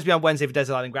he joins me on Wednesday for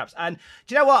Desert Island Graps. And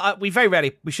do you know what?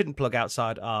 We shouldn't plug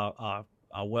outside our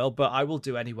world, but I will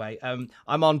do anyway.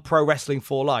 I'm on Pro Wrestling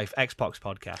for Life, Xbox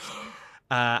podcast.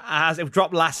 As it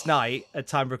dropped last night at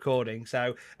time of recording.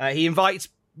 So he invites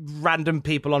random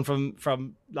people on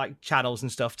from like channels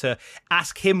and stuff to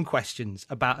ask him questions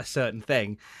about a certain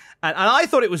thing. And I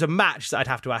thought it was a match that I'd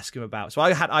have to ask him about. So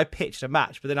I pitched a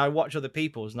match, but then I watch other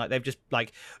people's, and like they've just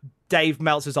like Dave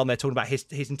Meltzer's on there talking about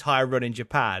his entire run in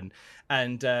Japan,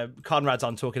 and Conrad's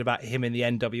on talking about him in the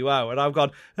NWO, and I've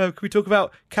gone, can we talk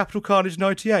about Capital Carnage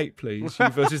 98, please,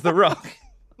 versus The Rock?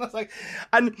 I was like,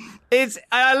 and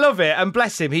I love it, and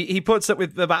bless him, he puts up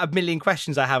with about a million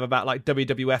questions I have about like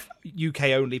WWF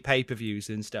UK only pay-per-views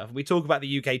and stuff. We talk about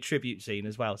the UK tribute scene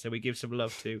as well, so we give some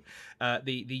love to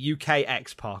the UK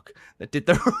X-Pac that did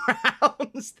the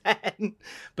rounds then.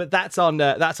 But that's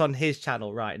on his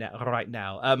channel right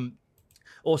now.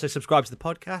 Also subscribe to the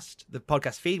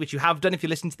podcast feed, which you have done if you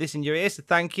listen to this in your ears, so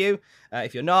thank you.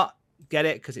 If you're not, get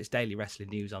it, because it's daily wrestling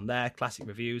news on there, classic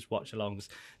reviews, watch-alongs,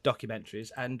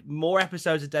 documentaries, and more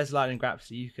episodes of Desert Island Graps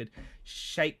so you could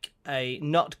shake a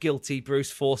not guilty Bruce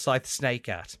Forsyth snake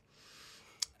at.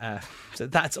 So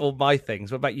that's all my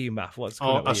things. What about you, Matt? What's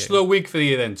going on? A slow week for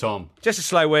you then, Tom. Just a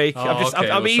slow week.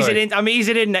 I'm easing in. I'm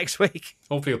easing in next week.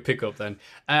 Hopefully you'll pick up then.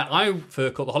 I, for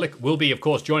Cultaholic, will be, of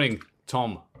course, joining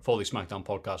Tom for the SmackDown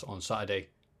podcast on Saturday.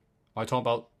 Am I talking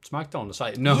about SmackDown on a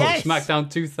Saturday? No, yes. SmackDown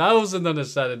 2000 on a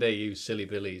Saturday, you silly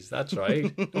billies. That's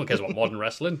right. No one cares about modern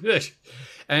wrestling.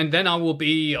 And then I will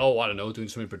be, doing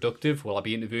something productive. Will I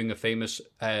be interviewing a famous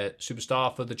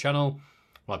superstar for the channel?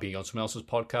 Will I be on someone else's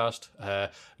podcast?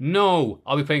 No,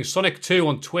 I'll be playing Sonic 2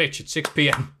 on Twitch at 6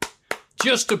 p.m.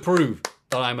 just to prove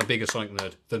that I'm a bigger Sonic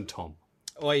nerd than Tom.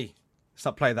 Oi, let's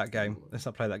not play that game.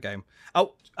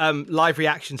 Oh, live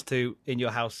reactions to In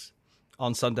Your House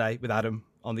on Sunday with Adam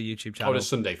on the YouTube channel. Oh, it's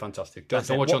Sunday. Fantastic. Don't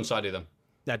watch on Saturday then.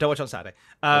 No, don't watch on Saturday.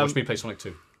 Watch me play Sonic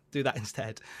 2. Do that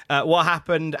instead. What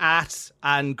happened at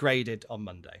and graded on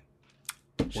Monday?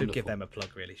 Should give them a plug,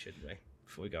 really, shouldn't we?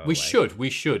 Before we go away. We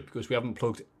should, because we haven't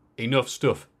plugged enough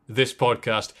stuff this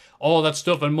podcast. All that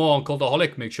stuff and more on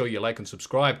Cultaholic. Make sure you like and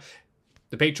subscribe.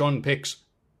 The Patreon picks,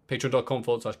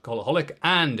 patreon.com/Cultaholic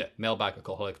and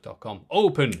mailbag@cultaholic.com.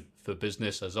 Open for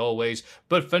business as always.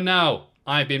 But for now,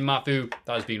 I've been Matthew,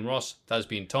 that has been Ross, that has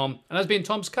been Tom, and that has been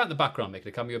Tom's cat in the background making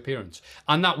a cameo appearance.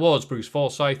 And that was Bruce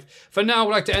Forsyth. For now,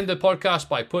 we'd like to end the podcast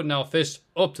by putting our fist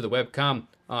up to the webcam.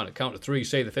 On a count of 3,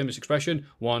 say the famous expression.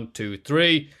 1, 2,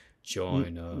 3.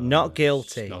 Join us. Not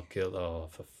guilty. Not guilty. Oh,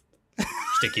 for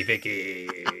Sticky Vicky.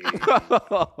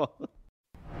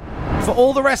 For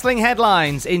all the wrestling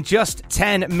headlines in just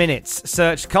 10 minutes,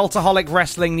 search Cultaholic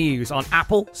Wrestling News on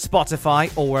Apple,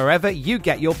 Spotify, or wherever you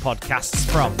get your podcasts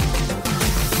from.